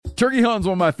Turkey hunting is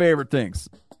one of my favorite things.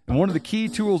 And one of the key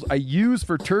tools I use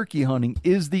for turkey hunting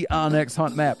is the OnX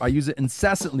Hunt Map. I use it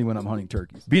incessantly when I'm hunting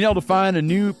turkeys. Being able to find a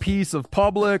new piece of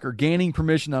public or gaining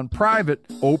permission on private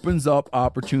opens up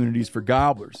opportunities for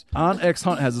gobblers. OnX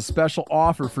Hunt has a special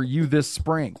offer for you this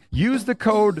spring. Use the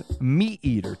code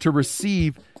MeatEater to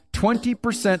receive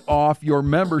 20% off your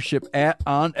membership at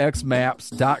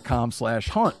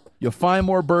onxmaps.com/hunt. You'll find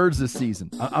more birds this season.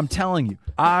 I'm telling you,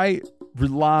 I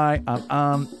rely on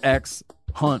OnX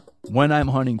Hunt when I'm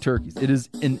hunting turkeys. It is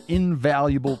an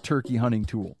invaluable turkey hunting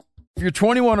tool. If you're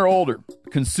 21 or older,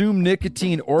 consume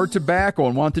nicotine or tobacco,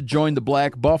 and want to join the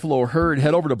Black Buffalo herd,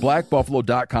 head over to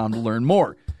blackbuffalo.com to learn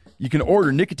more. You can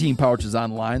order nicotine pouches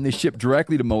online. They ship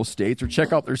directly to most states, or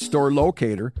check out their store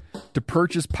locator to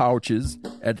purchase pouches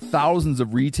at thousands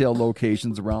of retail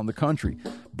locations around the country.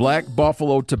 Black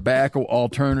Buffalo Tobacco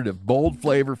Alternative. Bold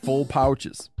flavor, full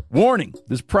pouches. Warning,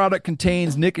 this product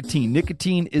contains nicotine.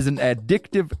 Nicotine is an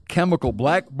addictive chemical.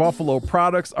 Black Buffalo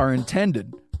products are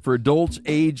intended for adults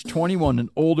age 21 and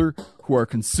older who are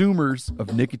consumers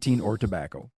of nicotine or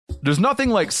tobacco. There's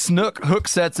nothing like snook hook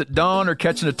sets at dawn or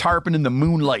catching a tarpon in the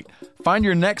moonlight. Find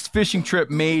your next fishing trip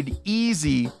made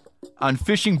easy on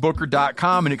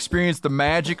fishingbooker.com and experience the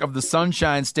magic of the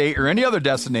Sunshine State or any other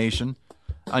destination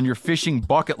on your fishing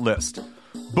bucket list.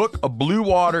 Book a blue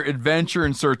water adventure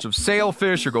in search of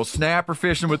sailfish or go snapper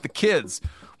fishing with the kids.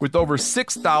 With over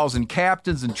 6,000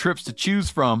 captains and trips to choose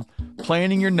from,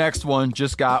 planning your next one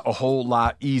just got a whole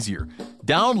lot easier.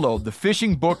 Download the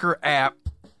Fishing Booker app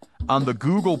on the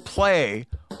Google Play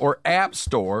or App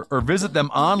Store, or visit them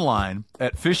online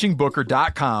at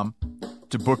fishingbooker.com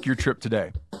to book your trip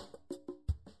today.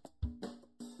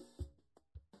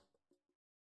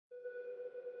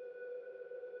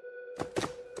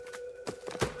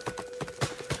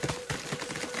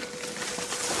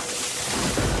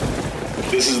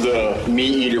 This is the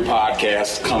Meat Eater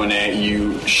podcast coming at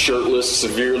you shirtless,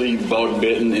 severely bug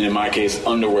bitten, and in my case,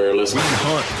 underwearless. We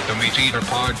hunt the Meat Eater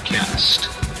podcast.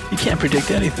 You can't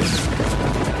predict anything.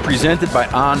 Presented by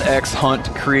OnX Hunt,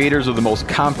 creators of the most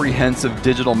comprehensive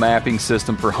digital mapping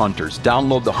system for hunters.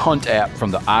 Download the Hunt app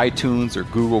from the iTunes or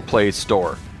Google Play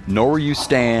Store. Know where you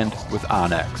stand with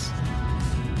OnX.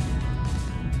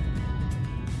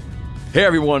 Hey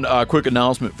everyone, quick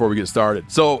announcement before we get started.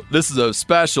 So this is a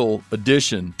special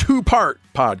edition, 2-part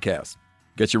podcast.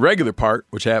 Got your regular part,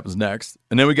 which happens next,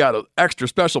 and then we got an extra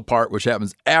special part, which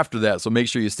happens after that, so make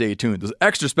sure you stay tuned. This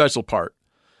extra special part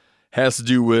has to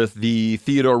do with the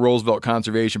Theodore Roosevelt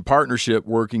Conservation Partnership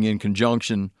working in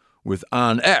conjunction with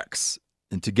OnX.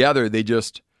 And together they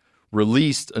just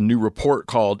released a new report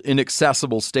called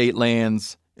Inaccessible State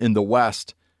Lands in the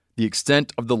West, the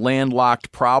Extent of the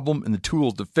Landlocked Problem and the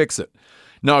Tools to Fix It.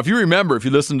 Now, if you remember, if you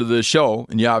listen to this show,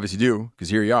 and you obviously do, because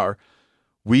here you are,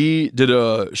 we did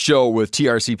a show with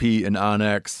TRCP and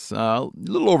OnX a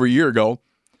little over a year ago,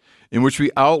 in which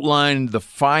we outlined the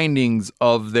findings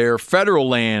of their federal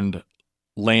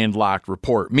landlocked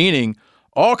report, meaning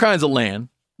all kinds of land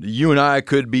that you and I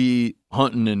could be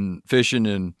hunting and fishing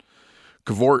and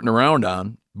cavorting around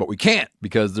on, but we can't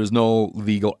because there's no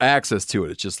legal access to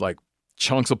it. It's just like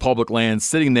chunks of public land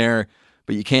sitting there,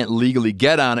 but you can't legally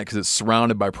get on it because it's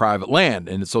surrounded by private land.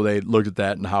 And so they looked at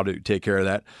that and how to take care of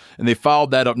that. And they followed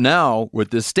that up now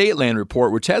with this state land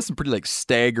report, which has some pretty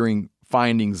staggering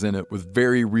findings in it with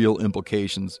very real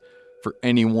implications for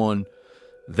anyone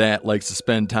that likes to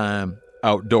spend time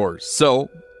outdoors.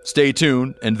 So stay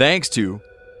tuned, and thanks to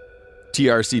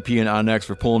TRCP and OnX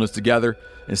for pulling us together,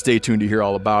 and stay tuned to hear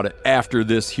all about it after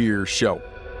this here show.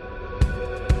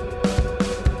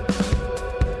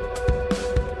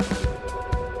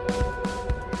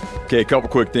 Okay, a couple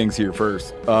quick things here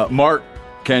first. Mark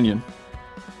Kenyon,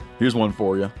 here's one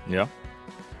for you. Yeah.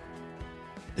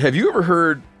 Have you ever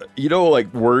heard,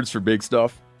 words for big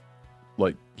stuff?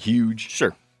 Like huge?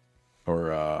 Sure.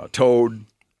 Or toad?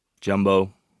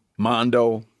 Jumbo.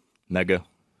 Mondo? Mega.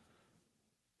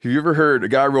 Have you ever heard, a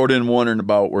guy wrote in wondering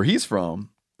about where he's from,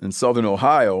 in southern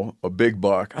Ohio, a big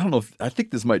buck. I don't know I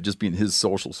think this might just be in his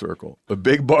social circle. A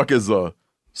big buck is a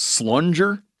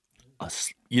slunger?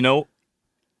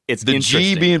 It's the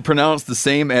interesting. G being pronounced the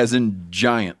same as in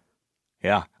giant.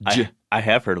 Yeah, I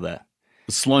have heard of that.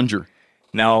 A slunger.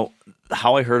 Now,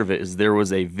 how I heard of it is there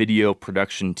was a video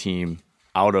production team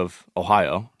out of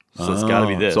Ohio, so it's got to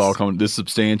be this. It's all coming. This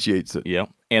substantiates it. Yeah,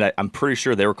 and I'm pretty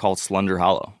sure they were called Slender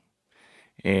Hollow.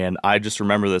 And I just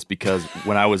remember this because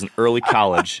when I was in early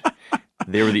college,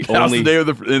 they were the only...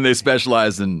 and they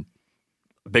specialize in...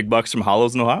 big bucks from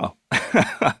hollows in Ohio.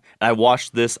 I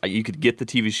watched this. You could get the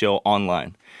TV show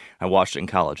online. I watched it in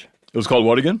college. It was called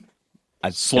what again?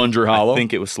 Slunger Hollow? I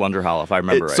think it was Slunger Hollow, if I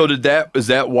remember right. So is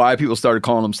that why people started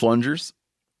calling them slungers?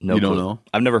 No you don't clue. know?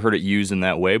 I've never heard it used in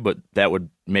that way, but that would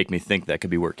make me think that could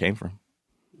be where it came from,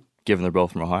 given they're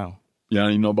both from Ohio. Yeah,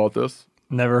 you know about this?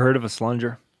 Never heard of a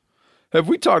slunger. Have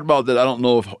we talked about that? I don't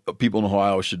know if people in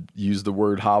Ohio should use the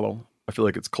word hollow. I feel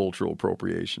like it's cultural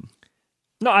appropriation.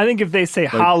 No, I think if they say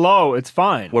hollow, it's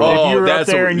fine. What If about- you were up that's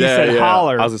there what- and you yeah, said yeah.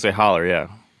 holler, I was going to say holler, yeah.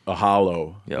 A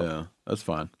hollow. Yep. Yeah, that's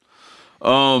fine.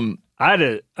 I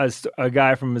had a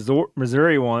guy from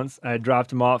Missouri once. I had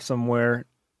dropped him off somewhere.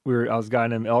 I was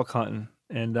guiding him elk hunting,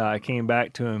 and I came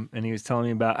back to him, and he was telling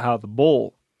me about how the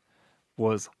bull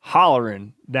was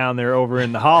hollering down there over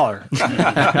in the holler.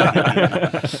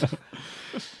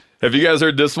 Have you guys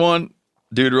heard this one?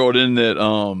 Dude wrote in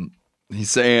that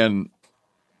he's saying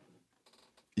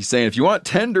if you want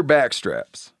tender back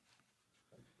straps,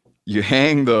 you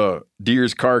hang the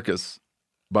deer's carcass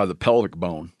by the pelvic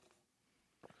bone.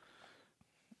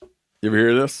 You ever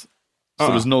hear this? So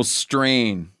there's no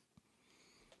strain.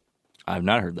 I've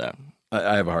not heard that.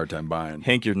 I have a hard time buying.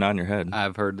 Hank, you're nodding your head.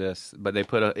 I've heard this, but they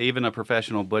put even a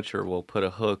professional butcher will put a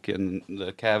hook in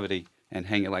the cavity and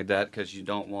hang it like that because you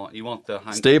want the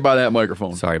hind. Stay by that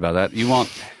microphone. Sorry about that. You want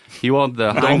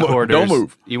the hindquarters. Don't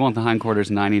move. You want the hindquarters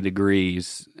 90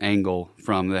 degrees angle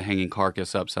from the hanging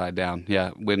carcass upside down.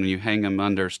 Yeah, when you hang them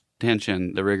under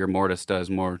tension, the rigor mortis does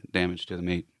more damage to the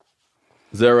meat.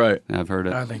 Is that right? I've heard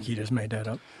it. I think he just made that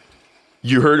up.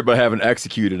 You heard it but haven't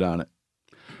executed on it.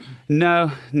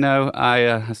 No,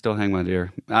 I still hang my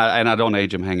deer, and I don't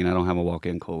age them hanging. I don't have a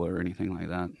walk-in cooler or anything like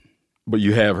that. But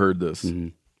you have heard this. Mm-hmm.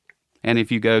 And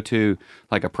if you go to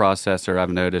like a processor, I've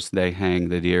noticed they hang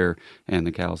the deer and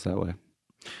the cows that way.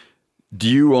 Do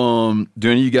you do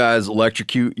any of you guys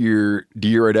electrocute your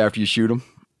deer right after you shoot them?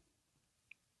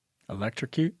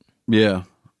 Electrocute? Yeah.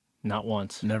 Not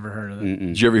once. Never heard of that.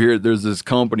 Did you ever hear? There's this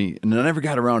company, and I never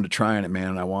got around to trying it, man.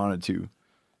 And I wanted to.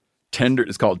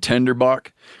 It's called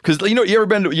Tenderbuck. Because you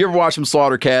ever watch them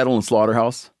slaughter cattle in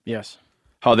slaughterhouse? Yes.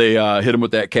 How they hit them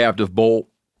with that captive bolt,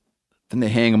 then they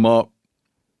hang them up.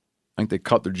 I think they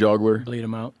cut their jugular, Bleed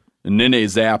them out. and then they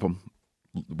zap them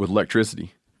with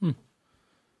electricity.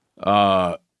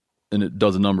 And it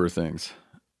does a number of things.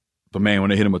 But man, when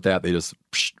they hit them with that, they just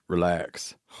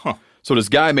relax. Huh. So this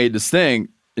guy made this thing,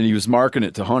 and he was marketing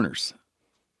it to hunters.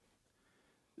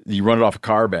 You run it off a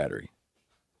car battery.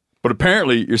 But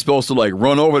apparently, you're supposed to like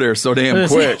run over there so damn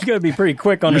quick. It's going to be pretty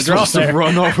quick on You're the draw supposed to there.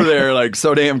 run over there like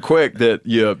so damn quick that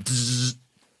you.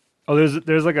 Oh,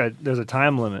 there's a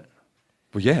time limit.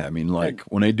 Well, yeah, I mean, like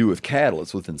when they do with cattle,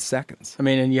 it's within seconds. I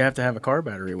mean, and you have to have a car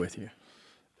battery with you.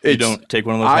 You don't take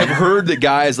one of those? I've heard that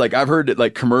guys I've heard that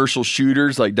like commercial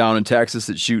shooters like down in Texas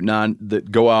that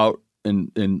go out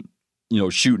and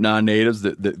shoot non-natives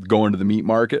that go into the meat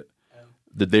market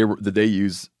that they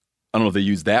use. I don't know if they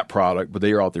use that product, but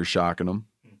they are out there shocking them.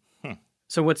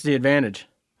 So what's the advantage?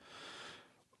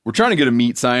 We're trying to get a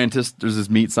meat scientist. There's this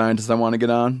meat scientist I want to get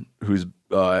on who's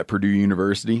at Purdue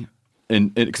University.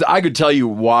 And because I could tell you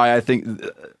why I think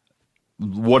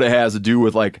what it has to do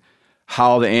with like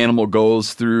how the animal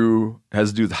goes through has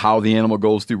to do with how the animal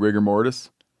goes through rigor mortis.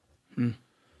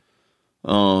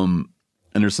 And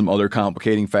there's some other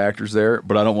complicating factors there,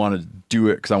 but I don't want to do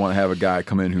it because I want to have a guy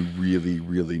come in who really,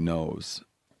 really knows.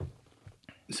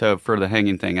 So for the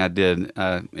hanging thing, I did.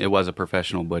 It was a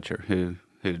professional butcher who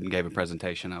gave a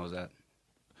presentation I was at.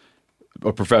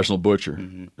 A professional butcher.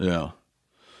 Yeah.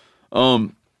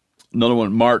 Another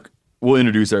one, Mark. We'll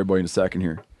introduce everybody in a second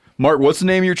here. Mark, what's the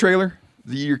name of your trailer?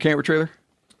 Your camper trailer?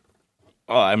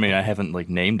 Oh, I mean, I haven't like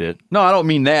named it. No, I don't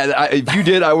mean that. If you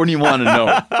did, I wouldn't even want to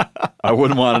know. I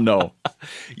wouldn't want to know.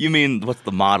 You mean what's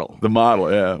the model? The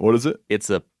model, yeah. What is it? It's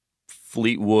a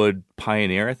Fleetwood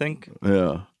Pioneer, I think.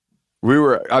 Yeah.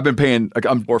 I've been paying,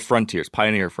 Or Frontiers.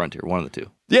 Pioneer or Frontier, one of the two.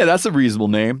 yeah, that's a reasonable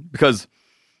name because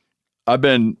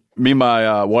me and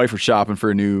my wife are shopping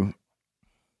for a new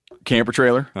camper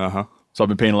trailer. Uh-huh. So I've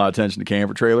been paying a lot of attention to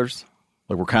camper trailers.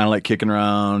 Like we're kind of like kicking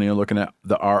around, looking at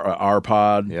the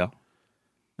R-Pod Yeah.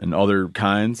 and other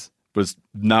kinds. But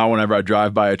now whenever I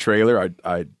drive by a trailer,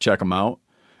 I check them out.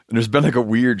 And there's been like a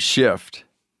weird shift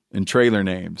in trailer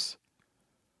names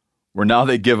where now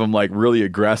they give them like really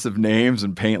aggressive names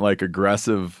and paint like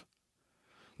aggressive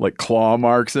like claw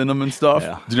marks in them and stuff.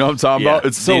 Yeah. Do you know what I'm talking about?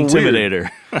 It's so the weird.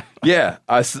 Intimidator. Yeah.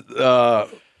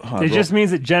 It just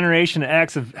means that Generation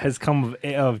X has come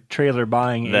of trailer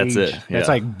buying That's age. it. That's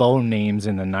Yeah. like bone names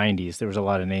in the 90s. There was a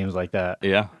lot of names like that.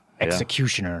 Yeah.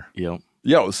 Executioner. Yeah.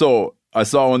 Yo, so I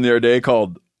saw one the other day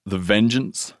called The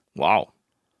Vengeance. Wow.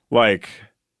 Like,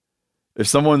 if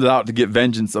someone's out to get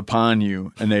vengeance upon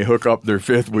you and they hook up their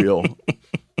fifth wheel,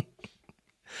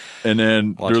 And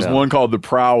then Watch there's out. one called the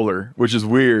Prowler, which is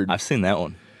weird. I've seen that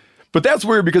one. But that's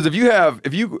weird because if you have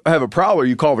a Prowler,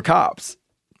 you call the cops.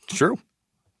 True.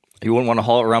 You wouldn't want to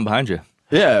haul it around behind you.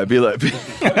 Yeah, it'd be like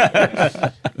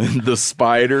the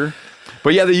Spider.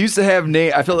 But yeah, they used to have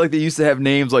I felt like they used to have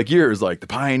names like yours, like the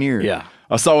Pioneer. Yeah.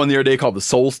 I saw one the other day called the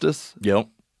Solstice, Yep.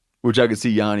 which I could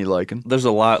see Yanni liking. There's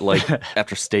a lot like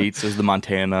after states. There's the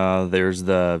Montana.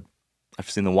 I've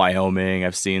seen the Wyoming.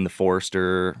 I've seen the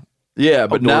Forester. Yeah,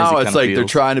 but Outdoorsy now kind it's of like they're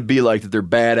feels. trying to be like that they're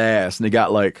badass and they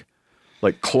got like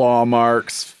claw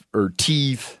marks or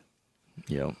teeth.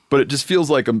 Yep. But it just feels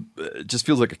like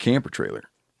a camper trailer.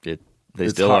 They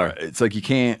It's still hard. are It's like you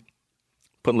can't.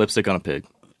 putting lipstick on a pig.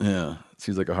 Yeah, it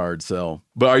seems like a hard sell.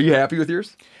 But are you happy with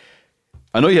yours?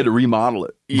 I know you had to remodel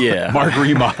it. Yeah. Mark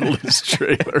remodeled his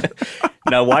trailer.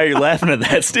 Now, why are you laughing at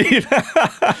that, Steve?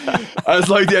 I just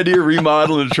like the idea of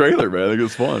remodeling a trailer, man. I think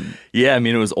it's fun. Yeah, I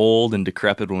mean, it was old and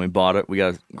decrepit when we bought it. We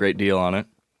got a great deal on it.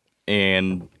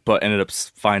 But ended up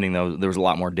finding though there was a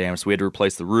lot more damage. So we had to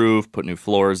replace the roof, put new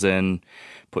floors in,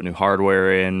 put new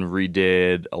hardware in,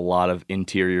 redid a lot of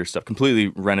interior stuff,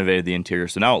 completely renovated the interior.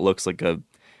 So now it looks like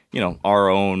our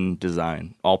own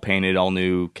design, all painted, all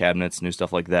new cabinets, new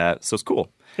stuff like that. So it's cool.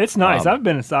 It's nice. I've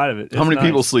been inside of it. How It's many nice.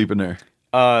 people sleep in there?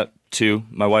 2,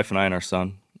 my wife and I and our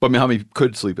son. But I mean, how many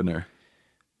could sleep in there?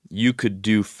 You could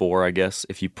do 4, I guess,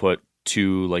 if you put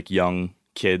 2 like young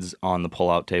kids on the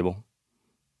pull-out table.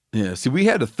 Yeah. See, we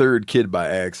had a third kid by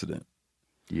accident,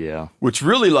 Yeah. which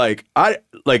really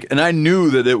and I knew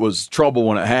that it was trouble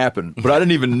when it happened, but I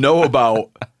didn't even know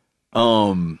about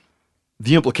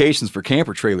the implications for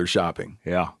camper trailer shopping.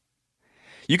 Yeah.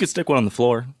 You could stick one on the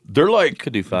floor. They're like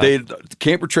Could do 5.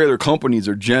 Camper trailer companies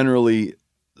are generally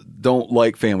don't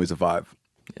like families of 5.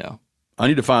 Yeah. I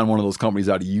need to find one of those companies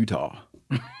out of Utah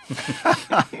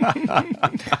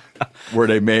where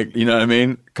they make, you know what I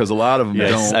mean? Because a lot of them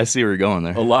Yes, don't. I see where you're going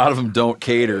there. A lot of them don't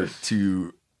cater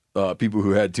to people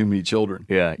who had too many children.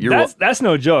 Yeah. That's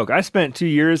no joke. I spent 2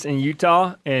 years in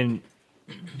Utah, and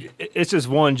it's just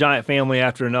one giant family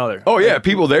after another. Oh yeah,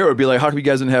 people there would be like, "How come you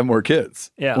guys didn't have more kids?"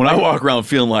 Yeah. When I walk around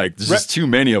feeling like there's just too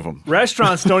many of them.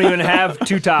 Restaurants don't even have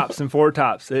 2 tops and 4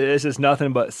 tops. It's just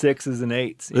nothing but 6s and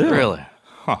 8s. Yeah. Really?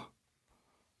 Huh.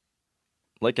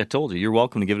 Like I told you, you're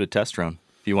welcome to give it a test run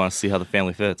if you want to see how the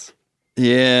family fits.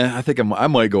 Yeah, I think I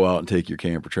might go out and take your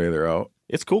camper trailer out.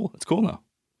 It's cool. It's cool now.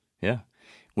 Yeah.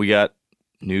 We got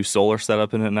new solar set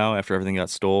up in it now after everything got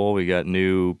stole. We got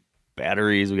new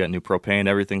batteries. We got new propane.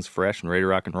 Everything's fresh and ready to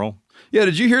rock and roll. Yeah,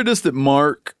 did you hear this that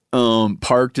Mark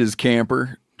parked his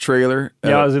camper trailer?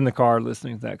 Yeah, I was in the car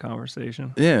listening to that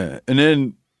conversation. Yeah, and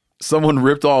then someone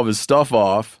ripped all of his stuff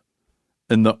off,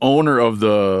 and the owner of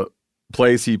the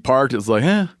place he parked is like,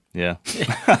 Yeah.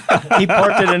 He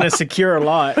parked it in a secure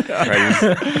lot.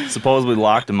 Right. He's supposedly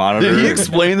locked and monitored. Did he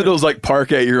explain that it was like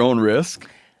park at your own risk?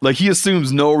 Like he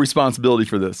assumes no responsibility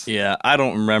for this. Yeah, I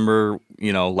don't remember,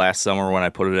 last summer when I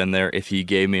put it in there, if he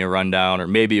gave me a rundown or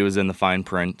maybe it was in the fine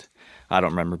print. I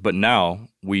don't remember. But now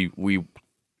we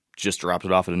just dropped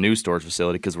it off at a new storage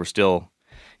facility because we're still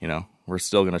going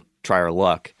to try our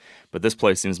luck. But this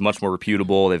place seems much more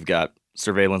reputable. They've got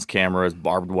surveillance cameras,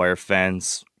 barbed wire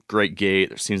fence, great gate.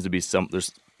 There seems to be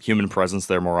there's human presence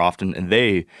there more often, and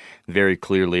they very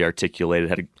clearly articulated,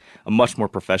 had a much more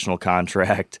professional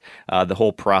contract. The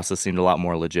whole process seemed a lot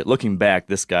more legit. Looking back,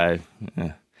 this guy,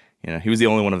 he was the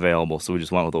only one available, so we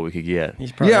just went with what we could get.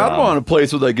 Yeah, I'd want a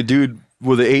place with like a dude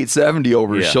with an 870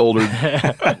 over his Yeah. shoulder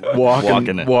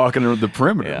walking it. the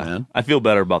perimeter, Yeah, man. I feel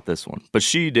better about this one. But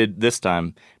she did this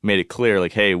time, made it clear,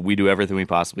 like, hey, we do everything we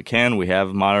possibly can. We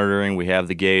have monitoring, we have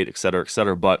the gate, et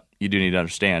cetera, but you do need to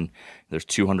understand there's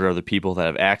 200 other people that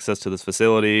have access to this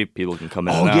facility. People can come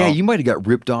in Oh and yeah, out. you might have got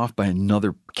ripped off by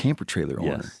another camper trailer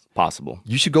owner. Yes, possible.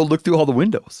 You should go look through all the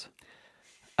windows.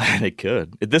 They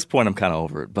could. At this point, I'm kind of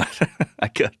over it, but I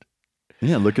could.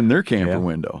 Yeah, look in their camper Yeah.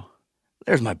 window.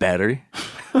 There's my battery.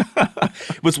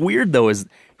 What's weird, though, is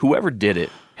whoever did it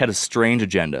had a strange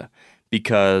agenda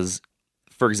because,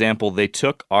 for example, they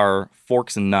took our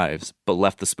forks and knives but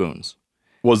left the spoons.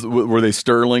 Were they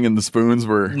sterling and the spoons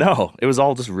were? No, it was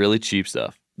all just really cheap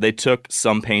stuff. They took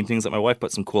some paintings that my wife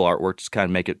put some cool artwork just kind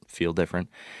of make it feel different.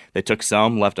 They took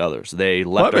some, left others. They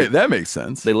left That makes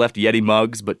sense. They left Yeti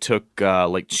mugs, but took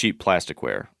like cheap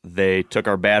plasticware. They took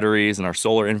our batteries and our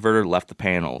solar inverter, left the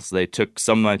panels. They took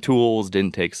some of my tools,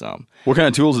 didn't take some. What kind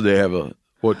of tools did they have?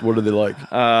 What are they like?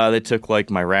 They took like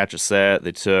my ratchet set.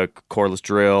 They took cordless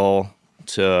drill.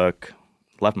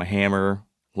 Left my hammer.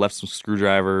 Left some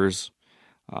screwdrivers.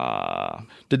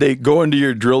 Did they go into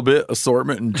your drill bit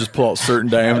assortment and just pull out certain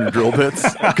diameter drill bits?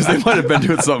 Because they might have been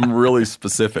doing something really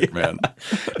specific, man.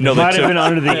 No, Might have been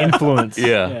under the influence.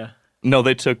 Yeah. No,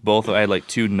 they took both. I had like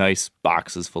 2 nice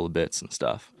boxes full of bits and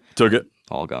stuff. Took it?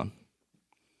 All gone.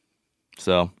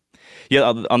 So, yeah,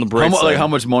 on the brake side, how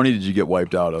much money did you get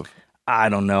wiped out of? I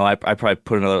don't know. I probably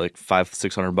put another like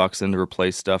 $500-$600 in to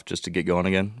replace stuff just to get going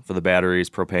again for the batteries,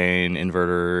 propane,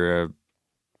 inverter,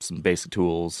 some basic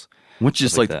tools. Wouldn't you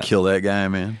just like to kill that guy,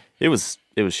 man? It was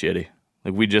shitty.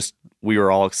 Like we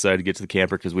were all excited to get to the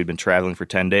camper because we'd been traveling for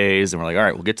 10 days, and we're like, all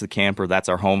right, we'll get to the camper. That's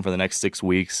our home for the next 6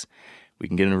 weeks. We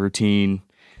can get in a routine.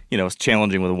 You know, it's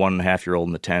challenging with a 1.5-year-old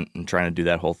in the tent and trying to do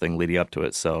that whole thing leading up to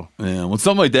it. So yeah, when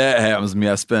something like that happens to me,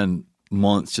 I spend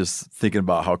months just thinking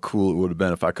about how cool it would have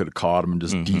been if I could have caught them and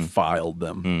just defiled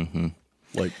them,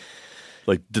 like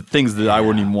the things that I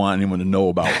wouldn't even want anyone to know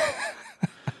about.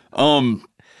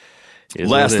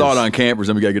 Last thought on campers,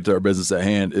 and we got to get to our business at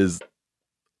hand, is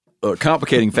a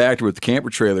complicating factor with the camper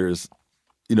trailer is,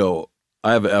 you know,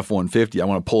 I have an F-150. I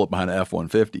want to pull it behind an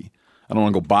F-150. I don't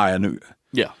want to go buy a new.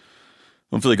 Yeah. I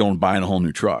don't feel like going buying a whole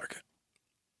new truck.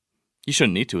 You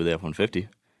shouldn't need to with the F-150.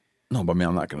 No, but I mean,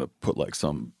 I'm not going to put like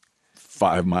some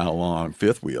 5-mile-long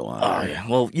fifth wheel on. Oh, yeah.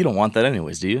 Well, you don't want that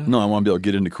anyways, do you? No, I want to be able to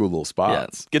get into cool little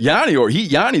spots. Yeah,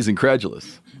 Yanni's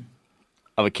incredulous.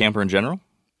 Of a camper in general?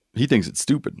 He thinks it's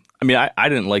stupid. I mean, I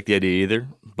didn't like the idea either,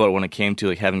 but when it came to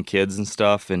like having kids and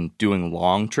stuff and doing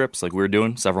long trips like we were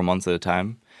doing several months at a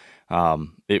time,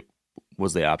 it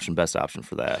was the best option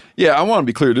for that. Yeah, I want to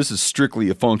be clear. This is strictly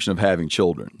a function of having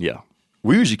children. Yeah.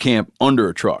 We usually camp under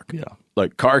a truck. Yeah.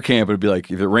 Like car camp, it'd be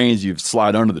like if it rains, you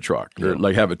slide under the truck or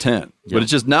like have a tent. Yeah. But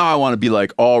it's just now I want to be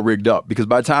like all rigged up because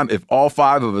by the time, if all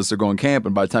 5 of us are going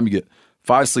camping, by the time you get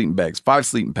 5 sleeping bags, 5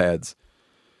 sleeping pads,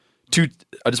 2,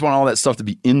 I just want all that stuff to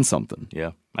be in something.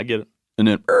 Yeah, I get it. And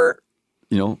then,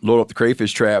 load up the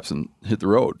crayfish traps and hit the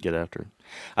road. Get after it.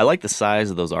 I like the size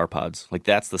of those R-Pods. Like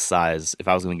that's the size. If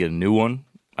I was going to get a new one,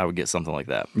 I would get something like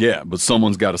that. Yeah, but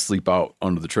someone's got to sleep out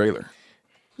under the trailer.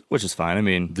 Which is fine. I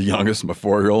mean, the youngest, my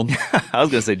 4-year-old. I was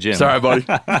going to say Jim. Sorry, buddy. You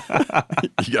got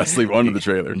to sleep under the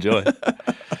trailer. Enjoy.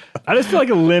 I just feel like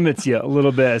it limits you a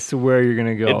little bit as to where you're going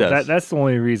to go. It does. That's the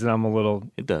only reason I'm a little.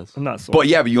 It does. I'm not sold. But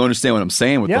yeah, but you understand what I'm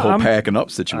saying with the whole packing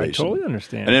up situation. I totally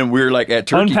understand. And then we're like at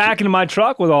Turkey. Unpacking my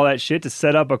truck with all that shit to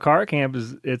set up a car camp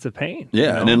it's a pain. Yeah,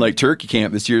 you know? And then like Turkey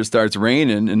camp this year it starts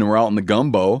raining, and then we're out in the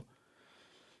gumbo,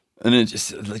 and then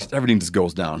just like, everything just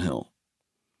goes downhill.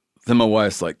 Then my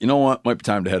wife's like, you know what? Might be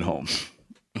time to head home.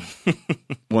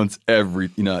 Once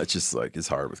it's just like it's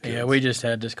hard with kids. Yeah, we just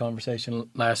had this conversation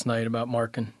last night about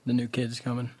marking the new kids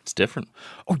coming. It's different.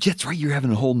 Oh, yeah, that's right. You're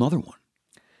having a whole nother one.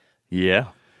 Yeah.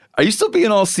 Are you still being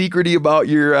all secrety about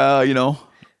your,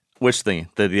 Which thing?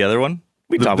 The other one?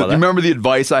 We can talk about that. Remember the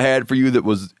advice I had for you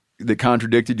that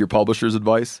contradicted your publisher's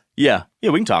advice? Yeah. Yeah,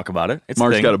 we can talk about it.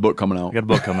 Mark's got a book coming out. Got a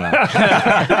book coming out.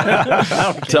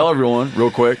 Tell everyone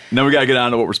real quick. And then we got to get on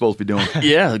to what we're supposed to be doing.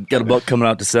 Yeah, got a book coming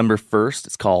out December 1st.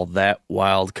 It's called That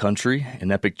Wild Country,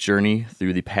 an epic journey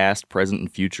through the past, present,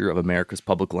 and future of America's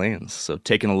public lands. So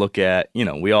taking a look at,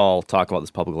 we all talk about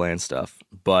this public land stuff,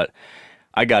 but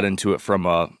I got into it from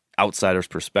a outsider's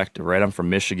perspective, right? I'm from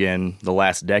Michigan. The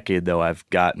last decade, though, I've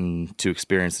gotten to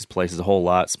experience these places a whole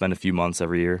lot, spend a few months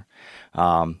every year.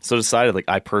 So decided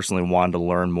I personally wanted to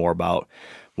learn more about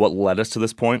what led us to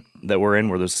this point that we're in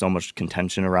where there's so much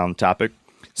contention around the topic.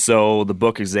 So the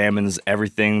book examines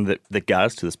everything that got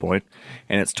us to this point,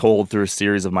 and it's told through a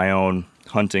series of my own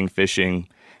hunting, fishing,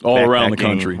 all around the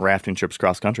country, rafting trips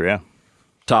across the country, yeah.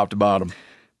 Top to bottom.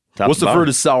 What's the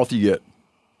furthest south you get?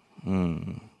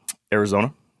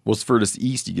 Arizona. What's the furthest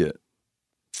east you get?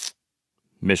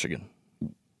 Michigan.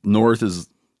 North is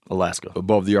Alaska.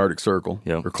 Above the Arctic Circle.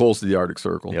 Yep. Or close to the Arctic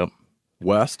Circle. Yep.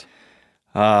 West?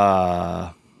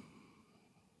 Well,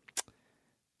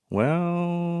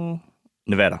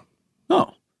 Nevada. Oh.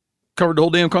 Covered the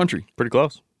whole damn country. Pretty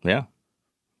close. Yeah.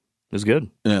 It was good.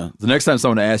 Yeah. The next time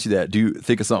someone asks you that, do you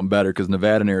think of something better? Because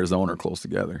Nevada and Arizona are close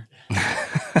together.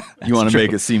 You want to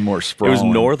make it seem more sprawling. It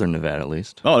was northern Nevada, at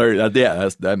least. Oh,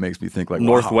 that makes me think like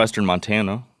northwestern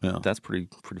Montana. Yeah. That's pretty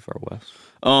far west.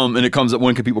 And it comes up.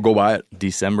 When can people go buy it?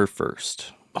 December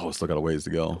 1st. Oh, still got a ways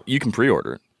to go. You can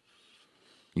pre-order it.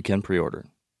 You can pre-order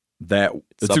it.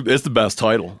 It's the best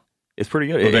title. It's pretty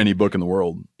good of any book in the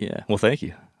world. Yeah. Well, thank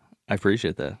you. I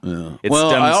appreciate that. Yeah.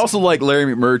 I also like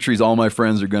Larry McMurtry's All My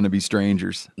Friends Are Gonna Be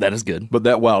Strangers. That is good. But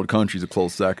That Wild Country's a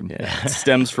close second. Yeah. It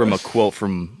stems from a quote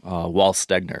from Walt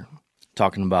Stegner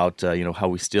talking about how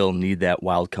we still need that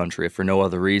wild country if for no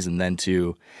other reason than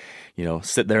to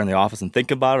sit there in the office and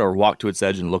think about it or walk to its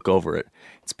edge and look over it.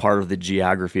 It's part of the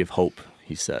geography of hope,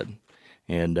 he said.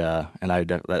 And that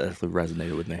definitely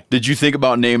resonated with me. Did you think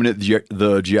about naming it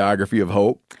the Geography of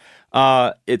Hope?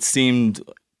 It seemed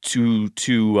too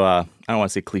I don't want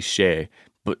to say cliche,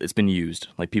 but it's been used.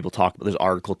 Like people talk about, there's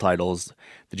article titles,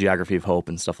 the Geography of Hope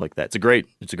and stuff like that. It's a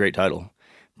great title.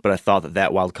 But I thought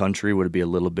that Wild Country would be a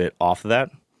little bit off of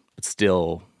that, but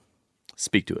still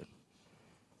speak to it.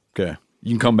 Okay.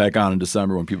 You can come back on in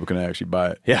December when people can actually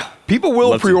buy it. Yeah. People will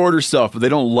Love to. pre-order stuff, but they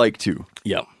don't like to.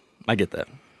 Yeah, I get that.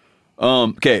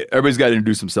 Okay, everybody's got to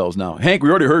introduce themselves now. Hank, we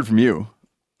already heard from you.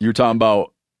 You were talking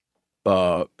about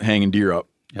hanging deer up.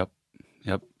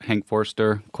 Yep. Hank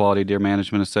Forster, Quality Deer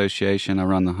Management Association. I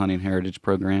run the hunting heritage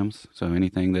programs. So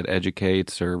anything that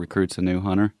educates or recruits a new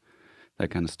hunter, that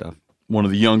kind of stuff. One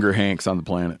of the younger Hanks on the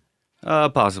planet.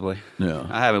 Possibly. Yeah.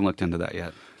 I haven't looked into that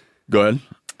yet. Go ahead.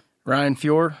 Ryan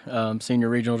Fior, Senior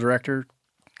Regional Director,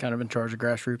 kind of in charge of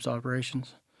grassroots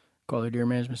operations, Quality Deer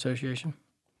Management Association.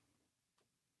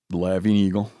 The Laughing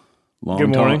Eagle. Good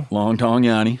morning. Long Tong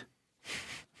Yanni.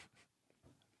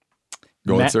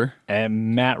 Go ahead, sir.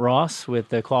 Matt Ross with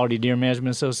the Quality Deer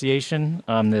Management Association.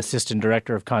 I'm the Assistant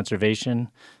Director of Conservation,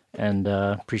 and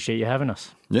appreciate you having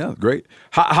us. Yeah, great.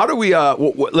 How do we,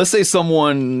 let's say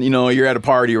someone, you're at a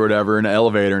party or whatever in an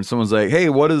elevator and someone's like, hey,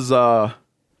 what's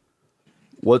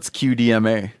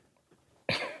QDMA?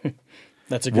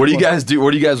 That's a good What do you one. guys do?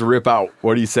 What do you guys rip out?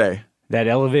 What do you say? That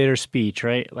elevator speech,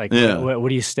 right? Like, Yeah. what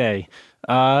do you say?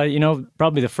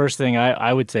 Probably the first thing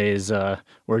I would say is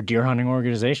we're a deer hunting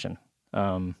organization.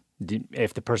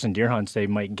 If the person deer hunts, they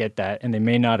might get that, and they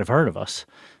may not have heard of us.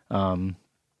 But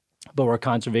we're a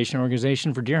conservation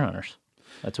organization for deer hunters.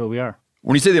 That's what we are.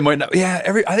 When you say they might not,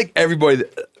 I think everybody.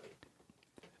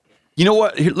 You know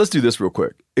what? Here, let's do this real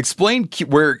quick. Explain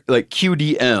where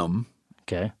QDM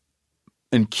Okay.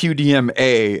 and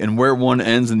QDMA and where one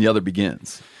ends and the other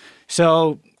begins.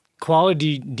 So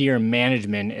quality deer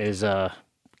management is a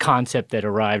concept that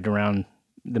arrived around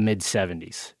the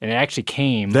mid-'70s. And it actually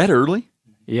came... That early?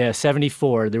 Yeah,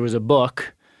 74. There was a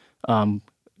book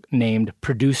named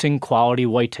Producing Quality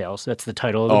Whitetails. That's the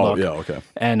title of the book. Oh, yeah, okay.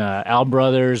 And Al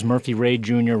Brothers, Murphy Ray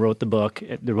Jr. wrote the book.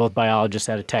 They're both biologists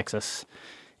out of Texas.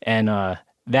 And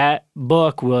that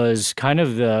book was kind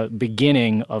of the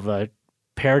beginning of a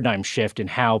paradigm shift in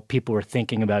how people were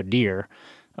thinking about deer.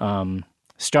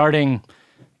 Starting,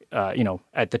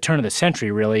 at the turn of the century,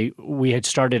 really, we had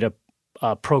started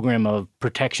a program of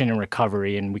protection and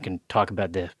recovery, and we can talk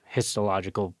about the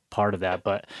histological part of that.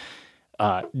 But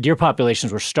deer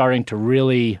populations were starting to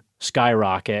really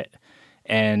skyrocket.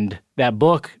 And that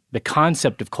book, the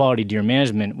concept of quality deer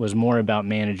management, was more about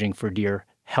managing for deer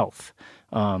health,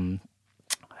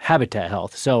 habitat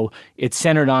health. So it's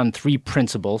centered on three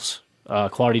principles,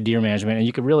 quality deer management, and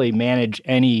you could really manage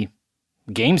any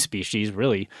game species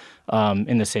really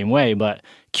in the same way. But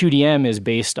QDM is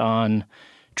based on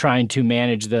trying to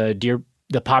manage the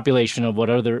population of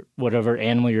whatever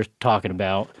animal you're talking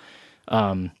about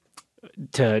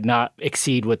to not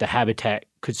exceed what the habitat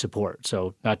could support,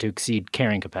 so not to exceed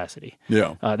carrying capacity.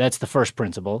 Yeah. That's the first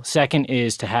principle. Second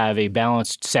is to have a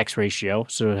balanced sex ratio,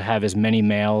 so to have as many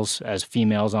males as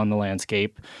females on the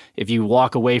landscape. If you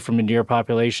walk away from a deer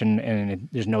population and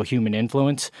there's no human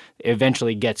influence, it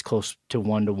eventually gets close to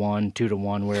 1-to-1,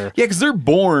 2-to-1, where Yeah, because they're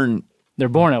born they're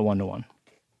born at 1-to-1.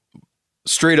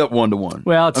 straight up 1-to-1.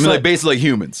 Well, it's like basically like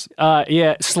humans.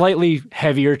 Yeah, slightly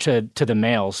heavier to the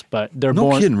males, but they're No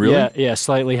born. kidding, really? Yeah,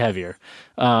 slightly heavier.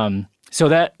 So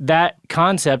that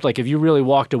concept, like if you really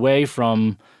walked away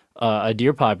from a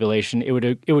deer population, it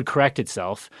would correct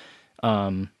itself.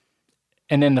 And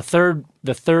then the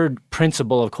third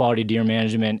principle of quality deer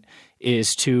management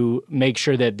is to make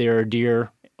sure that there are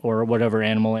deer or whatever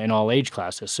animal in all age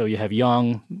classes. So you have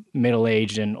young,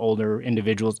 middle-aged, and older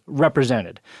individuals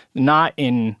represented, not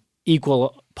in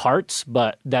equal parts,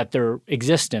 but that they're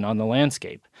existent on the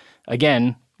landscape.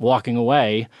 Again, walking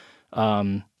away,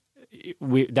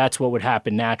 that's what would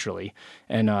happen naturally.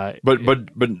 And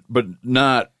But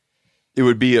not. It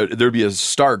would be there'd be a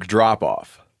stark drop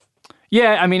off.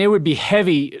 yeah, I mean, it would be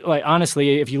heavy. Like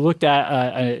honestly, if you looked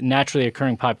at a naturally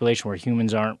occurring population where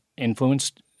humans aren't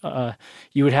influenced,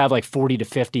 you would have like 40 to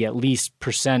 50 at least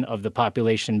 % of the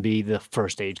population be the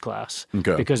first age class.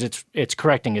 Okay. Because it's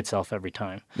correcting itself every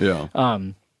time. Yeah.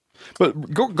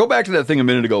 But go back to that thing a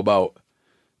minute ago about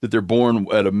that they're born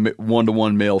at a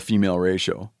 1-to-1 male female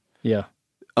ratio. Yeah.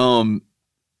 But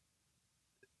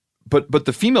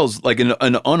the females, like in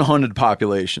an unhunted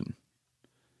population,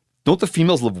 don't the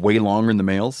females live way longer than the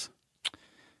males?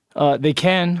 They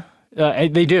can.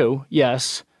 They do,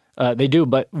 yes. They do,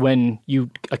 but when you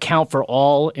account for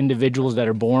all individuals that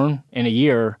are born in a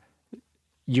year,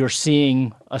 you're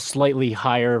seeing a slightly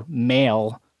higher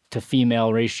male to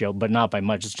female ratio, but not by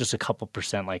much. It's just a couple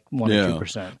percent, like 1 or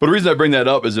 2%. But the reason I bring that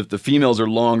up is if the females are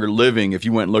longer living, if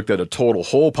you went and looked at a total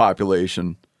whole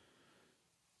population,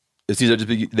 it seems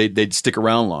like they'd stick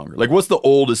around longer. Like, what's the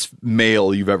oldest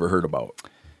male you've ever heard about?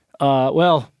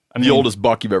 Well, I mean, the oldest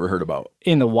buck you've ever heard about?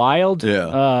 In the wild?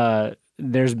 Yeah.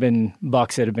 There's been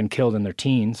bucks that have been killed in their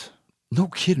teens. No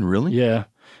kidding, really? Yeah.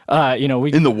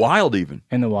 In the wild even?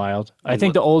 In the wild. I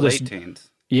think the oldest... Late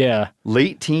teens. Yeah.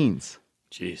 Late teens.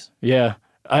 Jeez. Yeah.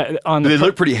 Do they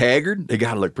look pretty haggard? They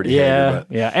got to look pretty haggard.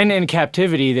 Yeah. And in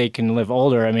captivity, they can live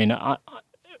older. I mean,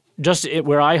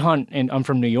 where I hunt, and I'm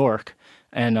from New York,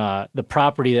 and the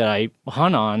property that I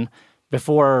hunt on,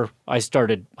 before I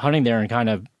started hunting there and kind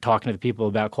of talking to the people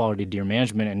about quality deer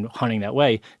management and hunting that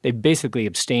way, they basically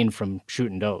abstained from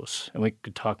shooting does. And we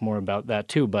could talk more about that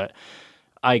too, but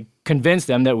I convinced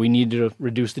them that we needed to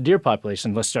reduce the deer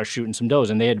population. Let's start shooting some does.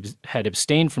 And they had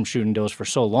abstained from shooting does for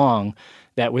so long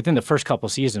that within the first couple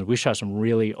of seasons, we shot some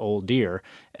really old deer.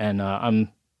 And I'm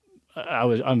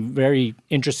very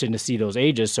interested to see those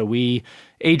ages. So we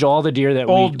age all the deer that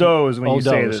old does when you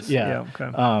say does, this. Yeah.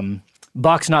 Okay.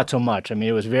 Bucks, not so much. I mean,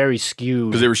 it was very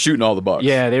skewed. Because they were shooting all the bucks.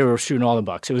 Yeah, they were shooting all the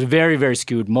bucks. It was very, very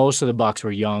skewed. Most of the bucks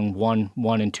were young, 1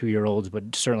 and 2 year olds,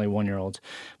 but certainly 1 year olds.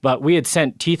 But we had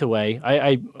sent teeth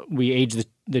away. We aged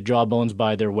the jawbones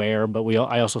by their wear, but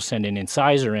I also send an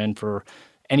incisor in for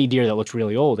any deer that looks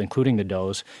really old, including the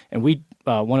does. And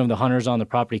one of the hunters on the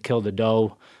property killed a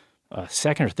doe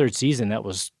second or third season that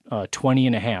was 20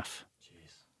 and a half.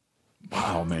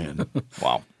 Wow, man.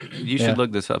 Wow. You should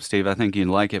look this up, Steve. I think you'd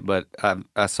like it. But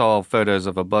I saw photos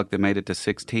of a buck that made it to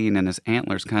 16, and his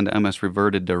antlers kind of almost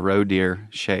reverted to roe deer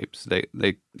shapes.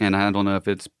 They and I don't know if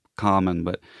it's common,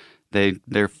 but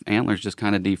their antlers just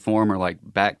kind of deform or like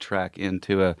backtrack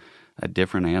into a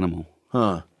different animal.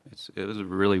 Huh. It was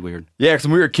really weird. Yeah, because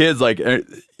when we were kids, like,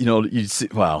 you see,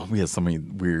 wow, we had so many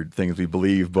weird things we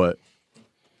believe, but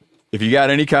if you got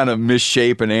any kind of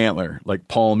misshapen antler, like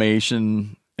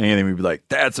palmation, anything, we'd be like,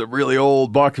 that's a really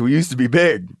old buck who used to be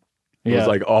big. It was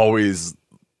like always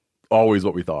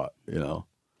what we thought,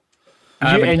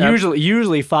 And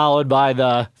usually followed by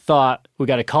the thought, we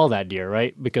got to call that deer,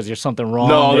 right? Because there's something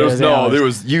wrong.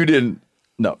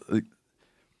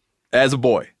 As a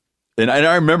boy. And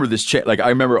I remember this,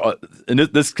 and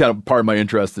this is kind of part of my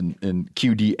interest in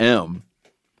QDM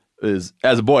is,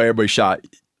 as a boy, everybody shot.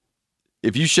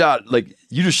 If you shot,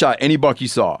 you just shot any buck you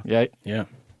saw. Yeah.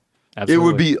 Absolutely. It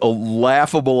would be a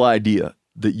laughable idea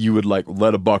that you would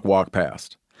let a buck walk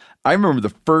past. I remember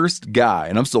the first guy,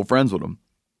 and I'm still friends with him,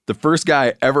 the first guy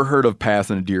I ever heard of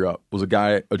passing a deer up was a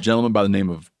gentleman by the name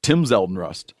of Tim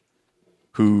Zeldenrust,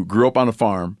 who grew up on a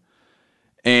farm,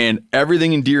 and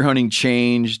everything in deer hunting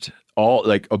changed.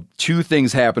 Two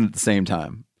things happened at the same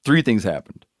time. 3 things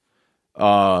happened.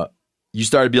 You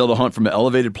started to be able to hunt from an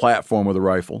elevated platform with a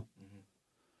rifle.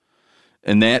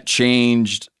 And that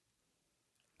changed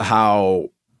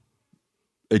how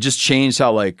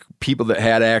people that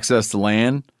had access to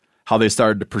land, how they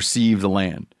started to perceive the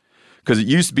land. Because it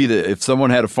used to be that if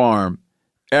someone had a farm,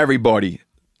 everybody,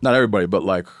 not everybody, but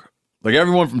like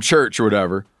everyone from church or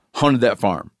whatever, hunted that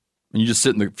farm. And you just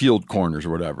sit in the field corners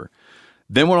or whatever.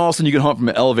 Then when all of a sudden you can hunt from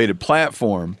an elevated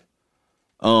platform,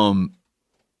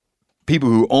 people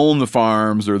who own the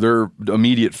farms or their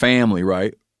immediate family,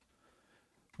 right,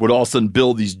 would all of a sudden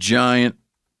build these giant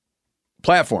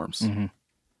platforms. Mm-hmm.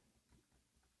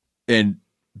 And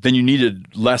then you needed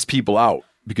less people out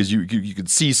because you could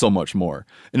see so much more.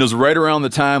 And it was right around the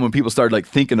time when people started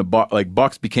thinking of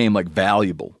bucks became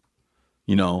valuable.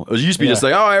 It used to be just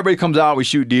everybody comes out, we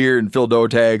shoot deer and fill doe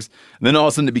tags. And then all of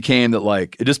a sudden it became that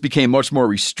it just became much more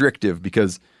restrictive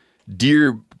because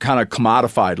deer kind of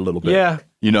commodified a little bit. Yeah.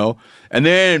 And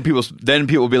then people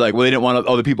would be like, well, they didn't want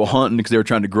other people hunting because they were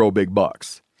trying to grow big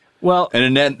bucks. Well,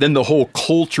 and then the whole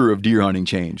culture of deer hunting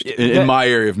changed in my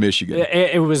area of Michigan.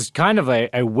 It was kind of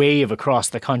a wave across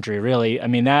the country, really. I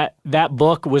mean, that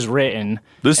book was written.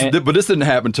 But this didn't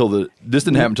happen until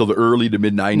the early to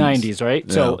mid 90s. 90s, right?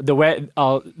 Yeah. So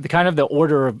the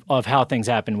order of how things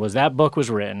happened was that book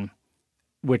was written,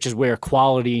 which is where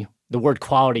the word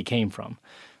quality came from,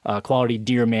 quality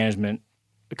deer management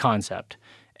concept,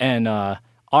 and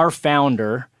our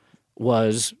founder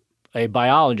was a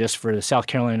biologist for the South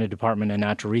Carolina Department of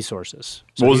Natural Resources.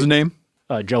 So what was his name?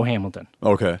 Joe Hamilton.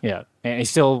 Okay. Yeah, and he's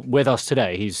still with us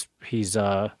today. He's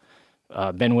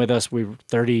been with us. We're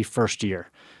 31st year.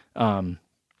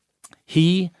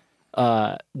 He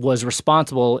was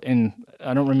responsible in,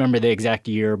 I don't remember the exact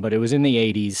year, but it was in the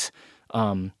 80s,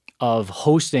 of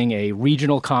hosting a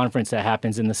regional conference that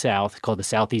happens in the South called the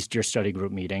Southeast Deer Study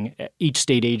Group meeting. Each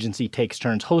state agency takes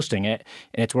turns hosting it,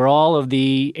 and it's where all of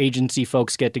the agency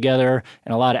folks get together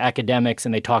and a lot of academics,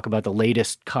 and they talk about the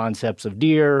latest concepts of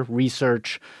deer,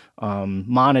 research,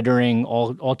 monitoring,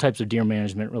 all types of deer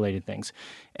management related things.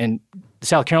 And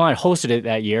South Carolina hosted it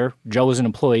that year. Joe was an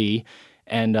employee,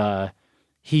 and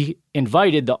he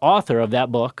invited the author of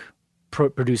that book,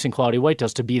 Producing Quality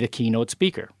Whitetails, to be the keynote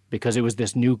speaker because it was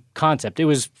this new concept. It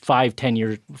was 5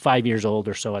 years old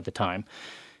or so at the time.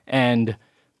 And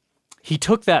he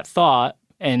took that thought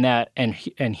and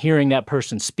hearing that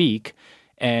person speak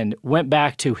and went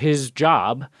back to his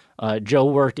job. Joe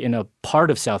worked in a part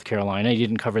of South Carolina. He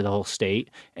didn't cover the whole state.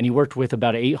 And he worked with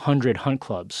about 800 hunt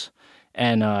clubs.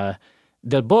 And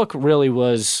the book really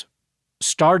was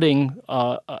starting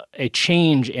a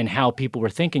change in how people were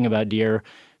thinking about deer,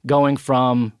 going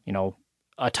from,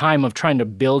 a time of trying to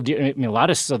build deer. I mean, a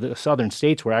lot of southern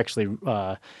states were actually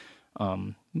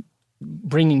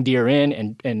bringing deer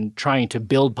in and trying to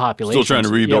build populations. Still trying to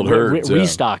rebuild herds.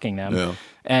 Restocking them. Yeah.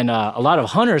 And a lot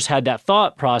of hunters had that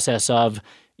thought process of,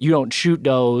 you don't shoot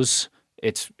does.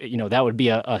 It's, that would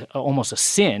be almost a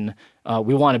sin.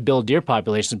 We want to build deer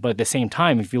populations, but at the same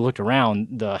time, if you looked around,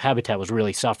 the habitat was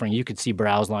really suffering. You could see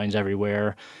browse lines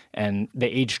everywhere, and the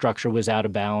age structure was out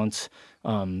of balance.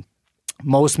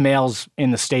 Most males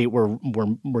in the state were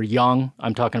young.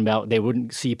 I'm talking about they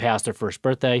wouldn't see past their first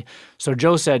birthday. So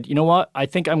Joe said, you know what? I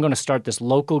think I'm going to start this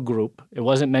local group. It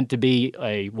wasn't meant to be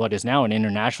what is now an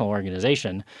international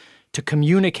organization, to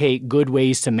communicate good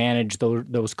ways to manage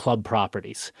those club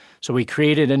properties. So we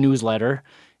created a newsletter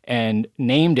and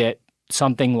named it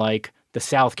something like the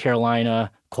South Carolina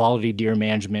Quality Deer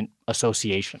Management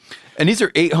Association. And these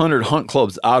are 800 hunt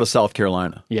clubs out of South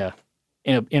Carolina. Yeah,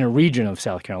 in a region of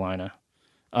South Carolina.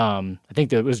 I think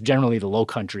that it was generally the Low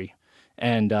Country.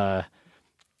 And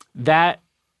that,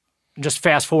 just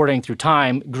fast forwarding through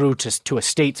time, grew to a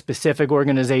state-specific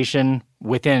organization.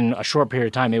 Within a short period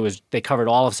of time, they covered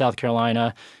all of South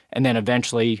Carolina. And then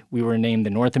eventually we were named the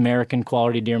North American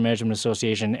Quality Deer Management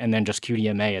Association, and then just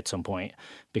QDMA at some point.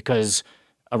 Because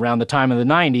around the time of the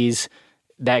 90s,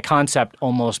 that concept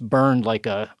almost burned like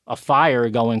a fire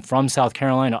going from South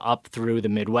Carolina up through the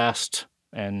Midwest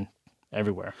and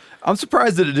everywhere. I'm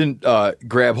surprised that it didn't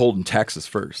grab hold in Texas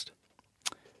first.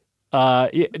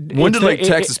 When did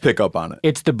Texas pick up on it?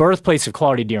 It's the birthplace of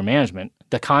quality deer management.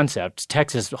 The concept,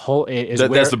 Texas is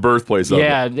that's the birthplace of it.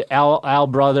 Yeah, Al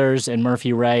Brothers and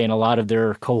Murphy Ray and a lot of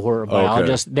their cohort of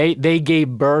biologists, they gave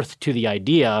birth to the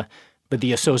idea, but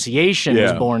the association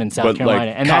was born in South Carolina.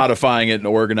 Like and codifying it and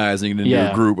organizing it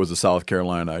into a group was a South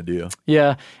Carolina idea.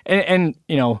 Yeah, and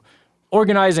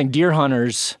organizing deer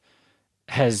hunters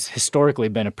has historically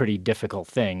been a pretty difficult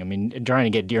thing. I mean, trying to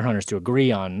get deer hunters to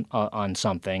agree on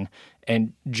something.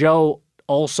 And Joe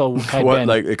also had been...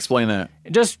 explain that.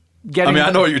 Just getting...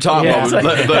 I know what you're talking about.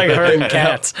 It's like herding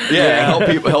cats.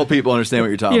 Help people understand what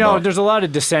you're talking about. There's a lot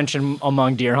of dissension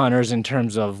among deer hunters in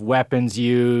terms of weapons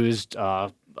used,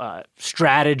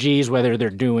 strategies, whether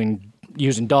they're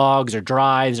using dogs or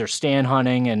drives or stand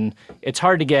hunting, and it's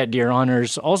hard to get deer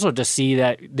hunters also to see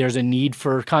that there's a need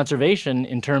for conservation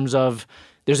in terms of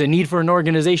there's a need for an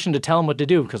organization to tell them what to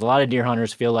do, because a lot of deer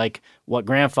hunters feel like what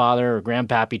grandfather or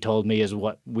grandpappy told me is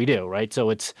what we do, right? So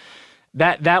it's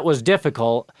that was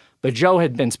difficult, but Joe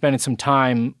had been spending some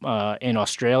time in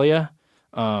Australia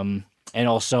and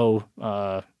also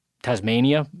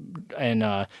Tasmania,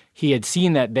 and he had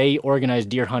seen that they organized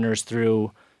deer hunters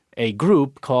through a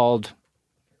group called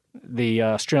the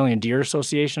Australian Deer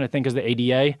Association, I think is the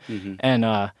ADA. Mm-hmm. And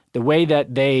the way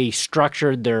that they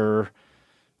structured their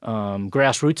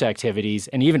grassroots activities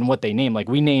and even what they name, like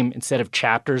we name, instead of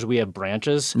chapters, we have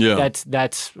branches. Yeah.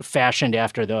 That's fashioned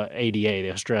after the ADA,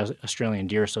 the Australian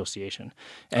Deer Association.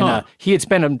 And he had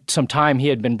spent some time, he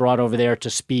had been brought over there to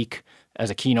speak as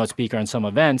a keynote speaker on some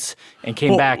events and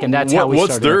came back, and that's how we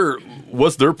started.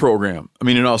 What's their program? I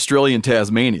mean, in Australia and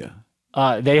Tasmania.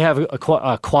 They have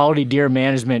a quality deer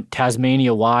management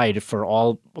Tasmania-wide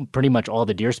for pretty much all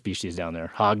the deer species down there,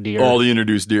 hog deer. All the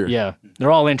introduced deer. Yeah.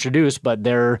 They're all introduced, but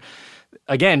they're,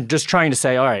 again, just trying to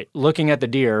say, all right, looking at the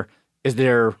deer, is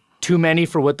there too many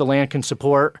for what the land can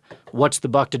support? What's the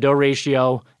buck-to-doe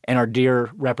ratio? And are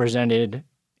deer represented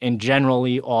in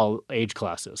generally all age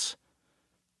classes?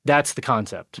 That's the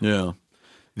concept. Yeah.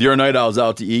 The other night I was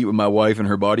out to eat with my wife and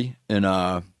her buddy, and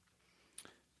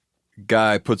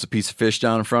guy puts a piece of fish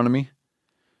down in front of me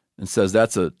and says,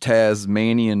 "That's a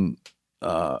Tasmanian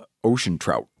ocean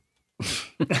trout."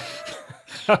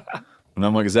 And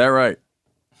I'm like, "Is that right?"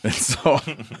 And so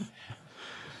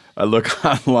I look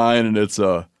online, and it's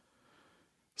a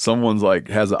someone's like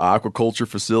has an aquaculture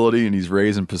facility and he's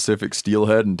raising Pacific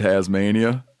steelhead in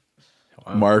Tasmania,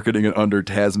 marketing it under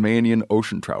Tasmanian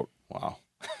ocean trout. Wow.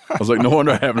 I was like, no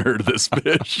wonder I haven't heard of this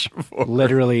fish before.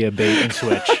 Literally a bait and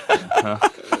switch.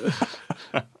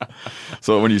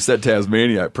 So when you said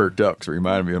Tasmania, I perked up because it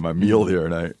reminded me of my meal the other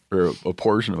night, or a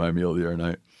portion of my meal the other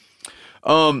night.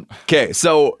 Okay,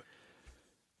 so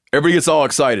everybody gets all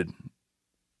excited,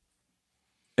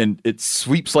 and it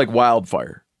sweeps like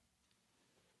wildfire.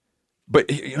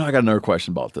 But I got another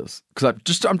question about this because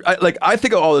I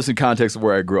think of all this in context of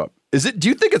where I grew up. Do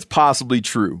you think it's possibly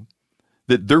true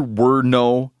that there were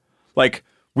no, like,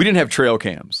 we didn't have trail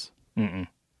cams? Mm-mm.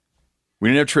 We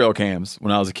didn't have trail cams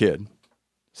when I was a kid.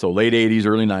 So late 80s,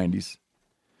 early 90s.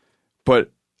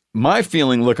 But my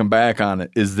feeling looking back on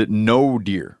it is that no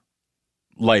deer,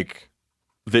 like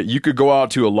that you could go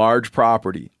out to a large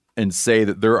property and say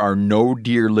that there are no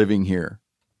deer living here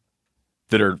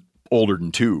that are older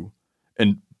than 2.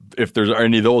 And if there's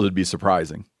any of those, it'd be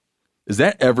surprising. Is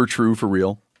that ever true for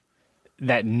real?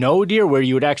 That no deer where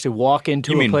you would actually walk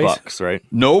into You a mean place? bucks, right?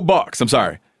 No bucks. I'm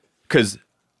sorry. Because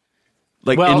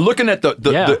in looking at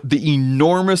the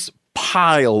enormous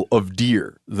pile of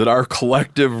deer that our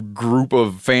collective group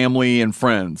of family and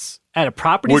friends at a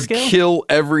property would scale kill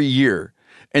every year.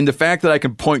 And the fact that I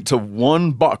can point to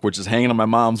one buck, which is hanging on my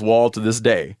mom's wall to this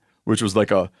day, which was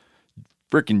like a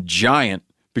freaking giant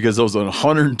because it was a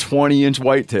 120-inch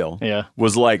whitetail,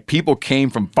 was like people came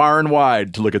from far and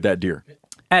wide to look at that deer.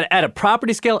 At a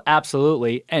property scale,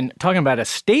 absolutely. And talking about a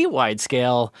statewide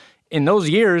scale, in those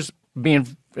years,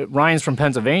 Ryan's from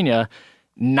Pennsylvania,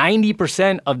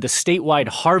 90% of the statewide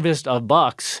harvest of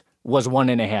bucks was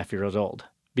 1.5 years old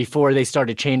before they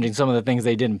started changing some of the things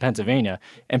they did in Pennsylvania.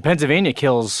 And Pennsylvania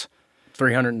kills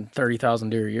 330,000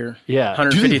 deer a year. Yeah.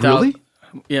 150,000. Really?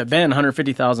 Yeah, Ben,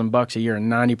 150,000 bucks a year,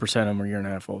 and 90% of them are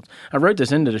 1.5 olds. I wrote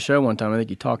this into the show one time. I think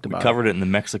you talked about Covered it in the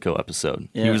Mexico episode.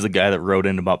 Yeah. He was the guy that wrote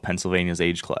in about Pennsylvania's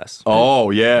age class.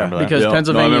 Oh, yeah. Because Yeah.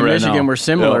 Pennsylvania and Michigan were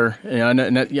similar. Yeah.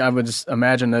 I would just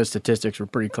imagine those statistics were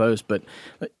pretty close. But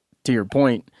to your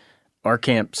point, our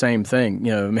camp, same thing.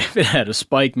 If it had a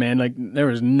spike, man, like there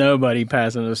was nobody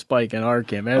passing a spike in our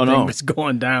camp. Everything was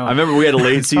going down. I remember we had a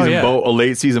late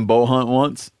season bow hunt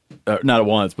once. Not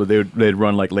once, but they'd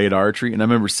run like late archery, and I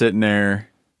remember sitting there.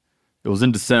 It was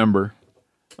in December,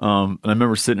 and I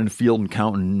remember sitting in the field and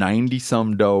counting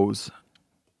 90-some does.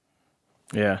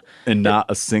 Yeah, and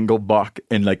not a single buck.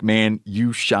 And like, man,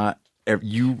 you shot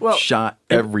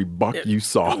every buck you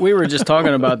saw. We were just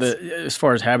talking about as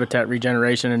far as habitat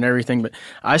regeneration and everything, but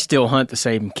I still hunt the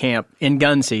same camp in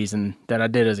gun season that I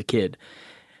did as a kid,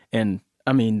 and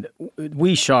I mean,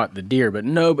 we shot the deer, but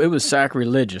it was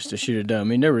sacrilegious to shoot a doe. I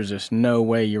mean, there was just no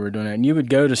way you were doing that. And you would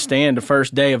go to stand the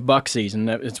first day of buck season.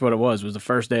 That's what it was the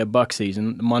first day of buck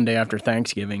season, the Monday after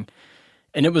Thanksgiving.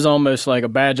 And it was almost like a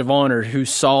badge of honor who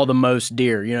saw the most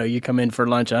deer. You come in for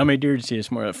lunch. How many deer did you see this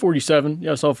morning? 47.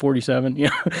 Yeah, I saw 47.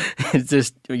 It's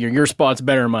just your spot's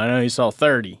better than mine. I only saw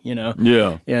 30. Yeah.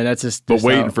 Yeah, that's just. But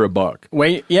waiting for a buck.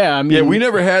 Yeah, I mean. Yeah, we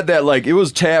never had that. Like, it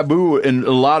was taboo in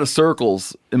a lot of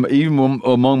circles. Even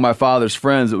among my father's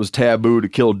friends, it was taboo to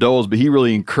kill does. But he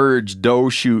really encouraged doe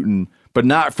shooting, but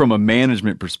not from a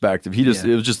management perspective. It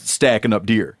was just stacking up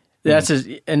deer.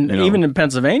 Even in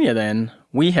Pennsylvania, then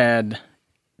we had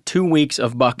 2 weeks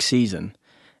of buck season,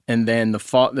 and then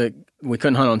we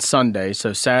couldn't hunt on Sunday,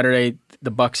 so Saturday the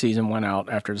buck season went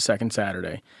out after the second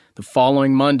Saturday. The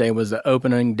following Monday was the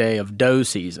opening day of doe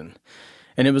season,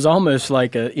 and it was almost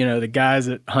like the guys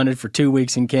that hunted for 2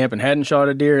 weeks in camp and hadn't shot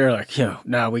a deer. They're like,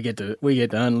 now we get to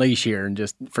unleash here, and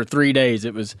just for 3 days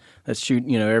it was let's shoot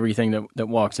everything that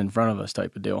walks in front of us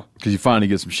type of deal. Because you finally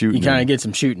get some shooting. You kind of get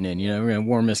some shooting in. We're gonna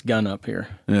warm this gun up here.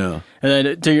 Yeah,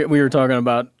 and then we were talking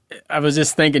about. I was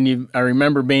just thinking. I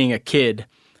remember being a kid,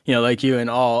 like you and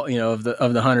all, of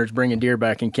the hunters bringing deer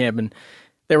back in camp, and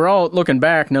they were all looking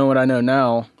back, knowing what I know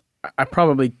now. I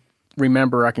probably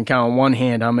remember I can count on one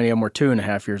hand how many of them were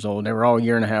 2.5 years old. They were all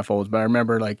 1.5 olds, but I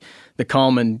remember like the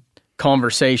common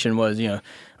conversation was, oh,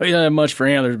 you don't have much for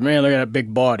antlers, man. Look at that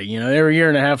big body. They were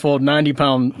 1.5 old,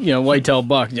 90-pound, whitetail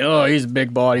buck. Oh, he's a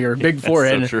big body or a big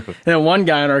forehead. So true. And then one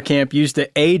guy in our camp used to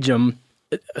age them.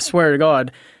 I swear to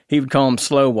God. He would call them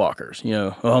slow walkers.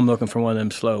 I'm looking for one of them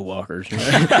slow walkers.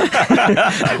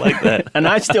 I like that. And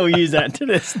I still use that to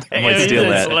this day. I might steal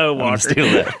that. Slow walker. Steal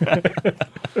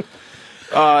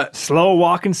that. Slow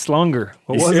walking slunger.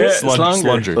 What was Yeah, it?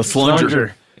 Slunger. A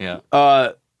slunger. Yeah.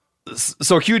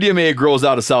 So QDMA grows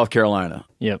out of South Carolina.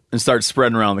 Yep. And starts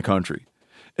spreading around the country.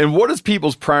 And what is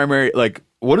people's primary,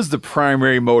 what is the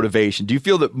primary motivation? Do you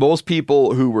feel that most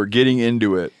people who were getting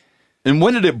into it, and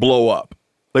when did it blow up?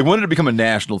 Like, when did it become a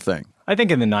national thing? I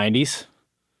think in the 90s.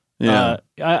 Yeah.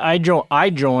 I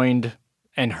joined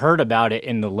and heard about it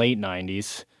in the late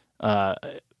 90s.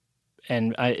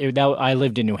 And I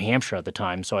lived in New Hampshire at the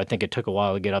time, so I think it took a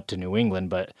while to get up to New England,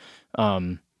 but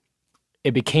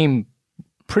it became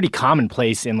pretty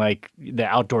commonplace in like the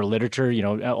outdoor literature,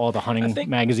 all the hunting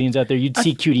magazines out there. You'd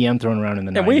see QDM thrown around in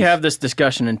the 90s. And we have this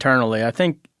discussion internally. I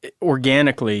think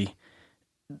organically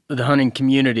the hunting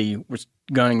community was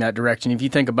going that direction. If you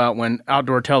think about when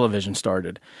outdoor television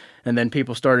started, and then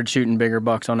people started shooting bigger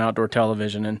bucks on outdoor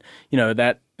television, and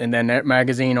and then that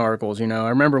magazine articles. I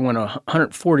remember when a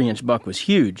 140-inch buck was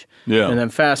huge. Yeah. And then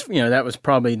that was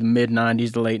probably the mid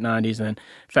 '90s, the late '90s, and then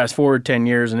fast forward 10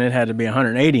 years, and it had to be a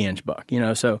 180-inch buck.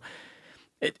 So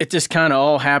it just kind of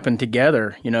all happened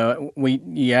together.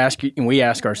 We ask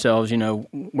ourselves,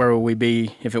 where would we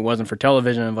be if it wasn't for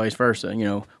television, and vice versa.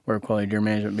 Where would quality deer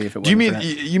management be if it wasn't for that?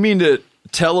 You mean that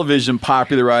television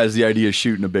popularized the idea of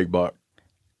shooting a big buck?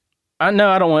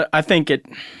 I think it,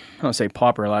 I don't say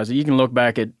popularized it. You can look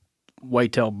back at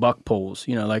whitetail buck pools,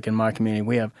 like in my community.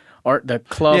 We have the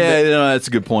club. Yeah, that's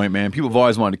a good point, man. People have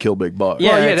always wanted to kill big bucks.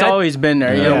 Yeah, it's always been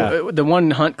there. Yeah. The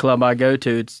one hunt club I go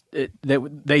to,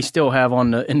 they still have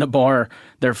in the bar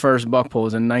their first buck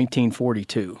pools in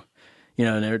 1942.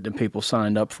 And the people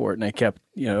signed up for it, and they kept,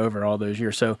 over all those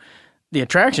years. So the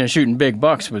attraction of shooting big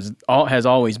bucks has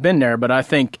always been there, but I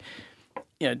think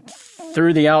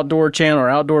through the outdoor channel or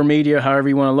outdoor media, however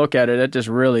you want to look at it, that just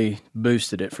really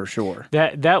boosted it for sure.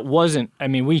 That wasn't,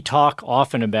 we talk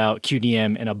often about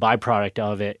QDM, and a byproduct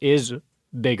of it is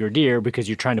bigger deer because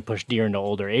you're trying to push deer into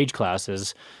older age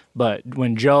classes. But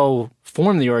when Joe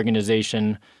formed the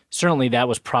organization, certainly that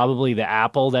was probably the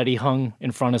apple that he hung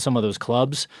in front of some of those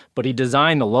clubs. But he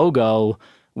designed the logo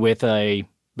with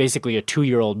basically a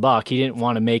 2-year-old buck. He didn't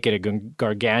want to make it a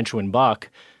gargantuan buck.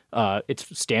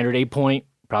 It's standard 8-point,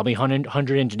 probably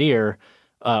 100-inch deer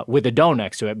with a doe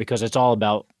next to it, because it's all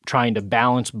about trying to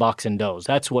balance bucks and does.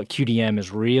 That's what QDM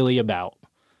is really about.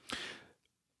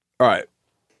 All right.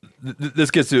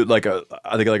 This gets to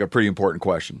I think a pretty important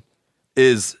question.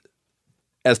 Is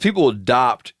as people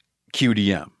adopt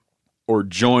QDM or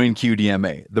join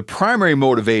QDMA, the primary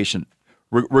motivation,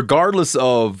 regardless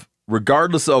of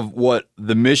what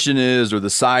the mission is or the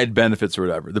side benefits or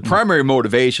whatever, the primary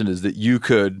motivation is that you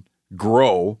could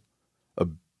grow a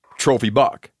trophy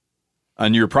buck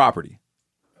on your property.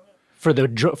 For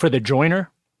the joiner?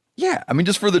 Yeah,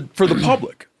 just for the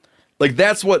public.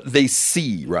 That's what they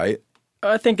see, right?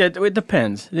 I think it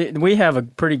depends. We have a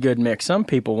pretty good mix. Some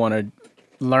people want to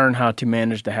learn how to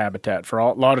manage the habitat for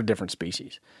a lot of different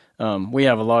species. We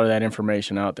have a lot of that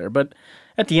information out there. But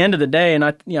at the end of the day, and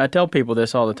I tell people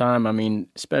this all the time,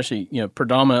 especially,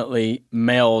 predominantly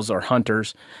males are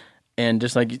hunters, and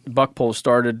just like buck pulls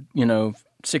started,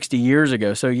 60 years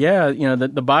ago. So yeah,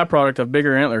 the byproduct of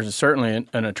bigger antlers is certainly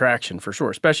an attraction for sure,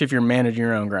 especially if you're managing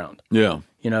your own ground. Yeah.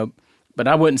 But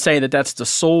I wouldn't say that that's the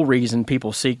sole reason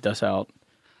people seeked us out.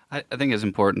 I think it's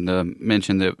important to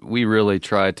mention that we really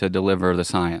try to deliver the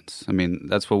science.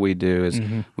 That's what we do is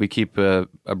we keep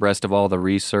abreast of all the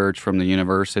research from the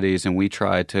universities, and we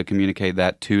try to communicate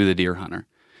that to the deer hunter.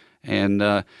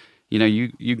 And,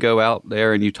 you go out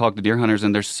there and you talk to deer hunters,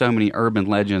 and there's so many urban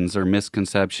legends or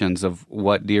misconceptions of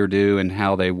what deer do and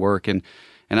how they work. And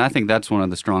I think that's one of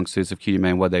the strong suits of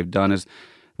QDMA, and what they've done is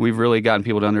we've really gotten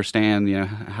people to understand,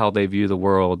 how they view the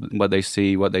world, what they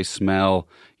see, what they smell,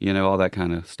 all that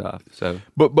kind of stuff. So,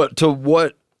 but to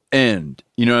what end?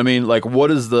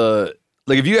 What is the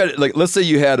if you had let's say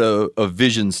you had a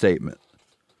vision statement.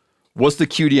 What's the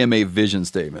QDMA vision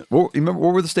statement? What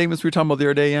were the statements we were talking about the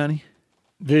other day, Yanni?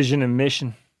 Vision and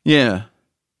mission. Yeah.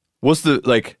 What's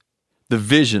the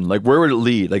vision? Where would it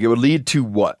lead? It would lead to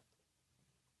what?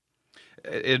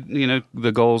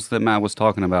 The goals that Matt was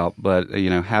talking about, but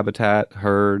habitat,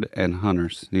 herd, and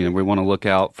hunters. We want to look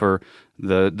out for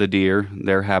the deer,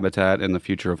 their habitat, and the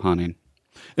future of hunting.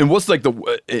 And what's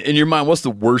in your mind, what's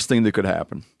the worst thing that could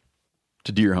happen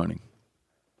to deer hunting?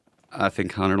 I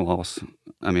think hunter loss.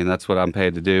 That's what I'm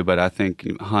paid to do, but I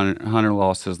think hunter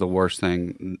loss is the worst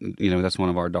thing. That's one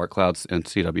of our dark clouds in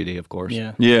CWD, of course.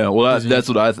 Yeah. Yeah. Well, that's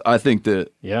what I think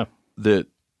that. Yeah. That.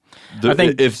 I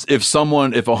think if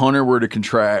a hunter were to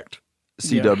contract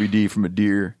CWD from a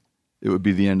deer, it would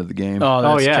be the end of the game. Oh,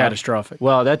 that's catastrophic.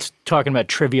 Well, that's talking about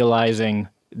trivializing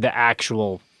the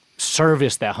actual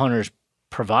service that hunters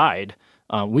provide.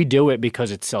 We do it because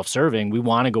it's self-serving. We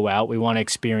want to go out. We want to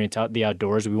experience the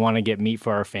outdoors. We want to get meat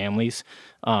for our families.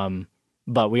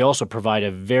 But we also provide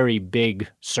a very big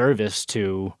service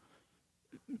to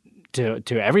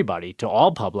everybody, to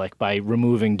all public, by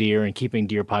removing deer and keeping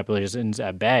deer populations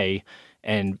at bay.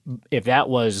 And if that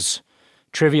was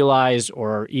trivialized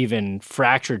or even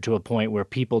fractured to a point where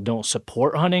people don't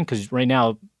support hunting, because right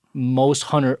now most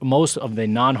of the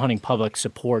non-hunting public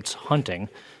supports hunting.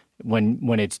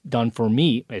 When it's done for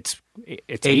meat, it's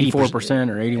 84%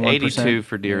 or 81%. 82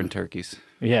 for deer and turkeys.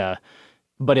 Yeah,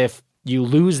 but if you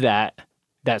lose that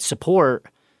support,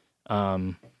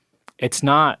 it's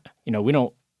not, we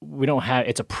don't have,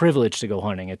 it's a privilege to go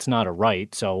hunting. It's not a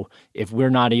right. So if we're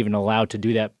not even allowed to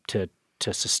do that to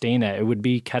sustain that, it would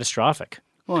be catastrophic.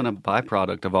 Well, and a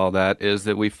byproduct of all that is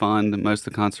that we fund most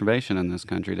of the conservation in this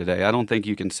country today. I don't think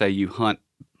you can say you hunt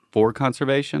for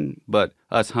conservation, but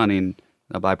us hunting,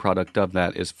 a byproduct of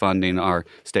that is funding our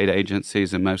state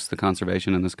agencies and most of the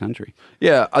conservation in this country.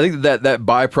 Yeah, I think that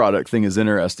byproduct thing is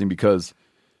interesting because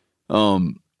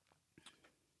now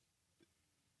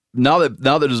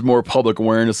that there's more public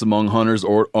awareness among hunters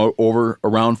or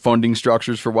around funding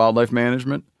structures for wildlife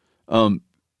management,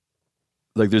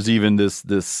 like there's even this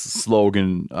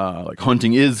slogan like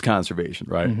hunting is conservation,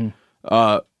 right?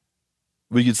 Mm-hmm.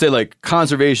 We could say like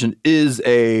conservation is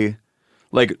even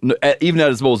at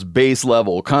its most base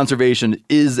level, conservation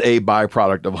is a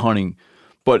byproduct of hunting,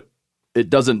 but it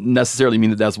doesn't necessarily mean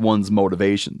that that's one's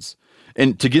motivations.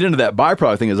 And to get into that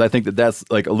byproduct thing is, I think that that's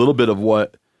like a little bit of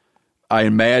what I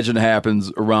imagine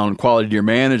happens around quality deer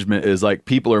management is like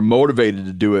people are motivated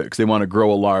to do it because they want to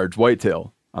grow a large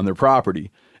whitetail on their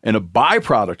property. And a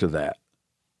byproduct of that,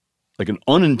 like an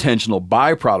unintentional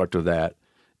byproduct of that,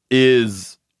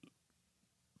 is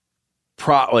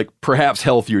perhaps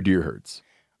healthier deer herds.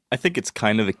 I think it's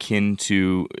kind of akin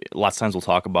to, lots of times we'll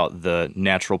talk about the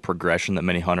natural progression that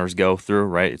many hunters go through,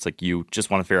 right? It's like you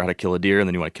just want to figure out how to kill a deer, and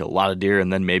then you want to kill a lot of deer,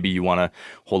 and then maybe you want to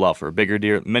hold out for a bigger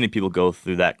deer. Many people go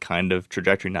through that kind of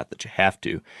trajectory, not that you have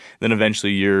to. Then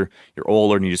eventually you're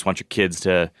older and you just want your kids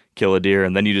to kill a deer,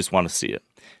 and then you just want to see it.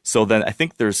 So then I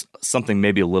think there's something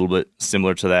maybe a little bit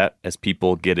similar to that as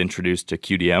people get introduced to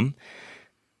QDM.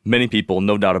 Many people,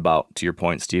 no doubt about, to your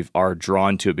point, Steve, are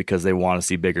drawn to it because they want to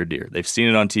see bigger deer. They've seen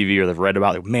it on TV or they've read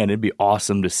about it. Like, man, it'd be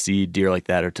awesome to see deer like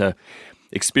that or to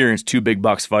experience two big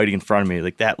bucks fighting in front of me.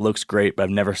 Like, that looks great, but I've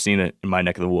never seen it in my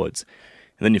neck of the woods.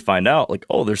 And then you find out, like,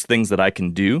 oh, there's things that I can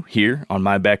do here on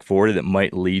my back 40 that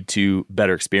might lead to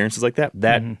better experiences like that.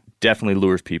 That definitely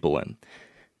lures people in.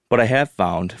 What I have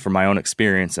found from my own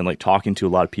experience and like talking to a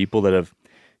lot of people that have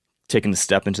taken a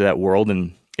step into that world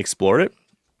and explored it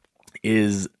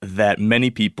is that many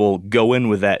people go in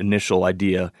with that initial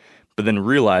idea, but then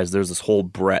realize there's this whole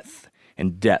breadth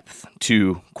and depth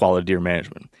to quality deer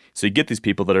management. So you get these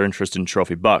people that are interested in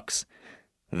trophy bucks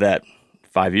that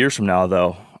 5 years from now,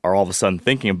 though, are all of a sudden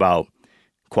thinking about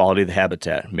quality of the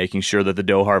habitat, making sure that the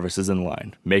doe harvest is in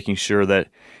line, making sure that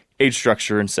age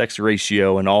structure and sex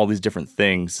ratio and all these different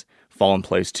things fall in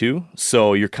place too.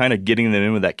 So you're kind of getting them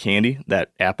in with that candy,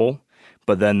 that apple,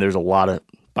 but then there's a lot of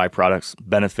byproducts,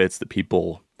 benefits that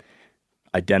people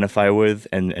identify with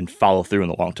and follow through in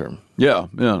the long term. Yeah.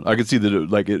 I can see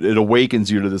that it awakens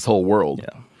you to this whole world.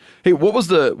 Yeah. Hey, what was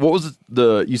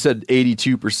the you said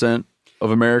 82%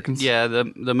 of Americans? Yeah,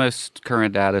 the most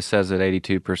current data says that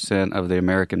 82% of the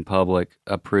American public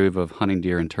approve of hunting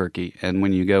deer and turkey. And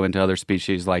when you go into other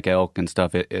species like elk and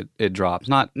stuff, it drops.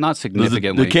 Not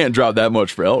significantly. It can't drop that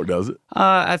much for elk, does it?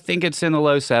 I think it's in the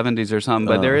low 70s or something,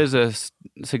 but there is a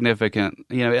significant,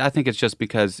 I think it's just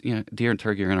because, deer and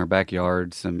turkey are in our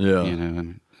backyards.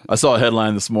 And, I saw a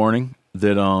headline this morning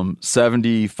that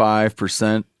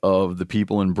 75% of the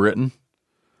people in Britain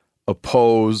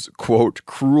oppose, quote,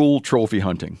 cruel trophy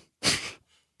hunting.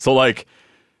 So, like,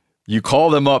 you call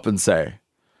them up and say,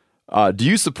 do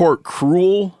you support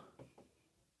cruel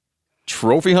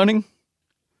trophy hunting?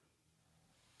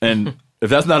 And if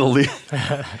that's not illegal,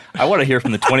 I want to hear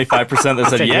from the 25% that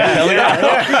said, yeah, hell yeah.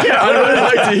 I'd really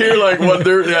like to hear, like, what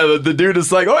the dude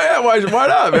is like, oh, yeah, why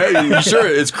not, man? You sure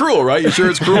it's cruel, right? You sure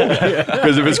it's cruel?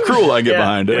 Because if it's cruel, I can get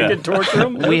behind it. We can torture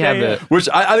them. Which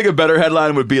I think a better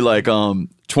headline would be like,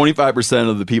 25%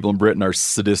 of the people in Britain are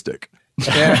sadistic.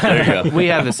 There you go. We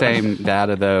have the same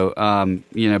data, though.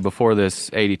 Before this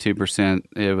 82%,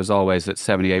 it was always that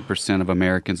 78% of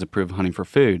Americans approve of hunting for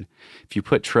food. If you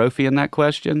put trophy in that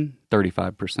question,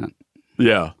 35%.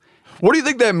 Yeah. What do you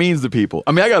think that means to people?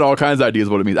 I mean, I got all kinds of ideas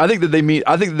what it means. I think that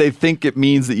they think it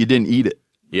means that you didn't eat it.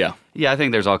 Yeah. Yeah, I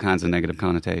think there's all kinds of negative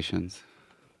connotations.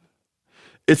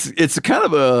 It's kind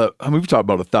of we've talked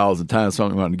about 1,000 times, so I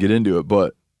don't want to get into it,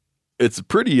 but it's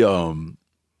pretty,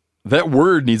 that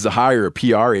word needs to hire a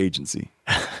PR agency.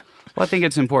 Well, I think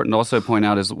it's important to also point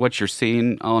out is what you're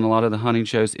seeing on a lot of the hunting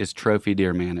shows is trophy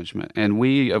deer management. And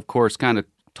we, of course, kind of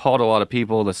taught a lot of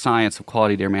people the science of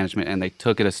quality deer management, and they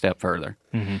took it a step further.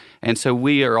 Mm-hmm. And so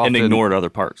we are often... And ignored other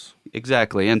parts.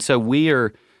 Exactly. And so we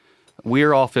are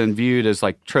we're often viewed as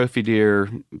like trophy deer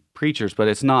preachers, but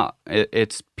it's not.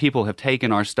 It's people have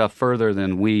taken our stuff further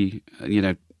than we,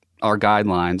 our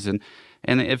guidelines, and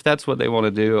if that's what they want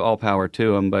to do, all power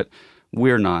to them. But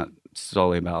we're not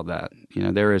solely about that.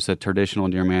 There is a traditional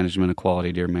deer management, a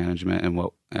quality deer management, and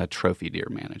a trophy deer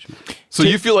management. So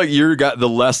you feel like you got the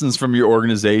lessons from your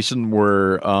organization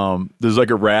where there's like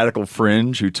a radical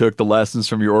fringe who took the lessons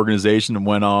from your organization and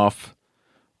went off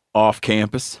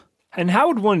campus? And how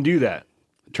would one do that?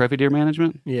 Trophy deer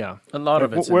management? Yeah. A lot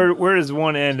of it's where does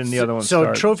one end and the other one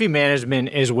start? So trophy management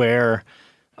is where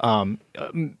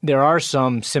there are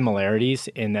some similarities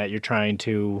in that you're trying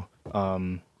to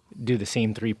do the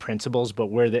same three principles, but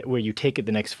where you take it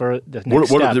the next step.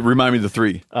 Remind me of the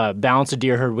three. Balance a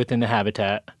deer herd within the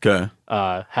habitat. Okay.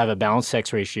 Have a balanced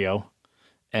sex ratio,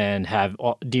 and have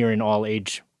deer in all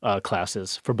age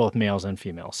classes for both males and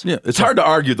females. Yeah, it's hard to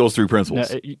argue those three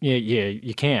principles.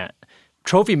 You can't.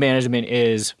 Trophy management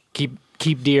is keep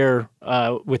deer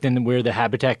within where the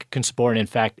habitat can support and, in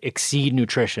fact, exceed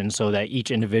nutrition so that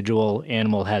each individual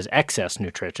animal has excess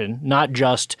nutrition. Not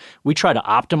just we try to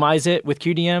optimize it with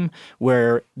QDM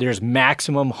where there's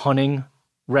maximum hunting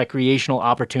recreational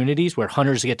opportunities where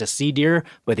hunters get to see deer,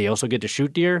 but they also get to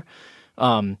shoot deer.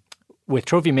 With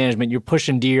trophy management, you're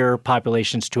pushing deer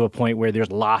populations to a point where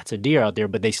there's lots of deer out there,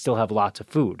 but they still have lots of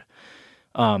food.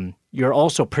 You're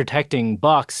also protecting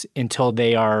bucks until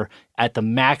they are at the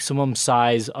maximum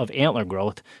size of antler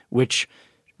growth, which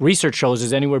research shows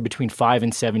is anywhere between 5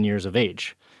 and 7 years of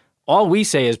age. All we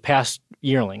say is past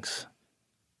yearlings.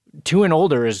 2 and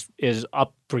older is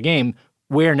up for game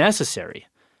where necessary.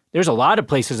 There's a lot of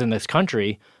places in this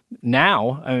country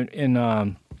now, in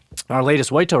our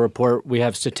latest whitetail report, we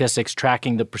have statistics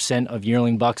tracking the percent of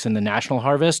yearling bucks in the national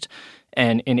harvest.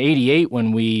 And in 88,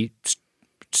 when we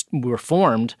were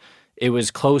formed, it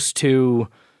was close to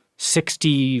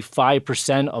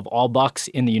 65% of all bucks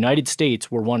in the United States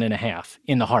were 1.5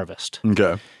 in the harvest.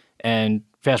 Okay. And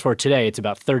fast forward today, it's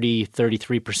about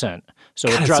 33%. So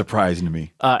that's surprising to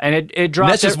me. And it dropped.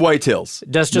 And that's just whitetails.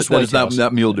 That's just whitetails.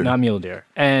 Not mule deer. Not mule deer.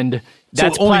 And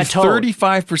that's so only plateaued.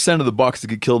 35% of the bucks that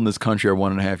get killed in this country are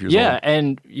 1.5 years old. Yeah,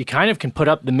 and you kind of can put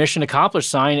up the mission accomplished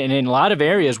sign. And in a lot of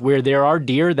areas where there are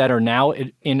deer that are now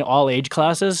in all age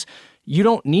classes, you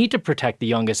don't need to protect the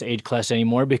youngest age class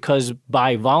anymore because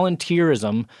by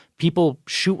volunteerism, people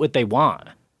shoot what they want,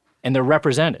 and they're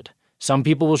represented. Some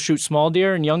people will shoot small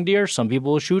deer and young deer. Some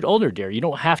people will shoot older deer. You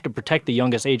don't have to protect the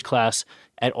youngest age class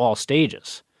at all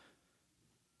stages.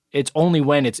 It's only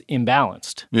when it's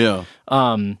imbalanced. Yeah.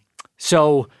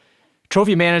 So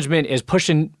trophy management is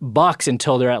pushing bucks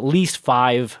until they're at least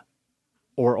 5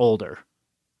 or older.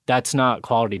 That's not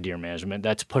quality deer management.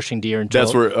 That's pushing deer until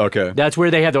that's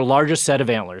where they have their largest set of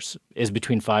antlers is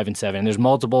between 5 and 7. And there's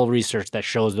multiple research that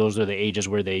shows those are the ages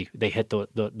where they hit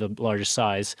the largest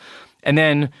size. And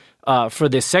then for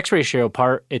the sex ratio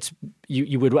part, it's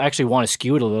you would actually want to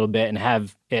skew it a little bit and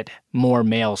have it more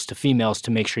males to females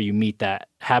to make sure you meet that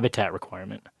habitat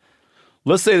requirement.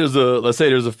 Let's say there's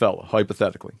a fella,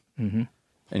 hypothetically, mm-hmm.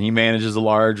 and he manages a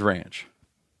large ranch,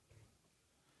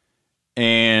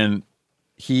 and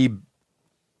he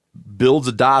builds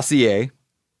a dossier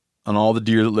on all the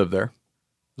deer that live there,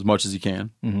 as much as he can,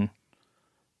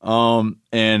 mm-hmm.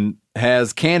 And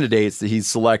has candidates that he's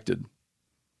selected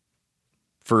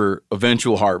for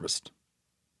eventual harvest.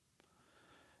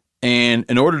 And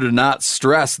in order to not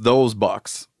stress those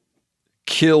bucks,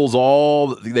 kills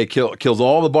all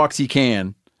the bucks he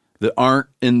can that aren't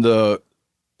in the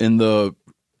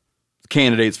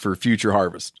candidates for future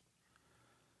harvest.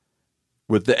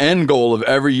 With the end goal of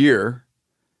every year,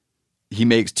 he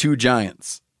makes 2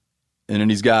 giants. And then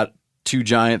he's got 2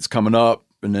 giants coming up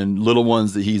and then little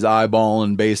ones that he's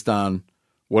eyeballing based on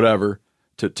whatever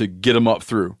to get them up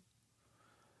through.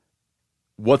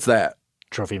 What's that?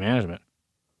 Trophy management.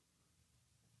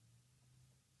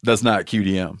 That's not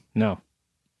QDM. No.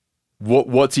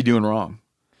 What's he doing wrong?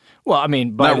 Well, I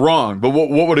mean, not wrong, but what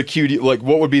would a QD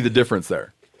what would be the difference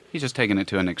there? He's just taking it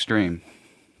to an extreme.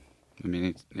 I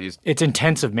mean, it's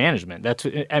intensive management. That's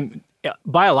and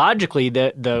biologically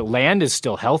the land is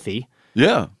still healthy.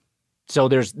 Yeah. So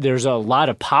there's a lot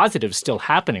of positives still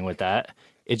happening with that.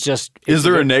 It's just is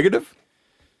there a negative?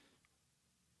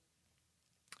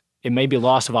 It may be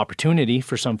loss of opportunity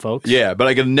for some folks. Yeah, but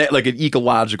like an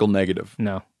ecological negative.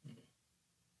 No.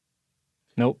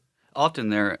 Nope. Often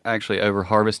they're actually over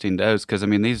harvesting does because I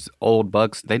mean these old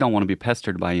bucks they don't want to be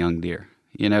pestered by young deer.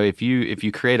 You know, if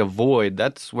you create a void,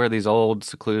 that's where these old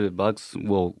secluded bucks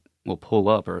will pull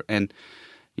up and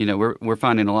we're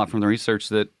finding a lot from the research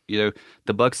that,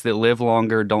 the bucks that live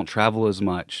longer don't travel as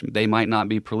much. They might not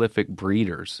be prolific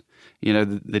breeders.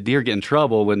 The deer get in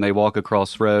trouble when they walk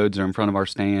across roads or in front of our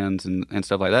stands and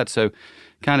stuff like that. So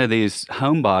kind of these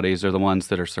homebodies are the ones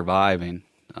that are surviving,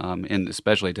 and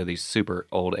especially to these super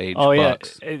old age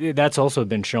bucks. Yeah, that's also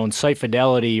been shown. Site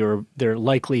fidelity or their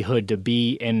likelihood to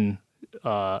be in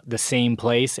the same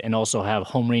place and also have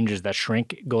home ranges that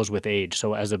shrink goes with age.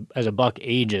 So as a buck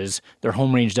ages, their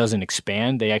home range doesn't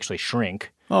expand; they actually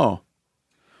shrink. Oh,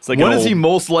 It's like when is he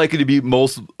most likely to be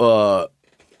most?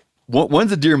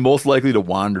 When's a deer most likely to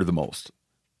wander the most?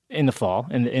 In the fall,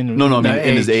 I mean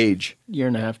in his age. Year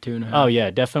and a half, 2.5. Oh yeah,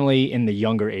 definitely in the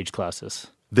younger age classes.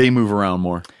 They move around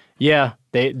more. Yeah,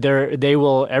 they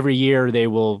will every year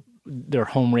their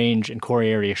home range and core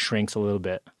area shrinks a little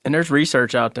bit. And there's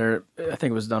research out there. I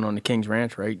think it was done on the King's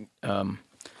Ranch, right?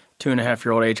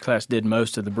 2.5-year-old age class did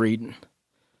most of the breeding.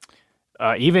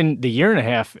 Even the year and a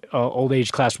half old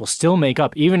age class will still make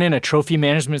up, even in a trophy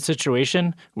management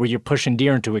situation where you're pushing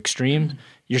deer into extreme,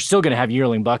 you're still going to have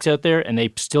yearling bucks out there, and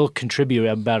they still contribute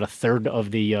about a third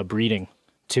of the breeding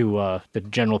to the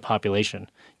general population.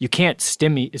 You can't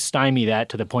stymie that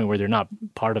to the point where they're not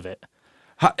part of it.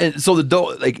 So the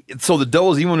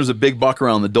does, even when there's a big buck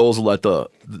around, the does will let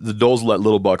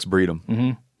little bucks breed them.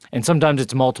 Mm-hmm. And sometimes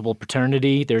it's multiple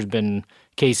paternity. There's been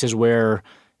cases where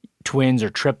twins or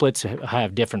triplets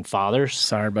have different fathers,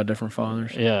 sired by different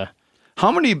fathers. Yeah.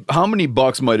 How many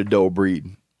bucks might a doe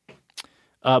breed?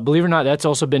 Believe it or not, that's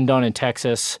also been done in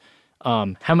Texas.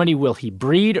 How many will he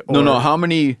breed? Or... No. How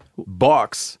many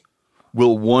bucks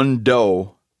will one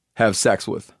doe have sex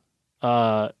with?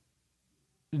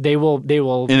 They will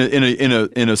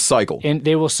in a cycle. And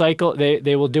they will cycle.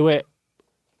 They will do it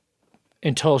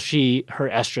until her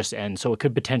estrus ends. So it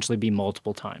could potentially be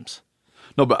multiple times.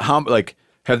 No, but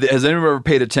has anyone ever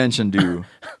paid attention to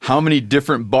how many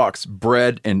different bucks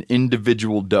bred an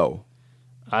individual doe?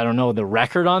 I don't know the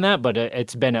record on that, but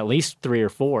it's been at least 3 or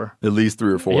 4. At least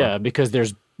 3 or 4. Yeah, because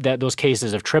there's those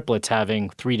cases of triplets having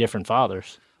 3 different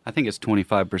fathers. I think it's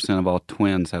 25% of all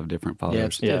twins have different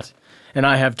fathers. Yeah. And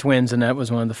I have twins, and that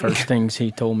was one of the first things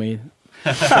he told me. So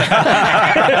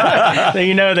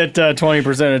you know that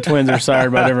 20% of twins are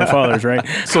sired by different fathers, right?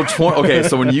 So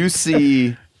so when you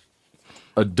see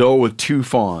a doe with 2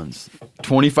 fawns,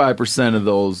 25% of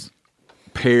those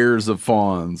pairs of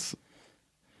fawns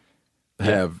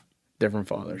have different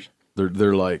fathers.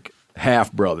 They're like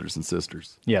half brothers and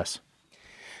sisters. Yes.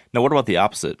 Now, what about the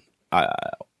opposite?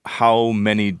 How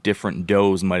many different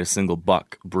does might a single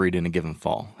buck breed in a given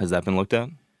fall? Has that been looked at?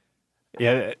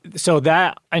 Yeah. So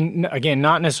that, and again,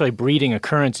 not necessarily breeding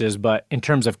occurrences, but in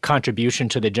terms of contribution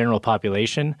to the general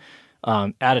population.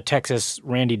 Out of Texas,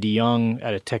 Randy DeYoung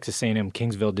out of Texas A&M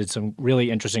Kingsville did some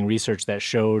really interesting research that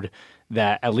showed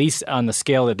that at least on the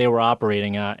scale that they were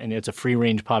operating at, and it's a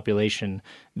free-range population,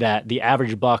 that the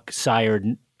average buck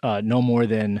sired no more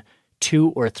than 2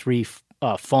 or 3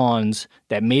 fawns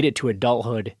that made it to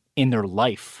adulthood in their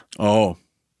life. Oh,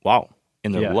 wow!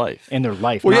 In their life. In their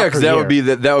life. Well, yeah, because that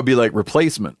would be like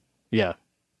replacement. Yeah.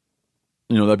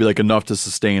 That'd be like enough to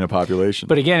sustain a population.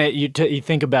 But again, you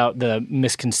think about the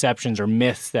misconceptions or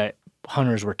myths that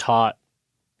hunters were taught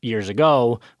years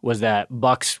ago was that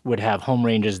bucks would have home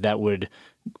ranges that would,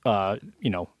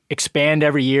 expand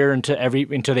every year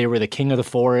until they were the king of the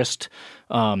forest.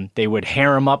 They would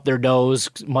harem up their does,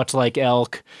 much like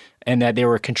elk, and that they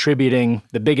were contributing.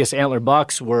 The biggest antler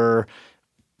bucks were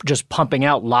just pumping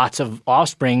out lots of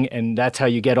offspring, and that's how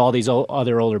you get all these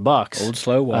other older bucks. Old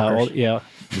slow walkers.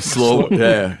 Slow,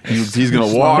 yeah. He's going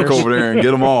to walk over there and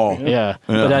get them all. Yeah,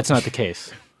 but that's not the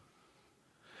case.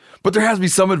 But there has to be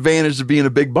some advantage to being a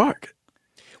big buck.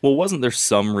 Well, wasn't there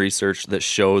some research that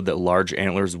showed that large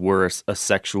antlers were a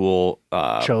sexual...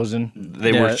 chosen?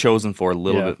 They were chosen for a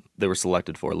little bit. They were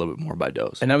selected for a little bit more by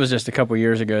does. And that was just a couple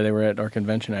years ago. They were at our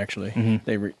convention, actually.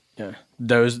 Mm-hmm.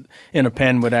 Does in a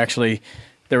pen would actually...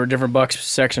 There were different bucks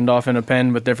sectioned off in a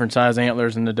pen with different size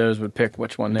antlers, and the does would pick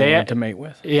which one they wanted to mate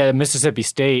with. Yeah, Mississippi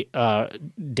State,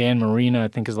 Dan Marina, I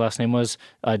think his last name was,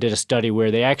 did a study where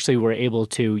they actually were able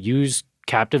to use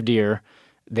captive deer.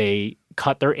 They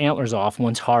cut their antlers off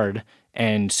once hard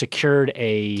and secured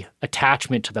a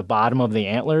attachment to the bottom of the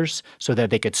antlers so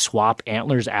that they could swap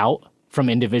antlers out from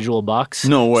individual bucks.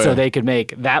 No way. So they could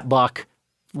make that buck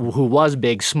who was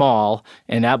big small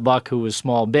and that buck who was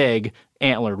small big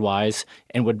antlered-wise,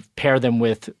 and would pair them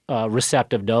with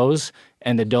receptive does,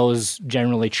 and the does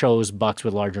generally chose bucks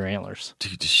with larger antlers.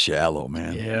 Dude, shallow,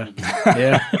 man.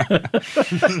 Yeah.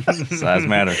 Size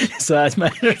matters. Size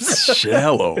matters.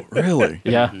 Shallow, really?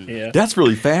 Yeah. That's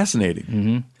really fascinating.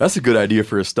 Mm-hmm. That's a good idea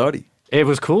for a study. It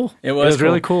was cool. It was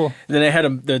really cool. Then they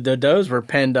had the does were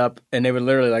penned up, and they would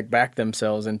literally like back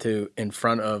themselves in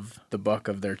front of the buck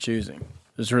of their choosing.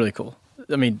 It was really cool.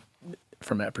 I mean,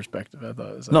 from that perspective, I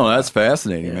thought it was no, that's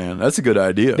fascinating, man. That's a good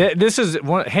idea. This is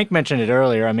Hank mentioned it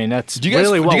earlier. I mean, that's do you guys,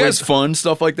 really do you guys fund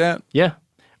stuff like that? Yeah.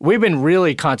 We've been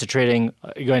really concentrating,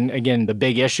 again, the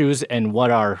big issues and what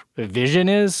our vision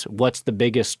is. What's the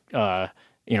biggest,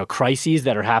 crises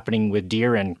that are happening with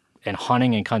deer and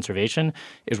hunting and conservation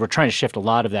is we're trying to shift a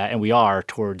lot of that, and we are,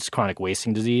 towards chronic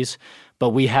wasting disease. But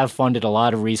we have funded a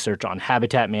lot of research on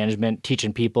habitat management,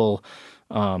 teaching people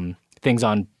things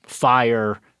on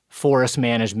fire, forest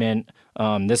management.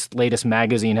 This latest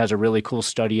magazine has a really cool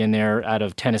study in there out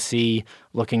of Tennessee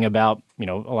looking about,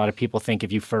 a lot of people think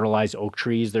if you fertilize oak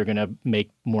trees, they're going to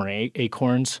make more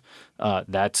acorns.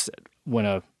 That's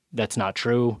not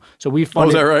true. So we funded,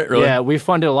 is that right? Really? Yeah, we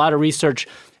funded a lot of research.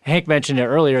 Hank mentioned it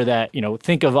earlier that,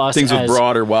 think of us things as with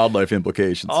broader wildlife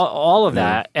implications. All of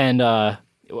that. And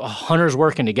hunters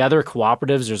working together,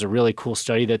 cooperatives. There's a really cool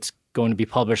study that's going to be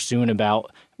published soon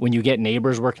about when you get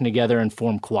neighbors working together and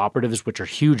form cooperatives, which are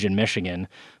huge in Michigan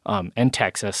and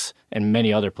Texas and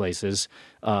many other places.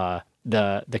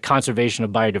 The conservation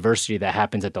of biodiversity that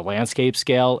happens at the landscape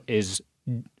scale is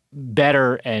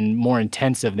better and more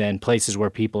intensive than places where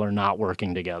people are not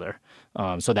working together.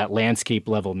 So that landscape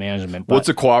level management. What's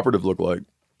a cooperative look like?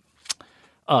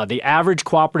 The average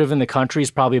cooperative in the country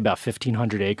is probably about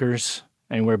 1,500 acres.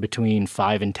 Anywhere between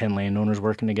 5 and 10 landowners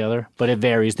working together. But it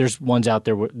varies. There's ones out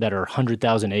there that are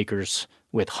 100,000 acres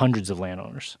with hundreds of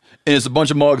landowners. And it's a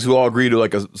bunch of mugs who all agree to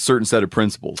like a certain set of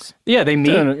principles. Yeah, they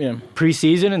meet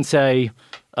pre-season and say,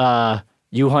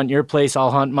 you hunt your place,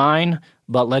 I'll hunt mine,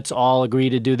 but let's all agree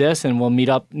to do this, and we'll meet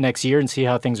up next year and see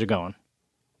how things are going.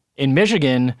 In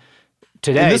Michigan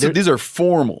today... And these are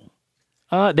formal.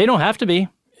 They don't have to be.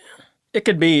 It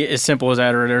could be as simple as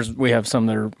that, or we have some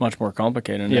that are much more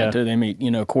complicated than that too. They meet,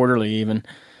 quarterly even,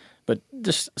 but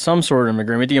just some sort of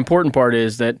agreement. The important part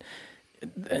is that,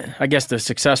 I guess, the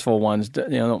successful ones,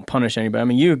 don't punish anybody. I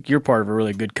mean, you're part of a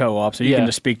really good co-op, so you can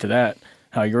just speak to that,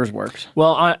 how yours works.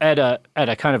 Well, at a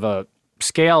kind of a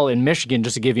scale in Michigan,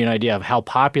 just to give you an idea of how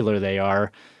popular they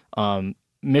are.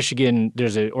 Michigan,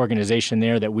 there's an organization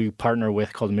there that we partner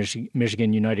with called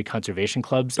Michigan United Conservation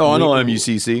Clubs. Oh, I know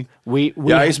MUCC.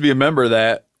 I used to be a member of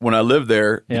that when I lived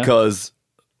there because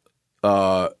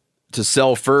to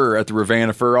sell fur at the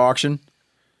Ravenna Fur Auction,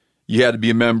 you had to be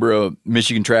a member of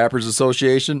Michigan Trappers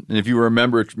Association. And if you were a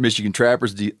member of Michigan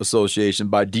Trappers Association,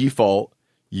 by default,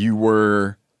 you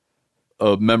were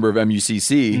a member of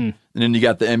MUCC. And then you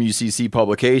got the MUCC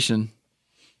publication,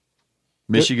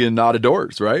 Michigan Out of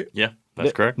Doors, right? Yeah.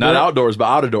 That's correct. Not outdoors, but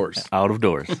out of doors. Out of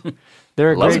doors.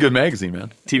 That was a good magazine,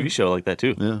 man. TV show like that,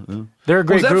 too. Yeah. They're a great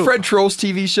group. Was that group. Fred Troll's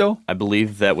TV show? I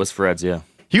believe that was Fred's, yeah.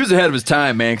 He was ahead of his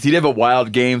time, man, because he'd have a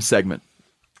wild game segment.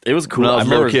 It was cool. When I was a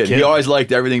little kid. He always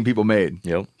liked everything people made.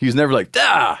 Yep. He was never like,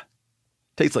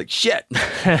 tastes like shit.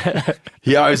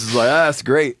 He always was like, that's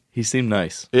great. He seemed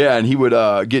nice. Yeah, and he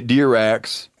would get deer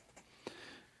racks,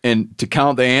 and to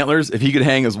count the antlers, if he could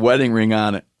hang his wedding ring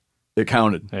on it, it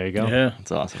counted. There you go. Yeah.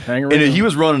 That's awesome. And he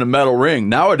was running a metal ring.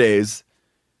 Nowadays,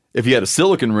 if you had a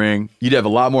silicon ring, you'd have a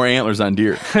lot more antlers on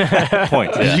deer.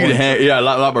 Points. Yeah. You could hang, a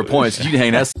lot more points. You can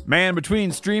hang that. Man,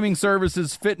 between streaming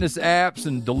services, fitness apps,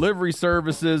 and delivery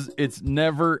services, it's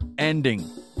never ending.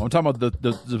 I'm talking about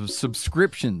the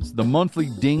subscriptions, the monthly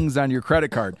dings on your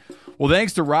credit card. Well,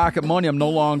 thanks to Rocket Money, I'm no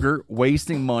longer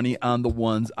wasting money on the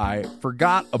ones I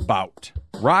forgot about.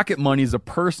 Rocket Money is a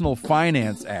personal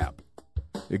finance app.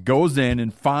 It goes in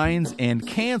and finds and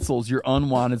cancels your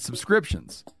unwanted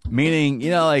subscriptions. Meaning,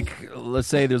 let's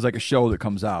say there's like a show that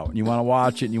comes out and you want to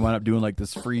watch it and you wind up doing like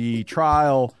this free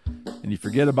trial and you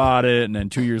forget about it. And then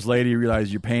 2 years later, you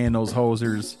realize you're paying those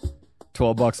hosers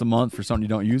 $12 a month for something you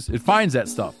don't use. It finds that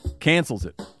stuff, cancels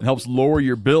it, and helps lower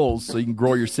your bills so you can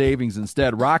grow your savings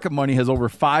instead. Rocket Money has over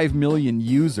 5 million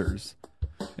users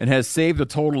and has saved a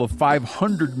total of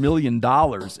 $500 million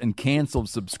in canceled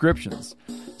subscriptions,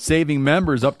 saving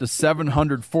members up to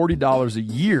 $740 a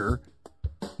year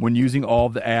when using all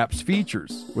of the app's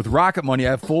features. With Rocket Money,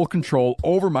 I have full control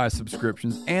over my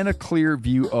subscriptions and a clear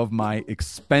view of my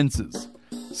expenses.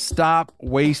 Stop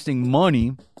wasting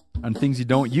money on things you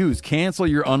don't use. Cancel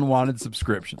your unwanted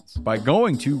subscriptions by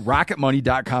going to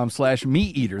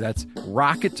rocketmoney.com/meateater. That's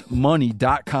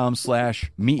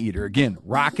rocketmoney.com/meateater. Again,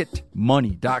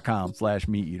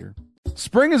 rocketmoney.com/meateater.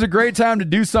 Spring is a great time to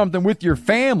do something with your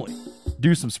family.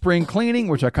 Do some spring cleaning,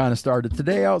 which I kind of started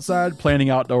today outside, planning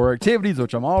outdoor activities,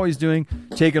 which I'm always doing,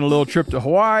 taking a little trip to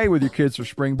Hawaii with your kids for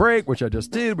spring break, which I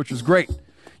just did, which was great.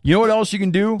 You know what else you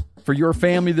can do for your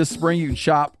family this spring? You can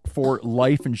shop for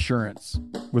life insurance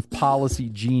with Policy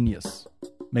Genius.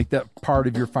 Make that part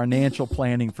of your financial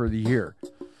planning for the year.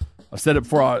 I've said it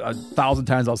before 1,000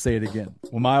 times, I'll say it again.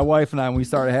 When my wife and I, when we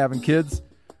started having kids,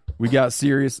 we got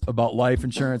serious about life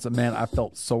insurance, and man, I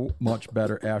felt so much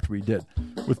better after we did.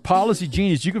 With Policy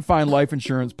Genius, you can find life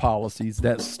insurance policies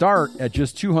that start at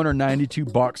just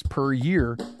 $292 per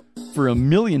year for $1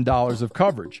 million of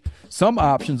coverage. Some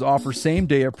options offer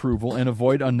same-day approval and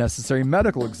avoid unnecessary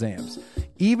medical exams.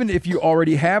 Even if you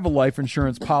already have a life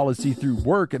insurance policy through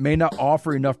work, it may not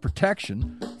offer enough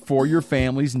protection for your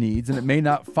family's needs, and it may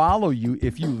not follow you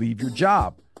if you leave your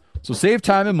job. So save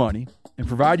time and money and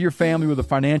provide your family with a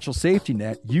financial safety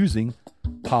net using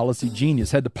Policy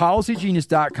Genius. Head to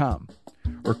policygenius.com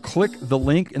or click the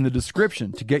link in the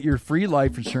description to get your free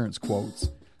life insurance quotes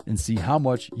and see how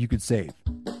much you could save.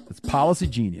 That's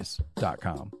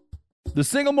policygenius.com. The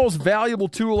single most valuable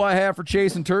tool I have for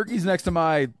chasing turkeys next to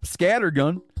my scatter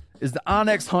gun is the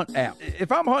Onyx Hunt app.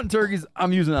 If I'm hunting turkeys,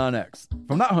 I'm using Onyx.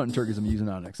 If I'm not hunting turkeys, I'm using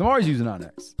Onyx. I'm always using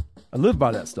Onyx. I live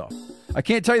by that stuff. I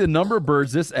can't tell you the number of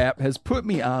birds this app has put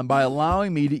me on by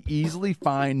allowing me to easily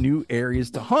find new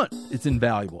areas to hunt. It's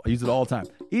invaluable. I use it all the time.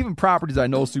 Even properties I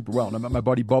know super well. And I'm at my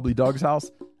buddy Bubbly Doug's house.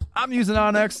 I'm using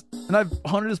Onyx, and I've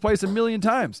hunted this place 1,000,000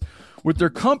 times. With their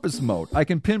compass mode, I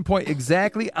can pinpoint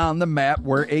exactly on the map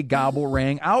where a gobble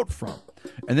rang out from,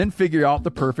 and then figure out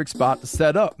the perfect spot to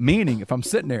set up. Meaning, if I'm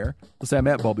sitting there, let's say I'm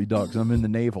at Bubbly Doug's, I'm in the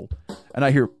navel, and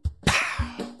I hear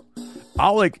pow,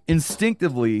 I'll like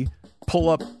instinctively pull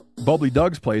up Bubbly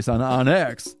Doug's place on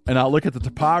Onyx, and I'll look at the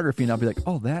topography, and I'll be like,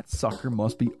 oh, that sucker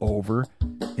must be over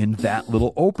in that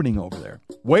little opening over there.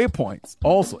 Waypoints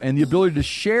also, and the ability to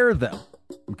share them,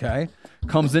 okay,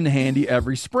 comes in handy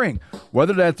every spring.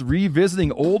 Whether that's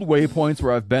revisiting old waypoints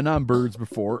where I've been on birds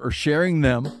before or sharing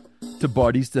them to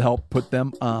buddies to help put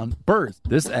them on birds.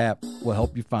 This app will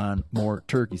help you find more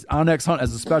turkeys. Onyx Hunt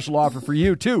has a special offer for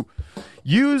you, too.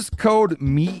 Use code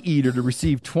MeatEater to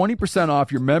receive 20%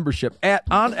 off your membership at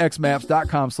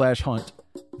onxmaps.com/hunt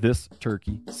this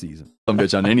turkey season. Some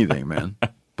bitch on anything, man.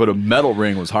 But a metal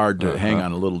ring was hard to hang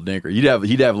on a little dinker.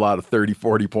 He'd have a lot of 30,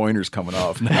 40 pointers coming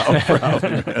off now,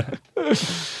 probably.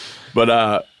 But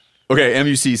okay,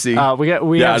 MUCC.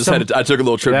 I took a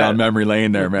little trip down memory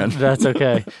lane there, man. That's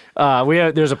okay.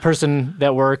 There's a person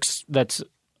that works that's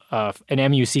an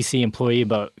MUCC employee,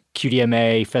 but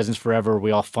QDMA, Pheasants Forever,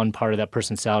 we all fund part of that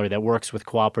person's salary that works with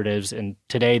cooperatives. And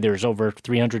today there's over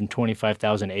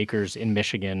 325,000 acres in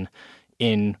Michigan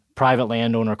in private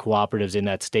landowner cooperatives in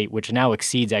that state, which now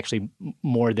exceeds actually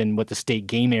more than what the state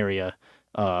game area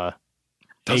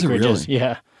acreage is.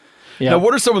 Yeah. Now,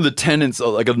 what are some of the tenets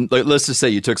of, like let's just say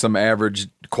you took some average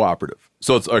cooperative.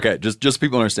 So it's okay, just so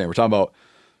people understand. We're talking about a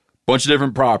bunch of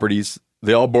different properties.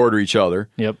 They all border each other.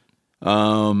 Yep.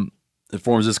 It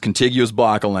forms this contiguous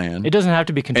block of land. It doesn't have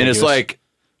to be contiguous. And it's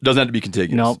doesn't have to be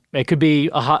contiguous. No, it could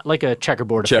be like a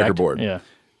checkerboard effect. Checkerboard. Yeah.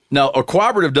 Now, a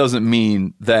cooperative doesn't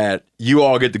mean that you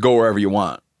all get to go wherever you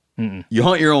want. Mm-mm. You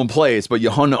hunt your own place, but you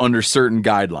hunt under certain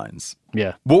guidelines.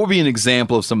 Yeah. What would be an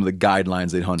example of some of the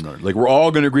guidelines they'd hunt under? Like, we're all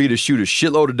going to agree to shoot a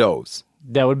shitload of does.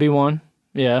 That would be one.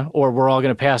 Yeah. Or we're all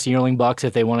going to pass yearling bucks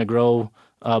if they want to grow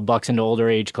bucks into older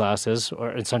age classes.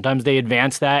 And sometimes they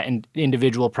advance that, and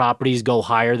individual properties go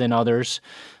higher than others.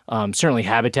 Certainly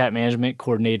habitat management,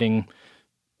 coordinating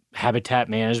habitat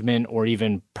management, or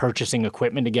even purchasing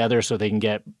equipment together so they can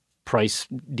get price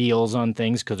deals on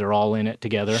things because they're all in it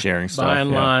together. Sharing stuff.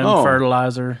 Buying lime,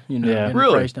 fertilizer, getting the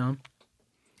price down.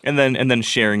 And then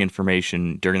sharing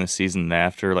information during the season and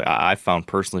after. Like I found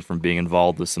personally from being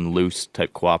involved with some loose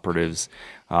type cooperatives,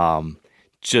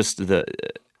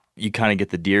 you kind of get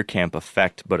the deer camp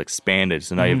effect, but expanded.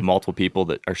 So now you have multiple people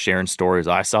that are sharing stories.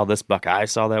 I saw this buck, I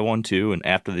saw that one too. And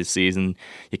after the season,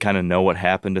 you kind of know what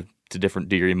happened to different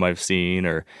deer you might have seen,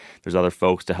 or there's other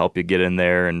folks to help you get in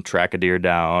there and track a deer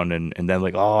down, and then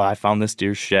like, oh, I found this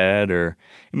deer's shed, or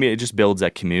it just builds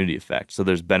that community effect. So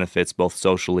there's benefits both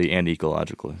socially and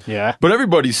ecologically. Yeah. But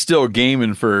everybody's still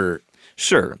gaming for...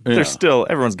 Sure. Yeah. There's still,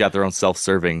 everyone's got their own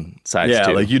self-serving sides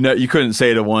too. Yeah, like you couldn't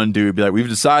say to one dude, be like, we've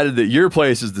decided that your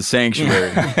place is the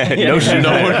sanctuary. No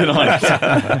one can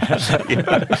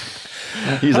hunt.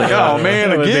 He's like, oh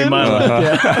man, again?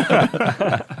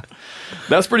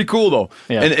 That's pretty cool though.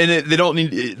 Yeah. And they don't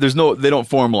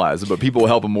formalize it, but people will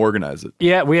help them organize it.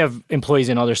 Yeah, we have employees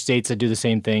in other states that do the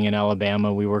same thing. In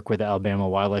Alabama, we work with the Alabama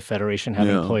Wildlife Federation, have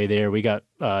an employee there. We got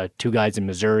 2 guys in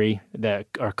Missouri that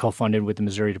are co-funded with the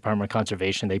Missouri Department of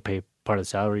Conservation. They pay part of the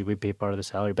salary, we pay part of the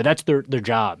salary, but that's their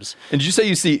jobs. And did you say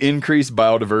you see increased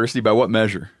biodiversity by what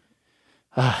measure?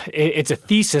 It's a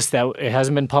thesis that it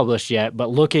hasn't been published yet, but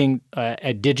looking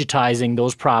at digitizing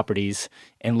those properties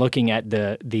and looking at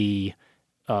the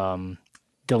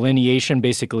delineation,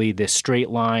 basically the straight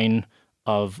line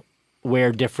of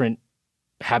where different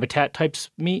habitat types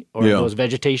meet or those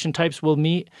vegetation types will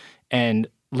meet, and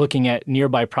looking at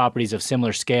nearby properties of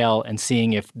similar scale and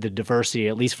seeing if the diversity,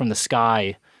 at least from the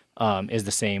sky, is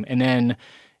the same. And then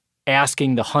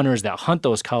asking the hunters that hunt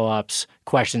those co-ops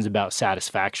questions about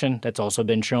satisfaction. That's also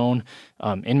been shown.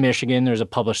 In Michigan, there's a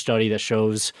published study that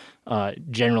shows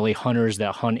generally hunters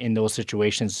that hunt in those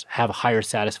situations have a higher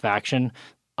satisfaction,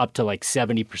 up to like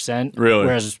 70%. Really?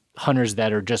 Whereas hunters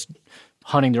that are just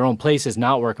hunting their own places,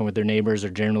 not working with their neighbors, are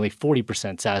generally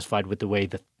 40% satisfied with the way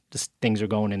that things are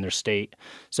going in their state.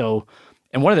 So,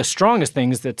 and one of the strongest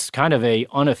things that's kind of a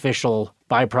unofficial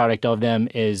byproduct of them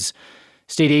is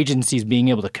state agencies being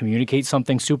able to communicate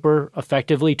something super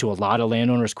effectively to a lot of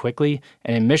landowners quickly.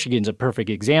 And in Michigan's a perfect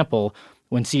example.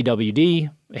 When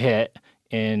CWD hit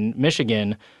in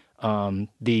Michigan,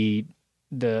 the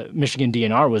Michigan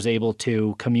DNR was able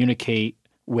to communicate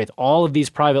with all of these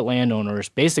private landowners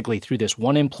basically through this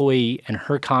one employee and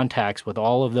her contacts with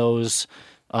all of those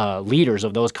leaders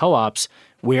of those co-ops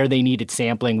where they needed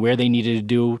sampling, where they needed to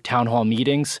do town hall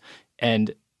meetings.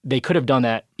 And they could have done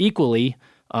that equally,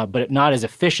 but not as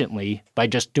efficiently by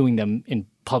just doing them in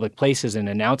public places and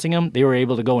announcing them. They were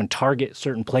able to go and target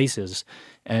certain places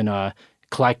and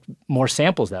collect more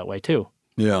samples that way too.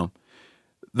 Yeah.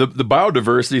 The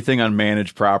biodiversity thing on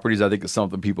managed properties, I think, is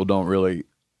something people don't really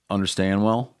understand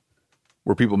well,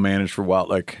 where people manage for wild,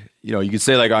 like, you know, you could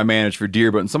say like I manage for deer,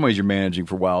 but in some ways you're managing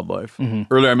for wildlife. Mm-hmm.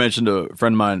 Earlier I mentioned a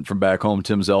friend of mine from back home,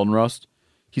 Tim Zeldenrust.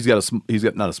 He's got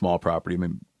not a small property. I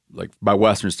mean, like by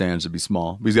Western standards it'd be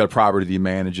small, but he's got a property that he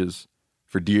manages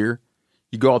for deer.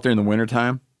 You go out there in the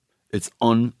wintertime, it's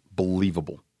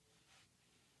unbelievable.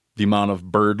 The amount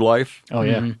of bird life. Oh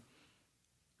yeah.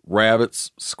 Mm-hmm.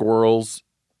 Rabbits, squirrels,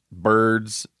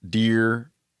 birds,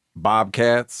 deer,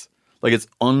 bobcats. Like, it's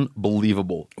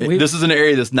unbelievable. This is an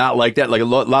area that's not like that. Like, a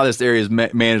lot of this area is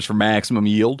managed for maximum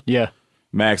yield. Yeah.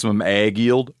 Maximum ag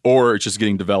yield, or it's just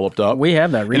getting developed up. We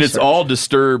have that research. And it's all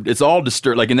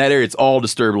disturbed. Like, in that area, it's all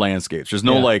disturbed landscapes. There's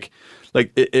no,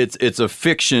 it's a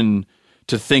fiction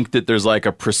to think that there's, like,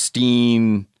 a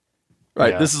pristine,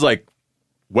 right? Yeah. This is, like,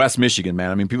 West Michigan, man.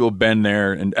 I mean, people have been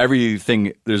there, and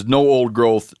everything, there's no old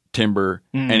growth timber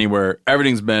anywhere.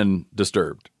 Everything's been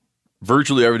disturbed.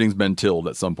 Virtually everything's been tilled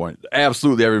at some point.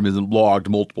 Absolutely everything's been logged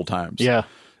multiple times. Yeah.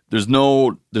 There's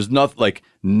nothing, like,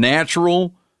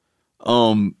 natural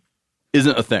isn't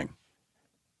a thing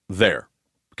there.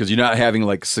 Because you're not having,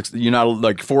 like,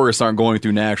 forests aren't going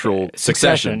through natural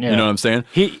succession. Yeah. You know what I'm saying?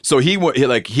 He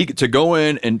to go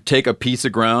in and take a piece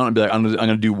of ground and be like, I'm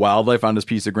gonna do wildlife on this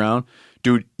piece of ground.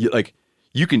 Dude,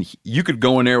 you could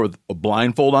go in there with a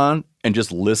blindfold on and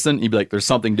just listen. You'd be like, there's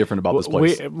something different about this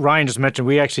place. Ryan just mentioned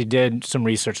we actually did some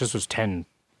research. This was 10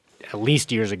 at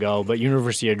least years ago, but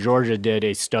University of Georgia did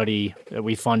a study that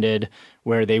we funded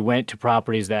where they went to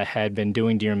properties that had been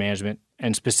doing deer management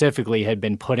and specifically had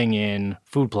been putting in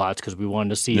food plots because we wanted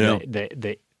to see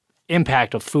the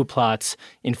impact of food plots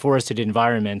in forested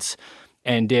environments,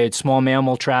 and did small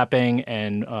mammal trapping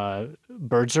and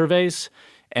bird surveys,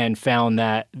 and found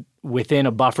that within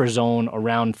a buffer zone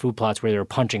around food plots where they were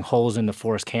punching holes in the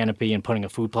forest canopy and putting a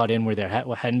food plot in where there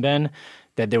hadn't been,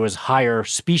 that there was higher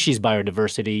species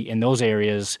biodiversity in those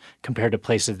areas compared to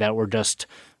places that were just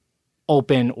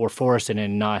open or forested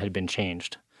and not had been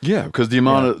changed. Yeah, because the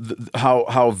amount of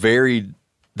how varied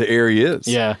the area is.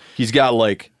 Yeah. He's got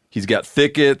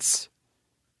thickets,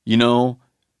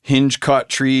 hinge cut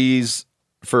trees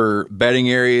for bedding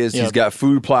areas. Yep. He's got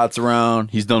food plots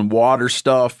around. He's done water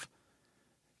stuff.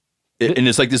 And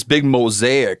it's like this big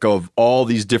mosaic of all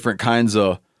these different kinds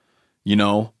of,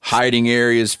 hiding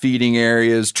areas, feeding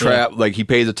areas, like he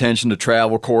pays attention to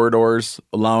travel corridors,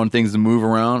 allowing things to move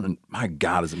around. And my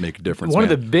God, does it make a difference? One of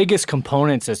the biggest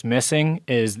components that's missing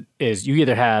is you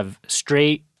either have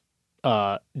straight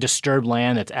disturbed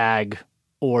land that's ag,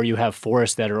 or you have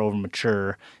forests that are over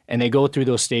mature, and they go through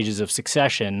those stages of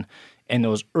succession. And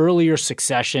those earlier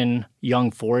succession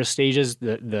young forest stages,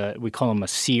 we call them a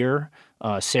SEER,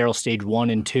 Seral Stage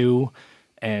 1 and 2,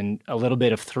 and a little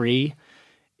bit of 3,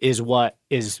 is what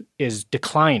is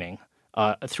declining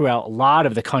throughout a lot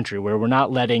of the country, where we're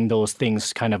not letting those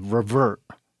things kind of revert.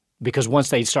 Because once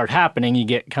they start happening, you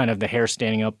get kind of the hair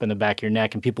standing up in the back of your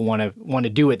neck, and people want to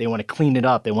do it. They want to clean it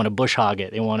up. They want to bush hog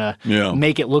it. They want to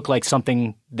make it look like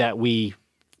something that we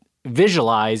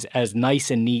visualize as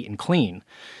nice and neat and clean.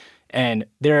 And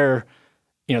they're,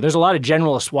 there's a lot of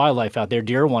generalist wildlife out there.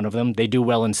 Deer are one of them. They do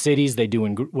well in cities. They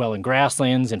do well in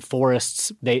grasslands and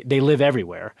forests. They live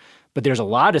everywhere. But there's a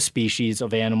lot of species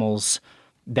of animals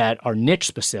that are niche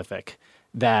specific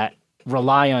that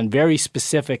rely on very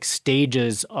specific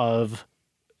stages of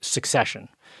succession.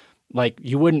 Like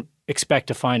you wouldn't expect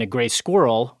to find a gray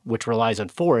squirrel, which relies on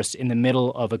forest, in the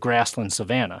middle of a grassland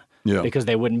savanna because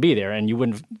they wouldn't be there. And you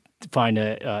wouldn't find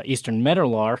a eastern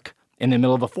meadowlark in the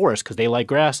middle of a forest because they like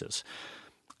grasses.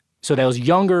 So those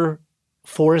younger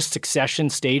forest succession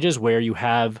stages where you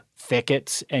have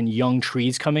thickets and young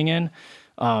trees coming in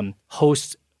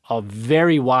host a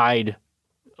very wide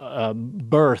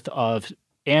birth of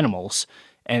animals.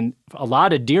 And a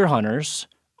lot of deer hunters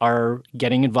are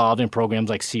getting involved in programs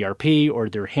like CRP, or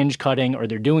they're hinge cutting, or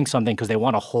they're doing something because they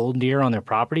want to hold deer on their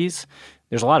properties.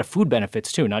 There's a lot of food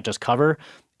benefits too, not just cover.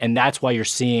 And that's why you're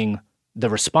seeing the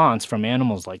response from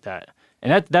animals like that.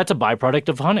 And that's a byproduct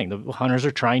of hunting. The hunters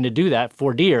are trying to do that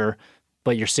for deer,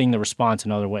 but you're seeing the response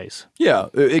in other ways. Yeah,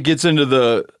 it gets into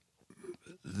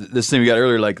this thing we got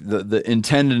earlier, like the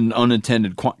intended and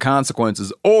unintended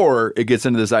consequences, or it gets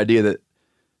into this idea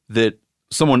that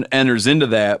someone enters into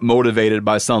that motivated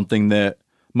by something that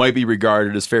might be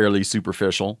regarded as fairly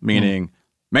superficial, meaning,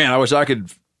 man, I wish I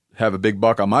could have a big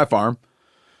buck on my farm.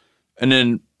 And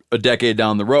then a decade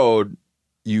down the road,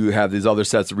 you have these other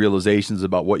sets of realizations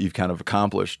about what you've kind of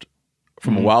accomplished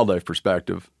from a wildlife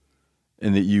perspective,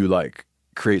 and that you like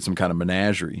create some kind of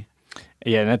menagerie.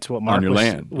 Yeah, and that's what Mark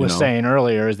was saying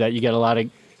earlier, is that you get a lot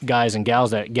of guys and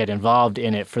gals that get involved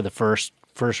in it for the first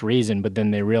reason, but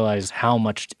then they realize how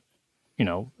much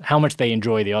they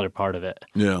enjoy the other part of it.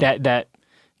 Yeah. That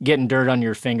getting dirt on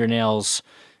your fingernails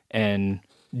and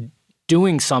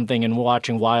doing something and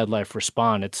watching wildlife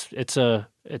respond, it's a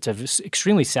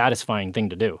extremely satisfying thing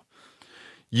to do.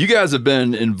 You guys have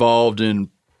been involved in,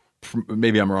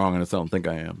 maybe I'm wrong and I don't think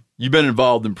I am. You've been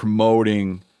involved in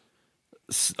promoting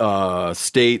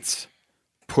states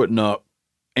putting up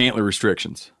antler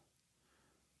restrictions.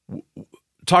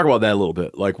 Talk about that a little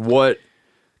bit. Like what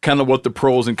the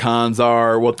pros and cons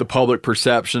are, what the public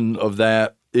perception of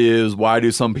that is. Why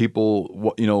do some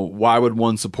people, why would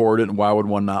one support it and why would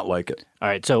one not like it? All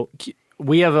right. So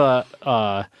we have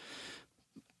a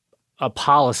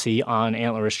policy on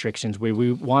antler restrictions where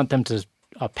we want them to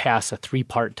pass a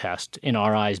 3-part test in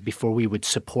our eyes before we would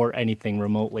support anything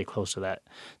remotely close to that.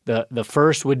 The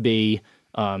first would be,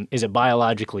 is it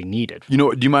biologically needed?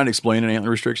 Do you mind explaining antler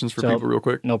restrictions for people real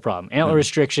quick? No problem. Antler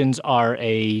restrictions are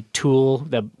a tool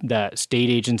that state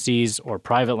agencies or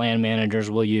private land managers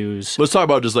will use. Let's talk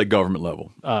about just like government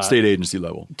level, state agency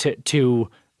level. To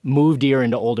move deer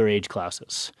into older age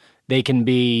classes. They can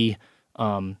be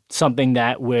something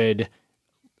that would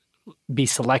be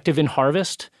selective in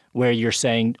harvest, where you're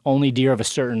saying only deer of a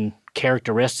certain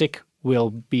characteristic will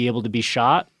be able to be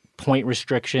shot, point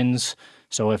restrictions.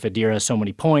 So if a deer has so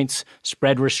many points,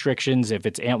 spread restrictions, if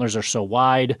its antlers are so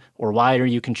wide or wider,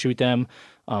 you can shoot them.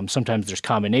 Sometimes there's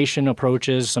combination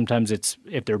approaches. Sometimes it's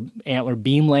if their antler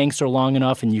beam lengths are long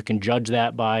enough, and you can judge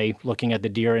that by looking at the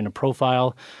deer in a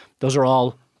profile. Those are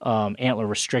all antler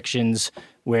restrictions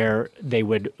where they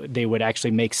would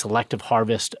actually make selective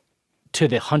harvest to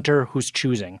the hunter who's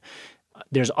choosing.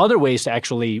 There's other ways to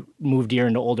actually move deer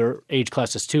into older age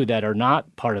classes too that are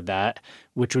not part of that,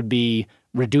 which would be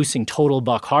reducing total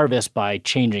buck harvest by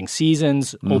changing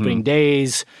seasons, opening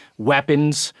days,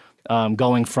 weapons,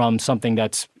 going from something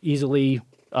that's easily,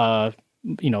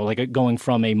 going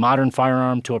from a modern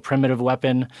firearm to a primitive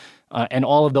weapon, and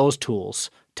all of those tools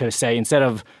to say instead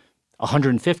of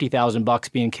 150,000 bucks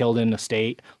being killed in the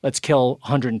state, let's kill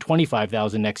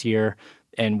 125,000 next year.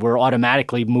 And we're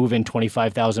automatically moving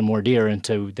 25,000 more deer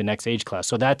into the next age class.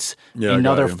 So that's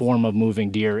another form of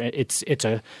moving deer. It's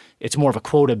more of a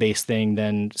quota-based thing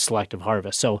than selective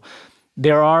harvest. So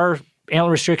there are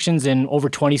antler restrictions in over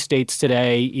 20 states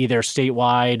today, either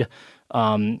statewide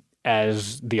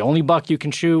as the only buck you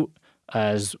can shoot,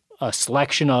 as a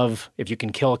selection of if you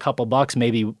can kill a couple bucks,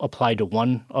 maybe apply to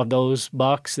one of those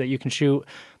bucks that you can shoot,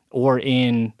 or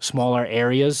in smaller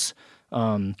areas.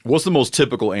 What's the most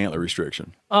typical antler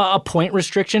restriction? A point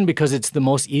restriction, because it's the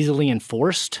most easily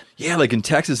enforced. Yeah, like in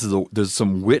Texas, there's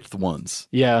some width ones.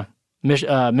 Yeah,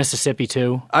 Mississippi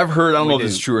too. I've heard, I don't know if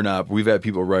this is true or not, but we've had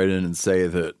people write in and say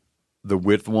that the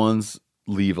width ones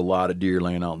leave a lot of deer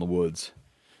laying out in the woods.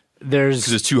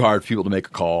 Because it's too hard for people to make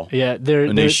a call. Yeah,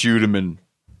 they shoot them and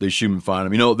find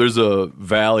them. There's a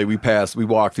valley we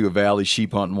walked through a valley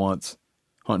sheep hunting once,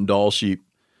 hunting Dall sheep.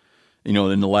 In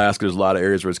Alaska, there's a lot of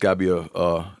areas where it's got to be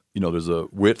there's a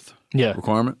width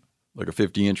requirement, like a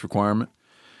 50-inch requirement.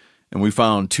 And we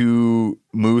found 2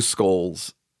 moose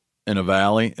skulls in a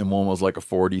valley, and one was like a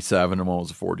 47 and one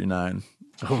was a 49.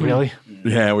 Oh, really?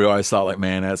 Yeah, we always thought like,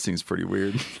 man, that seems pretty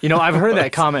weird. I've heard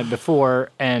that comment before,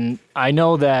 and I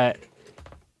know that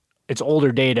it's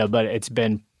older data, but it's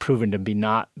been proven to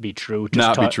not be true.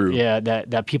 Be true. Yeah,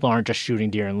 that people aren't just shooting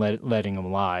deer and letting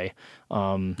them lie.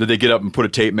 Did they get up and put a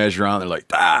tape measure on? They're like,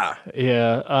 ah.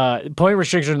 Yeah, point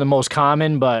restrictions are the most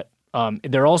common, but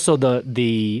they're also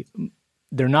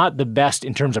they're not the best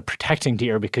in terms of protecting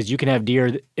deer, because you can have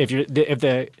deer if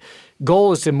the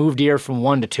goal is to move deer from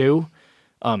 1 to 2.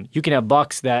 You can have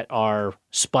bucks that are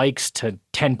spikes to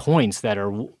 10 points that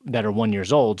are 1 year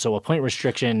old. So a point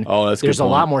restriction, there's a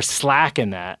lot more slack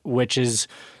in that, which is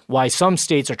why some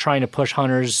states are trying to push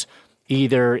hunters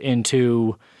either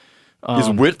into.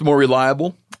 Is width more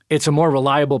reliable? It's a more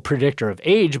reliable predictor of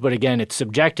age, but again, it's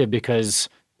subjective because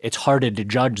it's harder to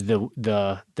judge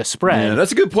the spread. Yeah,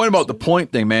 that's a good point about the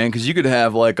point thing, man, because you could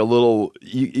have like a little,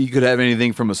 you could have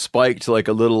anything from a spike to like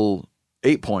a little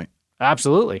 8 point.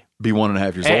 Absolutely. Be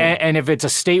 1.5 years old. And if it's a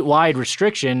statewide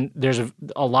restriction, there's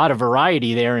a lot of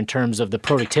variety there in terms of the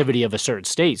productivity of a certain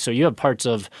state. So you have parts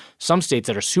of some states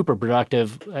that are super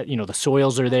productive. The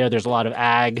soils are there. There's a lot of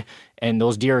ag, and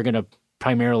those deer are going to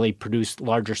primarily produce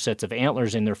larger sets of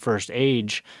antlers in their first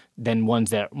age than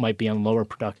ones that might be on lower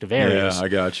productive areas. Yeah, I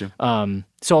got you.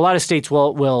 So a lot of states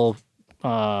will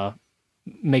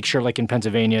make sure, like in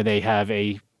Pennsylvania, they have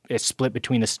a split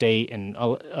between the state, and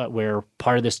where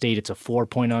part of the state it's a 4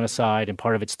 point on a side and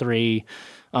part of it's 3.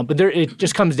 But it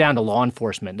just comes down to law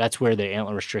enforcement. That's where the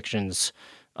antler restrictions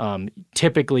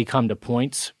typically come to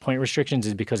points. Point restrictions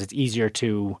is because it's easier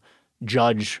to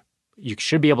judge. You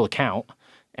should be able to count.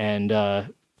 And,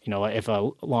 if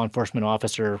a law enforcement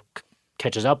officer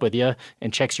catches up with you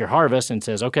and checks your harvest and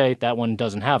says, okay, that one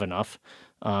doesn't have enough,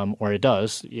 or it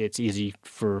does, it's easy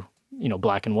for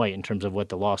black and white in terms of what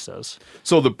the law says.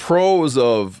 So the pros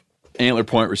of antler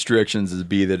point restrictions is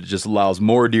that it just allows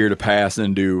more deer to pass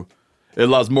through their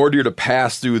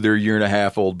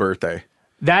 1.5-year-old birthday.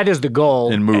 That is the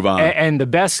goal. And move on. And the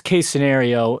best case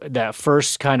scenario, that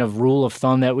first kind of rule of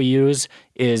thumb that we use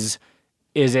is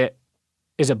it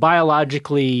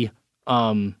biologically,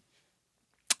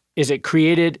 is it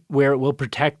created where it will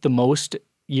protect the most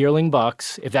yearling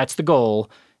bucks, if that's the goal,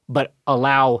 but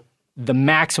allow the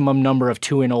maximum number of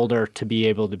 2 and older to be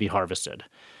able to be harvested.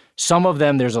 Some of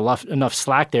them, there's enough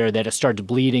slack there that it starts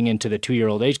bleeding into the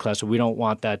 2-year-old age class, so we don't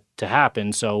want that to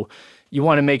happen. So you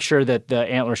want to make sure that the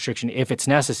antler restriction, if it's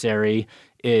necessary,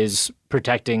 is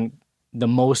protecting the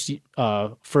most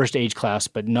first age class,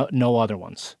 but no other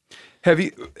ones. Have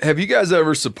you guys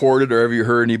ever supported, or have you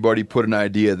heard anybody put an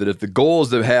idea that if the goal is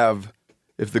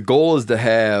to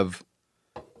have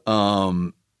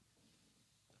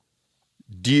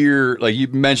deer, like you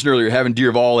mentioned earlier, having deer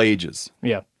of all ages.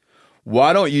 Yeah.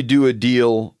 Why don't you do a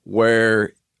deal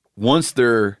where once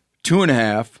they're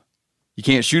 2.5, you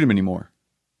can't shoot them anymore?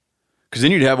 Because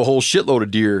then you'd have a whole shitload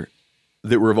of deer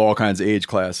that were of all kinds of age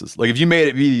classes. Like if you made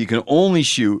it be you can only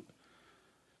shoot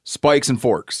spikes and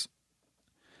forks,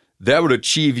 that would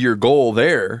achieve your goal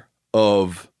there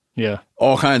of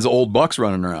all kinds of old bucks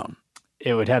running around.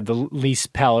 It would have the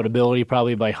least palatability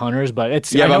probably by hunters, but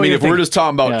it's... Yeah, but if we're just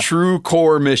talking about true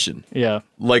core mission. Yeah.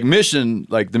 The mission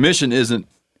isn't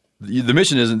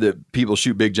that people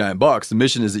shoot big giant bucks. The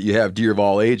mission is that you have deer of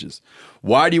all ages.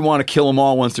 Why do you want to kill them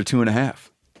all once they're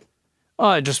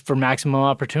 2.5? Just for maximum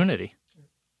opportunity.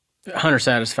 Hunter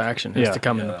satisfaction has to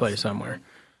come into play somewhere.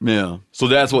 Yeah. So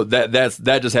that's what that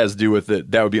just has to do with it.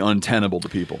 That would be untenable to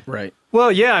people. Right.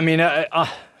 Well, yeah, I mean, a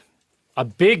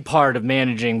big part of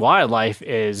managing wildlife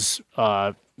is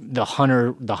the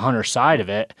hunter side of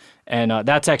it, and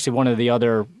that's actually one of the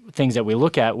other things that we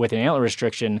look at with an antler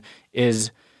restriction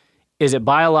is it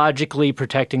biologically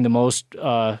protecting the most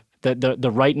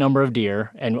the right number of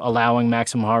deer and allowing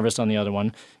maximum harvest on the other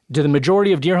one? Do the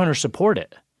majority of deer hunters support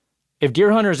it? If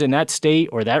deer hunters in that state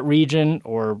or that region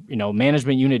or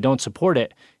management unit don't support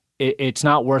it, it's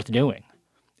not worth doing.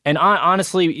 And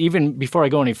honestly, even before I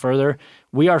go any further,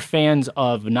 we are fans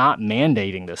of not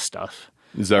mandating this stuff.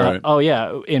 Is that right? Oh,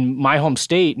 yeah. In my home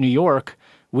state, New York,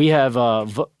 we have a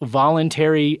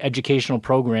voluntary educational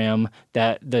program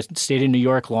that the state of New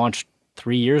York launched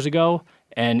 3 years ago,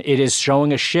 and it is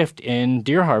showing a shift in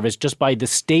deer harvest just by the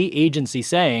state agency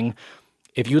saying,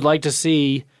 if you'd like to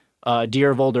see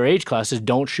deer of older age classes,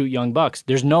 don't shoot young bucks.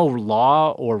 There's no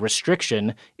law or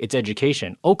restriction. It's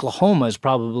education. Oklahoma is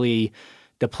probably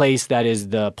the place that is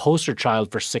the poster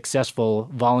child for successful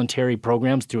voluntary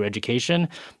programs through education.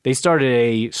 They started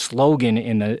a slogan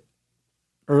in the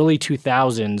early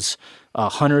 2000s,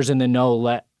 hunters in the know,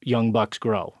 let young bucks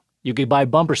grow. You could buy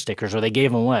bumper stickers or they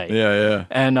gave them away. Yeah.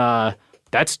 And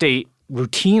that state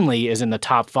routinely is in the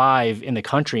top 5 in the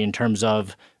country in terms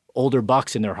of older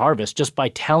bucks in their harvest just by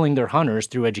telling their hunters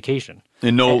through education.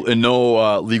 And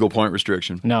no legal point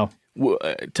restriction. No. Well,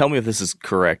 tell me if this is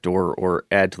correct or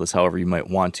add to this however you might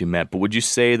want to, Matt. But would you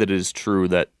say that it is true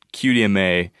that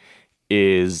QDMA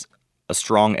is a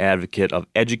strong advocate of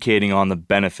educating on the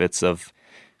benefits of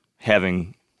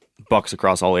having bucks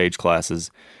across all age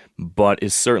classes, but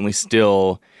is certainly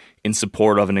still in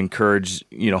support of and encourage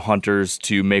hunters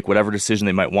to make whatever decision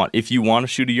they might want? If you want to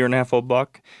shoot a 1.5-year-old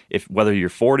buck, if whether you're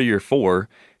 40 or 4,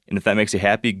 and if that makes you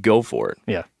happy, go for it.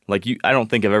 Yeah. Like I don't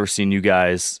think I've ever seen you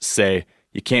guys say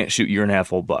you can't shoot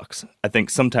 1.5-year-old bucks. I think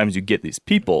sometimes you get these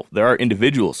people. There are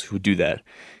individuals who do that,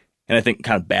 and I think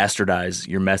kind of bastardize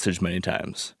your message many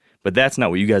times. But that's not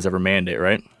what you guys ever mandate,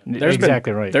 right?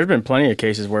 Exactly right. There's been plenty of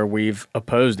cases where we've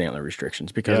opposed antler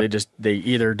restrictions because they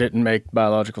either didn't make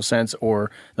biological sense or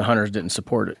the hunters didn't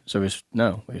support it. So we just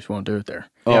won't do it there.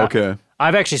 Oh, Yeah. okay.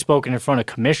 I've actually spoken in front of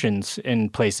commissions in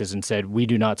places and said, we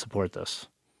do not support this.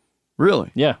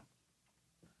 Really? Yeah.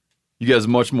 You guys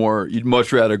you'd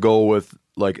much rather go with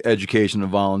like education and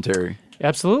voluntary.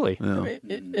 Absolutely. Yeah.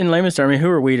 In layman's terms, who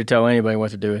are we to tell anybody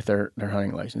what to do with their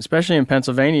hunting license? Especially in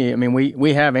Pennsylvania. I mean,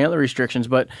 we have antler restrictions,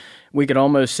 but we could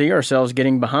almost see ourselves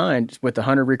getting behind with the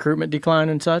hunter recruitment decline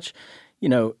and such.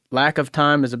 Lack of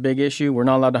time is a big issue. We're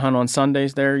not allowed to hunt on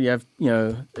Sundays there. You have,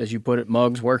 as you put it,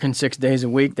 mugs working 6 days a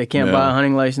week. They can't buy a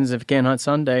hunting license if you can't hunt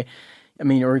Sunday. I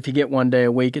mean, or if you get 1 day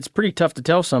a week, it's pretty tough to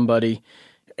tell somebody,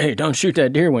 hey, don't shoot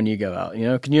that deer when you go out.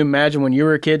 Can you imagine when you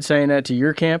were a kid saying that to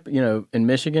your camp, in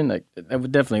Michigan? That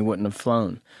definitely wouldn't have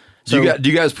flown. So, do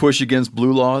you guys push against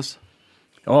blue laws?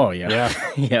 Oh, yeah. Yeah.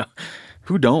 Yeah.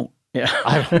 Who don't? Yeah.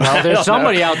 Well, there's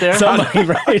somebody out there. Somebody,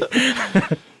 right?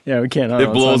 Yeah, we can't hunt It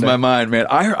on blows Sunday. my mind, man.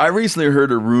 I recently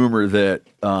heard a rumor that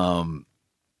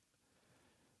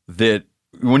that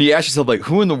when you ask yourself, like,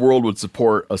 who in the world would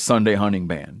support a Sunday hunting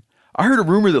ban? I heard a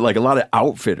rumor that, like, a lot of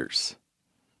outfitters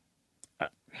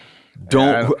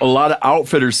a lot of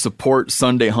outfitters support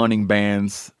Sunday hunting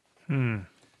bans. And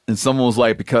someone was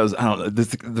like, because, I don't know,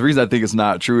 the reason I think it's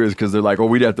not true is because they're like, well,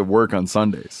 we'd have to work on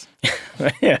Sundays.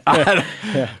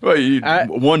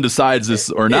 One decides this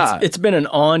or not. It's been an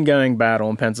ongoing battle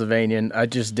in Pennsylvania, and I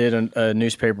just did a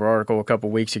newspaper article a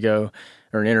couple weeks ago,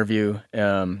 or an interview.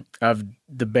 I've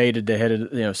debated the head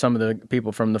of some of the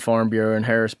people from the Farm Bureau in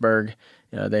Harrisburg.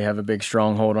 They have a big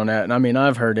stronghold on that, and I mean,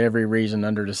 I've heard every reason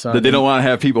under the sun that they don't want to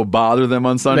have people bother them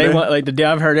on Sunday. They want,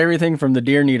 I've heard everything from the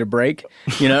deer need a break.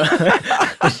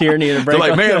 The deer need a break. They're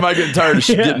like, man, am I getting tired of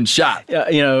getting shot?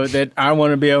 That I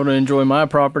want to be able to enjoy my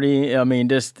property. I mean,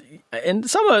 and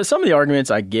some of the arguments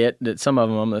I get, that some of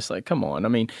them I'm just like, come on. I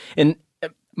mean, and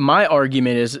my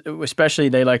argument is, especially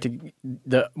they like to,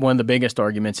 one of the biggest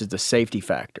arguments is the safety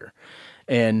factor,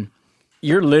 and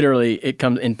you're literally, it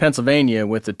comes in Pennsylvania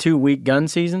with the 2-week gun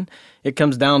season, it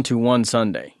comes down to one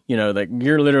Sunday.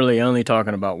 You're literally only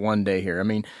talking about 1 day here. I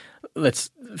mean,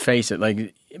 let's face it,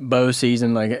 like bow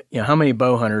season, how many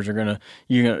bow hunters are gonna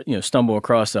stumble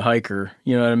across a hiker,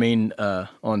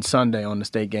 on Sunday on the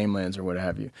state game lands or what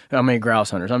have you? How many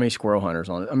grouse hunters? How many squirrel hunters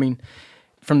on it? I mean,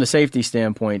 from the safety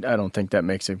standpoint, I don't think that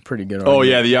makes a pretty good argument. Oh,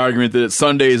 yeah, the argument that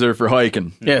Sundays are for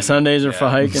hiking. Yeah, Sundays are for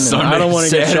hiking. And Sundays, I don't want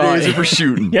to get shot. Saturdays are for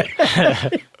shooting.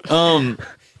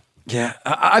 Yeah,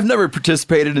 I've never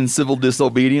participated in civil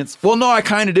disobedience. Well, no, I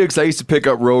kind of did because I used to pick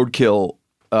up roadkill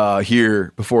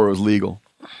here before it was legal.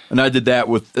 And I did that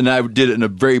and I did it in a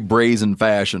very brazen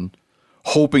fashion,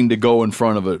 hoping to go in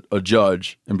front of a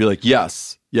judge and be like,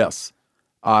 yes,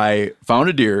 I found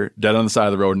a deer dead on the side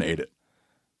of the road and ate it.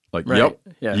 Like, right. Yep,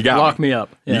 yeah. you got Lock me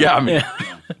up. Yeah. You got me. Yeah.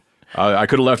 I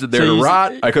could have left it there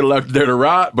to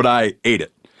rot. But I ate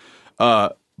it.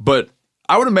 But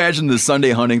I would imagine the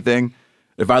Sunday hunting thing,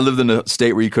 if I lived in a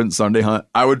state where you couldn't Sunday hunt,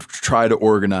 I would try to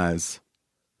organize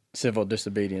civil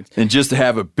disobedience and just to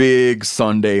have a big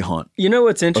Sunday hunt. You know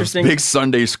what's interesting? A big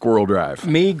Sunday squirrel drive.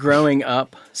 Me growing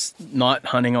up, not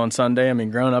hunting on Sunday. I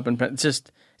mean, growing up it's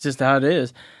just how it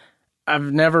is.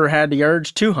 I've never had the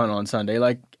urge to hunt on Sunday.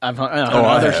 Like I've hunted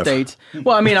other states.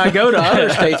 Well, I mean, I go to other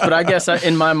states, but I guess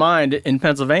in my mind in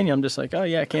Pennsylvania, I'm just like, oh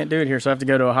yeah, I can't do it here, so I have to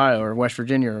go to Ohio or West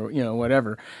Virginia or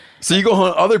whatever. So you go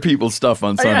hunt other people's stuff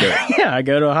on Sunday? Yeah, I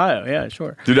go to Ohio. Yeah,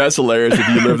 sure. Dude, that's hilarious. If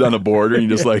you lived on the border and you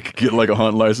just get like a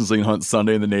hunt license and you hunt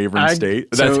Sunday in the neighboring state,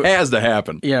 that has to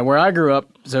happen. Yeah, where I grew up.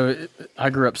 So I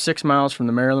grew up 6 miles from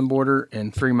the Maryland border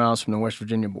and 3 miles from the West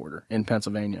Virginia border in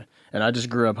Pennsylvania, and I just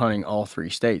grew up hunting all 3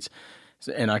 states.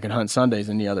 And I can hunt Sundays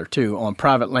in the other 2 on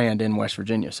private land in West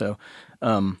Virginia. So,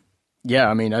 yeah,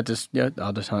 I mean, I'll just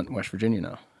hunt West Virginia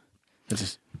now. That's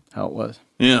just how it was.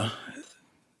 Yeah.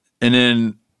 And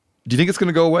then Do you think it's going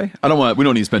to go away? I don't want. We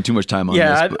don't need to spend too much time on this.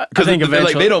 I think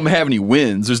eventually they don't have any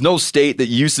wins. There's no state that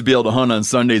used to be able to hunt on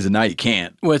Sundays and now you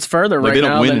can't. Well, it's further right now. They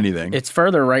don't win anything. It's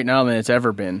further right now than it's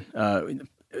ever been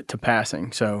to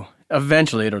passing. So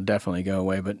eventually it'll definitely go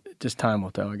away, but just time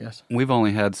will tell, I guess. We've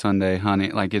only had Sunday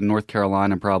hunting. Like in North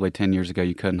Carolina, probably 10 years ago,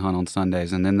 you couldn't hunt on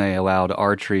Sundays, and then they allowed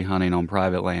archery hunting on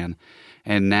private land,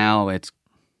 and now it's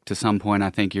to some point.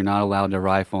 I think you're not allowed to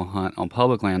rifle hunt on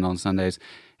public land on Sundays.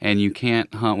 And you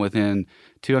can't hunt within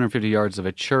 250 yards of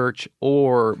a church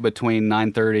or between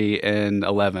 9:30 and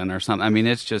 11 or something. I mean,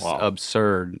 it's just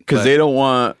absurd. Because they don't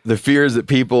want the fears that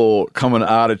people coming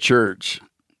out of church.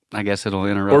 I guess it'll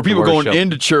interrupt. Or people going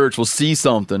into church will see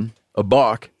something, a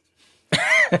buck.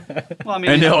 Well, I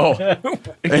mean, and they'll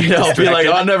be like,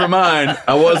 oh, never mind.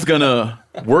 I was going to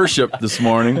worship this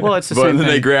morning. Well, it's the but same then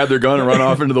thing. they grab their gun and run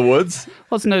off into the woods.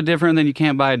 Well, it's no different than you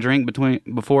can't buy a drink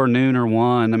before noon or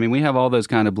 1. I mean, we have all those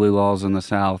kind of blue laws in the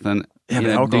South. And Yeah, you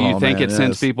but know, do you alcohol, think man, it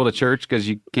sends yes. people to church because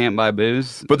you can't buy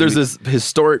booze? But there's this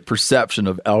historic perception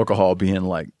of alcohol being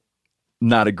like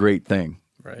not a great thing.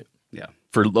 Right. Yeah.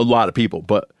 For a lot of people.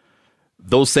 But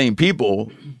those same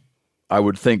people, I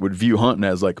would think, would view hunting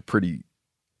as like a pretty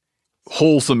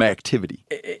wholesome activity.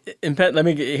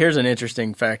 Here's an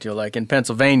interesting fact you'll like. In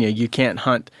Pennsylvania, you can't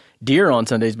hunt deer on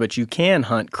Sundays, but you can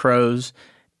hunt crows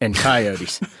and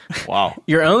coyotes. Wow.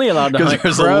 You're only allowed to 'Cause hunt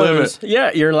there's a crows. limit.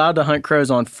 Yeah, you're allowed to hunt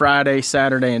crows on Friday,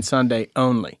 Saturday, and Sunday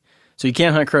only. So you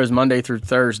can't hunt crows Monday through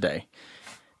Thursday.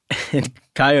 And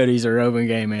coyotes are open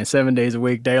game, man. 7 days a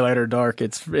week, daylight or dark.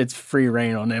 It's free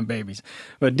reign on them babies.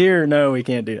 But deer, no, we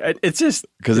can't do that. It's just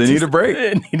Because they need a break.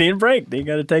 They need a break. They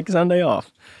got to take Sunday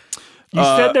off. You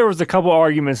said there was a couple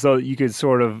arguments though that you could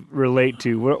sort of relate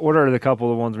to. What are the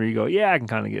couple of ones where you go, yeah, I can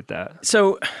kind of get that.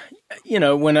 So,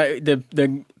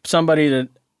 when somebody that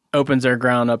opens their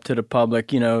ground up to the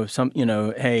public,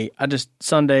 hey, I just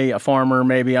Sunday a farmer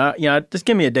maybe, just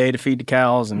give me a day to feed the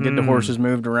cows and get the horses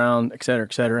moved around, et cetera,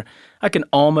 et cetera. I can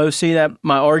almost see that.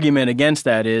 My argument against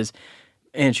that is,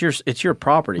 and it's your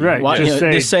property, Right? Why,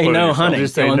 just say no hunting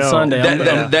just say on no.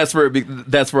 Sunday.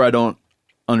 That's where I don't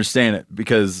understand it,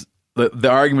 because the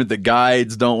argument that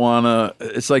guides don't want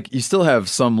to, it's like you still have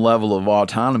some level of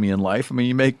autonomy in life. I mean,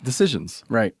 you make decisions.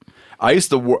 Right. I used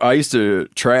to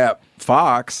trap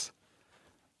fox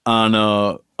on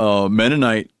a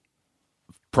Mennonite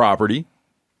property,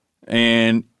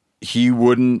 and he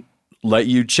wouldn't let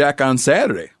you check on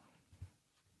Saturday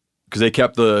because they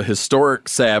kept the historic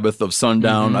Sabbath of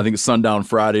sundown. I think it's sundown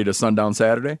Friday to sundown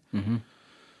Saturday.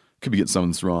 Could be getting some of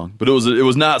this wrong, but it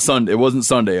was not Sunday. It wasn't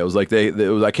Sunday. It was like it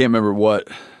was. I can't remember what.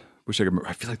 Wish I could remember.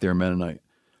 I feel like they were Mennonite.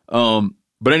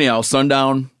 But anyhow,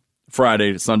 sundown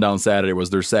Friday to sundown Saturday was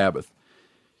their Sabbath.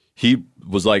 He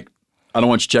was like, I don't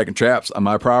want you checking traps on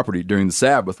my property during the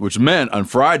Sabbath, which meant on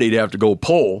Friday to have to go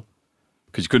pull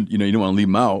because you couldn't, you didn't want to leave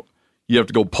them out. You have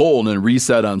to go pull and then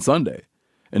reset on Sunday.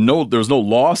 And there was no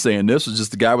law saying this. It was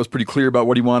just the guy was pretty clear about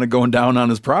what he wanted going down on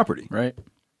his property. Right.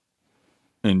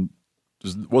 And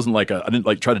it wasn't like I didn't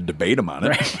like try to debate him on it.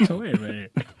 Right. Wait a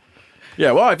minute.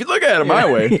 Yeah, well, if you look at it my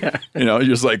way, you're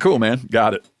just like, cool, man,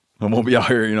 got it. I won't be out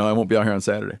here, I won't be out here on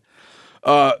Saturday.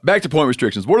 Back to point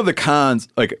restrictions. What are the cons?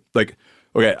 Okay,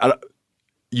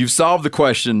 you've solved the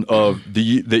question of that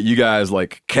you guys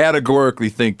like categorically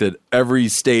think that every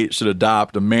state should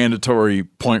adopt a mandatory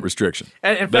point restriction.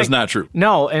 And in That's fact, not true.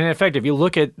 No, and in fact, if you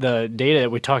look at the data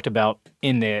that we talked about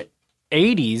in the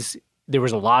 80s, there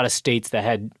was a lot of states that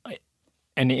had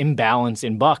an imbalance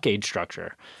in buck age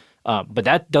structure. But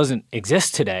that doesn't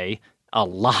exist today. A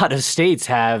lot of states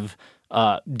have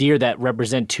deer that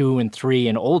represent 2 and 3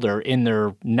 and older in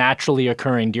their naturally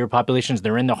occurring deer populations.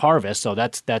 They're in the harvest, so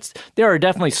that's there are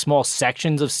definitely small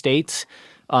sections of states,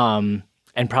 and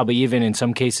probably even in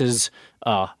some cases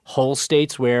whole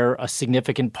states where a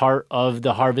significant part of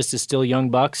the harvest is still young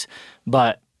bucks.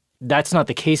 But that's not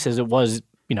the case as it was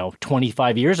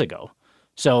 25 years ago.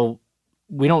 So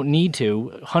we don't need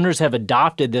to. Hunters have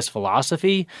adopted this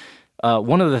philosophy.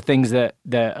 One of the things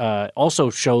that also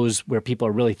shows where people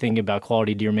are really thinking about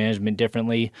quality deer management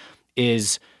differently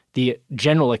is the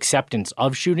general acceptance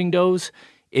of shooting does.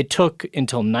 It took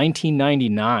until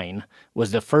 1999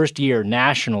 was the first year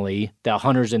nationally that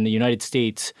hunters in the United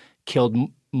States killed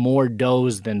more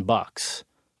does than bucks.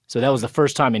 So that was the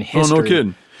first time in history. Oh, no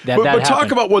kidding. That but happened.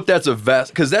 talk about what that's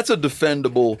because that's a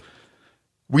defendable.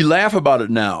 We laugh about it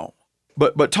now,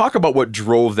 but talk about what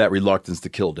drove that reluctance to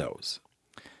kill does.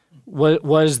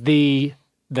 Was the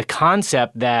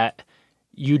concept that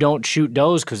you don't shoot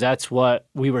does because that's what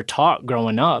we were taught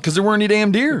growing up. Because there weren't any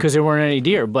damn deer. Because there weren't any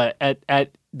deer. But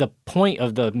at the point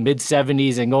of the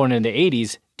mid-'70s and going into the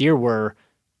 '80s, deer were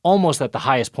almost at the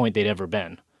highest point they'd ever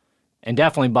been. And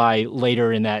definitely by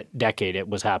later in that decade, it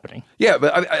was happening. Yeah,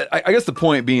 but I guess the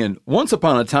point being, once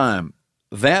upon a time,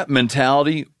 that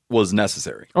mentality was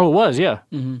necessary. Oh, it was, yeah.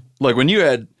 Mm-hmm. Like when you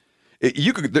had,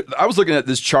 I was looking at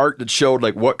this chart that showed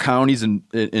like what counties in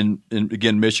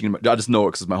again, Michigan, I just know it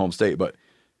because it's my home state, but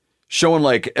showing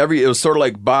like it was sort of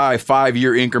like by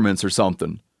 5-year increments or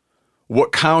something,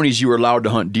 what counties you were allowed to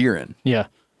hunt deer in. Yeah.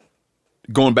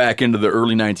 Going back into the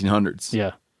early 1900s.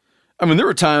 Yeah. I mean, there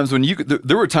were times when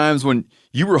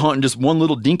you were hunting just one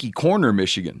little dinky corner of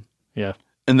Michigan. Yeah.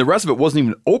 And the rest of it wasn't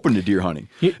even open to deer hunting.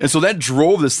 And so that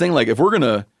drove this thing, like if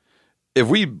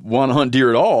we want to hunt deer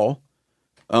at all,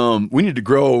 we need to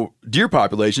grow deer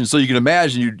population. So you can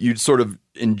imagine you'd sort of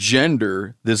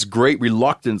engender this great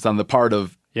reluctance on the part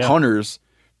of hunters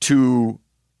to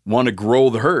want to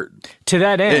grow the herd. To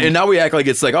that end. And now we act like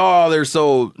it's like, oh, they're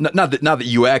so, not that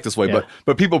you act this way,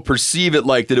 but people perceive it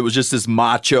like that it was just this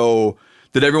macho,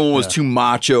 that everyone was too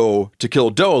macho to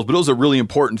kill does. But it was a really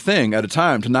important thing at a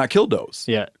time to not kill does.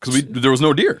 Yeah. Because there was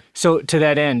no deer. So to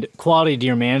that end, quality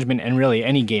deer management and really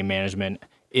any game management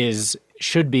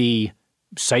should be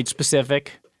site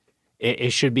specific.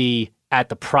 It should be at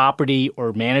the property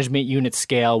or management unit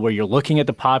scale where you're looking at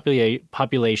the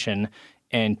population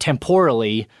and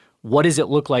temporally, what does it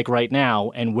look like right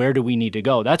now and where do we need to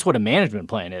go? That's what a management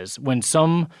plan is. When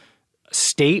some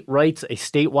state writes a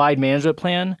statewide management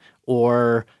plan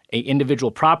or a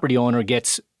individual property owner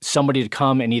gets somebody to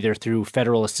come and either through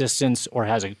federal assistance or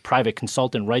has a private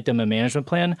consultant write them a management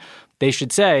plan, they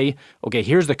should say, okay,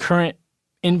 here's the current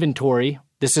inventory.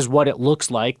 This is what it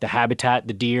looks like, the habitat,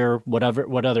 the deer, what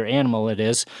other animal it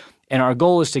is. And our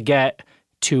goal is to get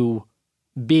to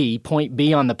point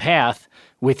B on the path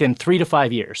within 3 to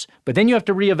 5 years. But then you have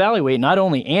to reevaluate not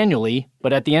only annually,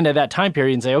 but at the end of that time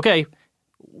period and say, okay,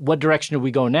 what direction do we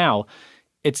go now?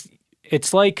 It's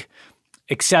like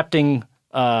accepting,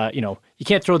 you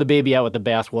can't throw the baby out with the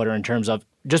bathwater in terms of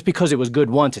just because it was good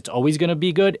once, it's always going to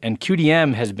be good. And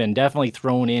QDM has been definitely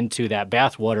thrown into that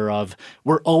bathwater of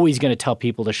we're always going to tell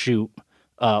people to shoot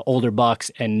older bucks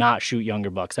and not shoot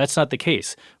younger bucks. That's not the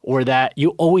case. Or that you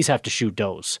always have to shoot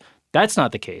does. That's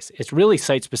not the case. It's really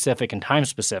site-specific and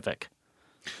time-specific.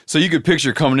 So you could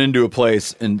picture coming into a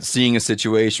place and seeing a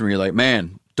situation where you're like,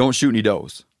 man, don't shoot any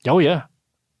does. Oh, yeah.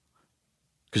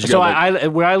 So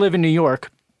where I live in New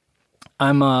York,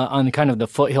 I'm on kind of the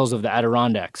foothills of the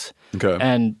Adirondacks. Okay.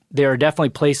 And there are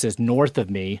definitely places north of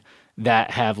me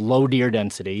that have low deer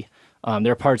density.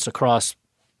 There are parts across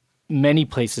many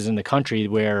places in the country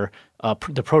where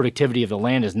the productivity of the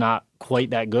land is not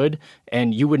quite that good,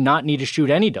 and you would not need to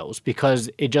shoot any does because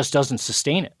it just doesn't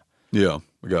sustain it. Yeah,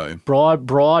 I got you.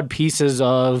 Broad pieces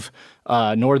of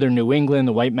northern New England,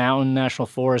 the White Mountain National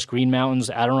Forest, Green Mountains,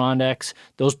 Adirondacks,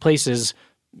 those places,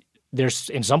 there's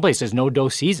in some places no doe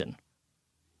season.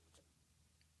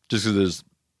 Just because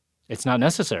it's not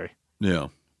necessary. Yeah.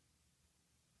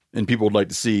 And people would like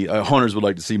to see, hunters would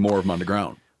like to see more of them on the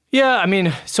ground. Yeah, I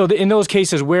mean, so in those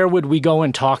cases, where would we go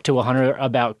and talk to a hunter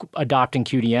about adopting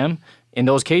QDM? In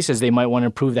those cases, they might want to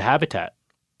improve the habitat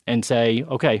and say,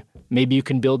 okay, maybe you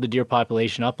can build the deer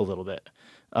population up a little bit.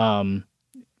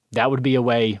 That would be a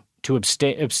way to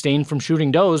abstain from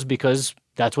shooting does because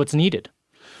that's what's needed.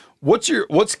 What's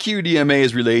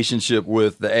QDMA's relationship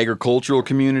with the agricultural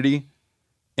community?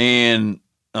 And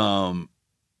I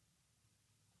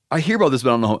hear about this, but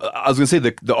I don't know. I was going to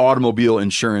say the automobile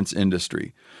insurance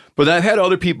industry. But I've had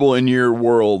other people in your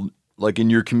world, like in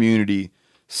your community,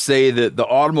 say that the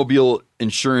automobile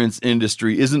insurance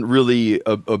industry isn't really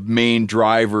a main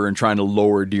driver in trying to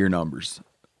lower deer numbers.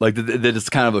 Like that it's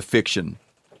kind of a fiction,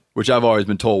 which I've always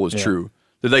been told was true.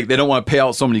 That like they don't want to pay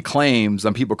out so many claims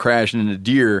on people crashing into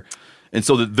deer, and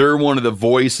so that they're one of the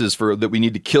voices for that we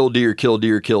need to kill deer, kill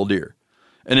deer, kill deer.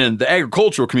 And in the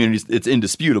agricultural community, it's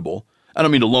indisputable. I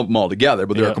don't mean to lump them all together,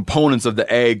 but there are components of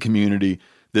the ag community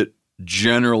that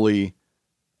generally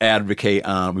advocate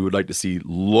on we would like to see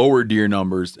lower deer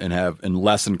numbers and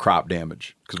lessen crop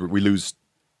damage because we lose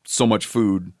so much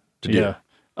food to deer.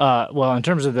 Well, in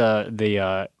terms of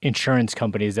the insurance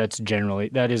companies,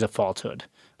 that is a falsehood.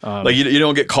 Like you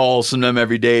don't get calls from them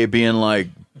every day being like,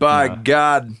 by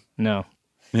God. No.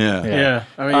 Yeah.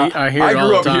 I mean, I hear it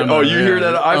all the time. You hear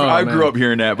that? I grew up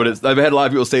hearing that, but I've had a lot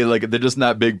of people say like they're just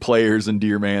not big players in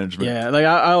deer management. Yeah, like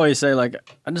I always say, like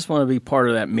I just want to be part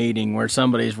of that meeting where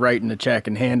somebody's writing a check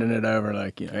and handing it over,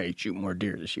 like, hey, shoot more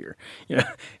deer this year.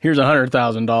 Here's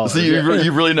 $100,000. So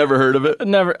you've really never heard of it?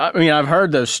 Never. I mean, I've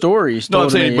heard those stories. No, I'm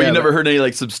saying, but you never heard any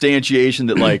like substantiation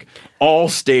that like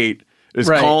Allstate is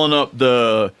calling up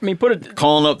the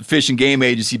Fish and Game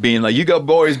Agency, being like, you got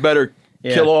boys better.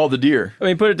 Kill all the deer. I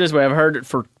mean, put it this way. I've heard it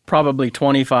for probably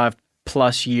 25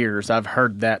 plus years, I've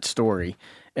heard that story.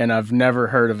 And I've never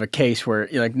heard of a case where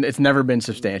like it's never been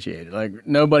substantiated. Like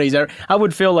nobody's ever. I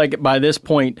would feel like by this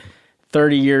point,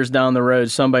 30 years down the road,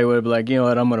 somebody would be like, you know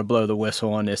what, I'm going to blow the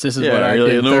whistle on this. This is what I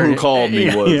did. You know who called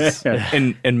me was.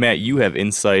 And Matt, you have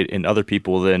insight, and other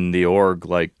people within the org,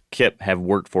 like Kip, have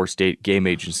worked for state game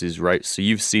agencies, right? So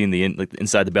you've seen the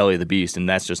inside the belly of the beast, and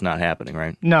that's just not happening,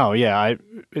 right? No, yeah,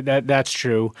 that's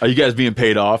true. Are you guys being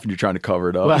paid off and you're trying to cover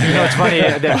it up? Well, it's funny.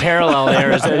 The parallel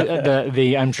there is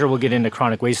the I'm sure we'll get into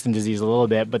chronic wasting disease a little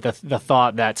bit, but the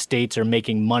thought that states are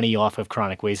making money off of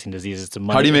chronic wasting disease.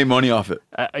 How do you make money off it?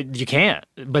 You can't.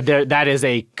 But that is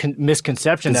a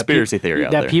misconception. Conspiracy theory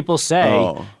out there. That people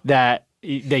say that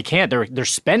they can't. They're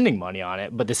spending money on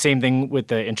it. But the same thing with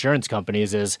the insurance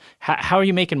companies is how are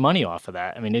you making money off of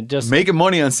that? I mean, it just making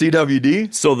money on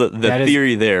CWD. So the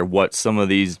theory there, what some of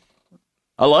these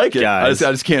I like it. guys,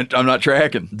 I just can't. I'm not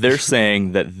tracking. They're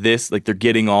saying that this, like, they're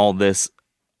getting all this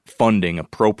funding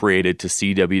appropriated to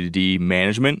CWD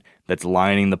management that's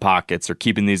lining the pockets or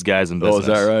keeping these guys in business.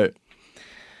 Oh, is that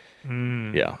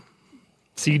right? Yeah.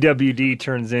 CWD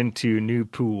turns into new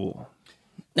pool.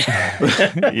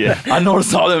 Yeah. I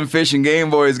noticed all them Fish and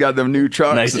Game boys got them new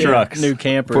trucks. Nice trucks. New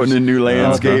campers. Putting in new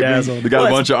landscaping. bedazzled. They got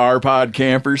a bunch of R-Pod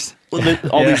campers. Well,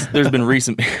 there's been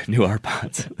recent new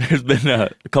R-Pods. There's been a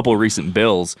couple of recent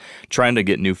bills trying to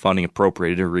get new funding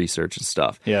appropriated to research and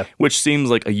stuff. Yeah. Which seems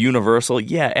like a universal,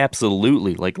 yeah,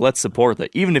 absolutely. Like, let's support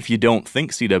that. Even if you don't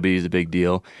think CWD is a big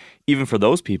deal, even for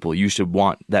those people, you should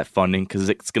want that funding because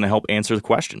it's going to help answer the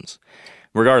questions.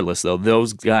 Regardless, though,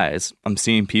 those guys, I'm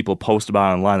seeing people post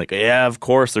about online like, yeah, of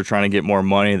course they're trying to get more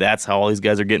money. That's how all these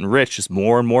guys are getting rich. Just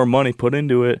more and more money put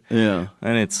into it. Yeah.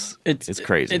 And it's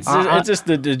crazy. It's just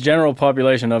the general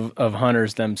population of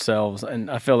hunters themselves,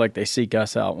 and I feel like they seek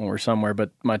us out when we're somewhere. But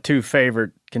my two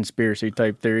favorite conspiracy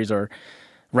type theories are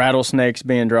rattlesnakes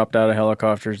being dropped out of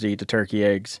helicopters to eat the turkey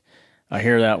eggs. I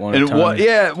hear that one. And what?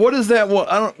 Yeah, what is that one?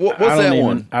 What's that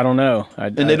one? I don't know.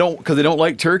 They don't because they don't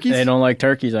like turkeys. They don't like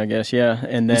turkeys, I guess. Yeah,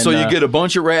 and then so you get a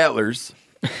bunch of rattlers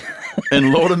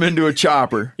and load them into a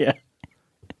chopper. Yeah.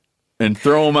 And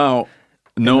throw them out,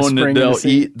 knowing that they'll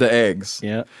eat the eggs.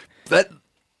 Yeah. That.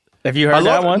 Have you heard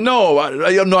that one? No, I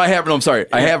haven't. No, I'm sorry.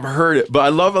 I have heard it, but I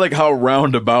love like how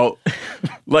roundabout.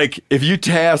 Like if you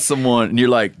task someone and you're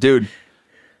like, dude,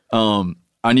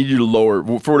 I need you to lower,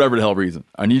 for whatever the hell reason,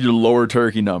 I need you to lower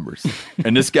turkey numbers.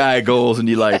 And this guy goes and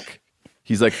he's like,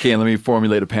 okay, let me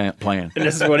formulate a plan. And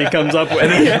this is what he comes up with.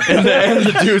 and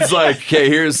the dude's like, okay,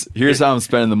 here's how I'm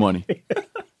spending the money.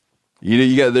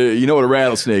 You know what a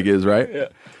rattlesnake is, right? Yeah.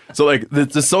 So like,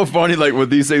 it's just so funny, like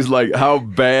with these things, like how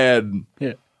bad.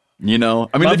 Yeah. You know,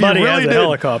 I mean, My if buddy you really has a did,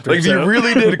 helicopter, like if you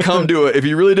really did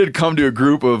come to a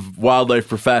group of wildlife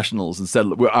professionals and said,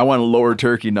 I want to lower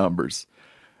turkey numbers.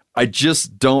 I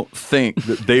just don't think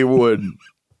that they would,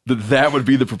 that would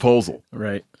be the proposal.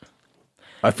 Right.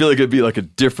 I feel like it'd be like a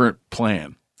different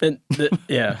plan. And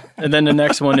and then the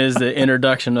next one is the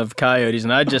introduction of coyotes.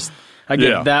 And I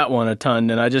get that one a ton.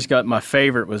 And I just got, my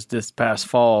favorite was this past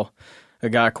fall. A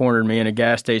guy cornered me in a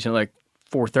gas station at like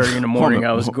 4:30 in the morning.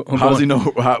 I was How does he know?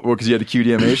 Because you had a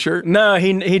QDMA shirt? No,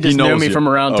 he just knew me from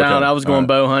around town. Okay. I was going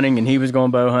bow hunting and he was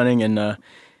going bow hunting. And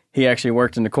he actually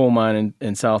worked in the coal mine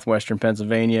in southwestern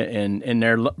Pennsylvania. And in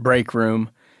their break room,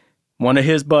 one of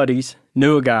his buddies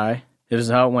knew a guy. This is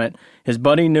how it went. His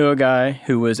buddy knew a guy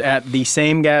who was at the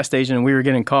same gas station and we were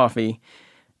getting coffee,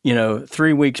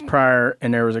 3 weeks prior.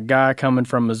 And there was a guy coming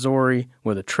from Missouri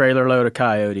with a trailer load of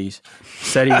coyotes.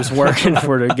 Said he was working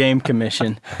for the game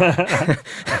commission.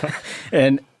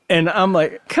 And I'm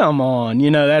like, come on,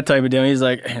 that type of deal. He's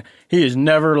like, he has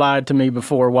never lied to me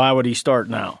before. Why would he start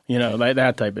now? Like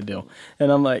that type of deal.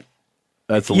 And I'm like,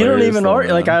 that's you don't even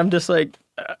argue. Like, I'm just like,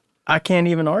 I can't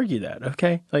even argue that.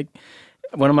 Okay. Like,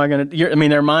 what am I going to do? I mean,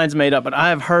 their mind's made up, but I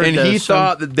have heard. And he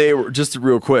thought that they were, just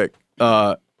real quick,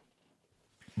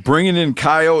 bringing in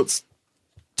coyotes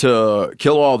to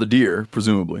kill all the deer,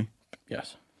 presumably.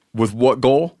 Yes. With what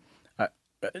goal?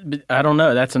 I don't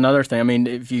know. That's another thing. I mean,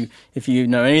 if you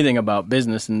know anything about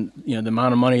business and the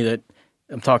amount of money that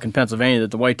I'm talking Pennsylvania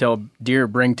that the whitetail deer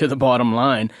bring to the bottom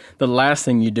line, the last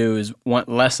thing you do is want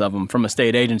less of them from a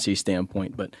state agency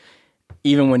standpoint. But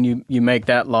even when you make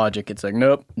that logic, it's like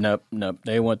nope.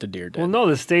 They want the deer dead. Well, no,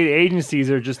 the state agencies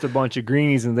are just a bunch of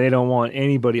greenies, and they don't want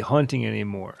anybody hunting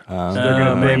anymore. So they're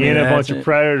going to bring in a bunch of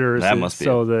predators. That must be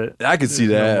that I could see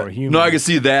that. No, I could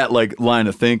see that like line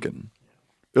of thinking.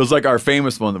 It was like our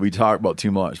famous one that we talked about too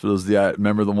much, but it was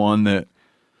remember the one that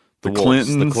the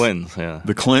Clintons, yeah,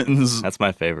 the Clintons. That's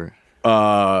my favorite.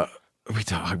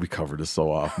 We covered this so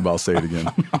often, but I'll say it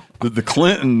again. The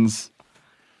Clintons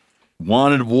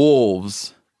wanted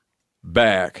wolves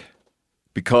back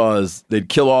because they'd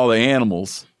kill all the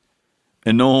animals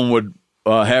and no one would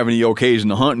have any occasion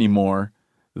to hunt anymore.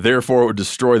 Therefore, it would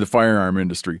destroy the firearm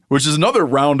industry, which is another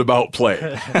roundabout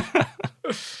play.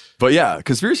 But yeah,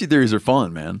 conspiracy theories are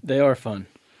fun, man. They are fun.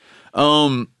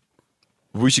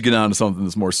 We should get on to something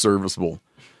that's more serviceable.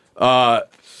 Okay,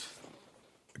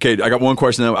 I got one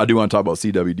question. I do want to talk about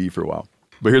CWD for a while.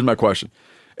 But here's my question.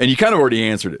 And you kind of already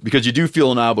answered it, because you do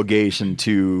feel an obligation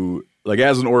to, like,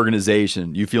 as an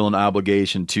organization, you feel an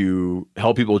obligation to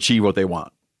help people achieve what they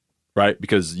want, right?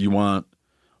 Because you want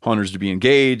hunters to be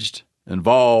engaged,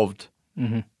 involved,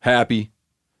 happy.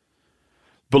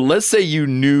 But let's say you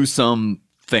knew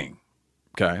something,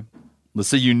 okay? Let's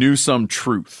say you knew some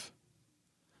truth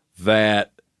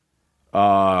that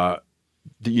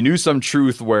you knew some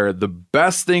truth where the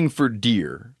best thing for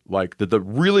deer, like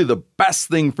really the best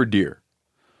thing for deer,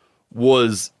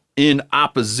 was in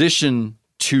opposition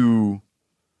to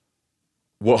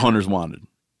what hunters wanted.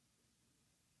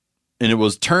 And it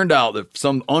was turned out that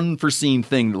some unforeseen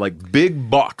thing, like big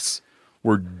bucks,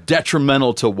 were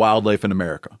detrimental to wildlife in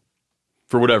America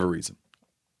for whatever reason.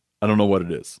 I don't know what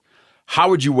it is. How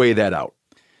would you weigh that out?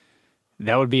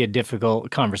 That would be a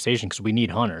difficult conversation because we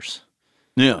need hunters.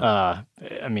 Yeah.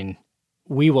 I mean,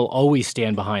 we will always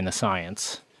stand behind the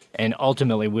science, and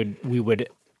ultimately we would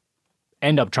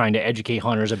end up trying to educate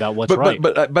hunters about what's right.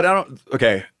 But I don't.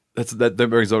 Okay, that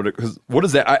brings over to, because what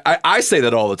is that? I say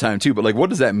that all the time too. But like,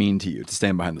 what does that mean to you to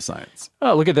stand behind the science?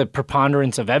 Oh, look at the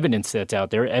preponderance of evidence that's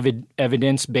out there.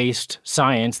 Evidence-based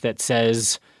science that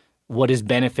says what is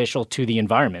beneficial to the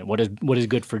environment, what is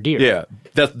good for deer. Yeah,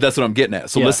 that's what I'm getting at.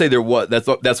 So let's say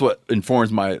that's what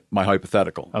informs my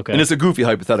hypothetical. Okay, and it's a goofy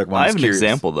hypothetical. I have an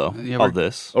example though of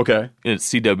this. Okay, it's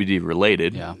CWD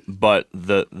related. Yeah, but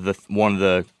the one of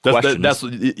the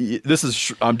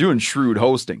questions. I'm doing shrewd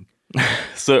hosting.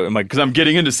 So because I'm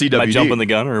getting into CWD. Am I jumping the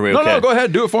gun, or are we okay? No, go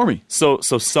ahead, do it for me. So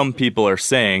some people are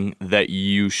saying that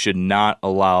you should not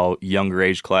allow younger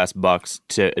age class bucks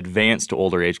to advance to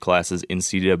older age classes in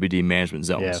CWD management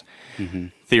zones. Yeah. Mm-hmm.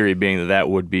 Theory being that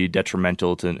would be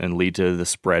detrimental to and lead to the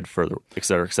spread further, et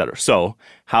cetera, et cetera. So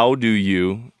how do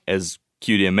you, as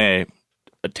QDMA,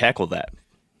 tackle that?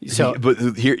 So, but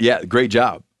here, yeah, great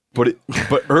job. But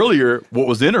earlier, what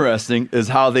was interesting is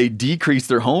how they decreased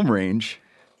their home range.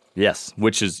 Yes,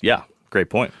 which is, great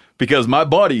point. Because my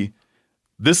buddy,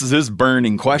 this is his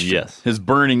burning question. Yes. His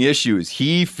burning issue is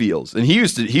he feels, and he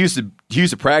used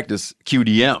to practice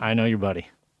QDM. I know your buddy.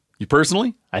 You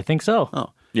personally? I think so.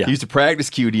 Oh, yeah. He used to practice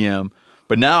QDM,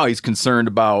 but now he's concerned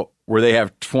about where they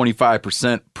have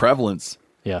 25% prevalence.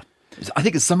 Yeah. I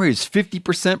think in some areas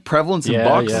 50% prevalence in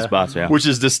bucks, spots, which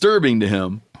is disturbing to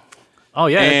him. Oh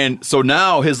yeah, and so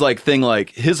now his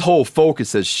his whole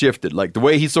focus has shifted, like the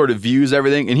way he sort of views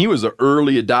everything. And he was an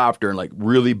early adopter and like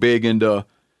really big into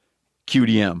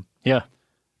QDM. Yeah.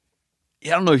 I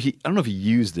don't know if he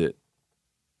used it.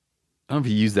 I don't know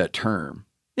if he used that term.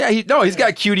 Yeah, he's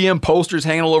got QDM posters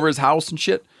hanging all over his house and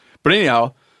shit. But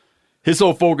anyhow, his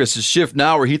whole focus has shifted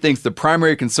now, where he thinks the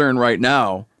primary concern right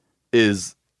now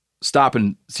is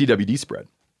stopping CWD spread.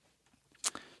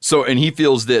 So, and he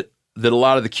feels that a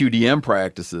lot of the QDM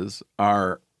practices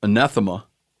are anathema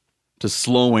to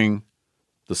slowing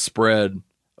the spread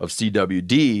of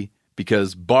CWD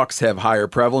because bucks have higher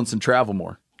prevalence and travel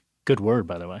more. Good word,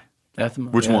 by the way.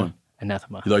 Anathema. Which one?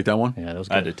 Anathema. You like that one? Yeah, that was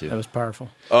good. I did too. That was powerful.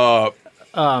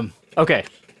 Okay.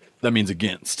 That means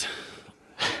against.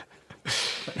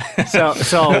 So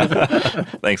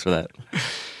thanks for that.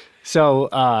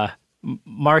 So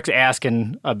Mark's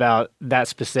asking about that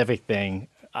specific thing.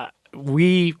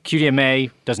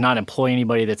 QDMA does not employ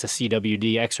anybody that's a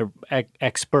CWD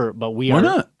expert, but we are. Why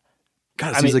not?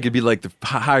 God, it seems like it'd be like the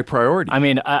high priority. I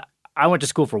mean, I went to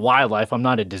school for wildlife. I'm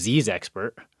not a disease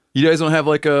expert. You guys don't have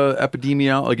like a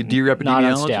epidemiologist, like a deer epidemiologist? Not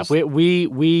on staff.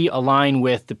 We align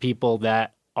with the people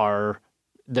that are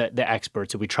the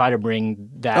experts, and we try to bring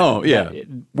that. Oh yeah,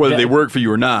 whether they work for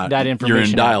you or not, that information. You're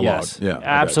in dialogue. Yes, yeah,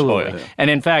 absolutely. Oh, yeah. And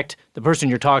in fact, the person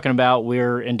you're talking about,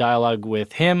 we're in dialogue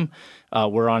with him.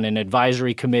 We're on an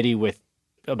advisory committee with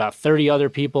about 30 other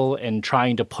people and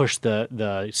trying to push the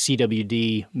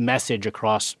CWD message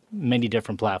across many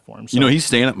different platforms. So, he's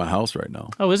staying at my house right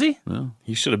now. Oh, is he? Yeah.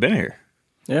 He should have been here.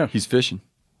 Yeah. He's fishing.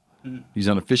 He's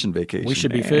on a fishing vacation. We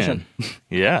should be fishing.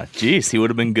 Yeah. Geez, he would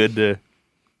have been good to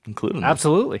include him.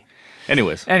 Absolutely.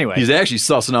 Anyway. He's actually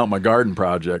sussing out my garden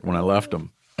project when I left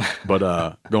him. But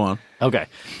go on. Okay.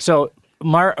 So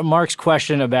Mark's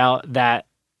question about that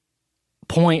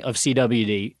point of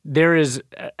CWD, there is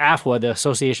AFWA, the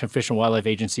Association of Fish and Wildlife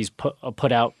Agencies,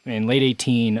 put out in late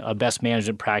 2018 best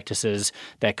management practices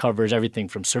that covers everything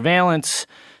from surveillance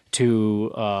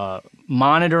to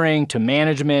monitoring to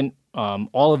management,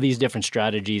 all of these different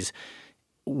strategies.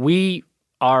 We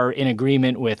are in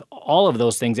agreement with all of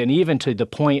those things, and even to the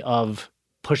point of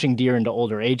pushing deer into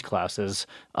older age classes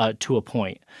to a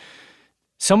point.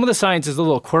 Some of the science is a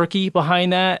little quirky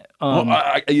behind that.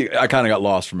 I kind of got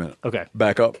lost for a minute. Okay.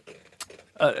 Back up.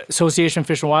 Association of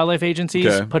Fish and Wildlife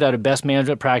Agencies put out a best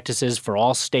management practices for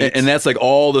all states. And that's like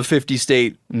all the 50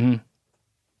 state,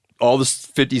 all the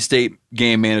 50 state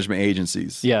game management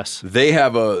agencies. Yes. They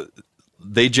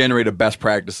generate a best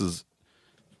practices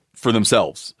for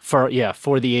themselves. For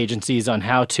the agencies on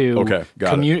how to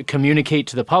communicate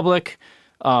to the public,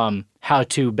 how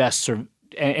to best serve.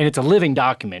 And it's a living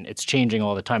document. It's changing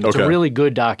all the time. It's a really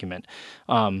good document.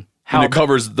 And it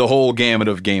covers the whole gamut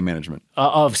of game management.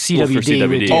 Of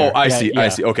CWD. CWD. Oh, I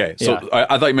see. Okay. So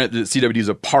I thought you meant that CWD is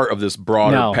a part of this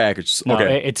broader package. No,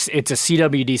 okay. It's a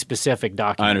CWD specific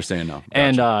document. I understand now.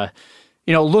 Gotcha.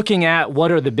 And, looking at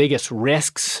what are the biggest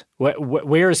risks,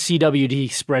 where is CWD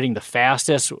spreading the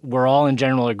fastest, we're all in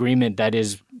general agreement that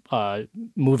is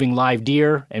moving live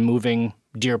deer and moving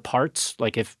deer parts.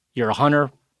 Like if you're a hunter,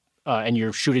 and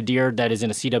you shoot a deer that is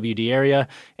in a CWD area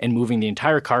and moving the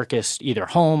entire carcass either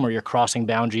home or you're crossing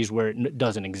boundaries where it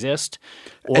doesn't exist.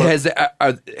 Or,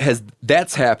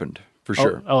 that's happened for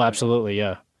sure. Oh, absolutely,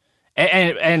 yeah.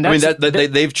 And that's,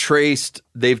 they've traced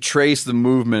the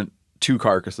movement to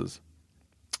carcasses.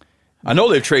 I know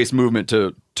they've traced movement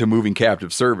to moving captive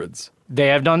cervids. They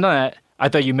have done that. I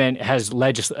thought you meant have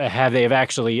they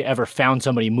actually ever found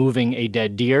somebody moving a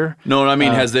dead deer? No, I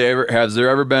mean, has there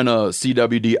ever been a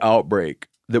CWD outbreak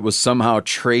that was somehow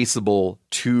traceable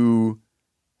to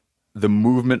the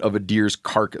movement of a deer's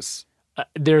carcass?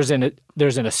 There's an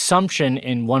assumption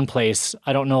in one place.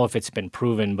 I don't know if it's been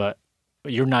proven, but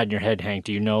you're nodding your head, Hank.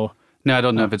 Do you know? No, I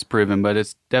don't know if it's proven, but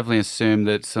it's definitely assumed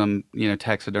that some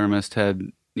taxidermist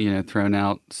had thrown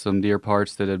out some deer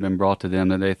parts that had been brought to them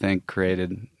that they think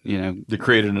created, They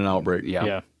created an outbreak.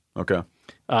 Yeah. Okay.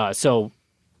 So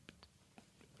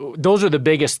those are the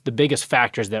biggest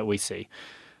factors that we see.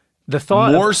 The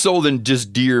thought more so than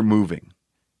just deer moving.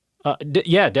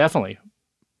 Yeah, definitely.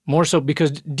 More so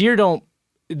because deer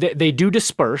they do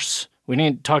disperse. We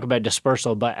didn't talk about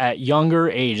dispersal, but at younger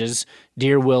ages,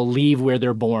 deer will leave where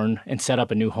they're born and set up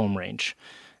a new home range.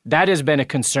 That has been a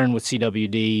concern with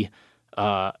CWD.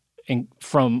 And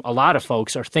from a lot of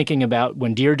folks are thinking about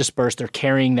when deer disperse, they're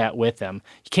carrying that with them.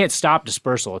 You can't stop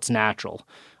dispersal; it's natural.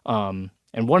 And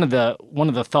one of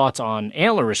the thoughts on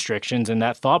antler restrictions and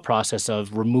that thought process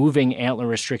of removing antler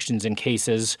restrictions in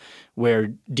cases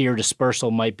where deer dispersal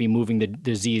might be moving the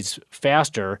disease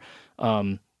faster,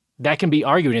 that can be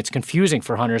argued. It's confusing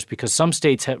for hunters because some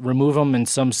states remove them and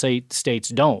some states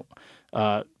don't.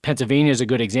 Pennsylvania is a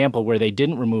good example where they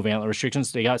didn't remove antler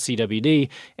restrictions. They got CWD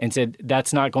and said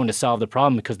that's not going to solve the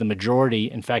problem because the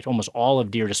majority, in fact, almost all of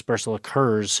deer dispersal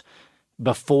occurs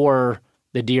before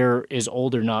the deer is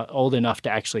old enough to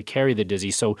actually carry the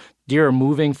disease. So deer are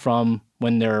moving from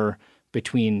when they're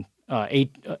between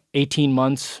 18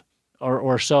 months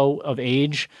or so of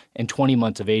age and 20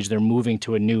 months of age. They're moving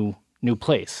to a new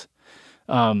place.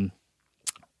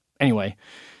 Anyway.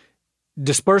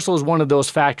 Dispersal is one of those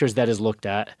factors that is looked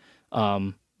at,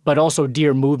 but also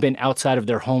deer movement outside of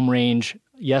their home range.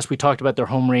 Yes, we talked about their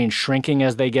home range shrinking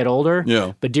as they get older,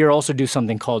 but deer also do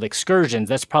something called excursions.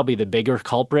 That's probably the bigger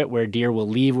culprit where deer will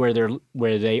leave where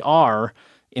they are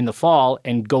in the fall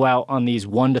and go out on these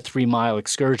 1 to 3 mile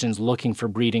excursions looking for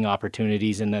breeding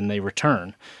opportunities, and then they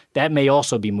return. That may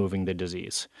also be moving the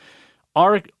disease.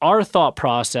 Our thought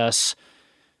process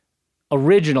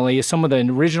originally, some of the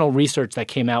original research that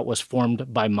came out was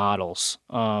formed by models.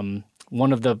 One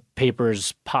of the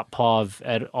papers, Popov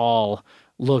et al.,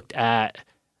 looked at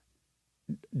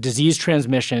disease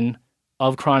transmission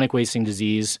of chronic wasting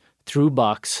disease through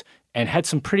bucks and had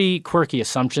some pretty quirky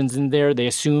assumptions in there. They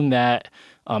assumed that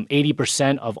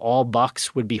 80% of all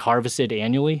bucks would be harvested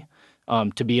annually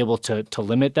to be able to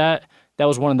limit that. That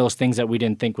was one of those things that we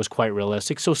didn't think was quite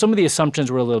realistic. So some of the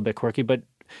assumptions were a little bit quirky, but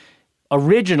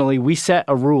originally, we set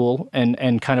a rule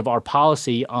and kind of our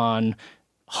policy on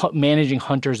managing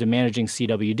hunters and managing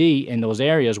CWD in those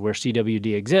areas where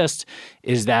CWD exists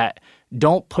is that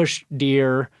don't push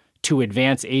deer to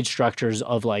advanced age structures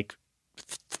of like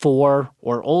 4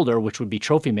 or older, which would be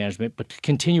trophy management, but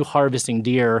continue harvesting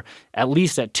deer at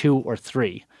least at 2 or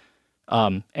 3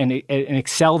 and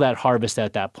excel that harvest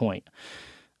at that point.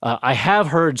 I have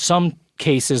heard some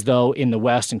cases, though, in the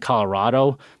West in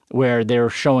Colorado where they're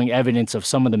showing evidence of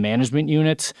some of the management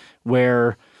units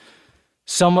where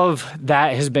some of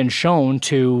that has been shown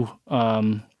to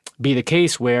be the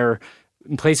case where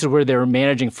in places where they're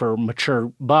managing for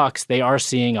mature bucks, they are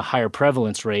seeing a higher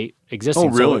prevalence rate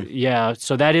existing. Oh, really? So, yeah.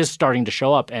 So that is starting to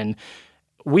show up. And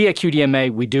we at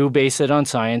QDMA, we do base it on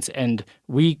science, and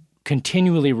we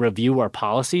continually review our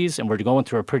policies, and we're going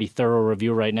through a pretty thorough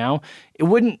review right now. It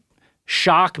wouldn't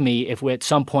shock me if at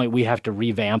some point we have to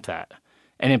revamp that.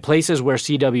 And in places where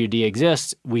CWD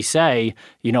exists, we say,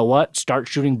 you know what, start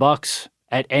shooting bucks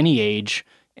at any age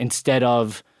instead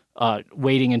of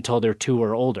waiting until they're 2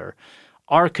 or older.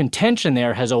 Our contention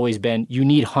there has always been you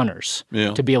need hunters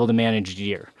to be able to manage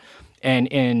deer. And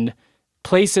in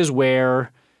places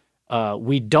where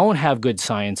we don't have good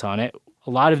science on it, a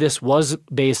lot of this was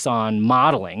based on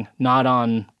modeling, not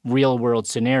on real-world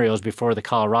scenarios before the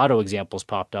Colorado examples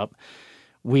popped up.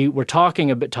 We were talking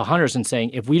a bit to hunters and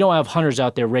saying, if we don't have hunters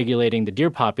out there regulating the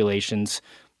deer populations,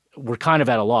 we're kind of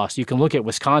at a loss. You can look at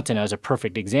Wisconsin as a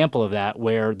perfect example of that,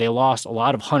 where they lost a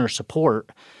lot of hunter support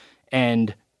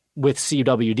and with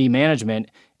CWD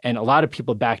management, and a lot of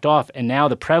people backed off, and now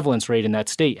the prevalence rate in that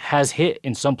state has hit,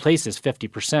 in some places,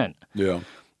 50%. Yeah.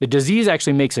 The disease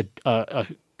actually makes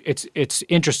it's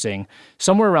interesting.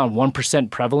 Somewhere around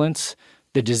 1% prevalence,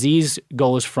 the disease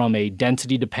goes from a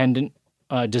density-dependent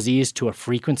disease to a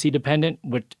frequency-dependent,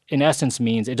 which in essence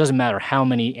means it doesn't matter how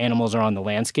many animals are on the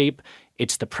landscape.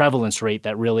 It's the prevalence rate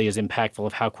that really is impactful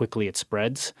of how quickly it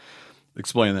spreads.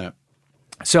 Explain that.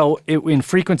 So in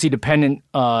frequency-dependent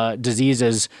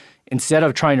diseases, instead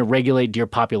of trying to regulate deer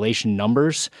population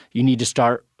numbers, you need to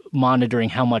start monitoring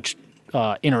how much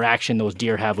interaction those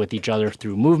deer have with each other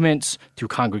through movements, through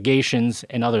congregations,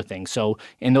 and other things. So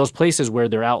in those places where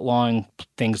they're outlawing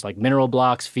things like mineral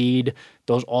blocks, feed,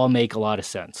 those all make a lot of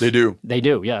sense. They do. They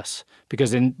do, yes.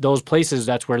 Because in those places,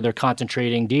 that's where they're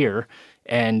concentrating deer,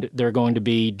 and they're going to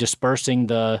be dispersing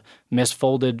the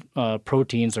misfolded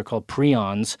proteins, they're called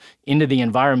prions, into the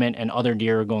environment, and other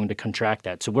deer are going to contract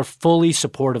that. So we're fully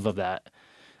supportive of that.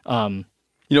 Ted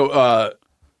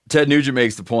Nugent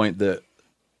makes the point that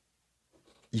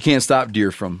you can't stop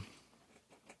deer from.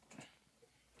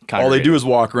 All they do is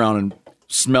walk around and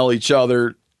smell each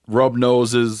other, rub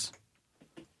noses,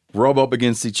 rub up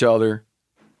against each other,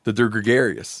 that they're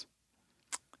gregarious.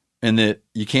 And that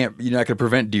you're not going to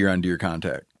prevent deer on deer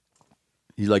contact.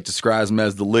 He describes them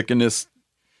as the lickingest,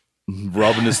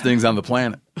 rubbingest things on the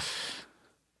planet.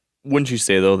 Wouldn't you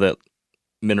say, though, that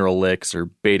mineral licks or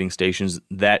baiting stations,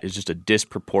 that is just a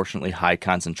disproportionately high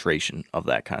concentration of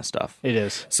that kind of stuff? It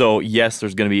is. So, yes,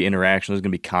 there's going to be interaction, there's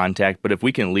going to be contact, but if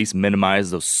we can at least minimize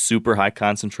those super high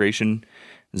concentration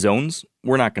zones,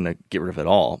 we're not going to get rid of it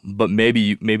all. But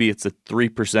maybe it's a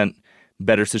 3%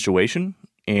 better situation,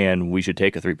 and we should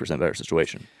take a 3% better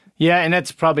situation. Yeah, and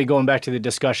that's probably going back to the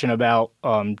discussion about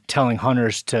telling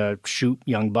hunters to shoot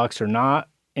young bucks or not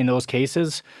in those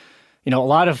cases. A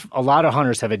lot of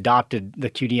hunters have adopted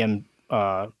the QDM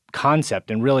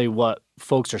concept, and really what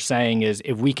folks are saying is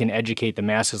if we can educate the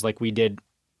masses like we did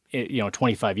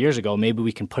 25 years ago, maybe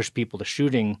we can push people to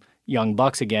shooting young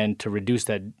bucks again to reduce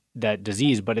that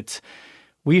disease. But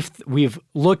we've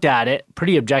looked at it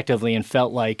pretty objectively and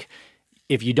felt like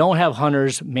if you don't have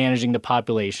hunters managing the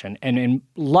population, and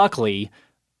luckily,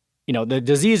 the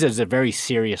disease is a very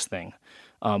serious thing,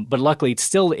 but luckily it's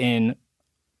still in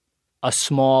a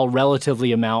small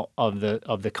relatively amount of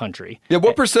the country. Yeah,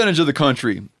 what percentage of the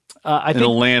country, in a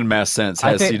landmass sense,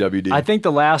 has CWD? I think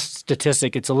the last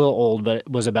statistic, it's a little old, but it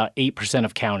was about 8%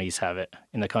 of counties have it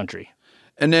in the country.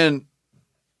 And then,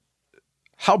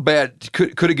 how bad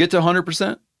could it get to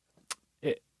 100%?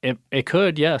 It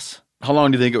could, yes. How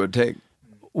long do you think it would take?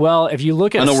 Well, if you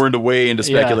look at... I know we're way into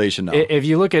speculation now. If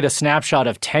you look at a snapshot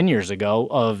of 10 years ago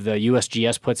of the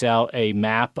USGS puts out a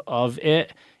map of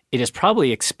it, it has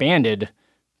probably expanded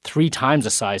 3 times the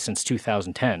size since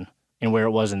 2010 and where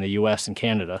it was in the U.S. and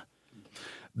Canada.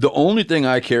 The only thing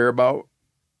I care about,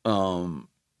 I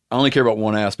only care about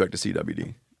one aspect of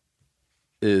CWD,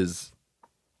 is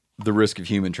the risk of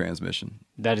human transmission.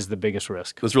 That is the biggest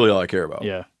risk. That's really all I care about.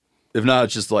 Yeah. If not,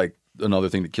 it's just another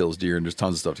thing that kills deer, and there's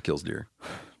tons of stuff that kills deer.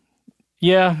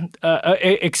 Yeah,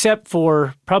 except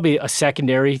for probably a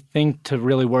secondary thing to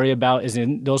really worry about is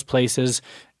in those places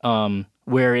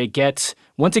where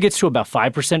once it gets to about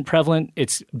 5% prevalent,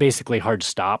 it's basically hard to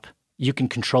stop. You can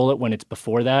control it when it's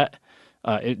before that.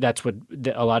 That's what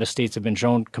a lot of states have been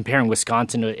shown. Comparing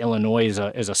Wisconsin to Illinois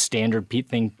is a standard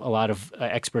thing a lot of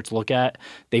experts look at.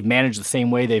 They've managed the same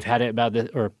way. They've had it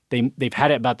they've had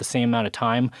it about the same amount of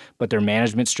time, but their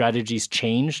management strategies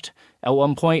changed at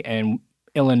one point. And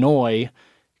Illinois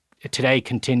today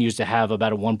continues to have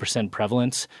about a 1%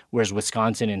 prevalence, whereas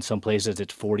Wisconsin in some places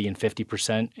it's 40 and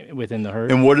 50% within the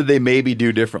herd. And what did they maybe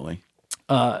do differently?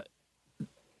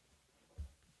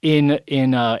 In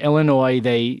Illinois,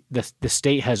 the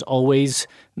state has always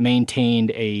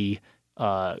maintained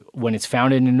when it's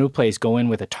found in a new place, go in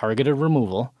with a targeted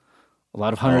removal. A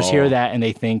lot of hunters hear that and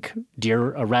they think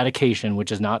deer eradication,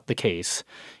 which is not the case.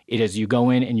 It is you go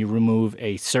in and you remove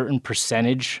a certain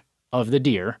percentage of the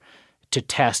deer to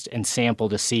test and sample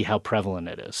to see how prevalent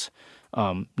it is.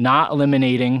 Not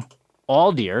eliminating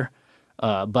all deer,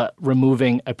 but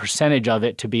removing a percentage of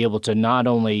it to be able to not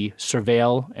only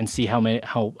surveil and see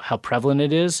how prevalent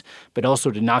it is, but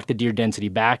also to knock the deer density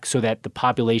back so that the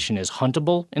population is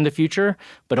huntable in the future,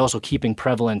 but also keeping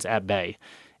prevalence at bay.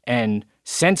 And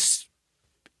since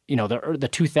the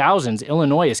 2000s,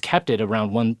 Illinois has kept it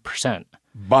around 1%.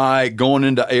 By going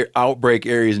into outbreak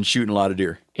areas and shooting a lot of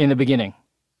deer. In the beginning.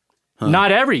 Huh.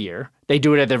 Not every year. They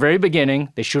do it at the very beginning.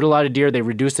 They shoot a lot of deer. They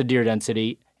reduce the deer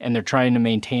density, and they're trying to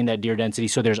maintain that deer density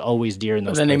so there's always deer in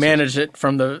those places. Then they manage it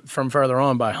from further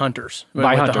on by hunters.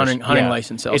 By hunters. The hunting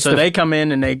license sales. So they come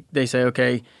in and they say,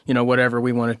 okay, whatever,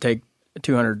 we want to take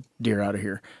 200 deer out of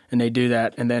here. And they do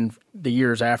that, and then the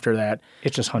years after that,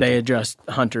 it's just hunting. They adjust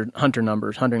hunter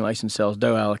numbers, hunting license sales,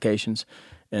 doe allocations,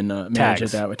 and manage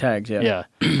it that with tags. Yeah,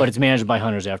 but it's managed by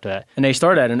hunters after that. And they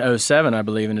started that in 2007, I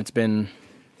believe, and it's been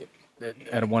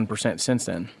at a 1% since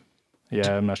then.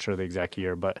 Yeah, I'm not sure the exact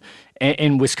year, but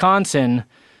in Wisconsin,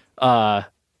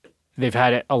 they've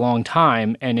had it a long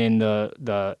time, and in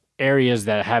the areas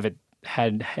that have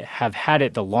had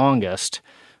it the longest,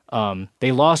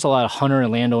 they lost a lot of hunter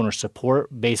and landowner support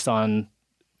based on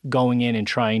going in and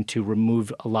trying to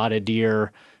remove a lot of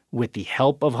deer with the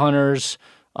help of hunters,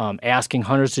 asking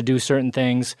hunters to do certain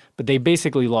things, but they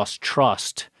basically lost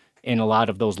trust in a lot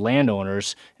of those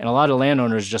landowners, and a lot of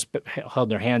landowners just held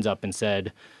their hands up and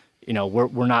said,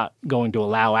 we're not going to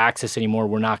allow access anymore.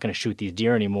 We're not going to shoot these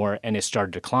deer anymore, and it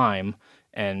started to climb.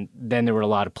 And then there were a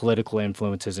lot of political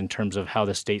influences in terms of how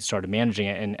the state started managing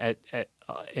it. And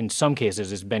in some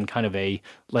cases, it's been kind of a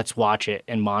let's watch it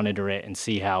and monitor it and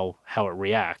see how it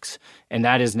reacts. And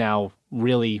that is now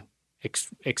really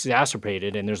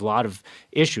exacerbated, and there's a lot of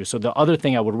issues. So the other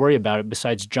thing I would worry about,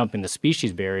 besides jumping the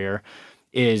species barrier,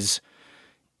 is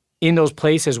in those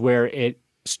places where it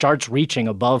starts reaching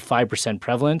above 5%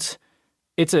 prevalence,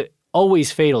 it's a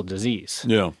always fatal disease.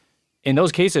 Yeah. In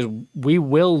those cases, we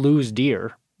will lose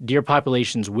deer. Deer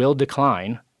populations will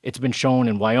decline. It's been shown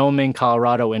in Wyoming,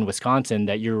 Colorado, and Wisconsin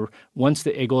that once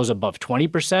it goes above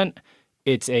 20%,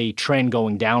 it's a trend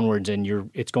going downwards, and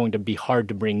it's going to be hard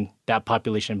to bring that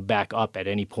population back up at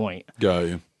any point. Got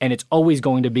you. And it's always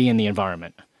going to be in the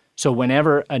environment. So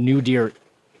whenever a new deer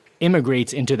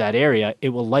immigrates into that area, it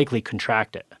will likely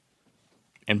contract it.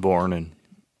 And born and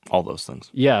all those things.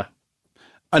 Yeah.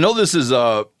 I know this is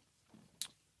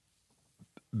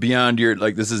beyond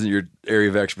this isn't your area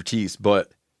of expertise,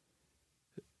 but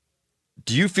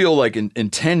do you feel like in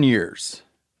 10 years,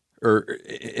 or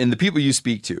in the people you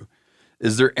speak to,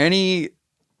 is there any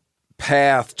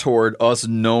path toward us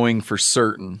knowing for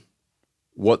certain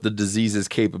what the disease's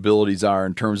capabilities are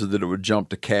in terms of that it would jump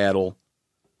to cattle,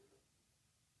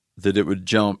 that it would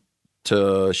jump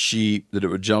to sheep, that it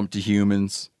would jump to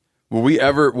humans?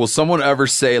 Will someone ever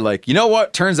say, like, you know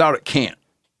what, turns out it can't?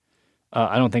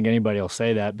 I don't think anybody will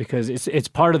say that, because it's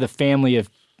part of the family of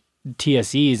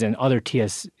TSEs and other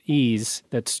TSEs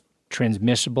that's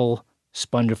transmissible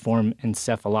spongiform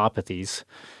encephalopathies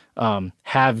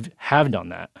have done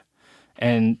that.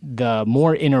 And the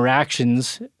more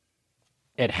interactions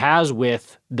it has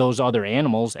with those other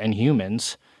animals and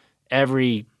humans,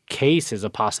 every case is a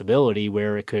possibility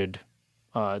where it could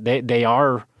they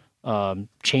are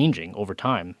changing over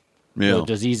time. Yeah. The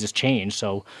diseases change.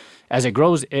 So as it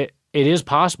grows, it is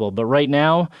possible. But right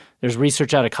now, there's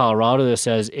research out of Colorado that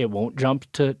says it won't jump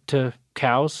to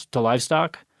cows, to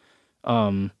livestock.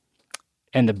 And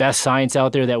the best science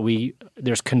out there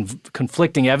there's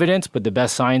conflicting evidence, but the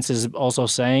best science is also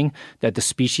saying that the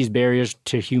species barriers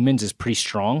to humans is pretty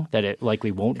strong, that it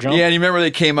likely won't jump. Yeah, and you remember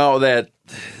they came out with that,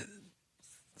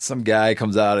 some guy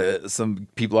comes out, some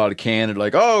people out of Canada,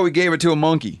 like, oh, we gave it to a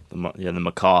monkey. The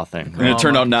macaw thing. And it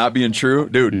turned out not being true.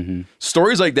 Dude,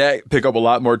 Stories like that pick up a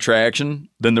lot more traction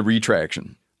than the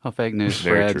retraction. Oh, fake news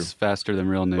spreads faster than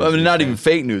real news. Well, I mean, not even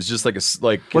fake news, just like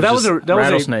Well, that was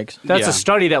rattlesnakes. That's a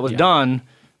study that was done.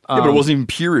 But it wasn't even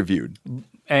peer reviewed.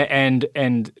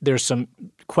 And there's some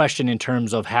question in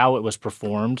terms of how it was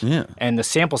performed. Yeah. And the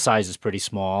sample size is pretty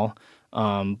small.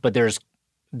 But there's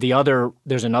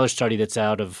another study that's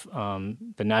out of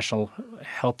the National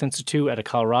Health Institute out of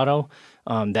Colorado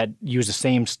that used the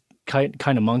same kind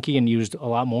of monkey and used a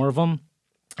lot more of them.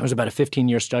 It was about a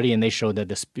 15-year study, and they showed that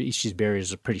the species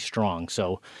barriers are pretty strong.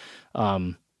 So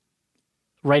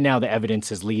right now the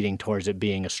evidence is leading towards it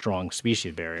being a strong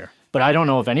species barrier. But I don't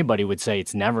know if anybody would say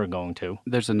it's never going to.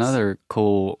 There's another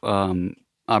cool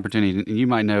opportunity. You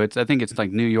might know I think it's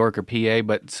like New York or PA,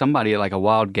 but somebody at like a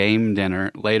wild game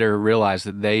dinner later realized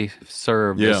that they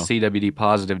served the CWD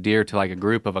positive deer to like a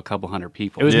group of a couple hundred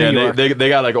people. It was New York. They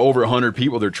got like over 100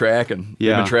 people they're tracking. Yeah.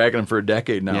 They've been tracking them for a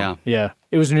decade now. Yeah.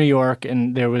 It was New York,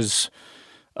 and there was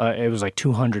it was like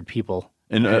 200 people.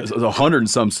 And 100 and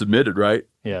some submitted, right?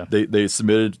 Yeah. They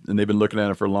submitted, and they've been looking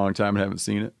at it for a long time and haven't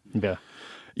seen it. Yeah.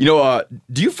 You know,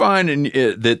 do you find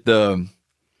that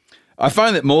I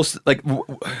find that most, like,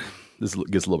 this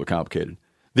gets a little bit complicated.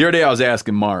 The other day I was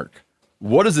asking Mark,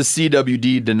 what is a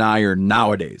CWD denier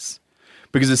nowadays?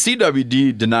 Because a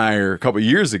CWD denier a couple of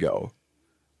years ago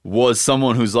was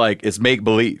someone who's like, it's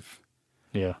make-believe.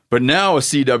 Yeah. But now a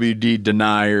CWD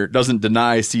denier doesn't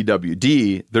deny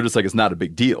CWD. They're just like, it's not a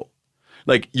big deal.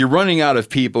 Like, you're running out of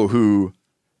CWD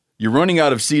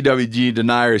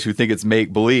deniers who think it's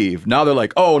make-believe. Now they're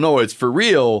like, oh, no, it's for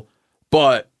real,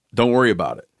 but don't worry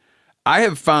about it. I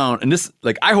have found, and this,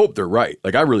 like, I hope they're right.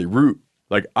 Like, I root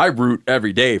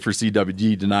every day for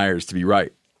CWD deniers to be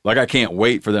right. Like, I can't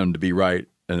wait for them to be right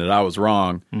and that I was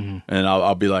wrong. Mm-hmm. And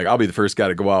I'll be the first guy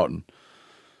to go out and,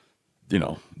 you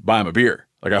know, buy them a beer.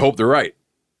 Like, I hope they're right.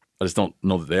 I just don't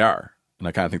know that they are. And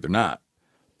I kind of think they're not.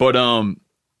 But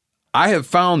I have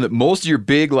found that most of your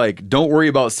big, like, don't worry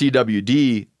about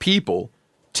CWD people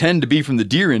tend to be from the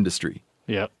deer industry.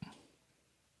 Yep.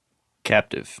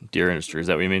 Captive deer industry, is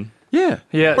that what you mean? Yeah.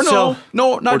 Or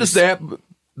not just that.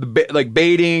 Like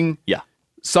baiting,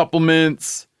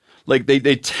 supplements. Like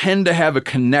they tend to have a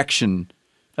connection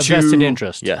A to vested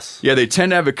interest. Yes. Yeah, they tend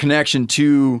to have a connection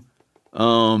to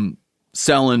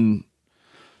selling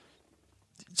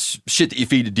shit that you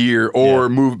feed to deer, or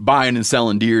buying and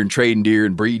selling deer and trading deer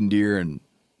and breeding deer. And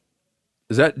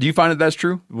do you find that that's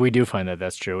true? We do find that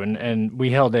that's true, and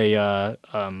we held a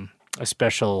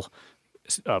special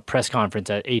press conference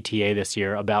at ATA this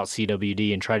year about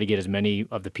CWD and tried to get as many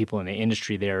of the people in the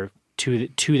industry there to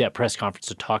that press conference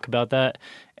to talk about that.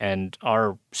 And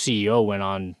our CEO went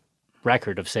on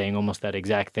record of saying almost that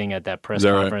exact thing at that press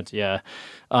conference. Right?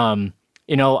 Yeah.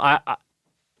 You know,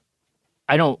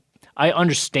 I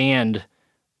understand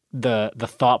the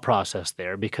thought process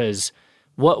there, because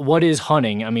what is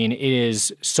hunting? I mean, it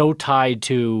is so tied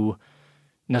to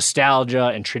nostalgia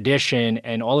and tradition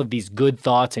and all of these good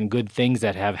thoughts and good things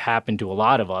that have happened to a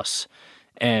lot of us.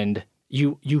 And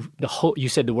you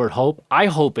said the word hope. I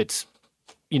hope it's,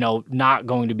 you know, not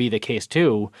going to be the case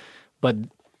too, but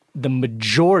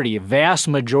the vast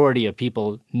majority of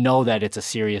people know that it's a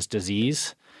serious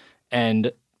disease.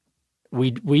 And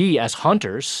we as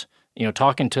hunters, you know,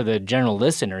 talking to the general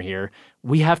listener here,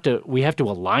 we have to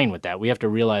align with that. We have to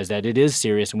realize that it is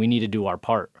serious and we need to do our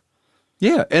part.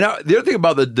 Yeah, and the other thing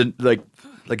about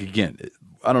like again,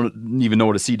 I don't even know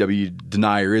what a CW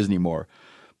denier is anymore,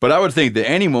 but I would think that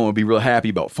anyone would be real happy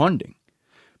about funding,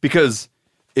 because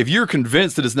if you're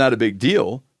convinced that it's not a big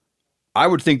deal, I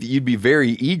would think that you'd be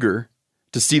very eager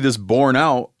to see this borne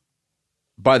out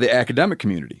by the academic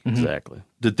community. Exactly.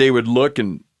 That they would look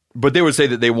but they would say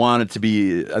that they want it to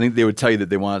be, I think they would tell you that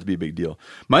they want it to be a big deal.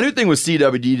 My new thing with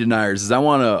CWD deniers is I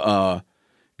want to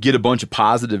get a bunch of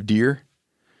positive deer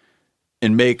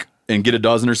and get a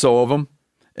dozen or so of them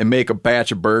and make a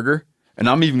batch of burger. And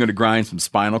I'm even going to grind some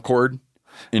spinal cord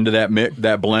into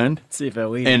that blend. See if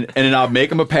we and then I'll make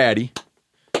them a patty,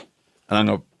 and I'm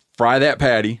going to fry that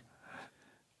patty,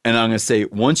 and I'm going to say,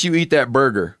 once you eat that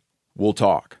burger, we'll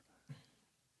talk.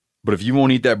 But if you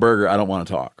won't eat that burger, I don't want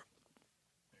to talk.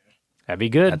 That'd be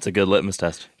good. That's a good litmus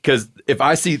test. Because if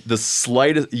I see the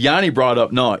slightest, Yanni brought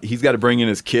up, no, he's got to bring in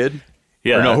his kid.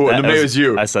 Yeah, or no, maybe it was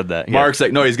you. I said that. Yeah. Mark's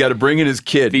like, no, he's got to bring in his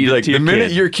kid. He's like, the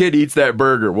minute your kid eats that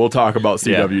burger, we'll talk about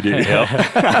CWD.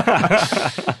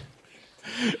 Yeah.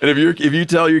 And if you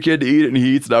tell your kid to eat it and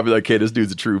he eats it, I'll be like, okay, this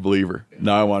dude's a true believer.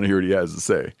 Now I want to hear what he has to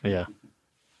say. Yeah.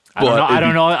 I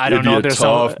don't know. It'd be a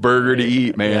tough burger to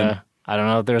eat, man. Yeah. I don't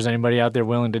know if there's anybody out there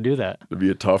willing to do that. It'd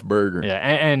be a tough burger. Yeah,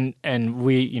 and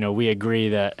we agree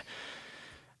that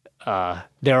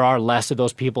there are less of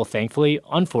those people. Thankfully,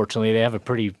 unfortunately, they have a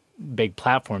pretty big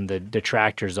platform, the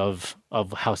detractors of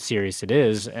how serious it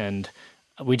is, and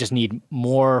we just need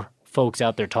more folks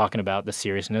out there talking about the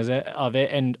seriousness of it.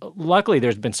 And luckily,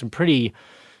 there's been some pretty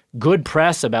good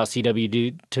press about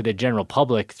CWD to the general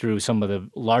public through some of the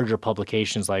larger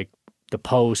publications like the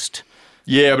Post.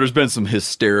 Yeah, but there's been some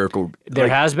hysterical. There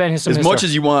has been some. As much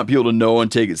as you want people to know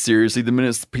and take it seriously, the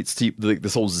minute it's like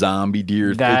this whole zombie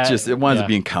deer, it winds up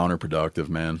being counterproductive,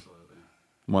 man.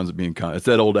 It winds up being it's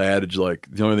that old adage, like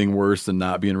the only thing worse than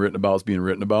not being written about is being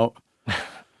written about.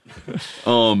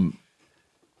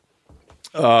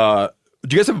 Do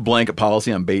you guys have a blanket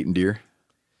policy on bait and deer?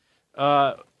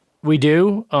 We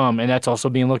do, and that's also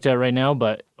being looked at right now.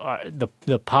 But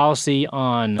the policy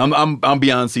on I'm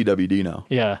beyond CWD now.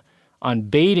 Yeah, on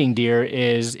baiting deer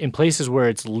is in places where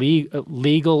it's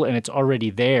legal and it's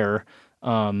already there.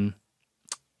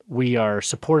 We are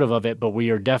supportive of it, but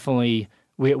we are definitely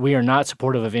we are not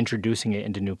supportive of introducing it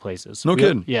into new places. No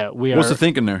kidding. We are. What's the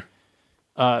thinking there?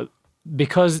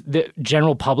 Because the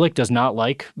general public does not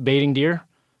like baiting deer.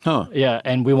 Huh. Yeah,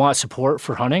 and we want support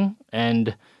for hunting,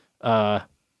 and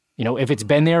if it's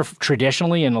been there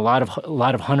traditionally, and a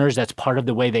lot of hunters, that's part of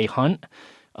the way they hunt.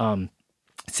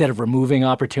 Instead of removing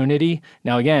opportunity.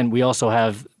 Now, again, we also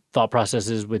have thought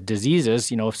processes with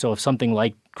diseases. So if something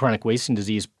like chronic wasting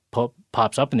disease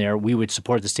pops up in there, we would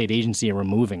support the state agency in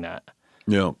removing that.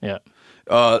 Yeah. Yeah.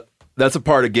 That's a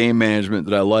part of game management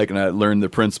that I like, and I learned the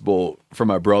principle from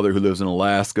my brother who lives in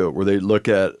Alaska, where they look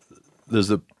at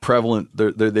there's a prevalent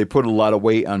they put a lot of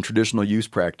weight on traditional use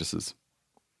practices,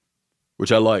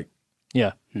 which I like.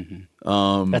 Yeah.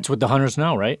 Mm-hmm. That's what the hunters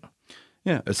know, right?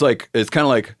 Yeah, it's kind of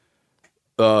like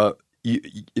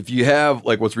if you have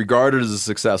like what's regarded as a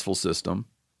successful system,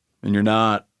 and you're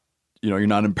not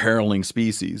imperiling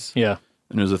species. Yeah.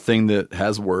 And there's a thing that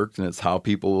has worked, and it's how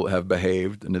people have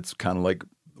behaved, and it's kind of like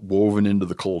woven into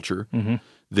the culture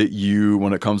that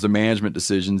when it comes to management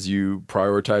decisions, you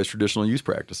prioritize traditional use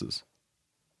practices.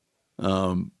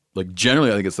 Like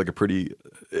generally, I think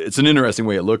it's an interesting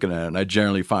way of looking at it, and I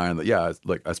generally find that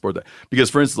I support that because,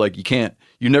 for instance, like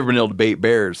you've never been able to bait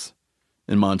bears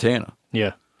in Montana.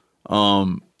 Yeah.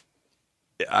 I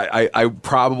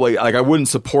probably I wouldn't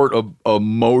support a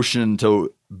motion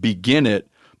to begin it,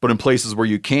 but in places where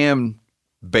you can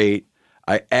bait,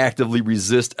 I actively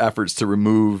resist efforts to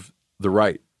remove the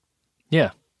right.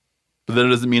 Yeah. But that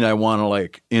doesn't mean I want to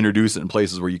introduce it in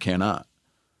places where you cannot.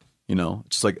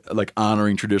 Just like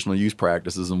honoring traditional use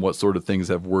practices and what sort of things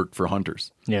have worked for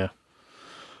hunters. Yeah.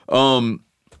 What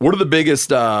are the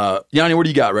biggest Yanni, what do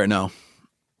you got right now?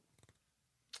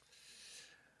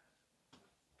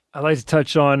 I'd like to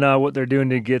touch on what they're doing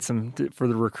to get for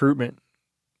the recruitment.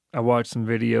 I watched some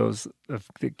videos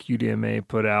that QDMA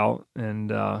put out and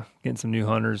getting some new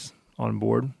hunters on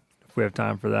board, if we have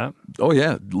time for that. Oh,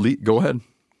 yeah. Go ahead.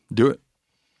 Do it.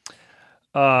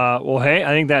 Well, hey, I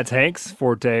think that's Hank's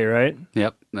forte, right?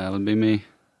 Yep, that would be me.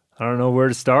 I don't know where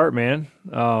to start, man.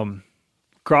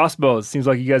 Crossbows. Seems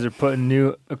like you guys are putting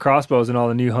new crossbows in all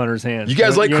the new hunters' hands. You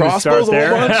guys like crossbows a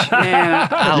whole bunch?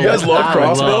 Man, you guys love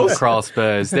crossbows? Love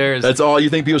crossbows. That's all you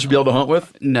think people should be able to hunt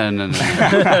with? No.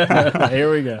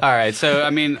 Here we go. All right. So,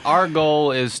 our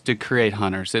goal is to create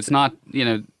hunters. It's not,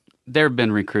 there have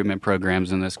been recruitment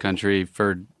programs in this country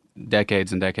for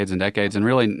decades and decades and decades, and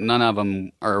really none of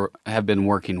them have been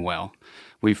working well.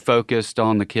 We've focused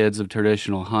on the kids of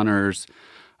traditional hunters,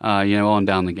 on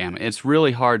down the gamut. It's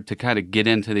really hard to kind of get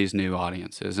into these new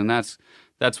audiences, and that's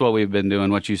what we've been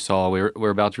doing. What you saw, we're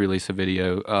about to release a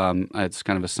video. It's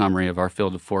kind of a summary of our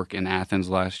Field of Fork in Athens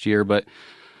last year, but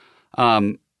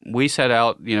we set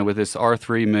out, with this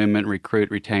R3 movement,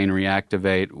 recruit, retain,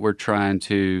 reactivate. We're trying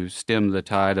to stem the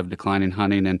tide of declining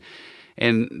hunting,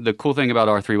 and the cool thing about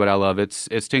R3, what I love, it's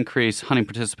to increase hunting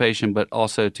participation, but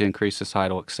also to increase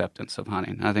societal acceptance of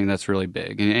hunting. I think that's really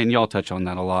big, and y'all touch on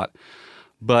that a lot.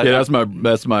 But yeah,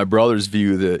 that's my brother's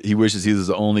view that he wishes he was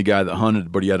the only guy that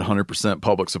hunted, but he had 100%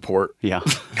 public support. Yeah.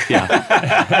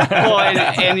 Well,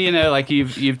 and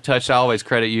you've touched. I always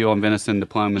credit you on venison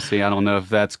diplomacy. I don't know if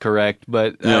that's correct,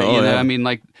 but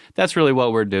that's really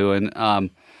what we're doing.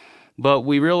 But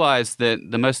we realized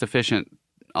that the most efficient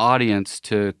audience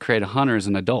to create a hunter is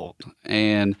an adult,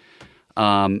 and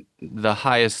the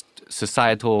highest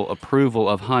societal approval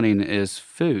of hunting is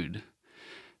food.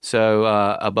 So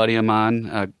a buddy of mine,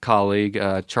 a colleague,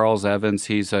 Charles Evans,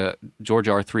 he's a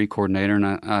Georgia R3 coordinator, and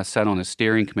I sat on a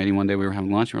steering committee one day. We were having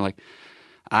lunch, and we're like,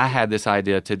 I had this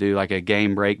idea to do like a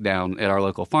game breakdown at our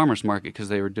local farmers market because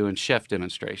they were doing chef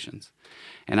demonstrations.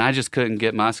 And I just couldn't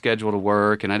get my schedule to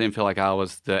work, and I didn't feel like I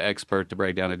was the expert to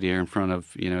break down a deer in front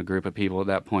of a group of people at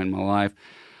that point in my life.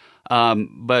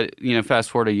 But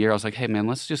fast forward a year, I was like, hey man,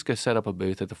 let's just go set up a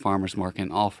booth at the farmers market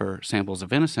and offer samples of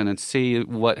venison and see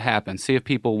what happens. See if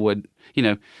people would,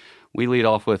 we lead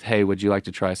off with, hey, would you like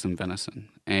to try some venison?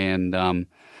 And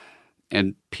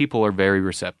people are very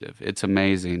receptive. It's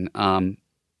amazing.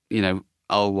 A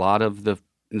lot of the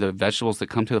vegetables that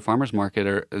come to the farmers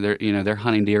market they're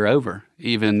hunting deer over,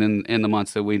 even in the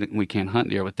months that we can't hunt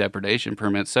deer with depredation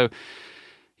permits. So,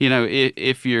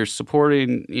 if you're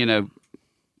supporting,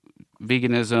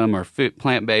 veganism or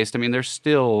plant-based, there's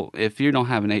still, if you don't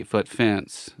have an 8-foot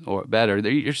fence or better,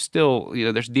 you're still,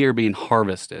 there's deer being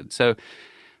harvested. So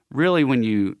really when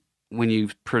you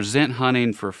present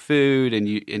hunting for food and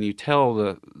you tell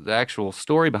the actual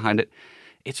story behind it,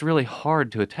 it's really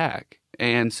hard to attack.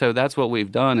 And so that's what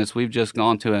we've done is we've just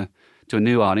gone to a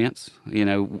new audience.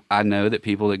 I know that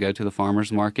people that go to the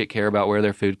farmers market care about where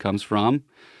their food comes from,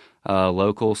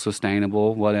 local,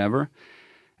 sustainable, whatever.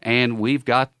 And we've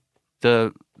got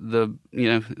the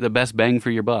best bang for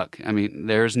your buck. I mean,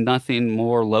 there's nothing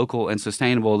more local and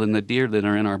sustainable than the deer that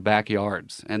are in our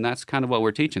backyards. And that's kind of what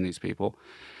we're teaching these people.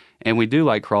 And we do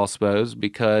like crossbows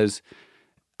because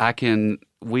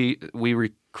we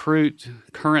recruit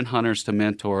current hunters to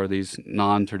mentor these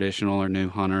non-traditional or new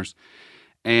hunters.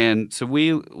 And so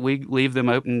we leave them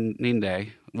opening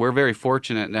day. We're very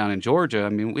fortunate down in Georgia. I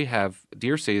mean, we have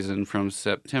deer season from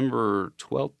September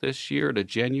 12th this year to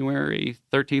January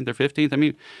 13th or 15th. I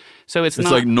mean, so it's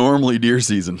not like normally deer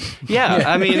season. Yeah,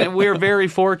 I mean, we're very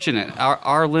fortunate.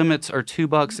 Our limits are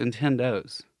 $2 and 10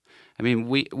 does. I mean,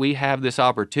 we have this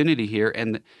opportunity here,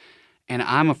 and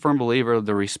I'm a firm believer of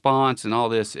the response and all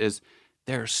this is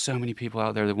there are so many people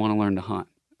out there that want to learn to hunt,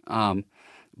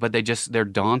 but they're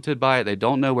daunted by it. They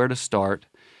don't know where to start.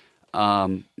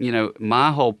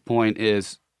 My whole point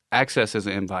is access is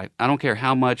an invite. I don't care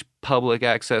how much public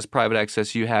access, private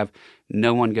access you have.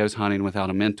 No one goes hunting without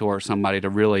a mentor or somebody to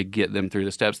really get them through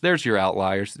the steps. There's your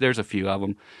outliers. There's a few of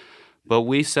them. But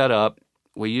we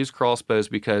use crossbows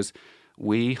because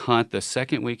we hunt the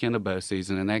second weekend of bow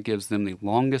season, and that gives them the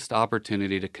longest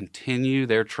opportunity to continue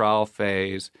their trial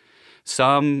phase.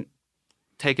 Some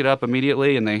take it up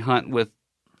immediately and they hunt with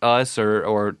us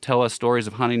or tell us stories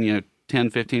of hunting, 10,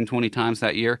 15, 20 times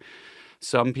that year.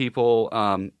 Some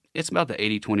people, it's about the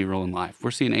 80-20 rule in life. We're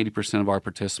seeing 80% of our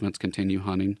participants continue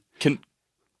hunting. Can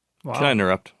I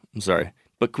interrupt? I'm sorry.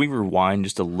 But can we rewind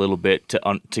just a little bit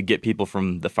to get people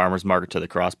from the farmer's market to the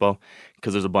crossbow?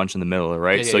 Because there's a bunch in the middle,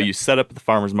 right? Yeah, so yeah. you set up at the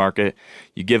farmer's market,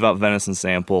 you give out venison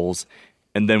samples,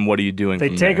 and then what are you doing They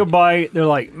from take there? a bite. They're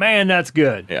like, man, that's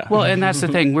good. Yeah. Well, and that's the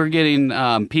thing. We're getting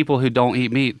people who don't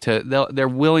eat meat they're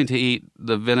willing to eat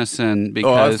the venison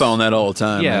because I found that all the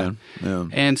time, yeah. man. Yeah.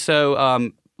 And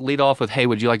so lead off with, hey,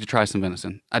 would you like to try some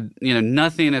venison?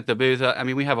 Nothing at the booth. I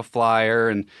mean, we have a flyer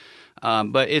and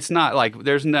but it's not like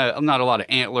there's not a lot of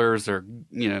antlers or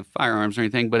firearms or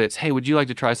anything. But it's, hey, would you like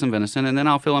to try some venison? And then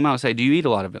I'll fill them out and say, do you eat a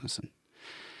lot of venison?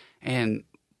 And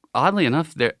oddly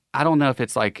enough, I don't know if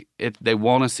it's like they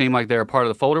want to seem like they're a part of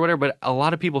the fold or whatever, but a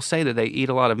lot of people say that they eat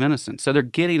a lot of venison. So they're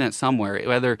getting it somewhere,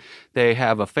 whether they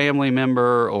have a family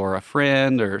member or a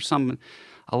friend or some.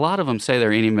 A lot of them say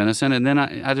they're eating venison, and then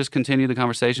I just continue the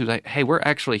conversation like, hey, we're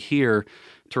actually here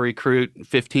to recruit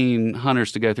 15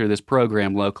 hunters to go through this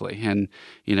program locally. And,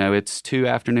 it's 2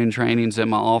 afternoon trainings at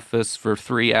my office for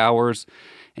 3 hours,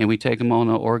 and we take them on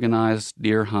an organized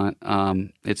deer hunt.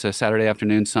 It's a Saturday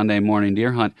afternoon, Sunday morning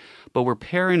deer hunt, but we're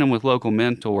pairing them with local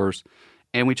mentors,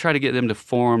 and we try to get them to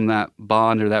form that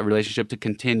bond or that relationship to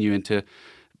continue into,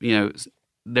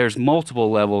 there's multiple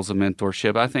levels of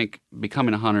mentorship. I think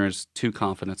becoming a hunter is 2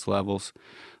 confidence levels.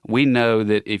 We know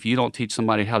that if you don't teach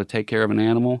somebody how to take care of an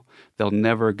animal, they'll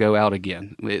never go out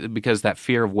again because that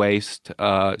fear of waste,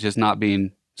 just not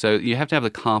being. So you have to have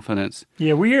the confidence.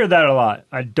 Yeah, we hear that a lot.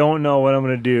 I don't know what I'm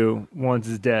going to do once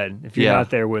it's dead if you're not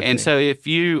there with me. And so if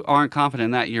you aren't confident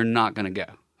in that, you're not going to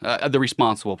go. The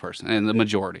responsible person and the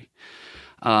majority.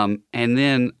 And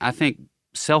then I think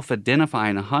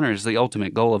self-identifying a hunter is the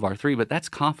ultimate goal of R3, but that's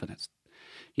confidence.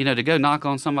 To go knock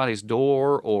on somebody's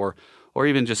door or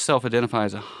even just self-identify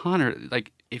as a hunter,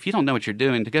 like if you don't know what you're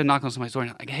doing, to go knock on somebody's door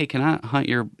and like, hey, can I hunt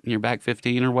your back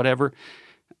 15 or whatever?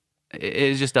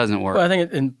 It just doesn't work. Well, I think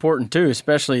it's important too,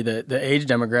 especially the age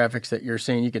demographics that you're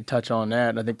seeing. You could touch on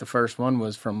that. I think the first one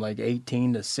was from like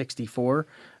 18 to 64.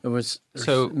 It was mid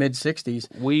 60s.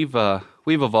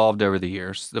 We've evolved over the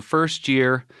years. The first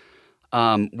year,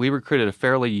 we recruited a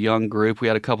fairly young group. We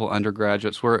had a couple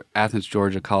undergraduates. We're Athens,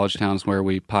 Georgia, college towns where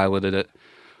we piloted it.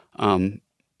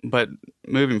 But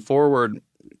moving forward,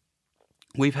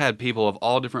 we've had people of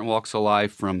all different walks of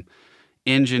life, from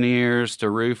engineers to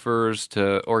roofers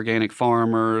to organic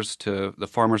farmers to the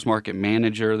farmers market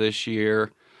manager this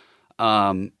year,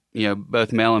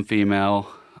 both male and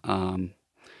female,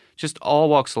 just all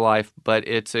walks of life. But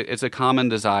it's a common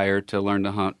desire to learn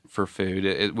to hunt for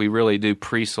food. We really do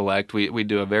pre-select. We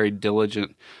do a very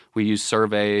diligent. We use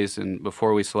surveys, and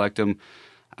before we select them,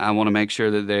 I want to make sure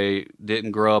that they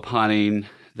didn't grow up hunting,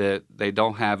 that they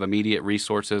don't have immediate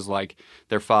resources like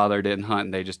their father didn't hunt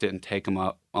and they just didn't take them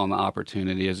up on the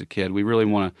opportunity as a kid. We really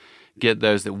want to get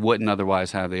those that wouldn't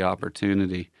otherwise have the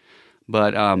opportunity.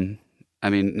 But,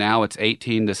 now it's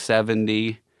 18 to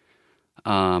 70.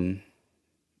 And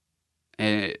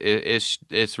and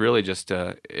it's really just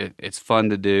it's fun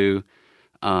to do.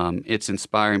 It's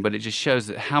inspiring, but it just shows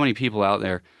that how many people out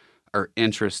there are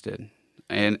interested.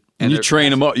 And you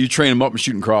train them up. You train them up in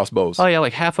shooting crossbows. Oh yeah,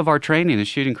 like half of our training is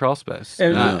shooting crossbows.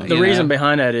 And the reason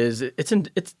behind that is it's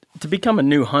to become a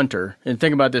new hunter. And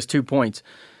think about this 2 points.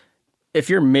 If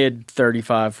you're mid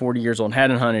 35, 40 years old and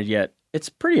hadn't hunted yet, it's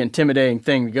a pretty intimidating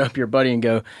thing to go up to your buddy and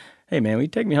go, "Hey man, will you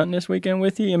take me hunting this weekend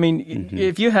with you?" I mean,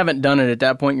 if you haven't done it at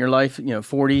that point in your life,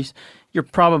 40s, you're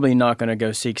probably not going to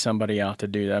go seek somebody out to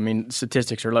do that. I mean,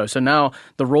 statistics are low. So now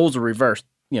the roles are reversed.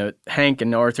 Hank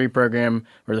and the R3 program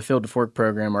or the Field to Fork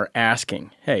program are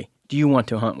asking, "Hey, do you want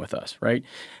to hunt with us?" Right?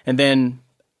 And then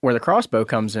where the crossbow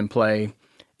comes in play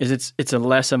is it's a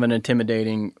less of an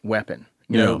intimidating weapon.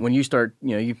 When you start,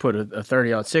 you put a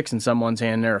 30-06 in someone's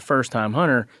hand, they're a first-time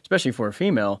hunter, especially for a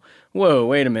female. Whoa,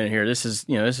 wait a minute here. This is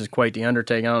quite the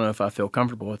undertaking. I don't know if I feel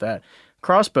comfortable with that.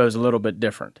 Crossbow's a little bit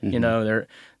different. They're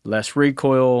less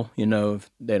recoil.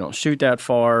 They don't shoot that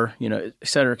far. Et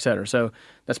cetera, et cetera. So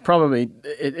that's probably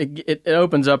it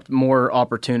opens up more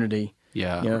opportunity.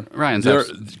 Yeah, Ryan's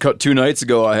 2 nights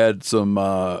ago, I had some.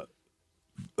 I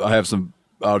have some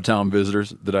out-of-town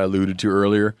visitors that I alluded to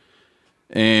earlier,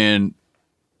 and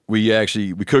we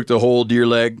cooked a whole deer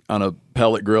leg on a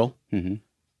pellet grill,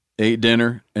 ate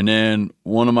dinner, and then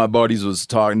one of my buddies was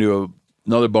talking to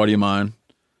another buddy of mine,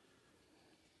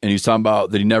 and he was talking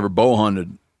about that he never bow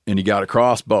hunted, and he got a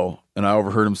crossbow, and I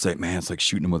overheard him say, "Man, it's like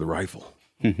shooting him with a rifle."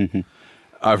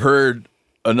 I've heard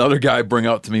another guy bring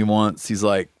up to me once, he's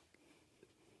like,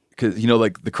 because,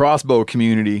 like the crossbow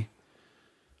community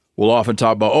will often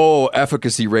talk about,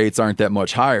 efficacy rates aren't that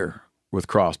much higher with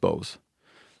crossbows.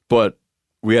 But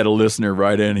we had a listener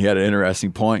write in, he had an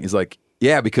interesting point. He's like,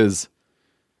 yeah, because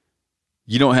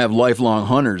you don't have lifelong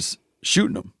hunters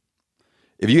shooting them.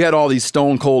 If you had all these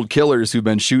stone cold killers who've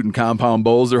been shooting compound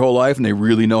bows their whole life and they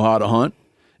really know how to hunt,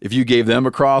 if you gave them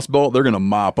a crossbow, they're going to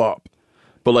mop up.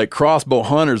 But like crossbow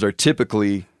hunters are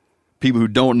typically people who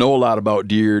don't know a lot about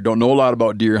deer, don't know a lot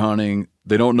about deer hunting.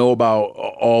 They don't know about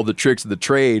all the tricks of the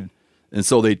trade. And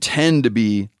so they tend to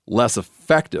be less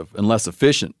effective and less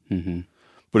efficient.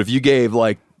 But if you gave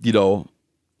the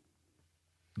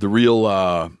real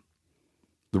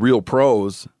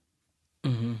pros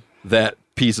that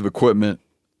piece of equipment,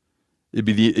 it'd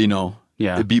be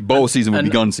it'd be bow season would be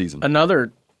gun season.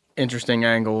 Another interesting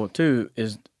angle too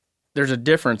is there's a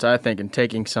difference, I think, in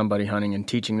taking somebody hunting and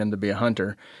teaching them to be a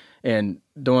hunter, and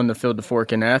doing the Field to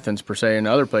Fork in Athens per se and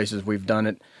other places we've done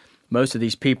it. Most of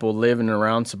these people live in and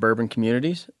around suburban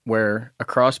communities where a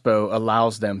crossbow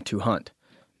allows them to hunt.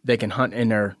 They can hunt in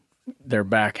their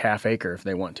back half acre if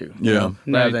they want to.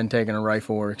 Rather than taking a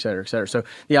rifle or et cetera, et cetera. So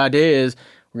the idea is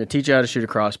we're going to teach you how to shoot a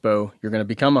crossbow. You're going to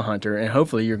become a hunter, and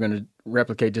hopefully you're going to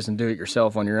replicate this and do it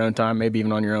yourself on your own time, maybe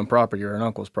even on your own property or an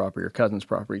uncle's property or cousin's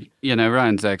property.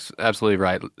 Ryan's absolutely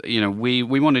right. We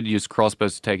wanted to use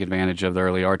crossbows to take advantage of the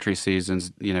early archery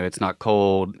seasons. It's not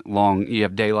cold, long. You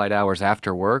have daylight hours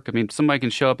after work. I mean, somebody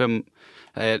can show up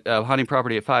at a hunting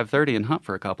property at 5:30 and hunt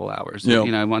for a couple hours.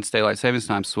 Once daylight savings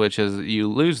time switches, you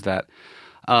lose that.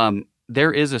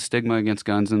 There is a stigma against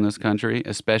guns in this country,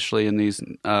 especially in these,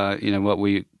 what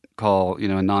we call,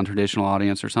 a non-traditional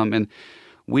audience or something. And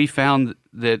we found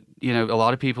that, a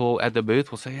lot of people at the booth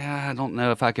will say, I don't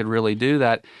know if I could really do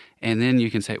that. And then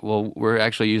you can say, well, we're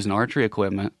actually using archery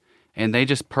equipment. And they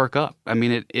just perk up. I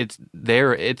mean, it's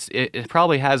there. It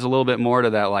probably has a little bit more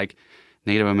to that, like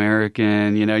Native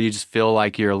American, you just feel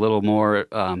like you're a little more,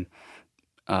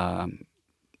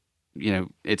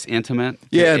 it's intimate.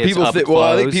 Yeah, and people think,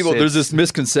 I think there's this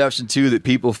misconception too that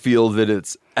people feel that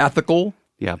it's ethical.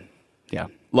 Yeah.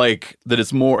 Like that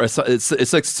it's more,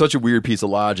 it's like such a weird piece of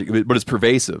logic, but it's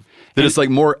pervasive. That it's like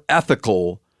more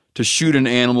ethical to shoot an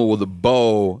animal with a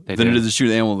bow than it is to shoot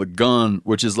an animal with a gun,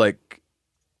 which is like,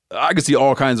 I can see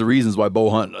all kinds of reasons why bow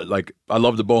hunt. Like I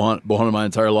love to bow hunt my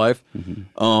entire life,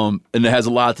 and it has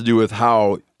a lot to do with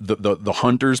how the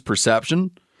hunter's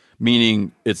perception,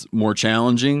 meaning it's more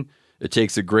challenging. It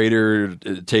takes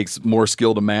more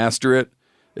skill to master it.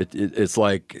 It's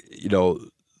like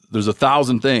there's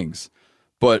 1,000 things,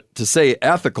 but to say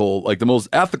ethical, like the most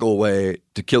ethical way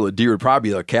to kill a deer would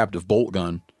probably be a captive bolt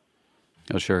gun.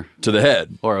 Oh sure, to the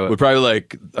head, would probably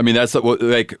that's what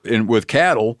with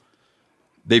cattle.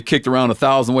 They've kicked around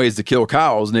 1,000 ways to kill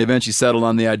cows, and they eventually settled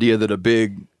on the idea that a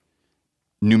big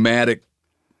pneumatic,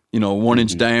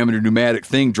 1-inch diameter pneumatic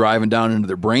thing driving down into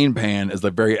their brain pan is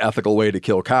the very ethical way to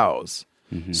kill cows.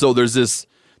 So it's like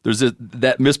a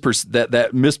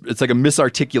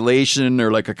misarticulation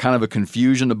or like a kind of a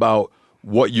confusion about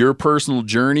what your personal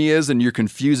journey is, and you're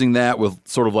confusing that with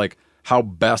sort of like how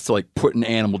best to like put an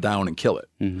animal down and kill it.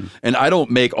 And I don't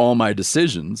make all my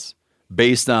decisions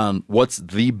based on what's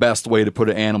the best way to put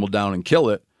an animal down and kill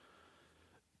it.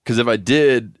 Because if I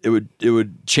did, it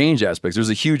would change aspects. There's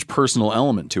a huge personal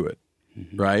element to it,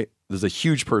 right? There's a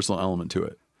huge personal element to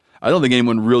it. I don't think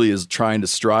anyone really is trying to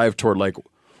strive toward like,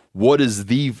 what is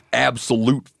the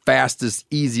absolute fastest,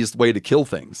 easiest way to kill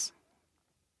things?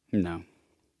 No,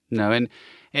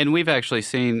 and we've actually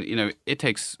seen, it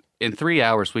takes in 3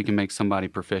 hours we can make somebody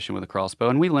proficient with a crossbow,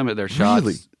 and we limit their shots.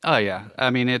 Really? Oh yeah, I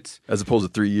mean it's as opposed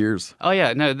to 3 years. Oh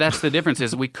yeah, no, that's the difference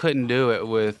is we couldn't do it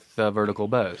with vertical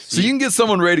bows. So you can get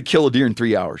someone ready to kill a deer in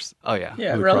 3 hours. Oh yeah,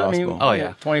 Yeah, With a really. I mean, crossbow. Oh,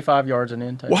 yeah. 25 yards and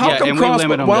intake. Well, how Yeah, come and we limit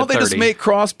crossbow? them Why to don't they just 30. make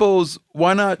crossbows?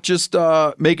 Why not just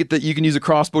make it that you can use a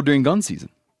crossbow during gun season?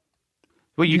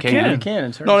 well you You can. can.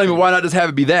 In certain No, I mean, states. why not just have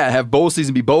it be that? Have bow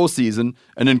season be bow season,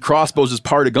 and then crossbows just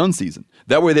part of gun season.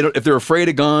 That way, they don't. If they're afraid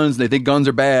of guns and they think guns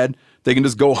are bad, they can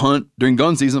just go hunt during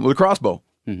gun season with a crossbow.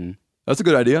 That's a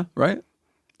good idea, right?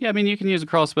 Yeah, I mean you can use a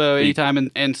crossbow anytime,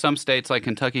 and some states like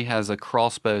Kentucky has a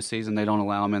crossbow season. They don't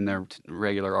allow them in their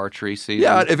regular archery season.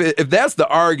 Yeah. If that's the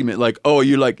argument, like, oh,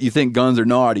 you think guns are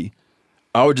naughty,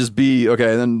 I would just be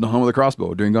okay. Then hunt with a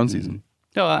crossbow during gun season.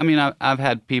 No, I mean I've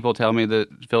had people tell me that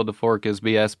Field to Fork is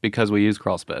BS because we use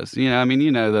crossbows. I mean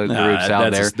the groups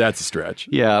out there. That's a stretch.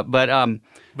 Yeah, but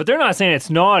But they're not saying it's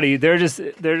naughty. They're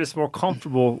just more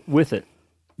comfortable with it.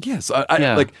 Yes, I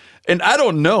Yeah. like, and I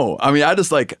don't know. I mean, I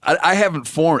just like I haven't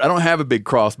formed. I don't have a big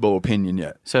crossbow opinion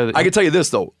yet. So I can tell you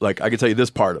this though. Like I can tell you this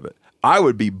part of it. I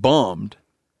would be bummed.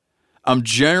 I'm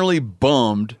generally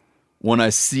bummed when I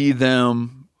see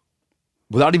them,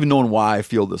 without even knowing why I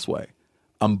feel this way.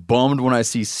 I'm bummed when I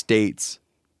see states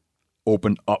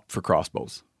open up for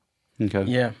crossbows. okay.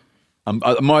 Yeah. I'm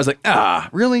always like,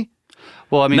 really?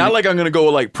 Well, I mean, Not like I'm gonna go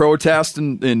like protest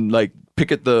and like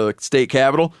picket the state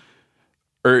capitol,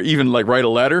 or even like write a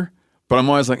letter. But I'm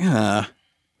always like,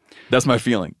 that's my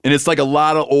feeling, and it's like a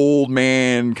lot of old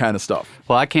man kind of stuff.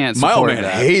 well, I can't My old support man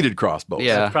that. hated crossbows.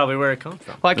 Yeah. That's probably where it comes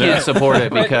from. Well, I can't support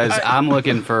it because I'm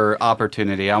looking for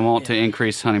opportunity. I want to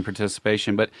increase hunting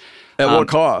participation, but At what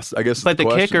cost? I guess. is But the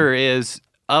question. kicker is,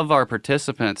 of our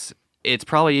participants, it's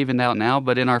probably evened out now,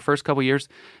 but in our first couple years,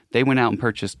 they went out and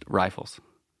purchased rifles.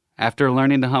 After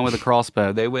learning to hunt with a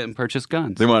crossbow, they went and purchased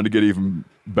guns. They wanted to get even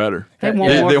better. They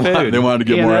want more food. They wanted to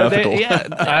get You more know, ethical.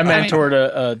 I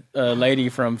mentored a lady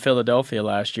from Philadelphia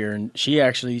last year, and she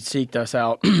actually seeked us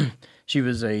out. She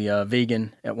was a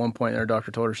vegan at one point, and her doctor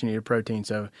told her she needed protein,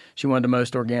 so she wanted the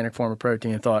most organic form of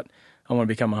protein and thought, I want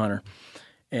to become a hunter.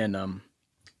 And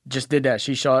just did that.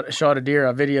 She shot a deer.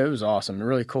 A video. It was awesome,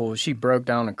 really cool. She broke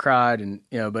down and cried, and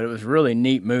but it was a really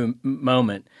neat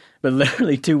moment. But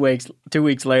literally 2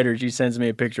 weeks later, she sends me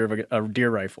a picture of a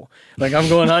deer rifle. Like, I'm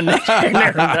going hunting.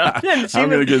 I'm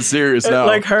gonna get serious now.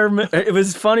 Like it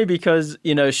was funny because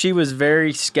she was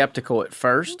very skeptical at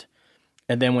first,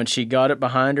 and then when she got it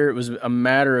behind her, it was a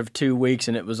matter of 2 weeks,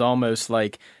 and it was almost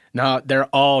like, no, they're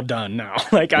all done now.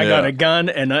 Like I got a gun,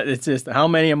 and it's just, how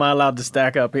many am I allowed to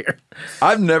stack up here?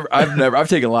 I've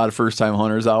taken a lot of first time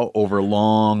hunters out over a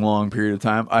long period of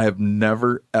time. I have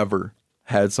never ever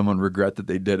had someone regret that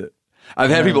they did it. I've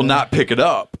had people not pick it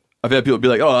up. I've had people be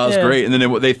like, "Oh, that was great," and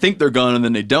then they think they're gone, and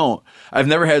then they don't. I've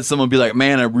never had someone be like,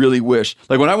 "Man, I really wish."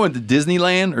 Like when I went to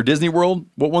Disneyland or Disney World,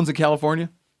 what one's in California?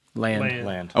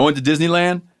 Land. I went to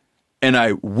Disneyland, and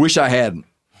I wish I hadn't.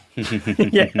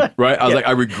 Yeah. Right? I was like,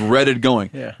 I regretted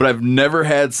going. Yeah. But I've never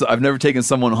taken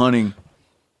someone hunting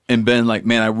and been like,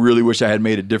 man, I really wish I had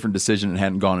made a different decision and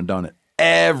hadn't gone and done it.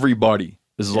 Everybody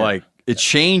is like, it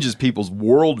changes people's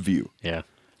worldview. Yeah.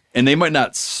 And they might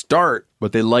not start,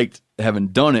 but they liked having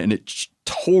done it, and it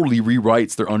totally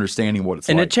rewrites their understanding of what it's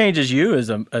And like. it changes you as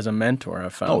a mentor, I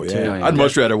found. Oh, yeah. too. I'd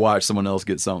much rather watch someone else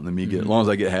get something than me get, as long as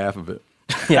I get half of it.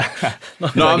 Yeah.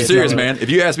 No, I'm serious, man. If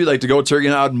you ask me like to go turkey,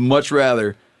 I'd much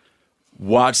rather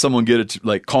watch someone get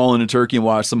like call in a turkey and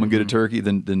watch someone get a turkey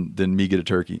than me get a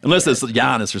turkey. Unless it's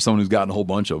Giannis or someone who's gotten a whole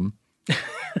bunch of them.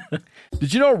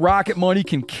 Did you know Rocket Money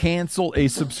can cancel a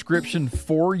subscription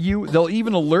for you? They'll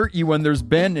even alert you when there's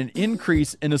been an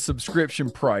increase in a subscription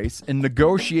price and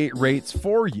negotiate rates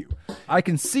for you. I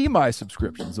can see my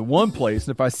subscriptions in one place,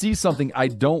 and if I see something I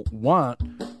don't want,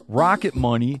 Rocket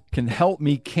Money can help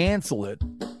me cancel it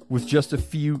with just a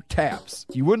few taps.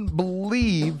 You wouldn't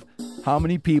believe how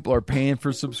many people are paying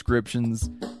for subscriptions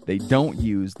they don't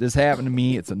use. This happened to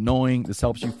me. It's annoying. This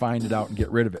helps you find it out and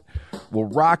get rid of it. Well,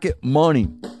 Rocket Money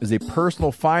is a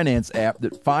personal finance app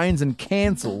that finds and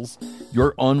cancels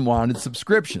your unwanted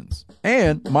subscriptions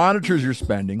and monitors your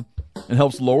spending and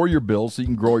helps lower your bills so you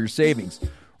can grow your savings.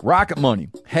 Rocket Money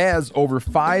has over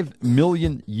 5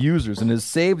 million users and has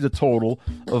saved a total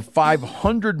of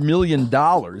 $500 million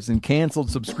in canceled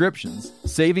subscriptions,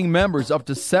 saving members up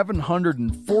to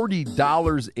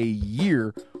 $740 a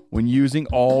year when using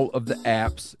all of the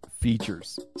app's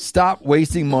features. Stop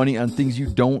wasting money on things you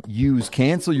don't use.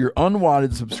 Cancel your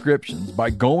unwanted subscriptions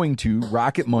by going to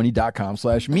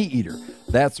rocketmoney.com/meateater.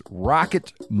 That's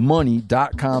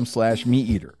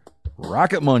rocketmoney.com/meateater.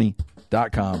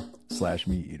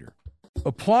 rocketmoney.com/meateater.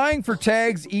 Applying for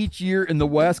tags each year in the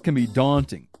West can be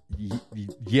daunting.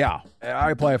 Yeah,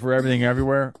 I apply for everything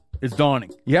everywhere. It's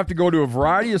daunting. You have to go to a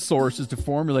variety of sources to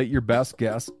formulate your best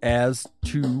guess as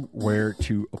to where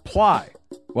to apply.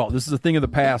 Well, this is a thing of the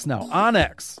past now.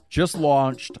 OnX just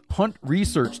launched hunt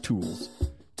research tools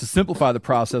to simplify the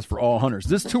process for all hunters.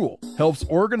 This tool helps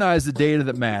organize the data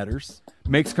that matters,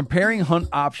 makes comparing hunt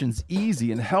options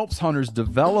easy, and helps hunters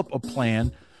develop a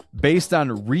plan based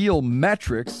on real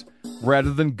metrics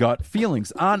rather than gut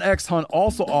feelings. OnX Hunt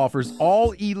also offers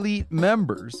all elite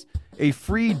members a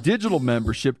free digital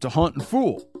membership to Hunt and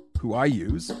Fool, who I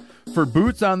use, for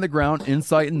boots on the ground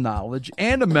insight and knowledge,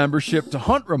 and a membership to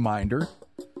Hunt Reminder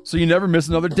so you never miss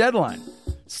another deadline.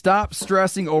 Stop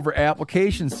stressing over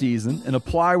application season and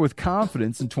apply with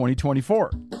confidence in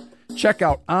 2024. Check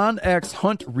out OnX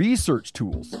Hunt Research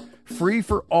Tools, free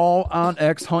for all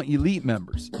OnX Hunt Elite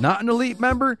members. Not an Elite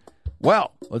member?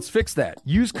 Well, let's fix that.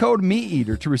 Use code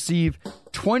MeatEater to receive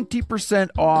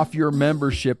 20% off your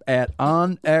membership at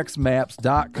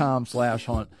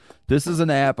onxmaps.com/hunt. This is an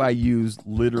app I use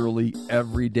literally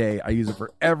every day. I use it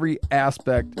for every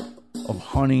aspect of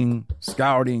hunting,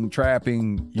 scouting,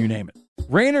 trapping, you name it.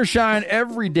 Rain or shine,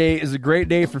 every day is a great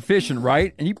day for fishing,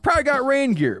 right? And you probably got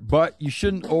rain gear, but you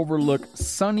shouldn't overlook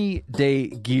sunny day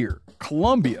gear.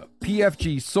 Columbia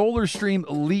PFG Solar Stream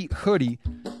Elite Hoodie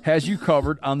has you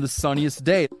covered on the sunniest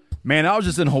day. Man, I was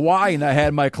just in Hawaii and I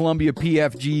had my Columbia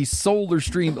PFG Solar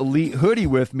Stream Elite Hoodie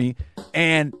with me.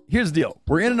 And here's the deal.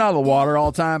 We're in and out of the water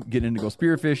all the time, getting in to go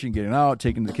spearfishing, getting out,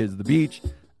 taking the kids to the beach.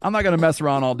 I'm not going to mess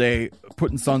around all day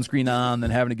putting sunscreen on,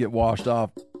 then having to get washed off.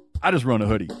 I just run a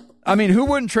hoodie. I mean, who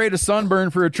wouldn't trade a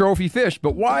sunburn for a trophy fish?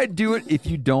 But why do it if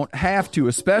you don't have to,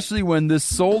 especially when this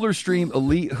Solar Stream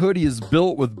Elite Hoodie is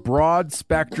built with broad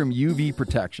spectrum UV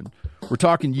protection. We're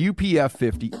talking UPF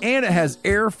 50, and it has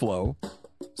airflow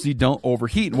so you don't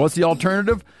overheat. And what's the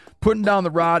alternative? Putting down the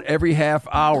rod every half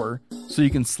hour so you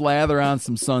can slather on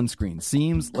some sunscreen.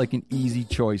 Seems like an easy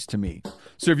choice to me.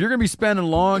 So if you're going to be spending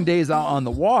long days out on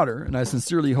the water, and I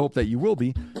sincerely hope that you will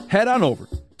be, head on over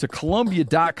to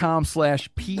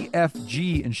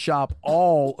Columbia.com/PFG and shop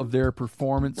all of their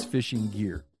performance fishing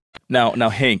gear. Now,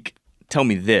 Hank, tell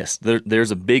me this.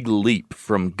 There's a big leap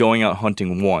from going out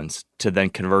hunting once to then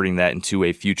converting that into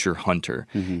a future hunter.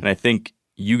 Mm-hmm. And I think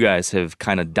you guys have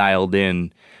kind of dialed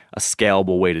in a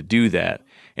scalable way to do that.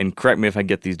 And correct me if I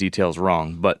get these details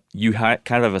wrong, but you kind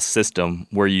of have a system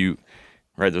where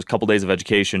there's a couple days of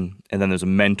education, and then there's a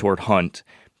mentored hunt.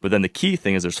 But then the key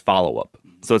thing is there's follow-up.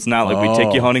 So it's not like we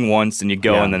take you hunting once and you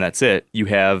go and then that's it. You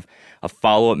have a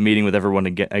follow-up meeting with everyone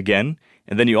again,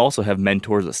 and then you also have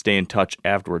mentors that stay in touch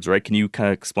afterwards, right? Can you kind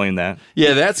of explain that?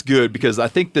 Yeah, that's good because I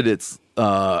think that it's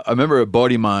I remember a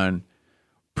buddy of mine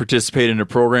participated in a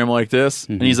program like this,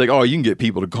 and he's like, oh, you can get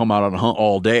people to come out on a hunt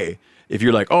all day. If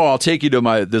you're like, oh, I'll take you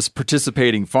to this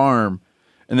participating farm,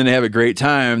 and then they have a great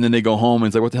time, and then they go home, and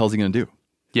it's like, what the hell is he going to do?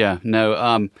 Yeah,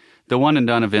 no, the one and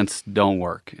done events don't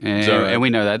work, and we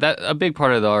know that. That a big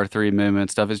part of the R3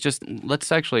 movement stuff is just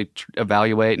let's actually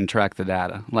evaluate and track the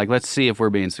data. Like, let's see if we're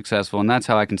being successful, and that's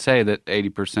how I can say that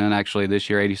 80%, actually this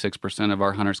year, 86% of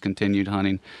our hunters continued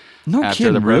hunting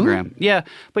after the program. Really? Yeah,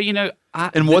 but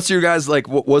and what's your guys like?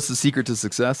 What's the secret to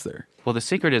success there? Well, the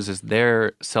secret is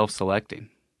they're self-selecting.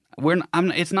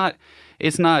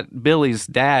 It's not Billy's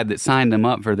dad that signed them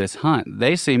up for this hunt.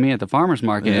 They see me at the farmer's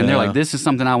market, and they're like, this is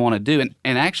something I want to do.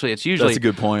 And actually, it's usually... That's a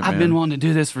good point, I've been wanting to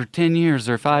do this for 10 years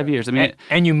or 5 years. I mean,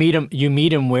 and you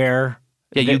meet them where...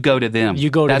 Yeah, you go to them.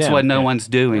 That's what no one's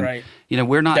doing. Right.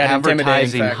 We're not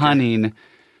advertising hunting.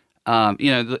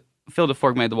 Field to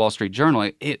Fork made the Wall Street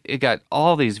Journal. It got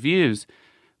all these views,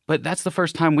 but that's the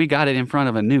first time we got it in front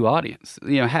of a new audience.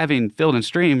 Having Field and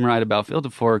Stream write about Field to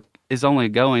Fork is only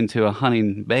going to a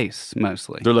hunting base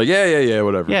mostly. They're like, yeah,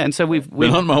 whatever. Yeah, and so we've been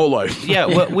hunting my whole life.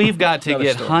 Yeah, we've got to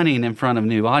get hunting in front of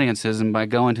new audiences, and by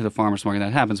going to the farmer's market,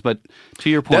 that happens. But to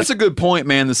your point, that's a good point,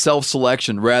 man. The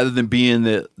self-selection, rather than being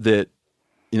that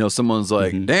someone's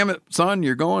like, damn it, son,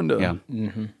 you're going to. Yeah.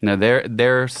 Mm-hmm. No,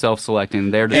 they're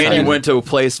self-selecting. They're deciding. And you went to a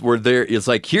place where it's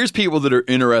like, here's people that are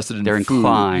interested in food.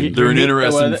 Inclined. They're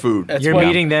interested in food. You're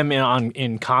meeting them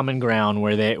in common ground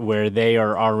where they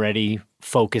are already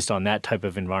focused on that type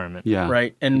of environment. Yeah.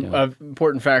 Right. And an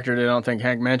important factor that I don't think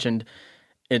Hank mentioned,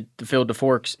 at the Field to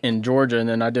Forks in Georgia, and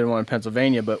then I did one in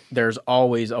Pennsylvania, but there's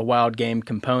always a wild game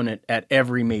component at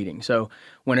every meeting. So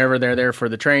whenever they're there for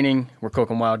the training, we're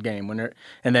cooking wild game.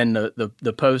 And then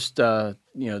the post, the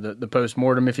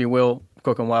post-mortem, if you will,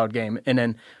 cooking wild game. And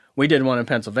then we did one in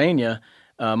Pennsylvania.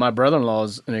 My brother-in-law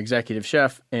is an executive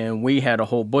chef, and we had a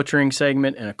whole butchering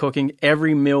segment and a cooking.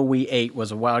 Every meal we ate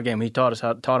was a wild game. He taught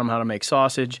them how to make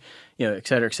sausage, et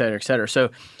cetera, et cetera, et cetera. So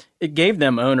it gave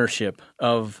them ownership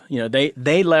of,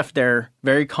 they left there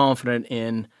very confident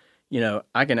in,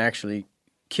 I can actually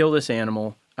kill this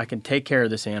animal, I can take care of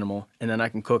this animal, and then I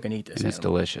can cook and eat this And it's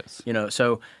animal. delicious.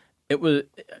 So it was.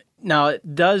 Now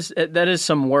that is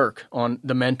some work on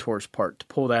the mentor's part to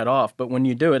pull that off. But when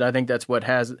you do it, I think that's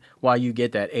why you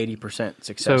get that 80%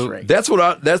 success rate. That's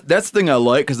the thing I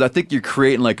like, because I think you're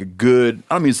creating like a good.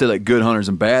 I don't mean to say like good hunters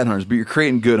and bad hunters, but you're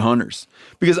creating good hunters.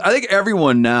 Because I think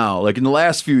everyone now, like in the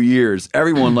last few years,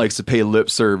 everyone likes to pay lip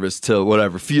service to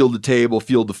whatever, field to table,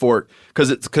 field to fork,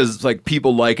 because it's like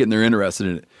people like it and they're interested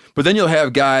in it. But then you'll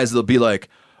have guys that'll be like,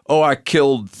 "Oh, I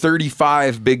killed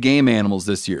 35 big game animals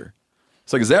this year."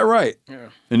 It's like, is that right? Yeah.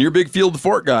 And you're a big field to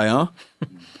fork guy, huh?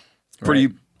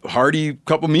 Pretty hearty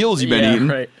couple meals you've been eating.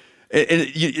 Right. And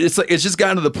it's like it's just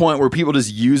gotten to the point where people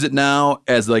just use it now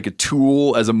as like a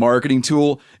tool, as a marketing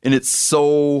tool, and it's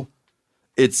so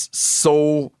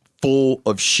full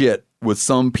of shit with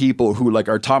some people who like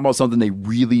are talking about something they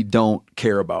really don't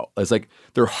care about. It's like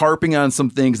they're harping on some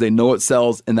things they know it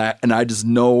sells, and I just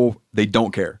know they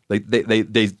don't care. Like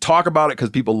they talk about it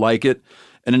because people like it.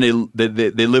 And then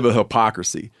they live a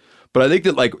hypocrisy. But I think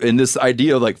that like in this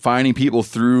idea of like finding people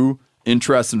through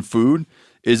interest in food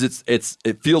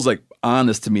it feels like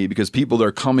honest to me, because people that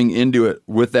are coming into it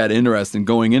with that interest and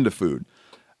going into food.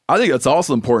 I think it's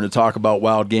also important to talk about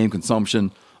wild game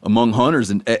consumption among hunters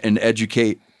and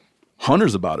educate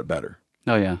hunters about it better.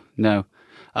 Oh yeah, no.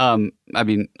 I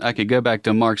mean, I could go back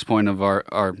to Mark's point of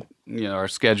our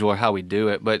schedule or how we do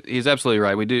it, but he's absolutely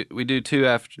right. We do 2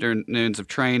 afternoons of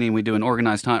training. We do an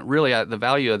organized hunt. Really, the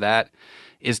value of that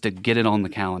is to get it on the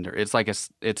calendar. It's like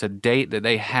it's a date that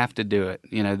they have to do it.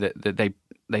 That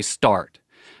they start.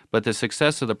 But the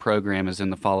success of the program is in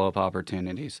the follow-up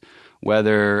opportunities.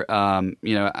 Whether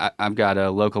I've got a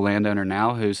local landowner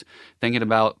now who's thinking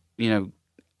about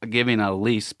giving a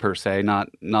lease per se, not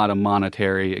a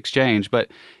monetary exchange, but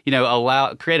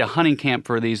create a hunting camp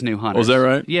for these new hunters. Oh, is that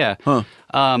right? Yeah. Huh.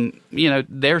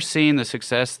 They're seeing the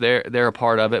success. They're a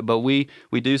part of it. But we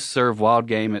do serve wild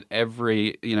game at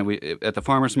every at the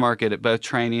farmers market, at both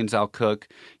trainings. I'll cook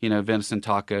venison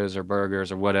tacos or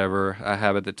burgers or whatever I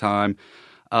have at the time.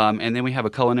 And then we have a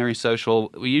culinary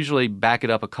social. We usually back it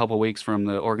up a couple weeks from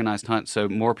the organized hunt, so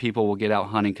more people will get out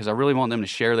hunting, because I really want them to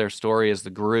share their story as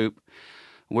the group.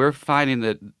 We're finding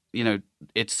that,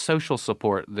 it's social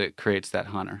support that creates that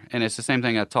hunter. And it's the same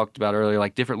thing I talked about earlier,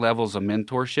 like different levels of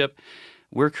mentorship.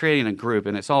 We're creating a group,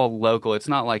 and it's all local. It's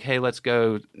not like, hey, let's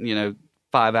go,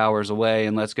 5 hours away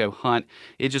and let's go hunt.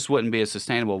 It just wouldn't be as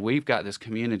sustainable. We've got this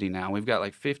community now. We've got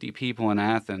like 50 people in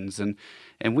Athens, and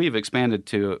we've expanded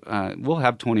to, we'll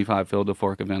have 25 Field to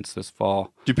Fork events this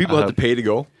fall. Do people have to pay to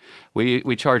go?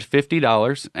 We charge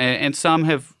 $50, and some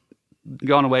have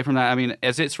gone away from that. I mean,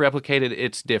 as it's replicated,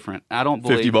 it's different. I don't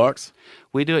believe $50.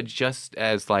 We do it just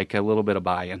as like a little bit of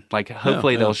buy-in. Like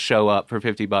hopefully they'll show up for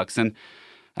 $50. And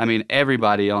I mean,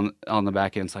 everybody on the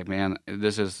back end's like, man,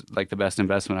 this is like the best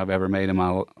investment I've ever made in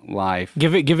my life.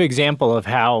 Give an example of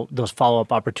how those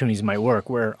follow-up opportunities might work,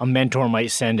 where a mentor might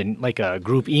send like a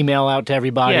group email out to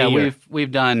everybody. Yeah,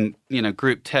 we've done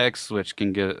group texts, which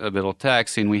can get a bit of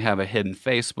texting. We have a hidden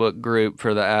Facebook group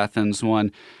for the Athens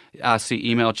one. I see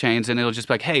email chains, and it'll just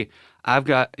be like, hey, I've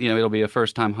got, it'll be a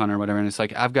first-time hunter or whatever, and it's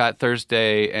like, I've got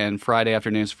Thursday and Friday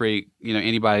afternoons free.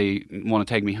 Anybody want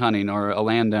to take me hunting? Or a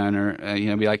landowner,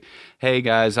 be like, hey,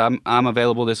 guys, I'm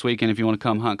available this weekend if you want to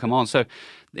come hunt, come on. So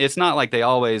it's not like they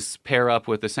always pair up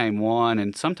with the same one,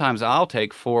 and sometimes I'll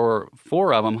take four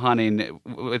of them hunting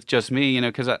with just me,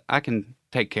 because I can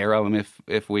take care of them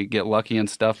if we get lucky and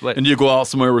stuff. But and you go out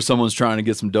somewhere where someone's trying to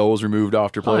get some does removed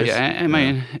off their place. Oh, yeah, I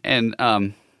mean,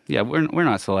 and yeah, we're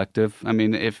not selective. I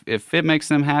mean, if it makes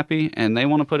them happy and they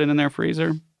want to put it in their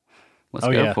freezer, let's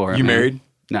go for it. You married?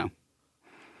 No.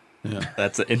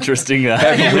 That's an interesting.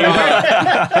 Have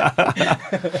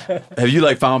you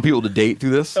like found people to date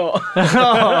through this? You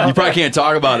probably can't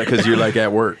talk about it because you're like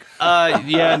at work.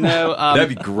 Yeah, no. That'd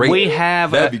be great. We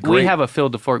have a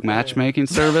field to fork matchmaking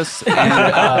service,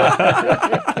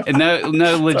 and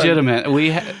no legitimate.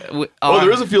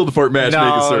 There is a field to fork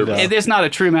matchmaking service. It's not a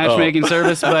true matchmaking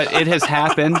service, but it has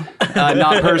happened.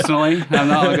 Not personally. I'm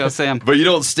not going to say But you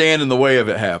don't stand in the way of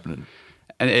it happening.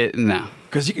 No.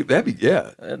 Because that'd be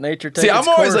Nature takes See, I'm its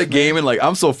always course, like man. gaming. Like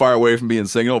I'm so far away from being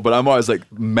single, but I'm always like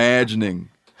imagining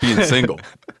being single.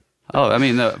 Oh, I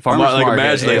mean, the I'm farmer's like market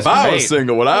imagining is if I was great.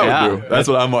 single, what I would Yeah. do. That's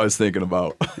what I'm always thinking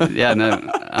about. Yeah, no.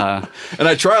 And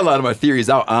I try a lot of my theories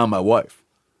out on my wife.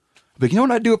 But you know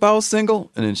what I'd do if I was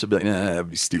single? And then she'll be like, nah, that'd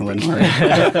be stupid.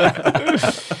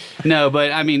 No,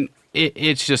 but I mean,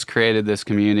 it's just created this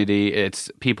community. It's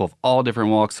people of all different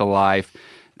walks of life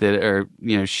that are,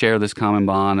 share this common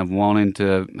bond of wanting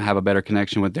to have a better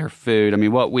connection with their food. I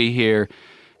mean, what we hear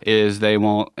is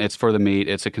it's for the meat.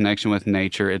 It's a connection with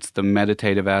nature. It's the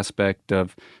meditative aspect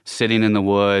of sitting in the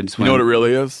woods. You know what it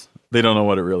really is? They don't know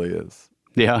what it really is.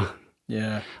 Yeah.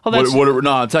 Yeah. Well, that's,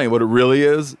 No, I'm telling you, what it really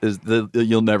is that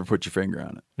you'll never put your finger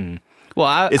on it.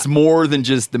 well, It's more than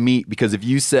just the meat, because if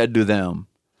you said,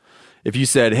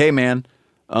 hey, man,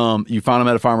 you found them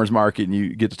at a farmer's market and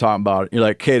you get to talking about it, you're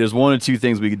like, okay, there's one of two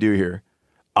things we could do here.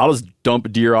 I'll just dump a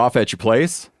deer off at your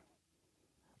place,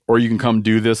 or you can come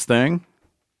do this thing.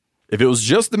 If it was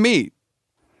just the meat,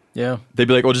 Yeah. they'd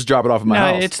be like, "Oh, just drop it off at my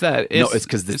house." it's that. It's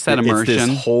because it's that immersion. It's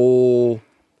this whole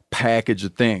package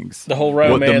of things. The whole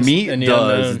What the romance meat and the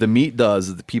does, unknown.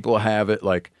 is the people have it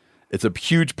like it's a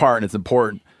huge part and it's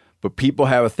important. But people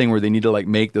have a thing where they need to like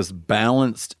make this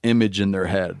balanced image in their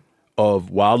head of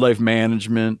wildlife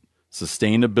management,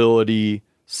 sustainability,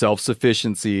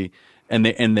 self-sufficiency, and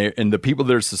the people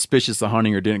that are suspicious of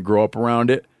hunting or didn't grow up around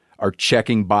it are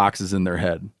checking boxes in their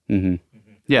head. Mm-hmm.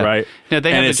 Yeah. Right. Yeah,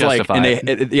 they have to justify I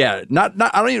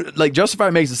don't even like justify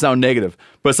makes it sound negative,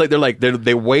 but it's like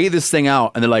they weigh this thing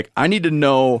out and they're like, I need to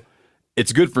know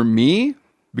it's good for me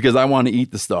because I want to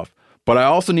eat the stuff. But I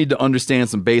also need to understand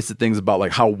some basic things about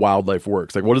like how wildlife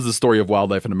works. Like, what is the story of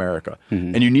wildlife in America?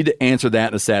 Mm-hmm. And you need to answer that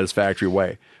in a satisfactory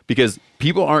way, because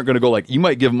people aren't going to go like, you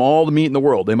might give them all the meat in the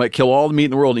world. They might kill all the meat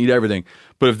in the world and eat everything.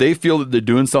 But if they feel that they're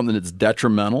doing something that's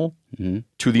detrimental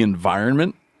to the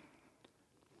environment,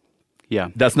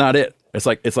 that's not it. It's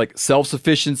like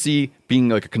self-sufficiency, being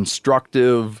like a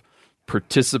constructive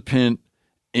participant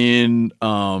in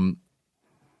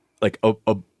like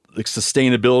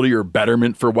sustainability or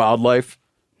betterment for wildlife,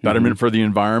 betterment for the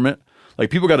environment. Like,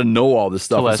 people got to know all this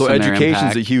stuff. So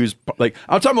education's a huge, like,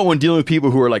 I'm talking about when dealing with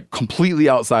people who are like completely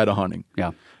outside of hunting.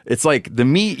 Yeah. It's like the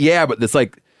meat, but it's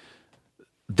like,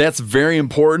 that's very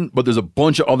important, but there's a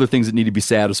bunch of other things that need to be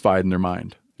satisfied in their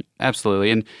mind.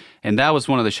 Absolutely. And that was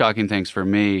one of the shocking things for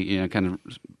me, kind of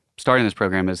starting this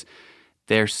program, is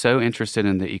they're so interested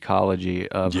in the ecology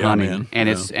of hunting. Man.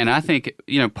 And and I think,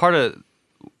 part of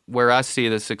where I see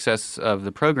the success of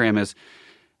the program is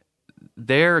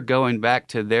they're going back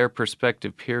to their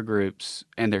prospective peer groups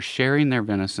and they're sharing their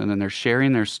venison and they're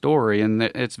sharing their story, and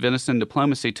it's venison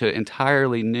diplomacy to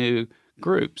entirely new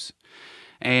groups.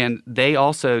 And they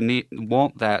also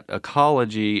want that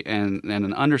ecology and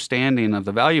an understanding of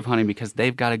the value of hunting, because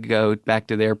they've got to go back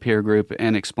to their peer group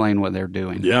and explain what they're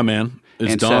doing. Yeah, man.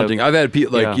 It's And daunting. so, I've had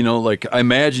people like, I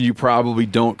imagine you probably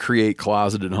don't create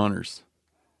closeted hunters.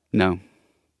 No,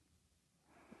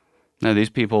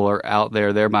 these people are out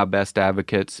there. They're my best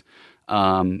advocates.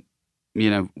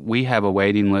 We have a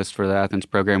waiting list for the Athens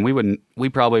program. We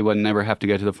probably would never have to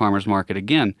go to the farmer's market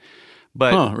again.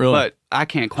 But really? But I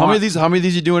can't. How many of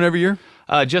these you doing every year?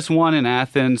 Just one in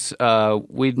Athens. How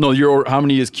many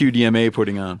is QDMA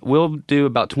putting on? We'll do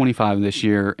about 25 this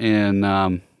year in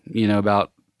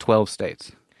about 12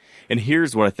 states. And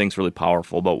here's what I think is really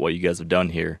powerful about what you guys have done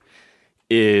here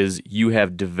is you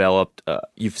have developed,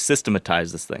 you've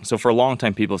systematized this thing. So for a long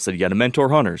time, people have said, you got to mentor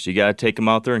hunters. You got to take them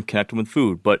out there and connect them with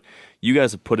food. But you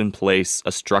guys have put in place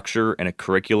a structure and a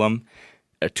curriculum,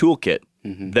 a toolkit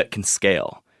that can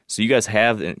scale. So you guys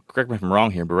have, and correct me if I'm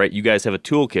wrong here, but right, you guys have a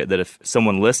toolkit that if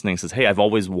someone listening says, hey, I've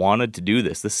always wanted to do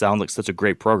this sounds like such a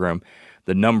great program,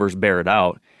 the numbers bear it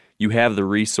out, you have the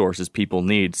resources people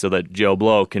need so that Joe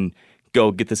Blow can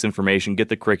go get this information, get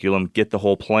the curriculum, get the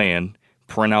whole plan,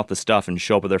 print out the stuff, and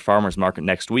show up at their farmer's market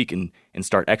next week and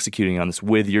start executing on this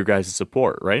with your guys'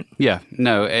 support, right? Yeah,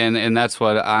 no, and that's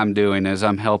what I'm doing is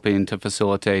I'm helping to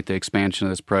facilitate the expansion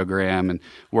of this program and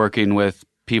working with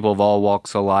people of all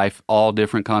walks of life, all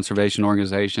different conservation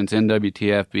organizations,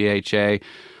 NWTF, BHA,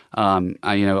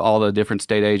 All the different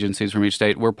state agencies from each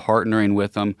state, we're partnering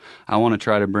with them. I want to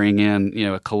try to bring in,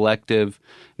 a collective,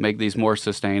 make these more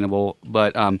sustainable.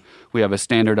 But we have a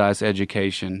standardized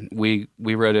education. We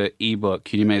wrote an ebook,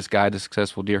 Cutie May's Guide to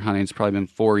Successful Deer Hunting. It's probably been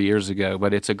 4 years ago,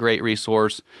 but it's a great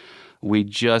resource. We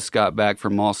just got back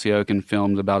from Mossy Oak and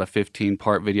filmed about a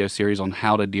 15-part video series on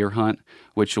how to deer hunt,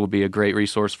 which will be a great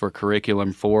resource for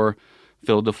curriculum for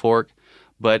Field to Fork.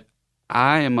 But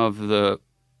I am of the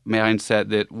mindset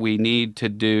that we need to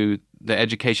do the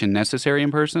education necessary in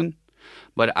person,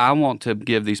 but I want to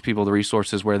give these people the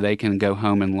resources where they can go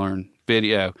home and learn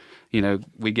video.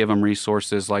 We give them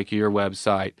resources like your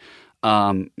website.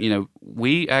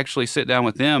 We actually sit down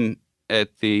with them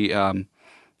at the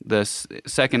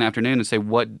second afternoon and say,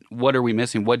 what are we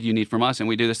missing? What do you need from us? And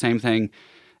we do the same thing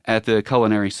at the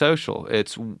culinary social.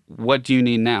 It's, what do you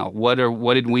need now? What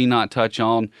did we not touch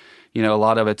on? A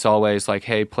lot of it's always like,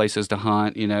 hey, places to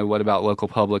hunt. What about local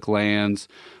public lands?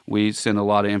 We send a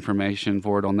lot of information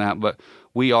forward on that. But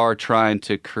we are trying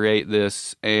to create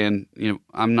this, and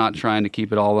I'm not trying to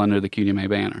keep it all under the Cutie May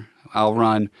banner. I'll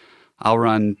run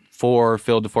 4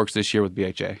 Field to Forks this year with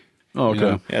BHA. Oh,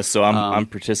 okay. Yeah, so I'm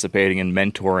participating in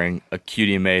mentoring a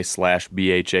Cutie May /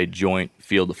 BHA joint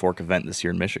Field to Fork event this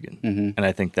year in Michigan. Mm-hmm. And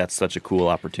I think that's such a cool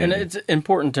opportunity. And it's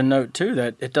important to note, too,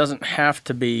 that it doesn't have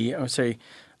to be, I would say,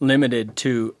 limited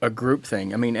to a group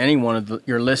thing. I mean, any one of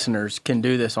your listeners can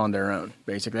do this on their own,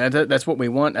 basically. That's what we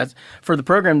want. For the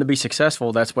program to be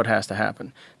successful, that's what has to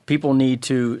happen. People need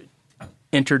to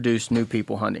introduce new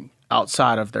people hunting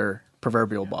outside of their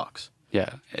proverbial box.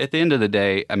 Yeah. At the end of the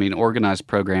day, organized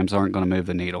programs aren't going to move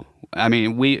the needle.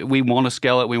 We want to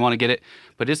scale it, we want to get it,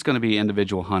 but it's going to be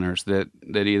individual hunters that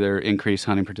either increase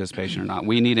hunting participation or not.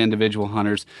 We need individual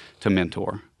hunters to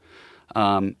mentor.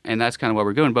 And that's kind of what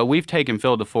we're doing. But we've taken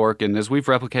Field to Fork, and as we've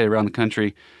replicated around the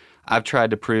country, I've tried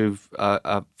to prove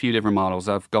a few different models.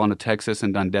 I've gone to Texas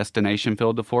and done destination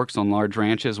Field to Forks on large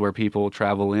ranches where people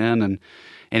travel in, and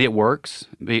it works.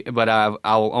 But I'll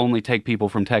only take people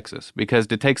from Texas, because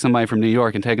to take somebody from New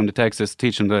York and take them to Texas,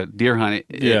 teach them to deer hunt,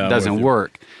 it doesn't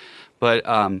work. But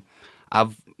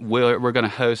we're going to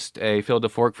host a Field to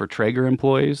Fork for Traeger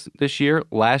employees this year.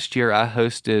 Last year, I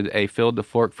hosted a Field to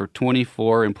Fork for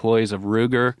 24 employees of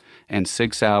Ruger and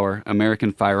 6 Hour,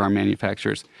 American firearm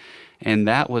manufacturers. And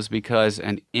that was because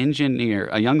an engineer,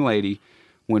 a young lady,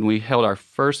 when we held our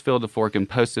first Field to Fork and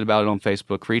posted about it on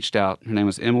Facebook, reached out. Her name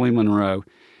was Emily Monroe.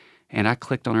 And I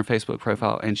clicked on her Facebook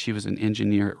profile, and she was an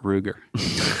engineer at Ruger.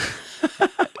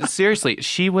 Seriously,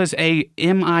 she was a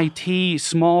MIT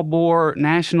small bore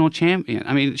national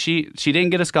champion. She didn't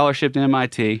get a scholarship to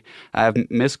MIT. I've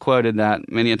misquoted that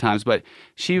many a times, but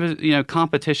she was,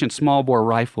 competition small bore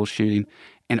rifle shooting,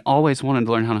 and always wanted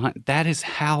to learn how to hunt. That is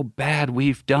how bad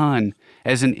we've done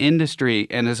as an industry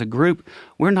and as a group.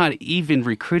 We're not even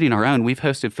recruiting our own. We've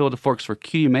hosted Field to Forks for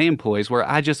Cutie May employees, where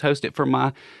I just host it for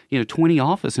my 20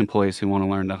 office employees who want to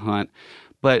learn to hunt.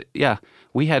 But yeah,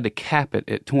 we had to cap it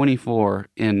at 24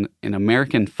 in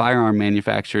American firearm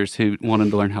manufacturers who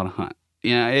wanted to learn how to hunt.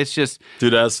 It's just,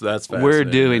 dude, that's fascinating. We're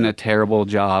doing a terrible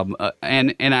job,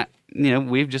 and I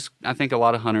think a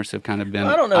lot of hunters have kind of been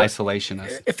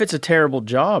isolationists. If it's a terrible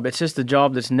job, it's just a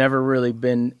job that's never really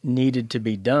been needed to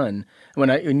be done.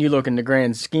 When you look in the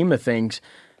grand scheme of things,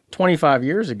 25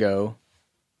 years ago,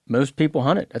 most people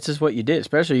hunted. That's just what you did,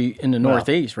 especially in the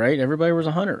Northeast, right? Everybody was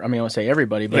a hunter. I won't say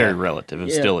everybody, but very relative. It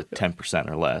was still like 10%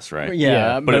 or less, right?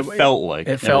 Yeah, but it felt like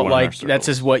that's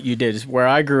just what you did. Where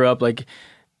I grew up,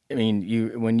 when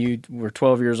you were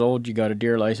 12 years old, you got a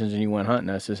deer license and you went hunting.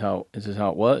 This is how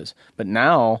it was. But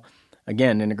now,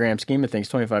 again, in the grand scheme of things,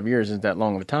 25 years isn't that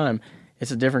long of a time.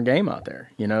 It's a different game out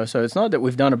there, So it's not that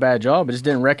we've done a bad job. We just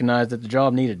didn't recognize that the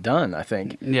job needed done, I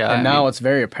think. Yeah. And now it's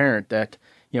very apparent that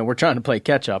we're trying to play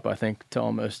catch up, I think, to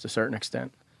almost a certain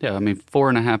extent. Yeah,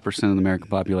 4.5% of the American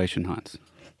population hunts.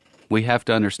 We have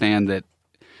to understand that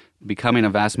becoming a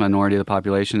vast minority of the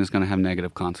population is going to have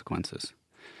negative consequences.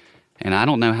 And I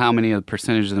don't know how many of the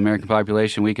percentage of the American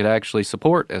population we could actually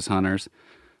support as hunters,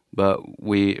 but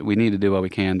we need to do what we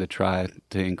can to try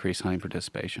to increase hunting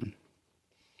participation.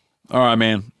 All right,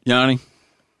 man. Yanni,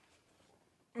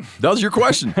 that was your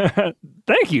question.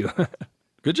 Thank you.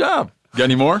 Good job. Got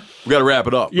any more? We got to wrap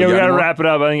it up. Yeah, we got to wrap it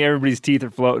up. I think everybody's teeth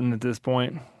are floating at this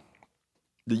point.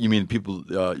 You mean people,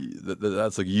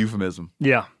 that's like a euphemism.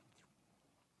 Yeah.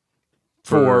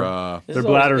 For their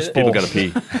bladder's full. People got to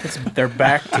pee. Their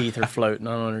back teeth are floating.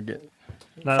 I don't get.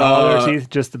 Not all their teeth,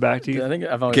 just the back teeth. I think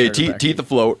I've always heard teeth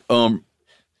afloat.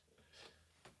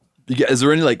 Is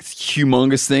there any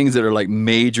humongous things that are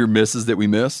major misses that we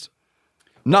missed?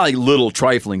 Not little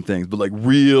trifling things, but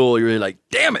real. You're like,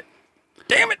 damn it.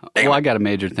 Damn it. Well, I got a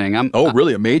major thing.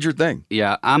 Really? A major thing?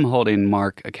 Yeah, I'm holding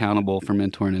Mark accountable for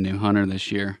mentoring a new hunter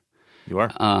this year. You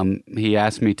are? He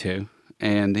asked me to,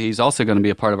 and he's also going to be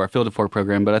a part of our Field to Fork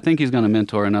program, but I think he's going to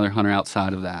mentor another hunter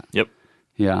outside of that. Yep.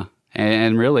 Yeah,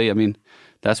 and really, I mean,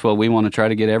 that's what we want to try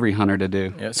to get every hunter to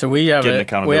do. Yeah, so we have Get an a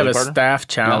accountability partner? staff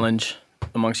challenge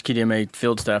amongst QDMA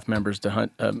field staff members to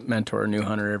hunt mentor a new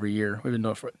hunter every year. We've been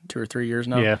doing it for 2 or 3 years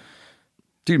now. Yeah.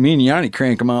 Dude, me and Yanni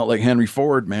crank them out like Henry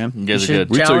Ford, man. You guys are should good.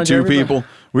 We took challenge two everybody. people.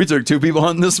 We took 2 people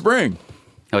hunting this spring.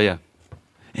 Oh, yeah.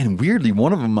 And weirdly,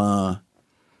 one of them,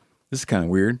 this is kind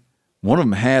of weird. One of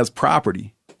them has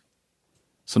property.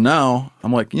 So now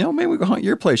I'm like, maybe we go hunt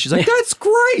your place. She's like, that's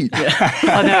great.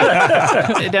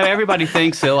 Now, everybody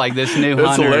thinks that like this new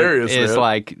That's hunter hilarious, is man.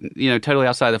 like totally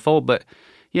outside the fold, but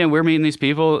we're meeting these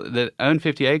people that own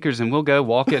 50 acres, and we'll go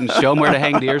walk it and show them where to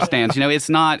hang deer stands. It's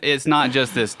not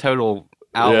just this total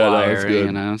outlier. that's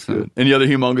good. So. Good. Any other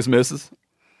humongous misses?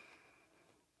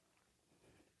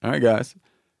 All right, guys.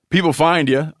 People find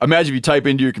you. Imagine if you type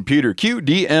into your computer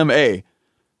QDMA.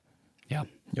 Yeah.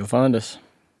 You'll find us.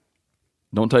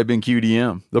 Don't type in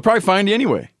QDM. They'll probably find you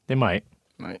anyway. They might.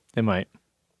 Right. They might.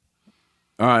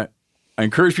 All right. I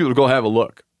encourage people to go have a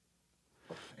look.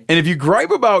 And if you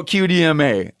gripe about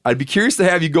QDMA, I'd be curious to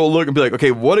have you go look and be like,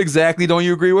 okay, what exactly don't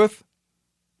you agree with?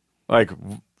 Like,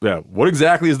 what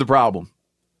exactly is the problem?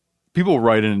 People will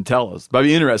write in and tell us. But I'd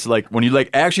be interested, like, when you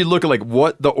actually look at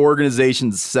what the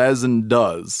organization says and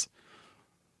does,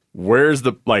 where's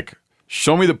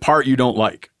show me the part you don't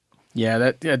like.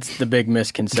 Yeah, that's the big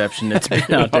misconception that's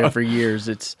been out there for years.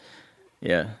 It's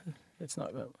not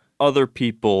that. Other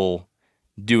people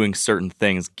doing certain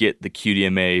things get the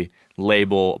QDMA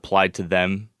label applied to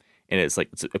them, and it's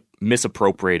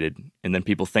misappropriated, and then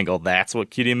people think, oh, that's what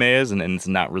QDMA is, and it's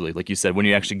not really. Like you said, when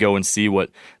you actually go and see what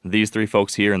these 3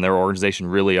 folks here and their organization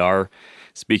really are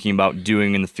speaking about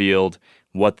doing in the field,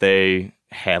 what they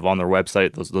have on their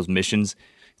website, those missions,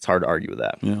 it's hard to argue with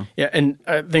that. Yeah, and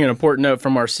I think an important note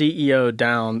from our CEO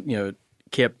down,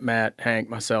 Kip, Matt, Hank,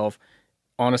 myself,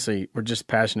 honestly, we're just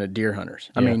passionate deer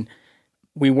hunters. I mean,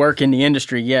 we work in the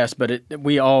industry, yes, but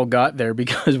we all got there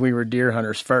because we were deer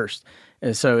hunters first.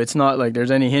 And so it's not like there's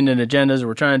any hidden agendas or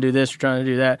we're trying to do this, we're trying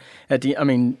to do that. Our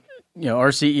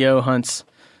CEO hunts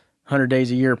 100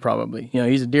 days a year probably.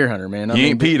 He's a deer hunter, man. He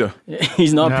ain't PETA.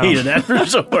 He's not PETA, that's for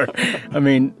sure.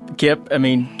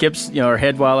 Kip's our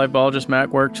head wildlife biologist Mac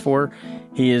works for.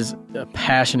 He is a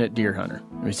passionate deer hunter.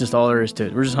 It's just all there is to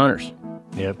it. We're just hunters.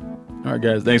 Yep. All right,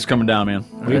 guys. Thanks for coming down, man.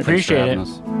 We appreciate it.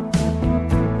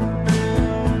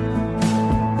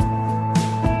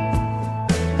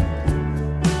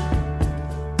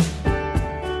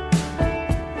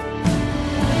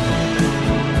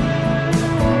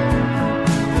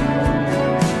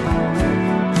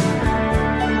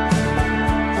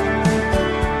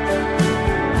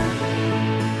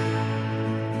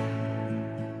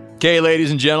 Okay, ladies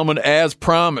and gentlemen, as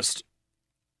promised,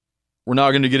 we're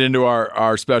now going to get into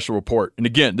our special report. And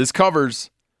again, this covers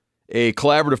a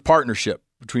collaborative partnership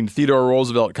between the Theodore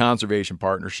Roosevelt Conservation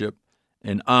Partnership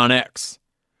and OnX,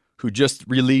 who just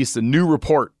released a new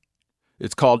report.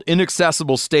 It's called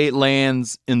Inaccessible State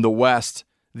Lands in the West,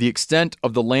 the Extent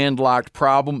of the Landlocked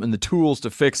Problem and the Tools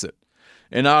to Fix It.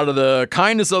 And out of the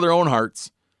kindness of their own hearts,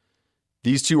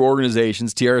 these 2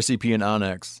 organizations, TRCP and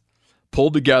OnX,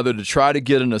 pulled together to try to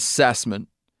get an assessment,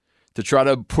 to try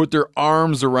to put their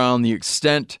arms around the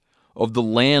extent of the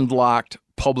landlocked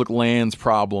public lands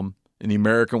problem in the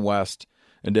American West,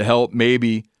 and to help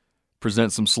maybe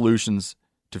present some solutions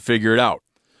to figure it out.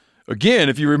 Again,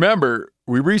 if you remember,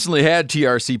 we recently had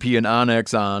TRCP and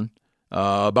OnX on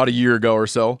about a year ago or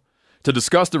so to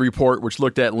discuss the report which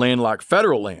looked at landlocked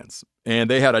federal lands, and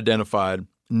they had identified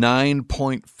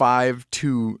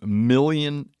 9.52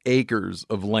 million acres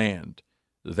of land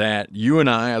that you and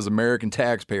I, as American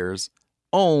taxpayers,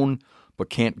 own but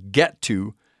can't get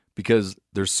to because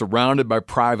they're surrounded by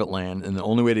private land, and the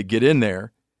only way to get in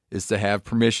there is to have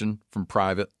permission from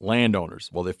private landowners.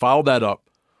 Well, they followed that up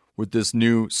with this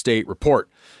new state report.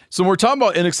 So when we're talking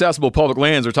about inaccessible public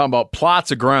lands, we're talking about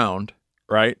plots of ground,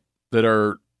 right, that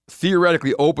are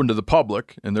theoretically open to the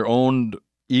public, and they're owned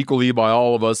equally by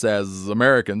all of us as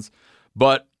Americans,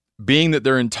 but being that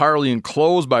they're entirely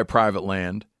enclosed by private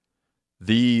land,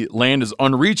 the land is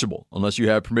unreachable unless you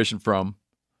have permission from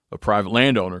a private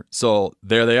landowner. So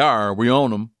there they are. We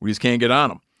own them. We just can't get on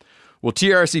them. Well,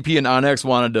 TRCP and OnX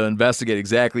wanted to investigate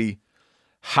exactly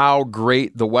how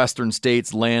great the Western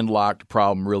states' landlocked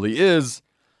problem really is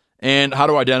and how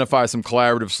to identify some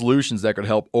collaborative solutions that could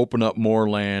help open up more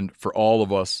land for all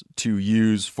of us to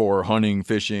use for hunting,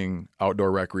 fishing,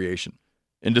 outdoor recreation.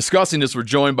 In discussing this, we're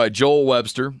joined by Joel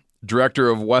Webster, Director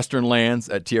of Western Lands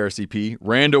at TRCP.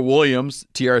 Randa Williams,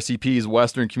 TRCP's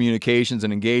Western Communications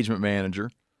and Engagement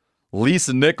Manager.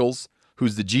 Lisa Nichols,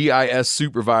 who's the GIS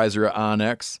Supervisor at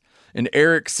Onyx. And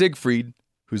Eric Siegfried,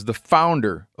 who's the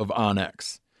founder of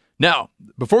Onyx. Now,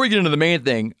 before we get into the main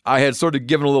thing, I had sort of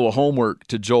given a little homework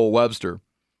to Joel Webster,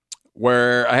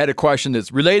 where I had a question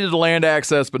that's related to land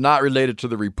access but not related to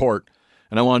the report,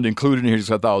 and I wanted to include it in here because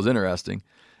I thought it was interesting,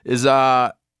 is it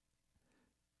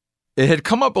had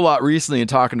come up a lot recently in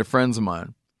talking to friends of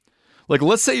mine. Like,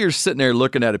 let's say you're sitting there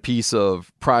looking at a piece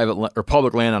of private or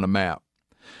public land on a map,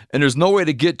 and there's no way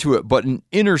to get to it, but an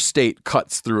interstate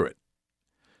cuts through it.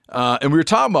 And we were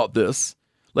talking about this,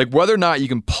 like whether or not you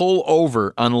can pull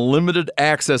over on a limited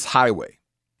access highway.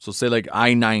 So say like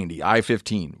I-90,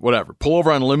 I-15, whatever. Pull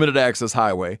over on a limited access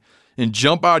highway and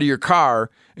jump out of your car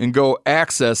and go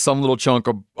access some little chunk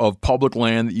of public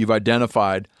land that you've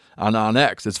identified on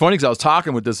Onyx. It's funny because I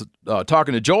was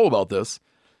talking to Joel about this,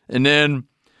 and then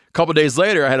a couple of days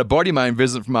later, I had a buddy of mine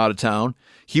visit from out of town.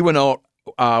 He went out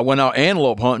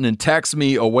antelope hunting and texted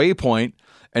me a waypoint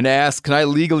and asked, "Can I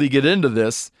legally get into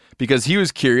this?" Because he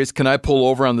was curious, can I pull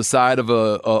over on the side of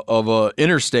a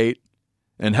interstate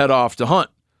and head off to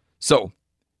hunt? So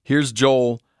here's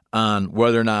Joel on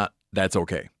whether or not that's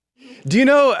okay. Do you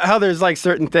know how there's like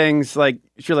certain things, like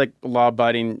if you're like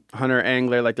law-abiding hunter,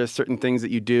 angler, like there's certain things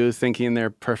that you do thinking they're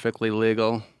perfectly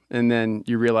legal, and then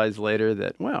you realize later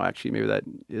that, well, actually maybe that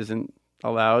isn't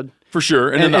allowed? For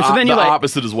sure. And then the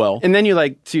opposite as well. And then you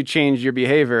like to change your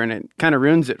behavior, and it kind of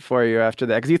ruins it for you after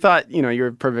that because you thought, you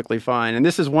were perfectly fine. And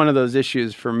this is one of those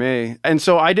issues for me. And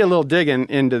so I did a little digging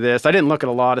into this. I didn't look at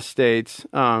a lot of states.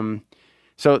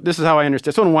 So this is how I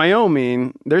understand. So in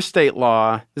Wyoming, their state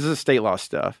law, this is state law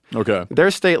stuff. Okay.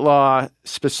 Their state law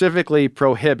specifically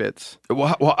prohibits.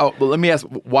 Well, let me ask,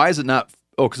 why is it not?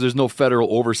 Oh, because there's no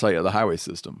federal oversight of the highway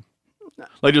system.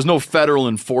 Like there's no federal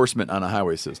enforcement on a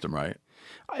highway system, right?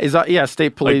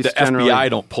 State police. Like the generally, FBI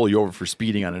don't pull you over for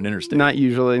speeding on an interstate. Not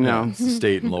usually, no. Yeah, it's the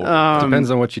state and local.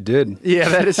 Depends on what you did. Yeah,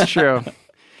 that is true.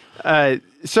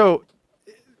 So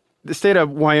the state of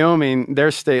Wyoming,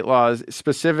 their state laws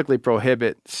specifically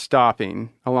prohibit stopping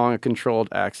along a controlled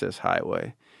access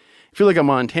highway. If you look at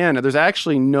Montana, there's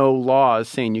actually no laws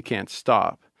saying you can't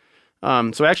stop.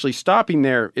 So actually stopping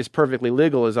there is perfectly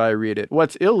legal as I read it.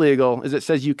 What's illegal is it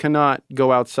says you cannot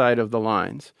go outside of the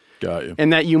lines. Got you.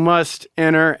 And that you must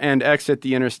enter and exit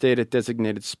the interstate at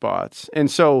designated spots. And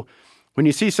so when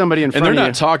you see somebody in front of you... And they're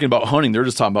not talking about hunting, they're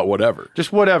just talking about whatever.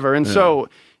 Just whatever. And so,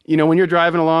 when you're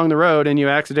driving along the road and you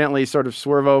accidentally sort of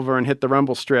swerve over and hit the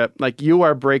rumble strip, like you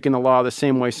are breaking the law the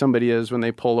same way somebody is when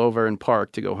they pull over and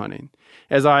park to go hunting,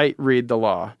 as I read the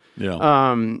law.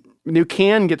 Yeah. You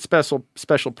can get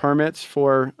special permits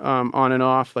for on and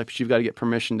off, like you've got to get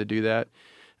permission to do that.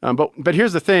 But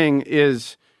here's the thing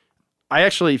is,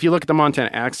 if you look at the Montana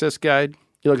Access Guide,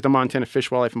 you look at the Montana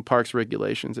Fish, Wildlife, and Parks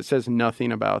regulations, it says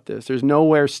nothing about this. There's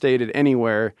nowhere stated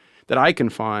anywhere that I can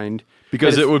find.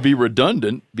 Because it would be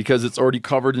redundant because it's already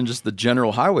covered in just the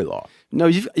general highway law. No,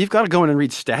 you've got to go in and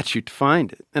read statute to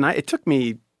find it. And it took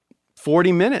me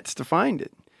 40 minutes to find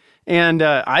it. And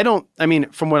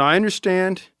from what I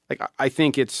understand, I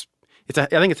think it's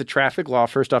a traffic law,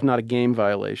 first off, not a game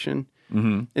violation.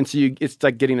 Mm-hmm. And so it's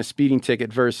like getting a speeding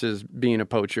ticket versus being a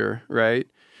poacher, right?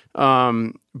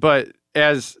 But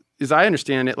as I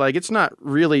understand it, it's not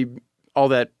really all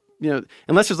that,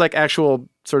 unless there's actual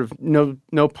sort of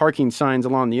no parking signs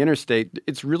along the interstate,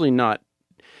 it's really not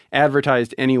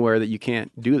advertised anywhere that you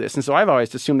can't do this. And so I've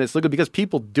always assumed that it's legal because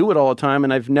people do it all the time,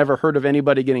 and I've never heard of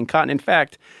anybody getting caught. And in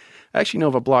fact, I actually know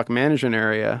of a block management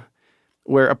area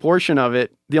where a portion of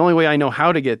it, the only way I know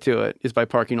how to get to it is by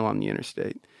parking along the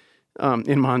interstate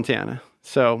in Montana.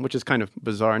 So, which is kind of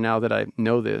bizarre now that I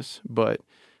know this, but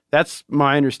that's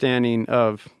my understanding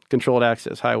of controlled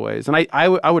access highways. And I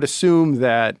would assume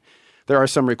that there are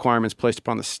some requirements placed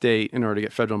upon the state in order to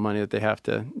get federal money that they have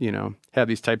to, have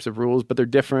these types of rules, but they're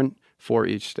different for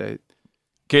each state.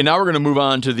 Okay, now we're going to move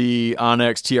on to the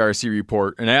Onyx TRC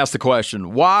report and ask the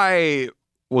question, why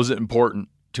was it important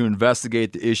to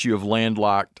investigate the issue of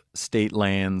landlocked state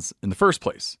lands in the first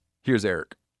place? Here's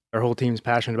Eric. Our whole team's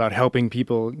passionate about helping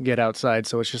people get outside,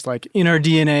 so it's just like in our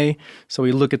DNA. So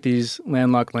we look at these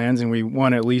landlocked lands and we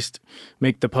want to at least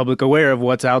make the public aware of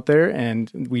what's out there,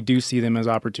 and we do see them as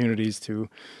opportunities to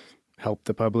help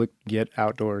the public get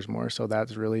outdoors more. So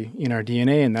that's really in our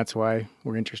DNA, and that's why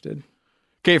we're interested.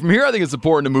 Okay, from here I think it's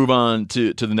important to move on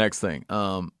to the next thing.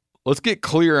 Let's get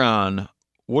clear on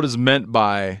what is meant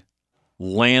by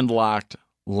landlocked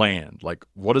land. Like,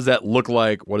 what does that look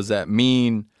like? What does that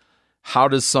mean? How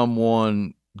does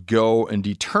someone go and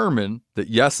determine that,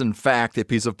 yes, in fact, a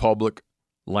piece of public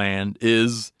land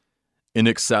is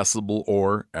inaccessible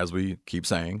or, as we keep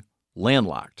saying,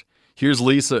 landlocked. Here's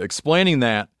Lisa explaining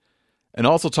that and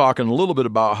also talking a little bit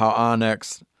about how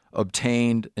Onyx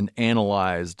obtained and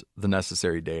analyzed the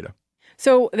necessary data.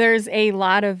 So there's a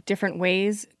lot of different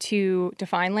ways to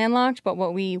define landlocked, but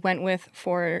what we went with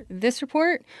for this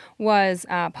report was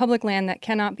public land that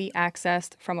cannot be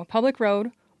accessed from a public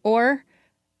road or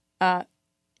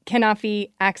cannot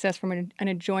be accessed from an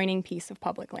adjoining piece of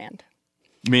public land.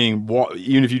 Meaning,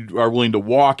 even if you are willing to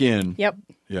walk in. Yep.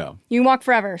 Yeah. You can walk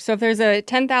forever. So if there's a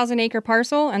 10,000 acre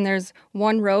parcel and there's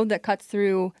one road that cuts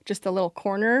through just a little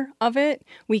corner of it,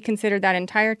 we consider that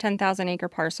entire 10,000 acre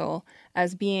parcel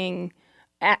as being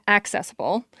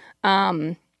accessible,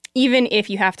 even if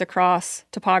you have to cross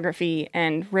topography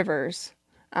and rivers.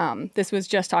 This was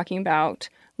just talking about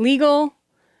legal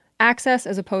access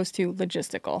as opposed to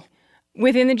logistical.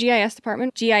 Within the GIS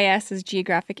department, GIS is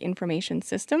Geographic Information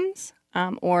Systems,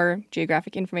 or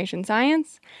Geographic Information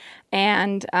Science.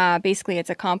 And basically,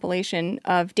 it's a compilation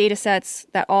of data sets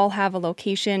that all have a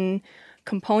location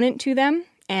component to them,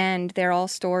 and they're all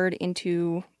stored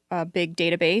into a big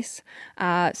database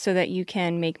so that you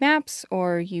can make maps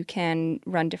or you can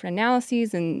run different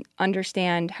analyses and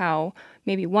understand how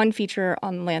maybe one feature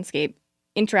on the landscape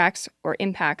interacts or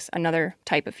impacts another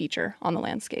type of feature on the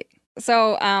landscape.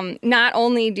 So not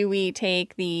only do we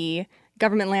take the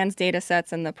government lands data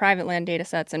sets and the private land data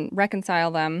sets and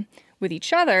reconcile them with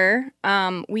each other,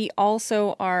 we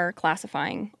also are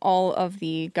classifying all of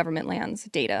the government lands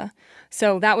data.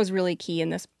 So that was really key in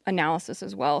this analysis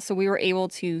as well. So we were able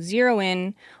to zero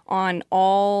in on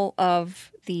all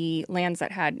of the lands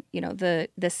that had,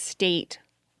 the state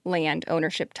land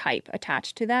ownership type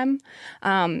attached to them.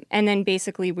 And then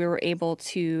basically we were able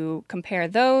to compare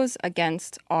those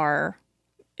against our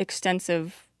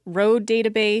extensive road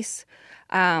database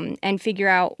and figure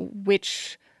out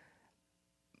which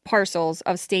parcels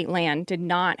of state land did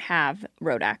not have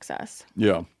road access.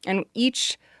 Yeah. And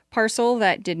each parcel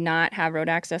that did not have road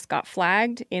access got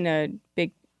flagged in a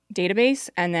big database,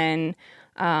 and then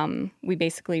we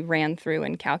basically ran through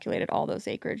and calculated all those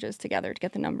acreages together to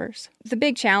get the numbers. The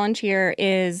big challenge here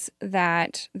is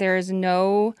that there is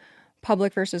no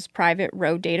public versus private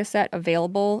road data set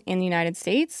available in the United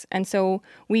States, and so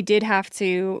we did have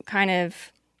to kind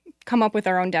of come up with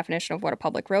our own definition of what a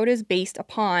public road is based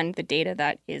upon the data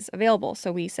that is available.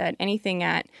 So we said anything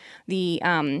at the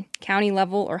county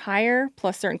level or higher,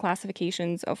 plus certain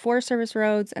classifications of Forest Service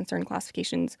roads and certain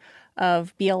classifications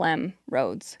of BLM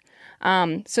roads.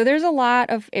 So there's a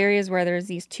lot of areas where there's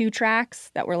these two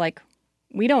tracks that we're like,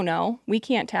 we don't know. We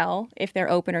can't tell if they're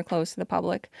open or closed to the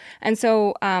public. And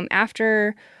so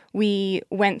after we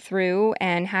went through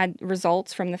and had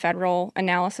results from the federal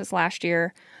analysis last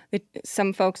year,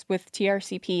 some folks with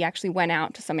TRCP actually went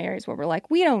out to some areas where we're like,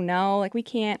 we don't know, like we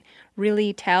can't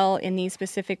really tell in these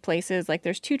specific places. Like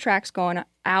there's two tracks going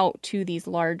out to these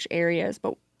large areas,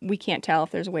 but we can't tell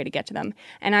if there's a way to get to them.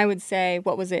 And I would say,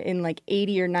 what was it, in like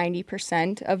 80 or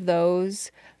 90% of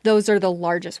those are the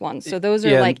largest ones. So those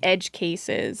are like edge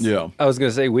cases. Yeah. I was going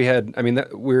to say, we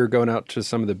were going out to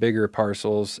some of the bigger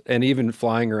parcels and even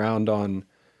flying around on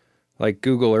like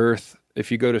Google Earth. If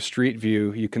you go to Street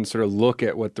View, you can sort of look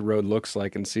at what the road looks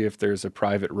like and see if there's a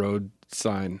private road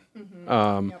sign.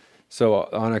 Mm-hmm. So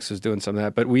Onyx was doing some of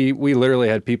that. But we literally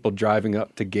had people driving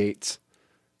up to gates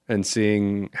and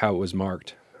seeing how it was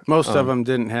marked. Most of them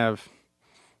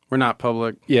were not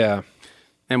public. Yeah.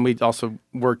 And we also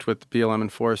worked with the BLM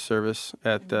and Forest Service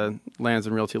at the lands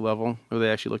and realty level, where they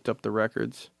actually looked up the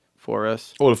records for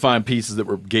us. Or to find pieces that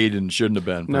were gated and shouldn't have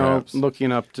been, perhaps. No,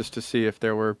 looking up just to see if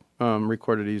there were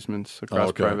recorded easements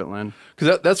across private land.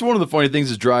 Because that's one of the funny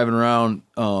things is driving around,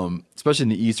 especially in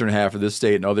the eastern half of this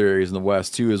state and other areas in the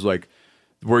west too, is like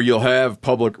where you'll have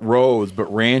public roads,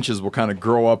 but ranches will kind of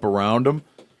grow up around them,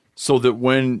 so that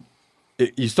when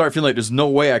you start feeling like there's no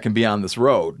way I can be on this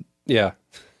road. Yeah.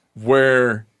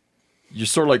 Where you're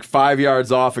sort of like 5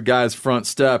 yards off a guy's front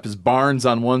step, his barn's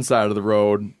on one side of the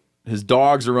road, his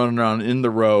dogs are running around in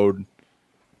the road.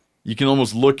 You can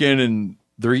almost look in and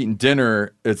they're eating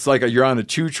dinner. It's like you're on a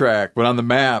 2-track, but on the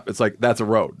map, it's like that's a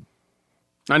road.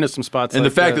 I know some spots. And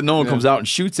like the fact that no one comes out and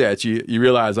shoots at you, you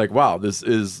realize like, wow, this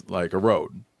is like a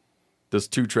road. This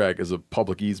 2-track is a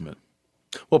public easement.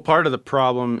 Well, part of the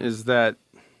problem is that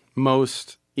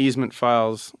most easement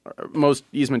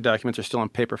documents are still on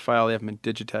paper file. They haven't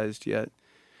been digitized yet.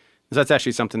 So that's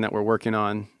actually something that we're working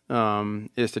on,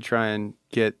 is to try and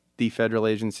get the federal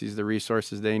agencies the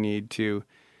resources they need to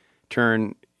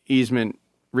turn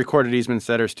recorded easements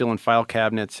that are still in file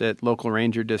cabinets at local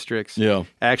ranger districts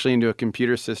actually into a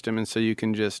computer system. And so you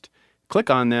can just click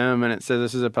on them and it says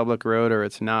this is a public road or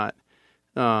it's not.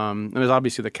 There's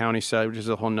obviously the county side, which is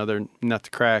a whole nother nut to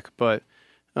crack, but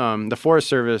the Forest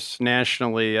Service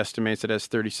nationally estimates it as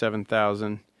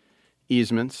 37,000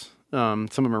 easements. Some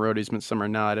of them are road easements, some are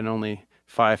not, and only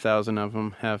 5,000 of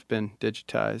them have been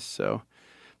digitized. So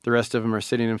the rest of them are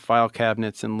sitting in file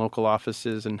cabinets in local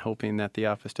offices and hoping that the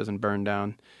office doesn't burn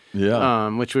down. Yeah.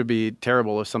 Which would be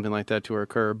terrible if something like that to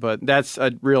occur. But that's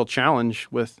a real challenge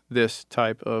with this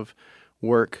type of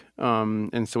work.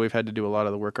 And so we've had to do a lot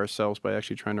of the work ourselves by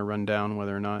actually trying to run down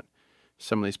whether or not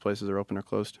some of these places are open or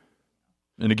closed.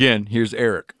 And again, here's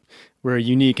Eric. We're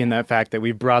unique in that fact that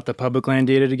we've brought the public land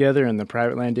data together and the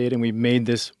private land data, and we've made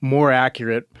this more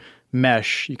accurate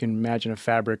mesh. You can imagine a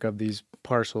fabric of these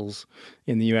parcels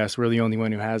in the U.S. We're the only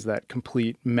one who has that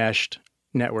complete meshed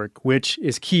network, which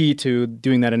is key to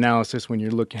doing that analysis when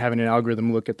you're having an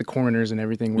algorithm look at the corners and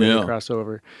everything where they cross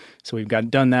over. So we've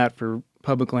done that for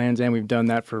public lands and we've done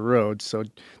that for roads. So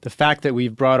the fact that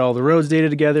we've brought all the roads data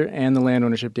together and the land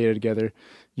ownership data together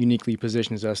uniquely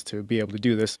positions us to be able to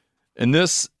do this. And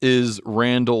this is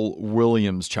Randall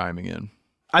Williams chiming in.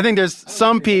 I think there's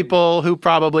some people who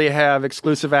probably have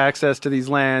exclusive access to these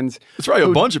lands. It's probably a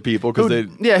bunch of people because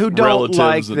who don't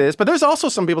like this. But there's also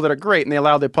some people that are great and they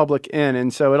allow the public in,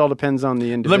 and so it all depends on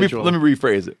the individual. Let me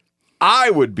rephrase it.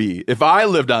 I would be, if I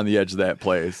lived on the edge of that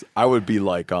place, I would be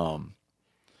like, I'd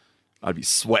be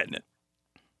sweating it.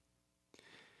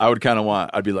 I would kind of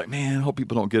I'd be like, man, I hope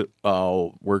people don't get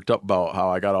all worked up about how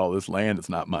I got all this land. It's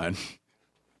not mine.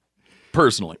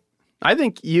 Personally. I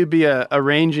think you'd be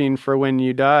arranging for when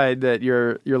you died that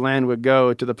your land would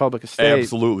go to the public estate.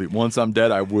 Absolutely. Once I'm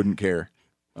dead, I wouldn't care.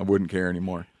 I wouldn't care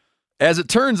anymore. As it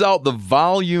turns out, the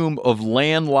volume of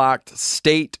landlocked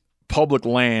state public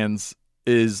lands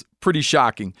is pretty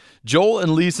shocking. Joel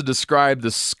and Lisa describe the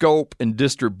scope and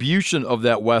distribution of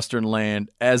that Western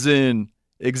land as in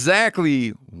exactly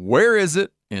where is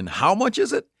it and how much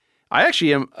is it? I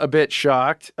actually am a bit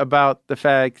shocked about the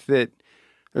fact that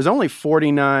there's only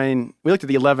 49. We looked at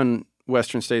the 11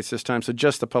 Western states this time, so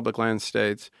just the public land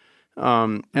states.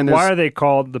 And why are they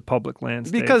called the public land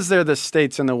states? Because they're the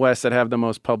states in the West that have the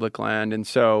most public land. And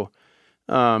so,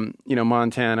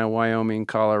 Montana, Wyoming,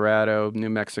 Colorado, New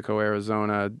Mexico,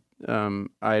 Arizona,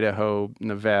 Idaho,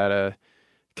 Nevada,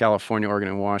 California, Oregon,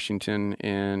 and Washington.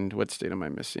 And what state am I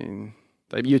missing?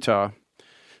 Utah.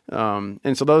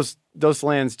 And so those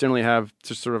lands generally have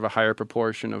just sort of a higher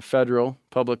proportion of federal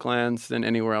public lands than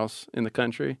anywhere else in the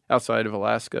country, outside of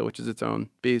Alaska, which is its own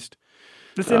beast.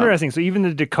 That's interesting. So even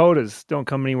the Dakotas don't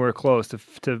come anywhere close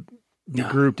to be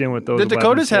grouped in with those. The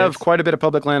Dakotas have quite a bit of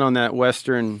public land on that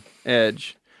western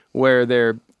edge where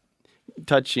they're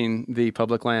touching the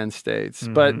public land states.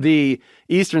 Mm-hmm. But the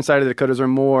eastern side of the Dakotas are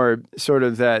more sort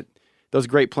of those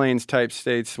Great Plains type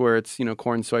states where it's,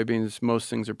 corn, soybeans, most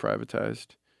things are privatized.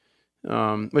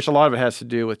 Which a lot of it has to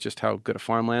do with just how good a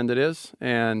farmland it is.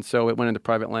 And so it went into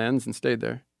private hands and stayed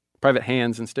there.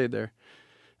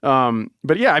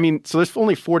 But yeah, so there's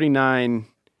only 49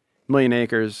 million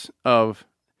acres of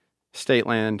state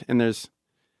land. And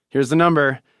here's the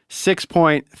number,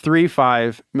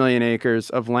 6.35 million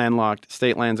acres of landlocked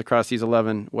state lands across these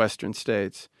 11 Western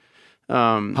states.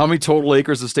 How many total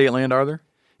acres of state land are there?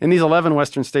 In these 11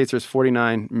 Western states, there's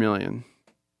 49 million.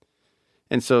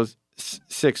 And so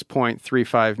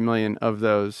 6.35 million of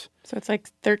those. So it's like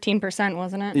 13%,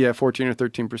 wasn't it? Yeah, 14 or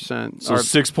 13%. So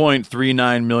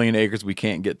 6.39 million acres we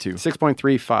can't get to.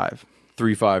 6.35.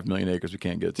 35 million acres we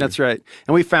can't get to. That's right.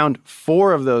 And we found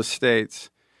 4 of those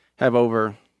states have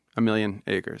over 1 million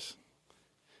acres.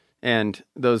 And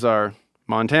those are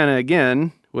Montana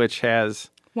again, which has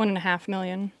 1.5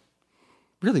 million.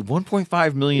 Really?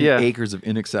 1.5 million acres of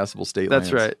inaccessible state land.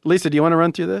 That's right. Lisa, do you want to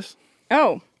run through this?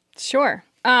 Oh, sure.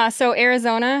 So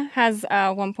Arizona has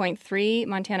 1.3,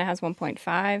 Montana has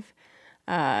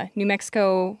 1.5, New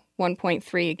Mexico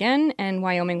 1.3 again, and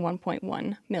Wyoming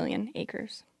 1.1 million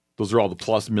acres. Those are all the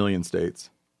plus million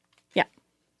states. Yeah,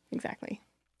 exactly.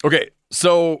 Okay,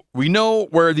 so we know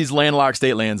where these landlocked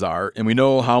state lands are, and we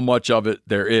know how much of it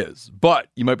there is. But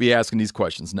you might be asking these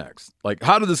questions next. Like,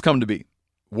 how did this come to be?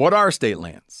 What are state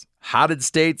lands? How did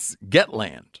states get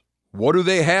land? What do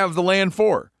they have the land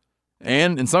for?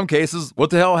 And in some cases, what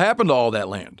the hell happened to all that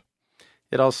land?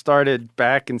 It all started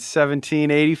back in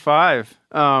 1785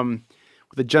 with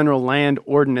the General Land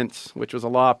Ordinance, which was a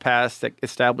law passed that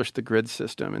established the grid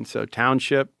system. And so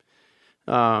township...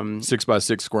 6 by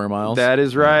 6 square miles? That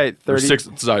is right.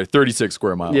 36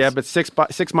 square miles. Yeah, but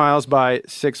 6 miles by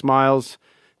 6 miles.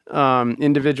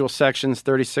 Individual sections,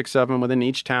 36 of them within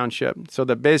each township. So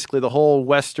that basically the whole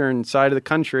western side of the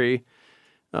country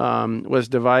was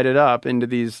divided up into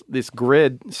this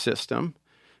grid system.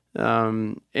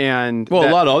 And a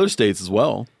lot of other states as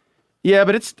well. Yeah,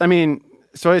 but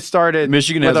so it started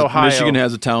Michigan with Ohio. Michigan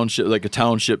has a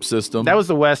township system. That was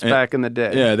the West back in the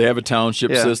day. Yeah, they have a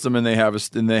township system, and they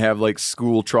have like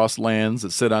school trust lands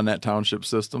that sit on that township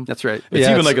system. That's right. It's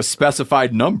even like a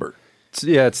specified number.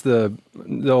 It's the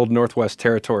old Northwest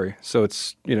Territory. So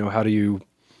it's, how do you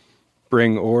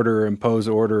impose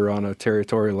order on a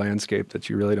territorial landscape that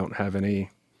you really don't have any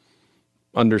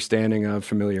understanding of,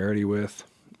 familiarity with.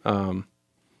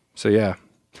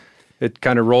 It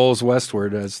kind of rolls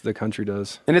westward as the country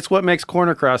does. And it's what makes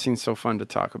corner crossing so fun to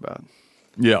talk about.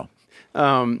 Yeah.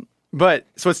 But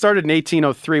so it started in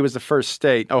 1803 was the first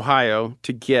state, Ohio,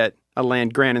 to get a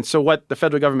land grant. And so what the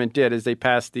federal government did is they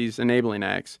passed these enabling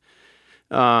acts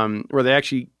where they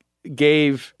actually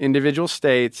gave individual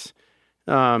states,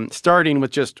 starting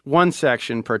with just one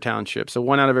section per township. So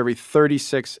 1 out of every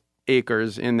 36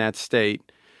 acres in that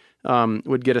state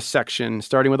would get a section,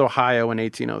 starting with Ohio in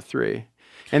 1803.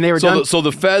 And they were so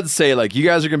the feds say, like, you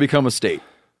guys are going to become a state.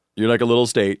 You're like a little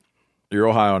state. You're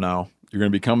Ohio now. You're going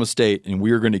to become a state, and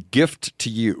we are going to gift to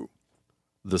you,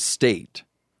 the state,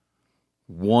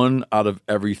 1 out of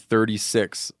every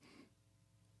 36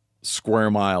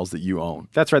 square miles that you own.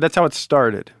 That's right. That's how it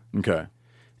started. Okay.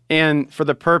 And for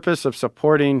the purpose of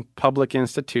supporting public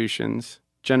institutions,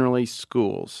 generally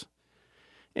schools.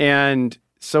 And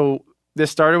so this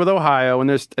started with Ohio, and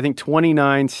there's, I think,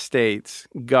 29 states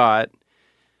got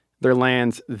their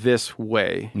lands this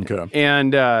way. Okay.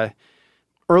 And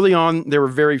early on, there were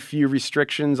very few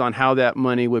restrictions on how that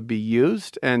money would be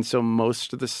used. And so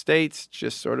most of the states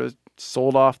just sort of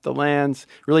sold off the lands,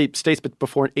 really states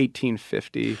before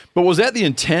 1850. But was that the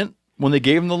intent when they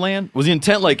gave them the land? Was the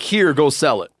intent like, here, go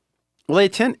sell it? Well, I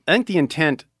think the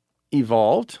intent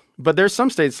evolved. But there's some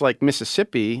states like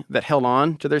Mississippi that held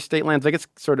on to their state lands. Like it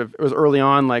was early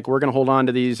on, like we're going to hold on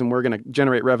to these and we're going to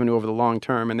generate revenue over the long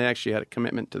term. And they actually had a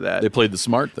commitment to that. They played the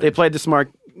smart thing. They played the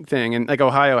smart thing. And like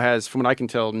Ohio has, from what I can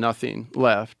tell, nothing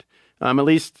left. At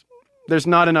least there's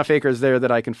not enough acres there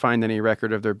that I can find any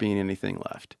record of there being anything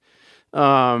left.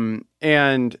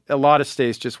 And a lot of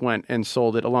states just went and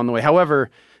sold it along the way.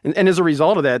 However, and as a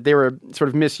result of that, they were sort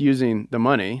of misusing the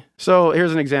money. So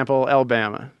here's an example,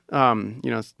 Alabama.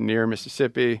 It's near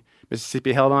Mississippi.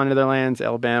 Mississippi held on to their lands.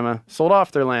 Alabama sold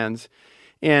off their lands.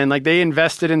 And like they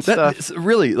invested in stuff.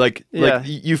 Really, like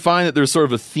you find that there's sort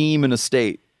of a theme in a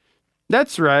state.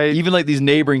 That's right. Even like these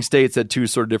neighboring states had two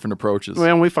sort of different approaches.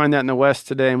 Well, we find that in the West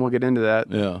today, and we'll get into that.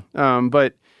 Yeah.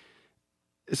 But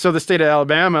so the state of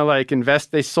Alabama,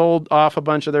 they sold off a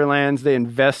bunch of their lands. They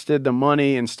invested the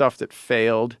money in stuff that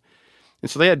failed.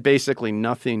 And so they had basically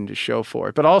nothing to show for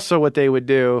it. But also what they would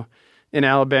do in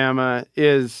Alabama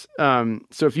is, so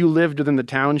if you lived within the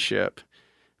township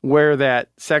where that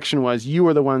section was, you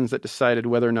were the ones that decided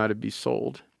whether or not it'd be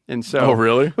sold. And so, oh,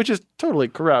 really? Which is totally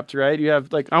corrupt, right? You have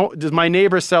does my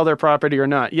neighbor sell their property or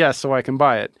not? Yes, so I can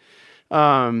buy it.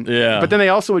 Yeah. But then they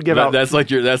also would give out. That's like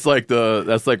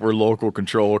where local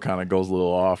control kind of goes a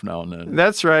little off now and then.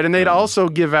 That's right. And they'd also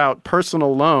give out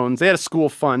personal loans. They had a school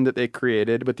fund that they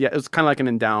created, but it was kind of like an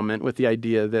endowment with the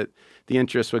idea that the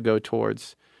interest would go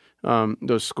towards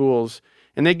those schools.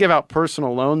 And they'd give out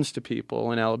personal loans to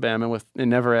people in Alabama and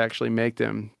never actually make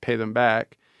them pay them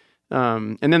back.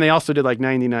 And then they also did like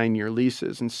 99-year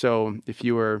leases. And so if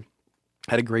you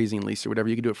had a grazing lease or whatever,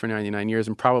 you could do it for 99 years.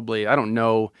 And probably, I don't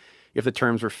know if the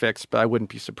terms were fixed, but I wouldn't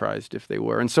be surprised if they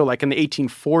were. And so like in the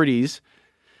 1840s,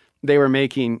 they were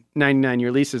making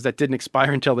 99-year leases that didn't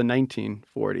expire until the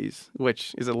 1940s,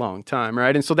 which is a long time,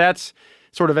 right? And so that's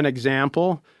sort of an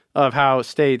example of how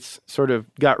states sort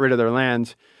of got rid of their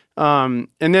lands. And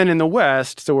then in the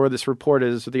West, so where this report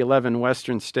is, the 11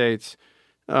 Western states,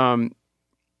 California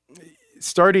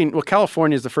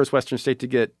is the first Western state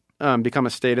to become a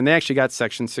state, and they actually got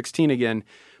Section 16 again.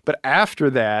 But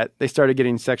after that, they started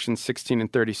getting Sections 16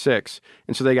 and 36.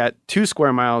 And so they got 2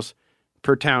 square miles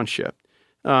per township.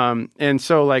 And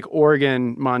so like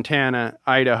Oregon, Montana,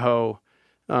 Idaho,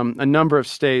 a number of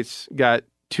states got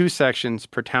 2 sections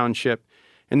per township.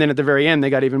 And then at the very end, they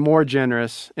got even more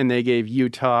generous, and they gave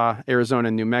Utah, Arizona,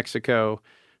 and New Mexico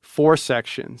 4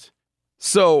 sections.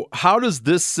 So how does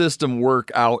this system work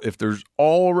out if there's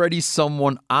already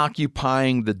someone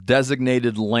occupying the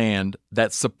designated land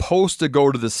that's supposed to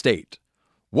go to the state?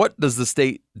 What does the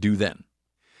state do then?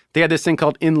 They had this thing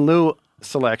called in lieu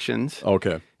selections.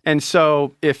 Okay. And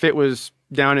so if it was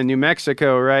down in New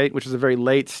Mexico, right, which is a very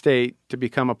late state to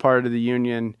become a part of the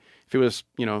Union, if it was,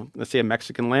 let's say a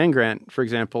Mexican land grant, for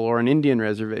example, or an Indian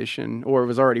reservation, or it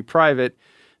was already private,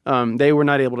 they were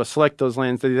not able to select those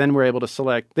lands. They then were able to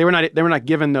select. They were not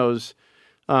given those.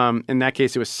 In that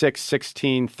case, it was 6,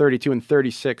 16, 32, and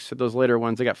 36. Those later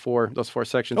ones, they got those four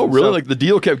sections. Oh, And really? so Like the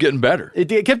deal kept getting better. it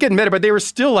kept getting better, but they were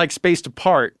still like spaced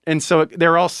apart, and so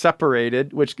they're all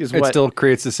separated, which is It what still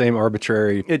creates the same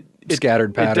arbitrary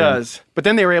scattered pattern. It does. But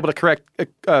then they were able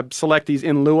to select these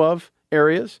in lieu of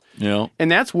areas. Yeah.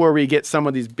 And that's where we get some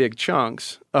of these big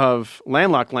chunks of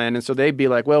landlocked land. And so they'd be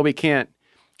like, well, we can't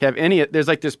have any. There's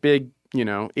like this big,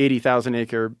 80,000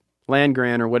 acre land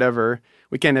grant or whatever.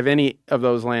 We can't have any of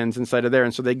those lands inside of there.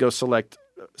 And so they go select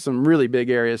some really big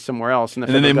areas somewhere else. And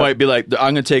then they might be like,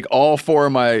 I'm going to take all 4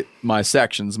 of my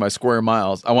sections, my square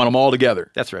miles. I want them all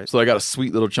together. That's right. So I got a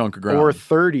sweet little chunk of ground. Or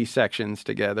 30 sections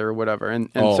together or whatever. And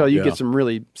so you get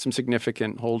some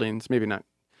significant holdings, maybe not.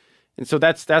 And so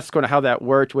that's kind of how that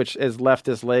worked, which has left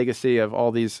this legacy of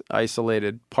all these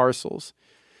isolated parcels.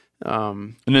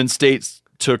 And then states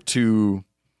took to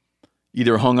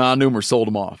either hung on to them or sold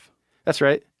them off. That's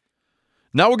right.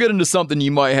 Now we'll get into something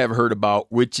you might have heard about,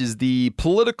 which is the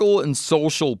political and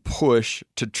social push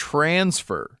to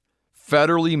transfer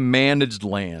federally managed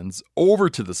lands over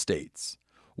to the states.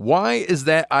 Why is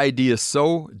that idea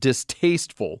so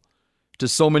distasteful to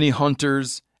so many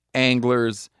hunters,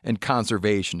 anglers, and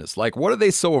conservationists? Like, what are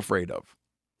they so afraid of?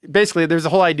 Basically, there's a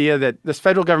whole idea that this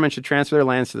federal government should transfer their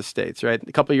lands to the states, right?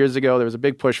 A couple of years ago, there was a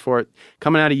big push for it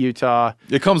coming out of Utah.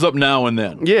 It comes up now and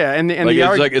then. Yeah, and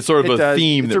it's sort of a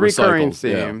theme that recycles. It's a recurring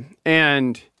theme.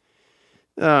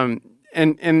 Yeah.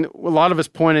 And a lot of us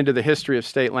pointed to the history of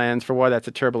state lands for why that's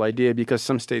a terrible idea, because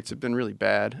some states have been really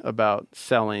bad about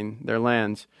selling their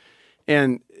lands.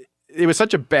 And there was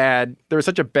such a bad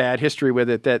history with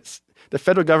it that the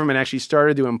federal government actually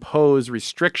started to impose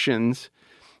restrictions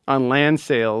on land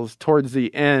sales towards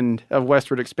the end of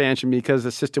westward expansion because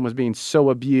the system was being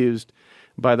so abused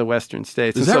by the western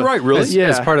states. Is that right, really? Yeah.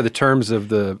 As part of the terms of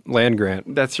the land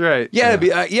grant. That's right. Yeah,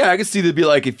 I could see that'd be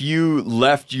like if you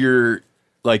left you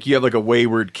have like a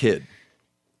wayward kid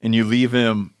and you leave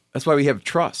him. That's why we have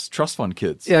trust fund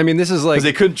kids. Yeah, I mean, this is like... Because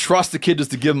they couldn't trust the kid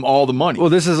just to give him all the money. Well,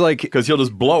 this is like... Because he'll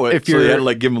just blow it, if so they had to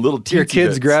like give him a little teensy Your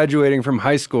kid's bits. graduating from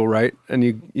high school, right? And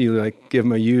you like give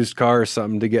them a used car or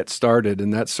something to get started,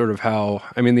 and that's sort of how...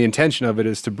 I mean, the intention of it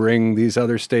is to bring these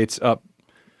other states up...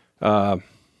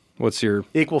 what's your...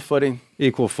 Equal footing.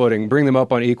 Equal footing. Bring them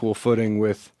up on equal footing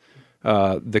with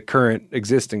the current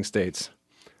existing states.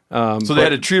 So they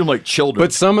had to treat them like children.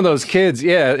 But some of those kids,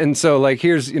 yeah, and so like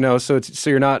here's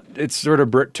it's sort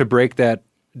of to break that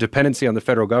dependency on the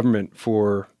federal government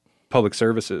for public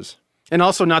services, and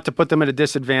also not to put them at a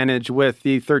disadvantage with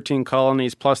the 13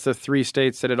 colonies plus the 3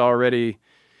 states that had already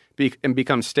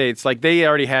become states. Like they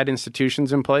already had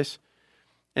institutions in place,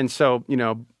 and so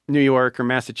New York or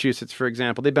Massachusetts, for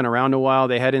example, they've been around a while.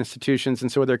 They had institutions, and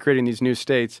so they're creating these new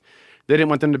states. They didn't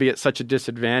want them to be at such a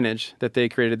disadvantage that they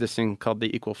created this thing called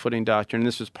the equal footing doctrine. And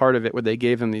this was part of it, where they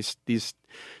gave them these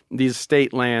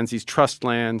state lands, these trust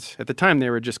lands. At the time, they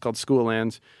were just called school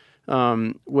lands,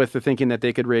 with the thinking that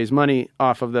they could raise money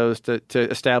off of those to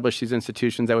establish these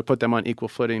institutions that would put them on equal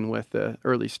footing with the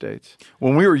early states.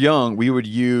 When we were young, we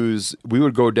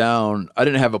would go down. I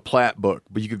didn't have a plat book,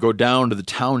 but you could go down to the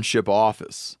township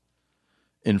office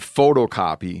and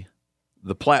photocopy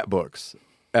the plat books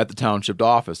at the township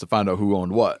office to find out who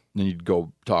owned what. And then you'd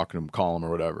go talk to them, call them or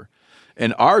whatever.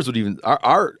 And ours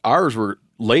were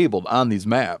labeled on these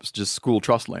maps, just school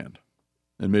trust land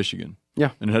in Michigan. Yeah.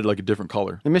 And it had like a different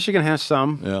color. And Michigan has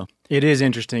some. Yeah. It is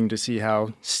interesting to see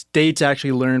how states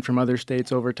actually learn from other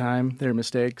states over time, their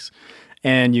mistakes.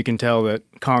 And you can tell that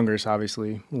Congress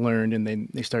obviously learned, and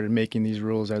they started making these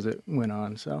rules as it went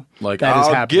on. So like, that is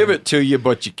I'll happening. give it to you,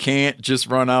 but you can't just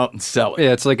run out and sell it.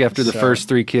 Yeah, it's like after the first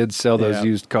 3 kids sell those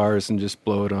used cars and just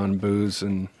blow it on booze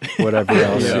and whatever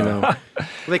else, Well,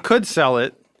 they could sell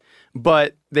it,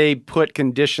 but they put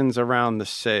conditions around the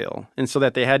sale, and so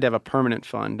that they had to have a permanent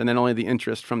fund, and then only the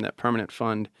interest from that permanent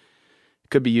fund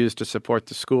could be used to support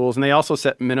the schools. And they also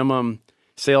set minimum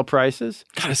sale prices.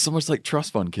 God, it's so much like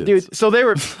trust fund kids. Dude, so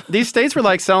these states were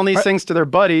like selling these things to their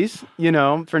buddies,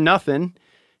 for nothing.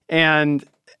 And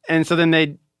so then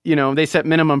they set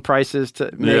minimum prices to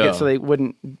make it so they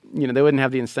wouldn't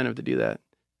have the incentive to do that.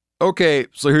 Okay,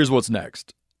 so here's what's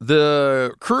next.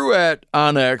 The crew at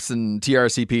Onyx and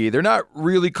TRCP, they're not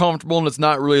really comfortable, and it's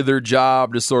not really their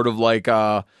job to sort of like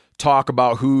talk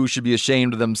about who should be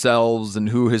ashamed of themselves and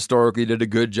who historically did a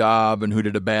good job and who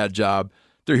did a bad job.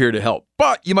 They're here to help.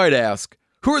 But you might ask,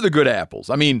 who are the good apples?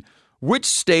 I mean, which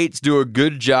states do a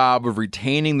good job of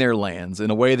retaining their lands in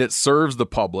a way that serves the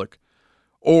public,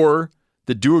 or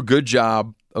that do a good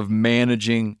job of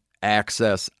managing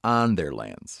access on their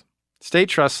lands? State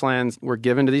trust lands were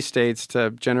given to these states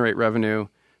to generate revenue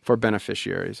for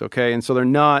beneficiaries, okay? And so they're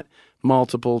not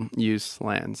multiple use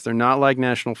lands. They're not like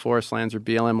national forest lands or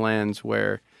BLM lands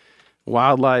where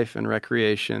wildlife and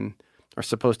recreation are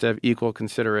supposed to have equal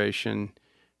consideration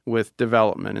with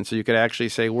development. And so you could actually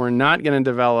say, we're not going to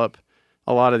develop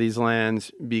a lot of these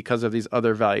lands because of these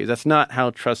other values. That's not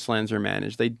how trust lands are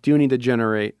managed. They do need to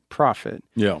generate profit.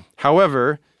 Yeah.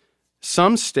 However,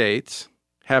 some states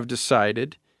have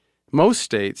decided, most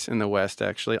states in the West,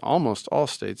 actually, almost all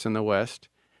states in the West,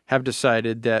 have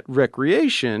decided that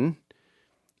recreation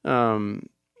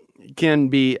can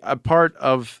be a part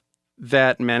of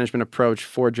that management approach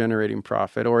for generating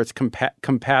profit, or it's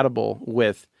compatible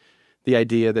with the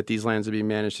idea that these lands would be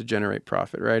managed to generate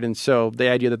profit, right? And so the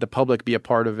idea that the public be a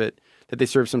part of it, that they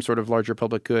serve some sort of larger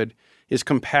public good, is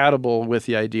compatible with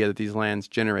the idea that these lands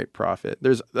generate profit.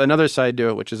 There's another side to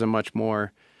it, which is a much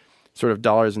more sort of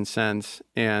dollars and cents,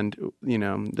 and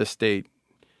the state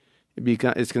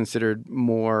is considered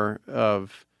more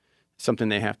of something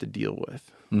they have to deal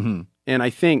with. Mm-hmm. And I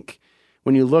think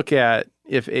when you look at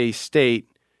if a state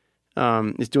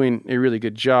is doing a really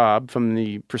good job from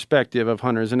the perspective of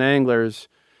hunters and anglers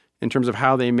in terms of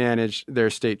how they manage their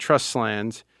state trust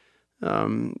lands,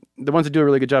 the ones that do a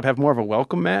really good job have more of a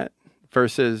welcome mat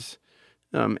versus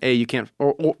you can't,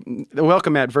 or the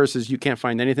welcome mat versus you can't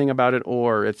find anything about it,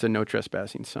 or it's a no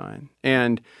trespassing sign.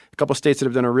 And a couple states that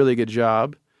have done a really good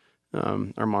job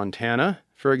are Montana,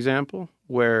 for example,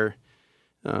 where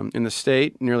in the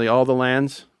state nearly all the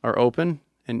lands are open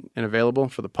and available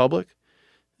for the public.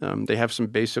 They have some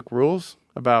basic rules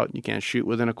about you can't shoot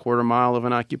within a quarter mile of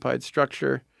an occupied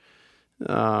structure. You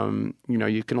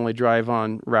can only drive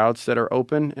on routes that are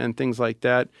open and things like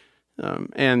that.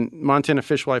 And Montana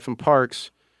Fish, Wildlife, and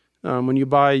Parks, when you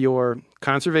buy your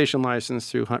conservation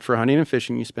license for hunting and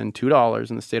fishing, you spend $2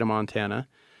 in the state of Montana,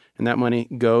 and that money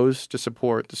goes to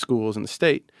support the schools in the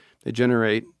state. They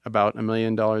generate about $1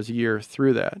 million a year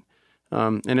through that.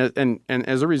 And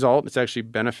as a result, it's actually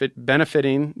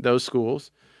benefiting those schools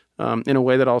in a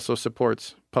way that also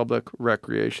supports public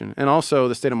recreation. And also,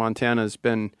 the state of Montana has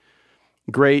been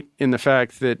great in the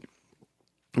fact that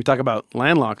we talk about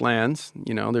landlocked lands.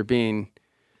 There being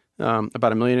about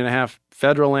 1.5 million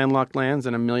federal landlocked lands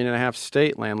and 1.5 million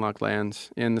state landlocked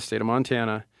lands in the state of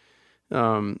Montana.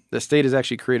 The state has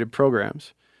actually created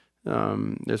programs.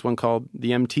 There's one called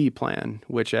the MT Plan,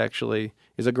 which actually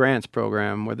is a grants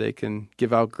program where they can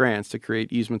give out grants to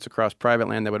create easements across private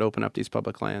land that would open up these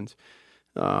public lands.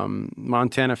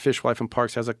 Montana Fish, Wildlife, and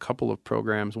Parks has a couple of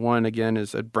programs. One, again,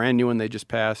 is a brand new one they just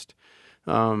passed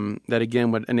that,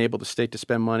 again, would enable the state to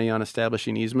spend money on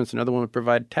establishing easements. Another one would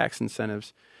provide tax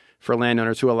incentives for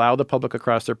landowners who allow the public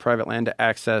across their private land to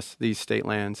access these state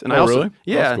lands. And really?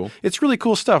 Yeah, That's cool. It's really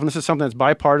cool stuff. And this is something that's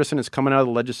bipartisan. It's coming out of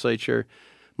the legislature.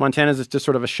 Montana is just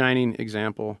sort of a shining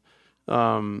example.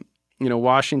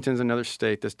 Washington's another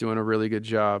state that's doing a really good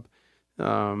job.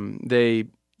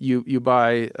 You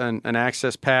buy an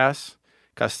access pass,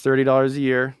 costs $30 a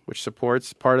year, which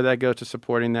supports part of that goes to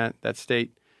supporting that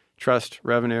state trust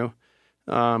revenue.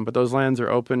 But those lands are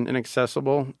open and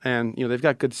accessible, and they've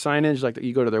got good signage. Like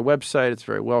you go to their website, it's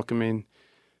very welcoming.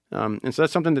 And so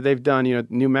that's something that they've done.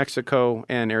 New Mexico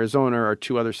and Arizona are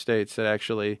two other states that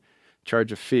actually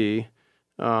charge a fee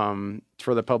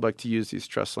for the public to use these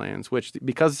trust lands, which,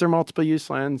 because they're multiple use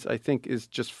lands, I think is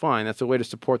just fine. That's a way to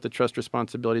support the trust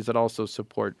responsibilities that also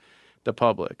support the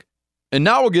public. And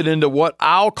now we'll get into what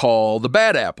I'll call the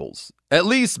bad apples. At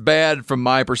least bad from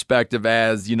my perspective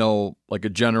as, like a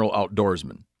general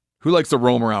outdoorsman who likes to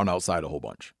roam around outside a whole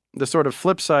bunch. The sort of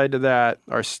flip side to that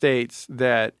are states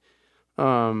that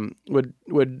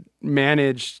would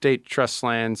manage state trust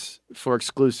lands for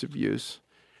exclusive use.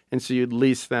 And so you'd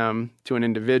lease them to an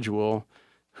individual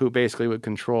who basically would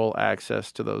control access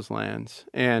to those lands.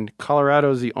 And Colorado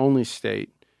is the only state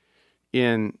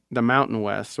in the Mountain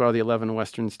West, so out of the 11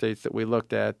 western states that we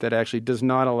looked at, that actually does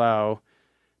not allow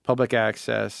public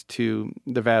access to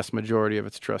the vast majority of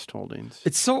its trust holdings.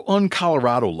 It's so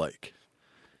un-Colorado-like.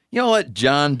 What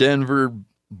John Denver,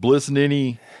 Bliss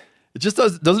Ninny, it just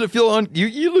doesn't it feel you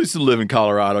used to live in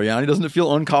Colorado, Yanni. Doesn't it feel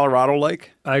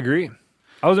un-Colorado-like? I agree.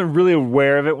 I wasn't really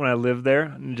aware of it when I lived there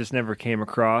and just never came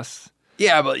across.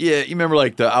 Yeah, but you remember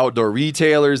like the outdoor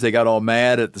retailers, they got all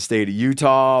mad at the state of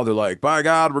Utah. They're like, by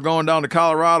God, we're going down to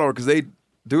Colorado because they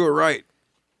do it right.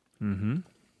 Mm-hmm.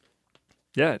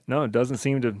 Yeah, no, it doesn't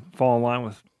seem to fall in line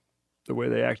with the way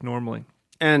they act normally.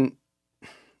 And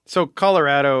so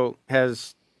Colorado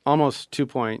has almost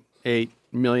 2.8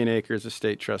 million acres of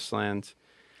state trust lands.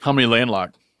 How many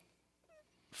landlocked?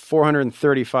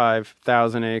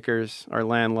 435,000 acres are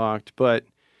landlocked, but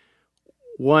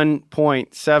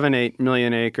 1.78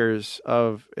 million acres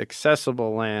of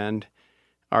accessible land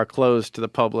are closed to the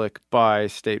public by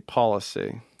state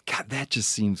policy. God, that just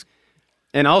seems.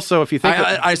 And also, if you think...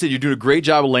 I said you're doing a great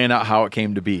job of laying out how it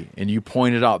came to be. And you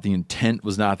pointed out the intent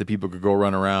was not that people could go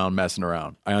run around messing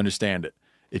around. I understand it.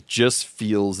 It just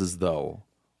feels as though,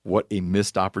 what a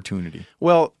missed opportunity.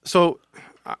 Well, so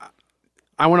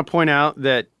I want to point out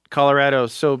that Colorado,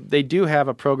 so they do have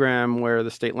a program where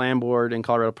the State Land Board and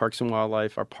Colorado Parks and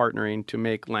Wildlife are partnering to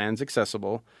make lands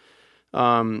accessible.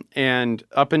 And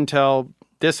up until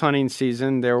this hunting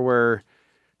season, there were...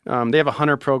 they have a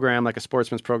hunter program, like a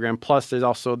sportsman's program. Plus,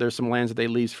 there's some lands that they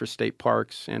lease for state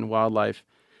parks and wildlife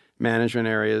management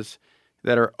areas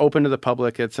that are open to the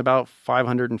public. It's about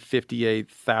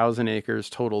 558,000 acres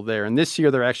total there. And this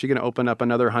year, they're actually going to open up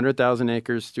another 100,000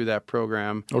 acres through that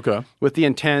program. Okay. With the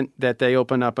intent that they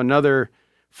open up another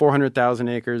 400,000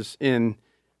 acres in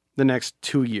the next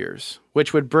 2 years,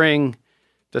 which would bring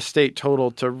the state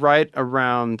total to right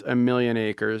around 1 million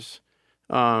acres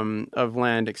of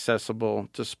land accessible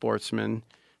to sportsmen.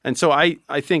 And so I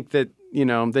think that,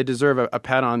 they deserve a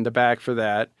pat on the back for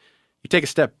that. You take a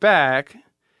step back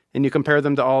and you compare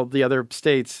them to all the other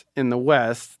states in the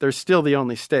West, they're still the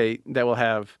only state that will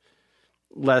have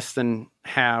less than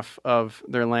half of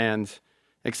their lands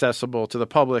accessible to the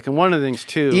public. And one of the things,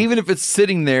 too... Even if it's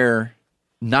sitting there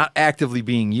not actively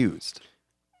being used.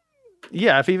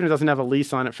 Yeah, if even it doesn't have a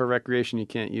lease on it for recreation, you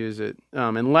can't use it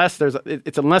unless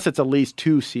it's a lease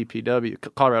to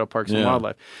CPW, Colorado Parks and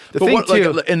Wildlife.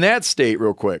 In that state,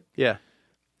 real quick. Yeah.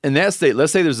 In that state,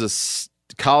 let's say there's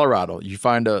Colorado. You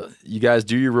guys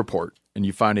do your report, and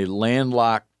you find a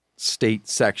landlocked state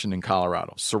section in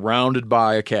Colorado surrounded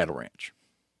by a cattle ranch.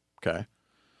 Okay.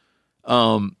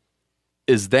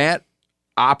 Is that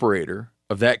operator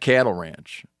of that cattle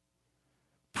ranch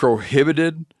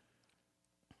prohibited?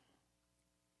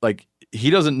 Like,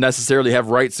 he doesn't necessarily have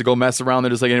rights to go mess around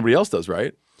there just like anybody else does,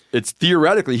 right? It's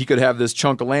theoretically he could have this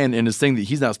chunk of land in his thing that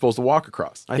he's not supposed to walk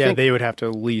across. I think they would have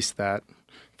to lease that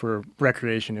for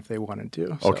recreation if they wanted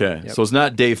to. So, okay, so it's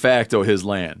not de facto his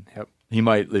land. Yep. He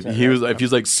might, if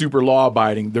he's like super law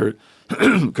abiding, there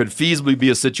could feasibly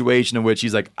be a situation in which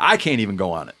he's like, I can't even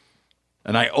go on it,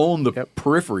 and I own the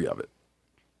periphery of it.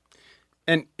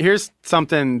 And here's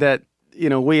something that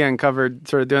we uncovered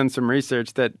sort of doing some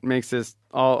research that makes this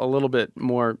all a little bit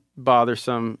more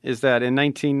bothersome, is that in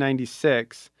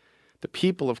 1996, the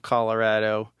people of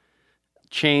Colorado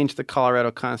changed the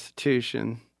Colorado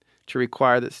Constitution to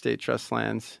require that state trust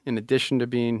lands, in addition to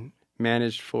being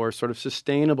managed for sort of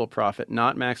sustainable profit,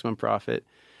 not maximum profit,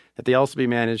 that they also be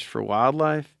managed for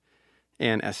wildlife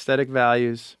and aesthetic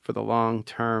values for the long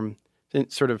term,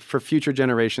 sort of for future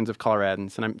generations of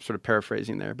Coloradans. And I'm sort of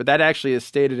paraphrasing there. But that actually is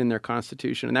stated in their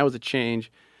Constitution. And that was a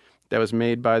change that was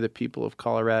made by the people of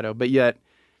Colorado. But yet,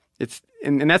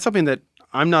 and that's something that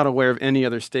I'm not aware of any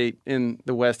other state in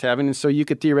the West having. And so you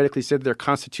could theoretically say that their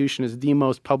Constitution is the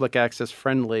most public access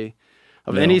friendly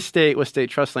of any state with state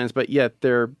trust lands, but yet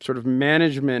their sort of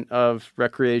management of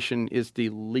recreation is the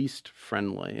least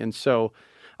friendly. And so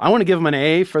I want to give them an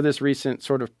A for this recent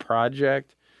sort of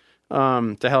project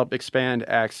to help expand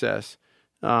access.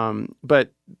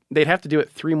 But they'd have to do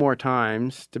it 3 more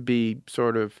times to be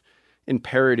sort of in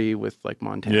parity with like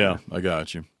Montana. Yeah, I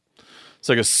got you. It's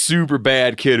like a super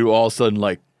bad kid who all of a sudden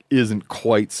like isn't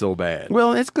quite so bad.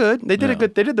 Well, it's good. They did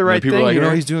They did the right people thing. People are like,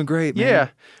 here. he's doing great, man. Yeah,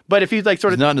 but if you like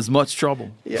sort of he's not in as much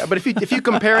trouble. Yeah, but if you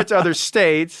compare it to other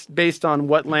states based on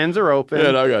what lands are open,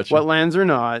 I got you. What lands are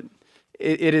not,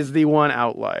 it is the one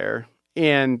outlier.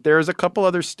 And there's a couple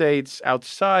other states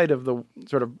outside of the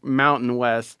sort of Mountain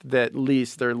West that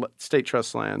lease their state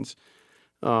trust lands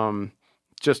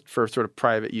just for sort of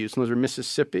private use. And those are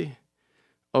Mississippi,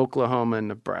 Oklahoma, and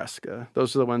Nebraska.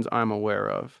 Those are the ones I'm aware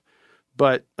of.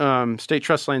 But state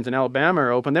trust lands in Alabama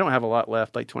are open. They don't have a lot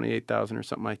left, like 28,000 or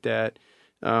something like that.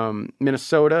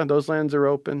 Minnesota, those lands are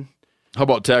open. How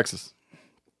about Texas?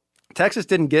 Texas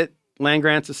didn't get land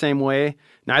grants the same way.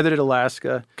 Neither did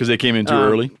Alaska. Because they came in too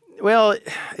early? Well,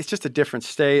 it's just a different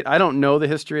state. I don't know the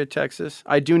history of Texas.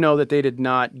 I do know that they did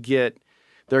not get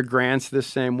their grants the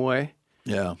same way.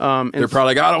 Yeah. They're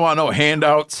probably like, I don't want no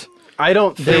handouts. I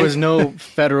don't think... There was no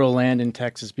federal land in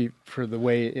Texas for the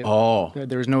way...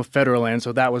 There was no federal land,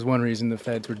 so that was one reason the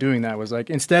feds were doing that, was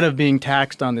like, instead of being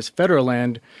taxed on this federal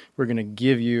land, we're going to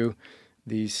give you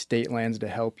these state lands to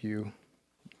help you.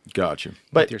 Gotcha.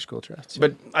 With your school trusts.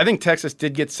 But I think Texas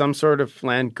did get some sort of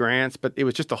land grants, but it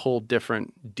was just a whole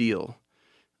different deal.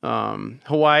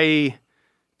 Hawaii,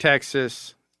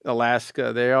 Texas,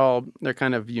 Alaska, they're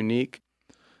kind of unique.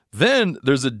 Then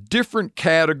there's a different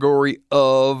category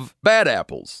of bad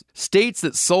apples. States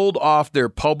that sold off their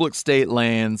public state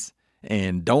lands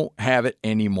and don't have it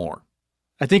anymore.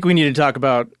 I think we need to talk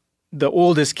about the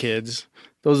oldest kids.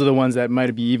 Those are the ones that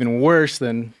might be even worse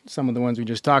than some of the ones we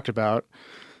just talked about.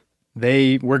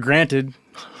 They were granted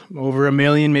over 1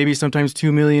 million, maybe sometimes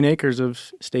 2 million acres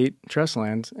of state trust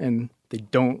lands, and they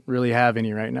don't really have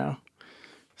any right now.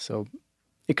 So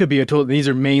it could be a total. These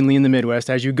are mainly in the Midwest.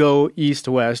 As you go east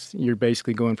to west, you're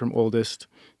basically going from oldest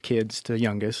kids to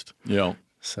youngest. Yeah.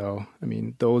 So, I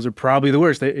mean, those are probably the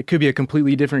worst. It could be a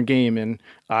completely different game in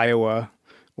Iowa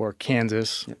or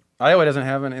Kansas. Yeah. Iowa doesn't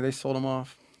have any. They sold them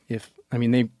off.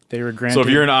 They were granted. So if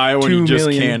you're in Iowa, you just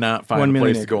 2 million, cannot find 1 a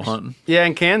million place to go acres. hunting. Yeah,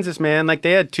 in Kansas, man, like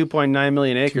they had 2.9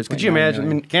 million acres. Could you 2.9 imagine? I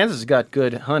million. mean, Kansas has got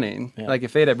good hunting. Yeah. Like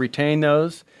if they'd have retained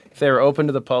those, if they were open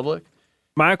to the public.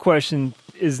 My question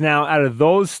is now, out of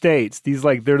those states,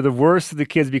 they're the worst of the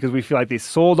kids because we feel like they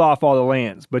sold off all the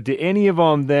lands. But do any of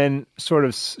them then sort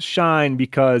of shine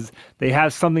because they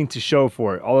have something to show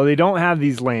for it? Although they don't have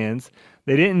these lands,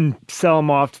 they didn't sell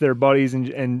them off to their buddies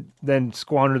and then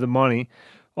squander the money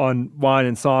on wine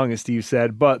and song, as Steve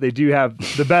said. But they do have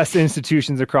the best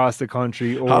institutions across the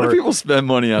country. How do people spend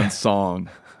money on song?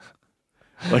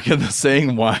 Like in the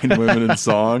saying wine, women, and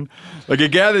song? Like I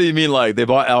gather you mean like they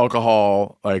bought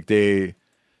alcohol, like they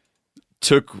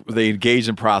engaged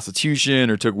in prostitution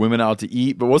or took women out to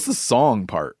eat. But what's the song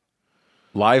part?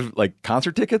 Live, like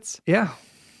concert tickets? Yeah,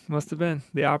 must have been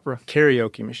the opera.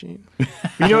 Karaoke machine.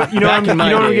 You know what I'm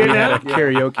getting at?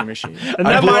 Karaoke machine. And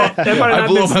I that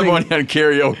blew my money on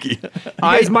karaoke. You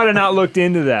guys might have not looked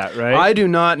into that, right? I do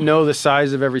not know the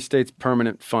size of every state's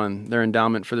permanent fund, their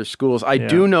endowment for their schools. I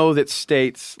do know that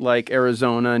states like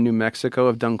Arizona and New Mexico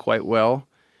have done quite well,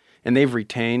 and they've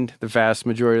retained the vast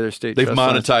majority of their state They've trust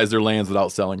funds. monetized their lands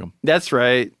without selling them. That's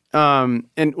right. One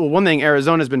thing,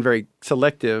 Arizona's been very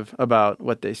selective about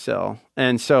what they sell.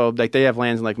 And so like they have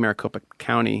lands in like Maricopa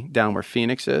County down where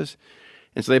Phoenix is.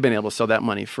 And so they've been able to sell that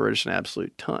money for just an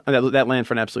absolute ton, that land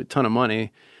for an absolute ton of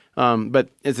money. But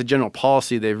as a general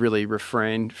policy, they've really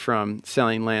refrained from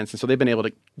selling lands. And so they've been able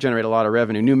to generate a lot of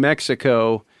revenue. New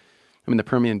Mexico, I mean, the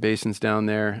Permian Basin's down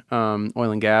there.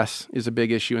 Oil and gas is a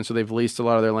big issue. And so they've leased a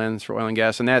lot of their lands for oil and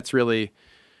gas. And that's really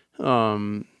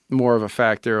more of a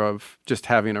factor of just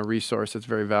having a resource that's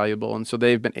very valuable. And so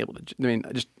they've been able to,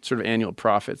 just sort of annual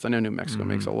profits. I know New Mexico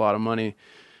makes a lot of money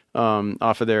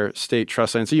off of their state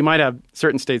trust land. So you might have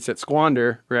certain states that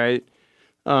squander, right?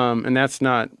 And that's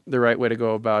not the right way to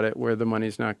go about it, where the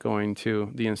money's not going to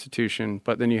the institution.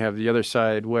 But then you have the other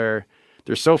side where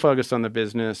they're so focused on the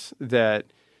business that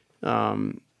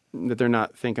that they're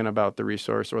not thinking about the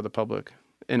resource or the public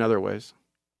in other ways.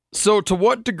 So to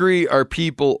what degree are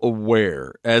people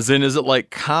aware, as in is it like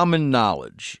common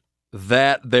knowledge,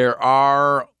 that there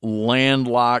are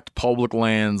landlocked public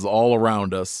lands all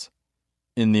around us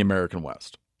in the American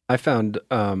West? I found,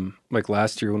 like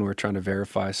last year when we were trying to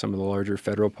verify some of the larger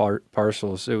federal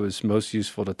parcels, it was most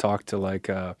useful to talk to like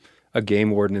a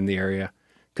game warden in the area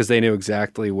because they knew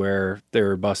exactly where they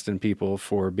were busting people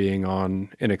for being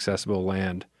on inaccessible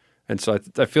land. And so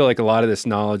I feel like a lot of this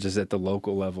knowledge is at the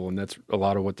local level, and that's a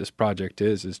lot of what this project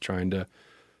is trying to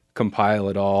compile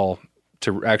it all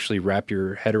to actually wrap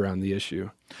your head around the issue.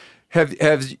 Have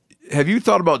you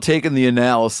thought about taking the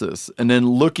analysis and then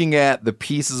looking at the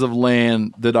pieces of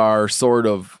land that are sort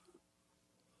of,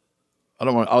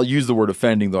 I'll use the word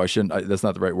offending, though I shouldn't, that's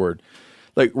not the right word.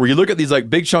 Like where you look at these like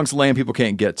big chunks of land people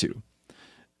can't get to,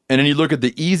 and then you look at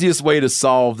the easiest way to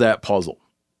solve that puzzle.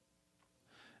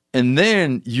 And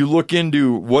then you look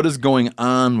into what is going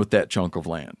on with that chunk of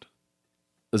land.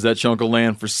 Is that chunk of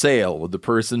land for sale? Would the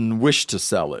person wish to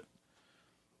sell it?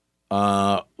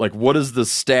 Like, what is the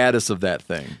status of that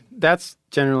thing? That's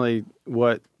generally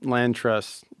what land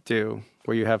trusts do,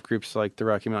 where you have groups like the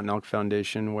Rocky Mountain Elk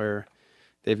Foundation, where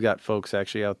they've got folks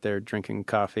actually out there drinking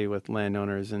coffee with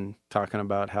landowners and talking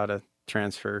about how to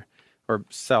transfer or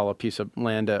sell a piece of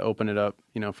land to open it up,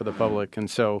 for the public.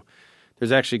 And so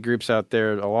there's actually groups out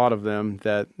there, a lot of them,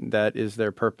 that is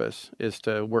their purpose, is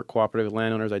to work cooperatively with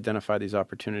landowners, identify these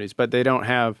opportunities. But they don't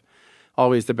have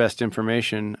always the best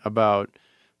information about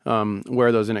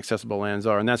where those inaccessible lands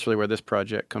are. And that's really where this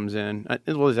project comes in.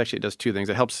 It does two things.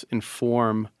 It helps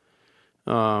inform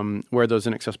where those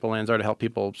inaccessible lands are to help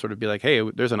people sort of be like, hey,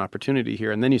 there's an opportunity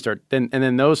here. And then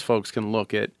then those folks can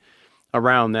look at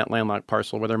around that landlocked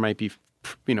parcel where there might be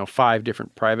 5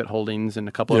 different private holdings and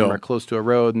a couple of them are close to a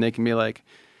road, and they can be like,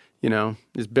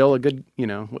 is Bill a good,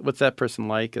 what's that person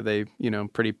like? Are they,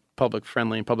 pretty public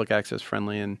friendly and public access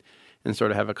friendly, and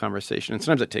sort of have a conversation. And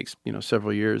sometimes it takes,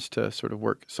 several years to sort of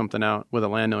work something out with a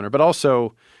landowner. But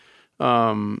also,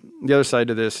 The other side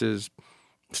to this is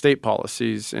state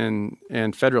policies and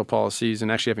federal policies,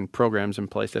 and actually having programs in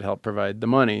place that help provide the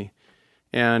money.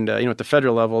 And at the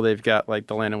federal level, they've got like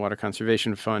the Land and Water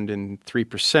Conservation Fund, and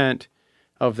 3%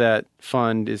 of that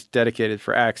fund is dedicated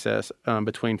for access.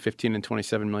 Between $15 and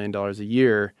 $27 million a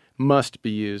year must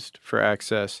be used for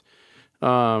access.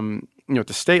 At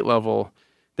the state level,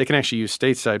 they can actually use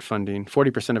stateside funding.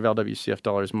 40% of LWCF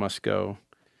dollars must go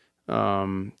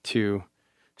to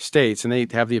states, and they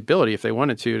have the ability, if they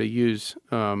wanted to use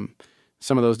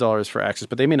some of those dollars for access,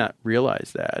 but they may not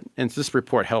realize that. And so this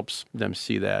report helps them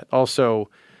see that.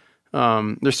 Also,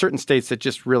 there's certain states that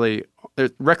just really,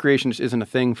 recreation just isn't a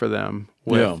thing for them.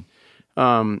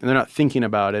 And they're not thinking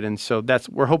about it. And so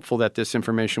we're hopeful that this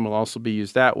information will also be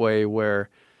used that way, where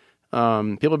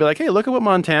people will be like, hey, look at what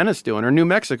Montana's doing, or New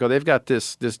Mexico. They've got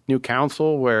this new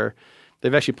council where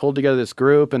they've actually pulled together this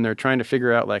group, and they're trying to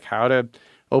figure out like how to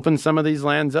open some of these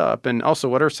lands up. And also,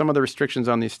 what are some of the restrictions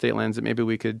on these state lands that maybe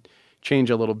we could change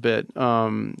a little bit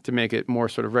to make it more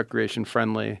sort of recreation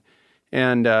friendly.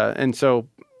 And so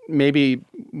maybe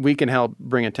we can help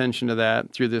bring attention to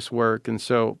that through this work. And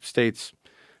so states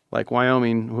like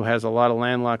Wyoming, who has a lot of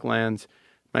landlocked lands,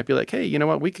 might be like, hey, you know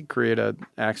what? We could create an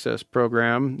access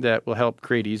program that will help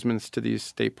create easements to these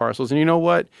state parcels. And you know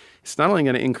what? It's not only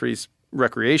going to increase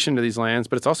recreation to these lands,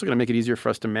 but it's also going to make it easier for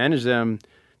us to manage them,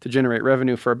 to generate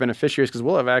revenue for our beneficiaries, because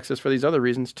we'll have access for these other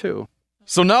reasons too.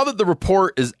 So now that the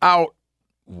report is out,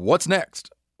 what's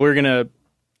next? We're going to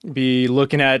be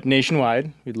looking at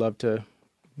nationwide. We'd love to,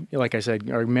 like I said,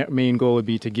 our main goal would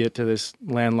be to get to this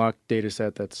landlocked data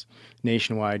set that's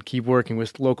nationwide. Keep working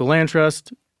with local land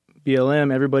trust,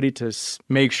 BLM, everybody to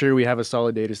make sure we have a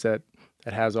solid data set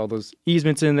that has all those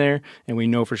easements in there, and we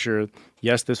know for sure,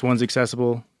 yes, this one's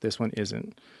accessible, this one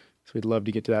isn't. So we'd love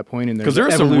to get to that point. Because there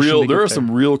are some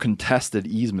real contested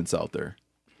easements out there.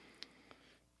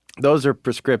 Those are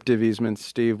prescriptive easements,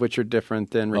 Steve, which are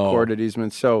different than recorded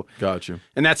easements. So, got you.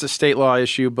 And that's a state law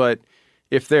issue, but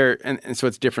if they're and so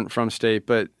it's different from state.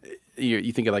 But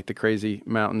you think of like the Crazy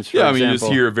Mountains. For example. You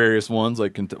just hear various ones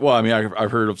like.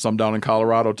 I've heard of some down in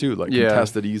Colorado too, like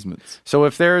contested easements. So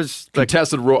if there's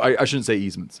contested road, I shouldn't say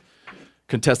easements.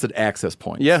 Contested access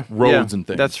points, roads and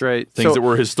things. That's right. Things that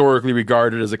were historically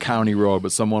regarded as a county road,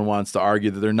 but someone wants to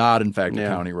argue that they're not, in fact, a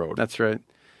county road. That's right.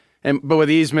 But with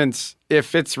easements,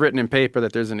 if it's written in paper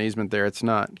that there's an easement there, it's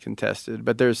not contested.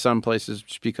 But there's some places,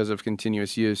 just because of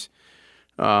continuous use,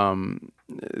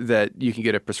 that you can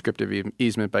get a prescriptive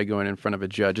easement by going in front of a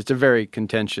judge. It's a very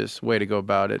contentious way to go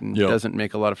about it, and doesn't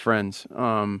make a lot of friends.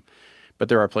 But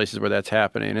there are places where that's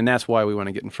happening, and that's why we want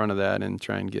to get in front of that and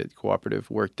try and get cooperative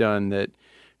work done that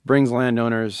brings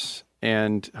landowners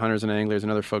and hunters and anglers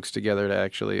and other folks together to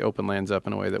actually open lands up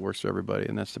in a way that works for everybody,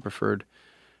 and that's the preferred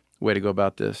way to go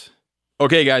about this.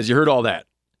 Okay, guys, you heard all that.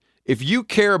 If you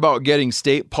care about getting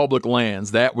state public lands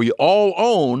that we all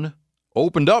own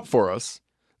opened up for us,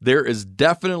 there is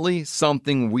definitely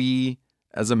something we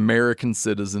as American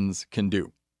citizens can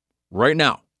do. Right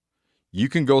now, you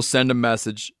can go send a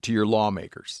message to your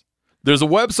lawmakers. There's a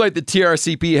website that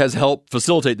TRCP has helped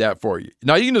facilitate that for you.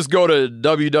 Now, you can just go to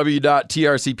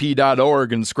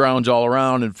www.trcp.org and scrounge all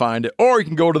around and find it, or you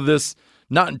can go to this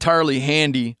not entirely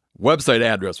handy website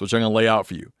address, which I'm going to lay out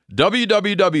for you.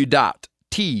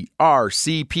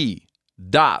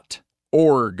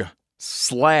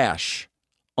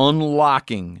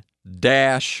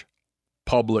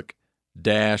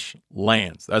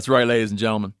 That's right, ladies and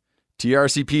gentlemen.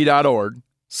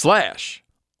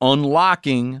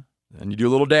 trcp.org/unlocking, and you do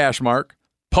a little dash mark,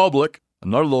 public,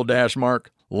 another little dash mark,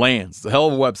 lands. It's a hell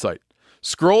of a website.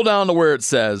 Scroll down to where it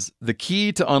says, the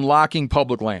key to unlocking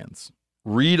public lands.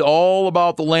 Read all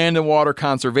about the Land and Water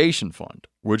Conservation Fund,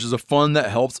 which is a fund that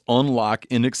helps unlock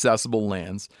inaccessible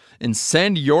lands, and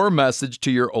send your message to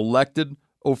your elected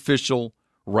official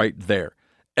right there.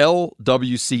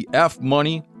 LWCF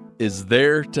money is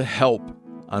there to help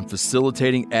on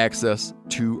facilitating access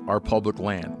to our public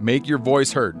land. Make your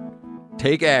voice heard.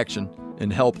 Take action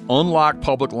and help unlock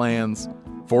public lands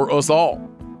for us all.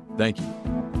 Thank you.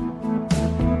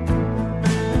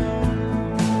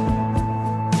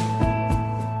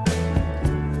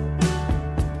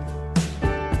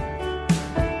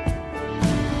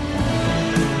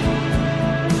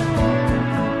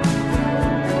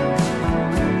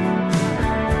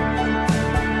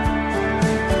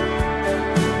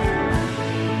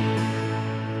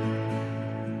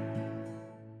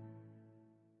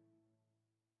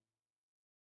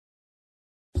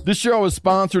 This show is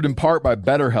sponsored in part by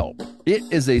BetterHelp. It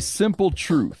is a simple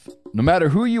truth. No matter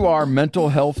who you are, mental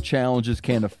health challenges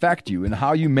can affect you, and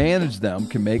how you manage them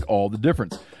can make all the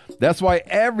difference. That's why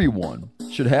everyone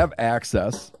should should have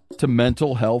access to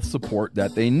mental health support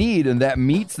that they need, and that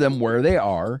meets them where they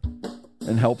are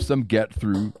and helps them get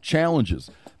through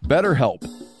challenges. BetterHelp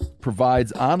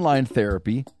provides online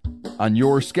therapy on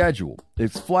your schedule.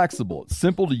 It's flexible, it's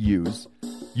simple to use.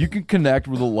 You can connect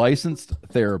with a licensed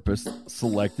therapist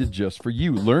selected just for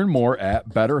you. Learn more at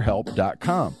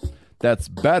betterhelp.com. That's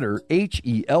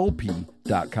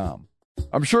betterhelp.com.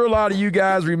 I'm sure a lot of you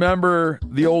guys remember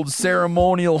the old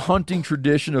ceremonial hunting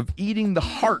tradition of eating the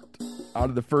heart out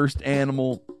of the first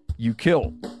animal you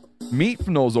kill. Meat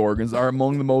from those organs are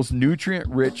among the most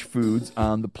nutrient-rich foods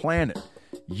on the planet.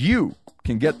 You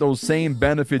can get those same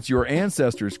benefits your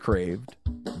ancestors craved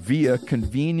via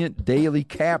convenient daily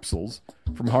capsules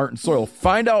from Heart and Soil.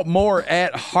 Find out more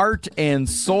at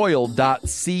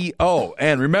heartandsoil.co.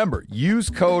 And remember, use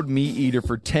code MeatEater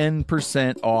for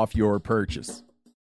 10% off your purchase.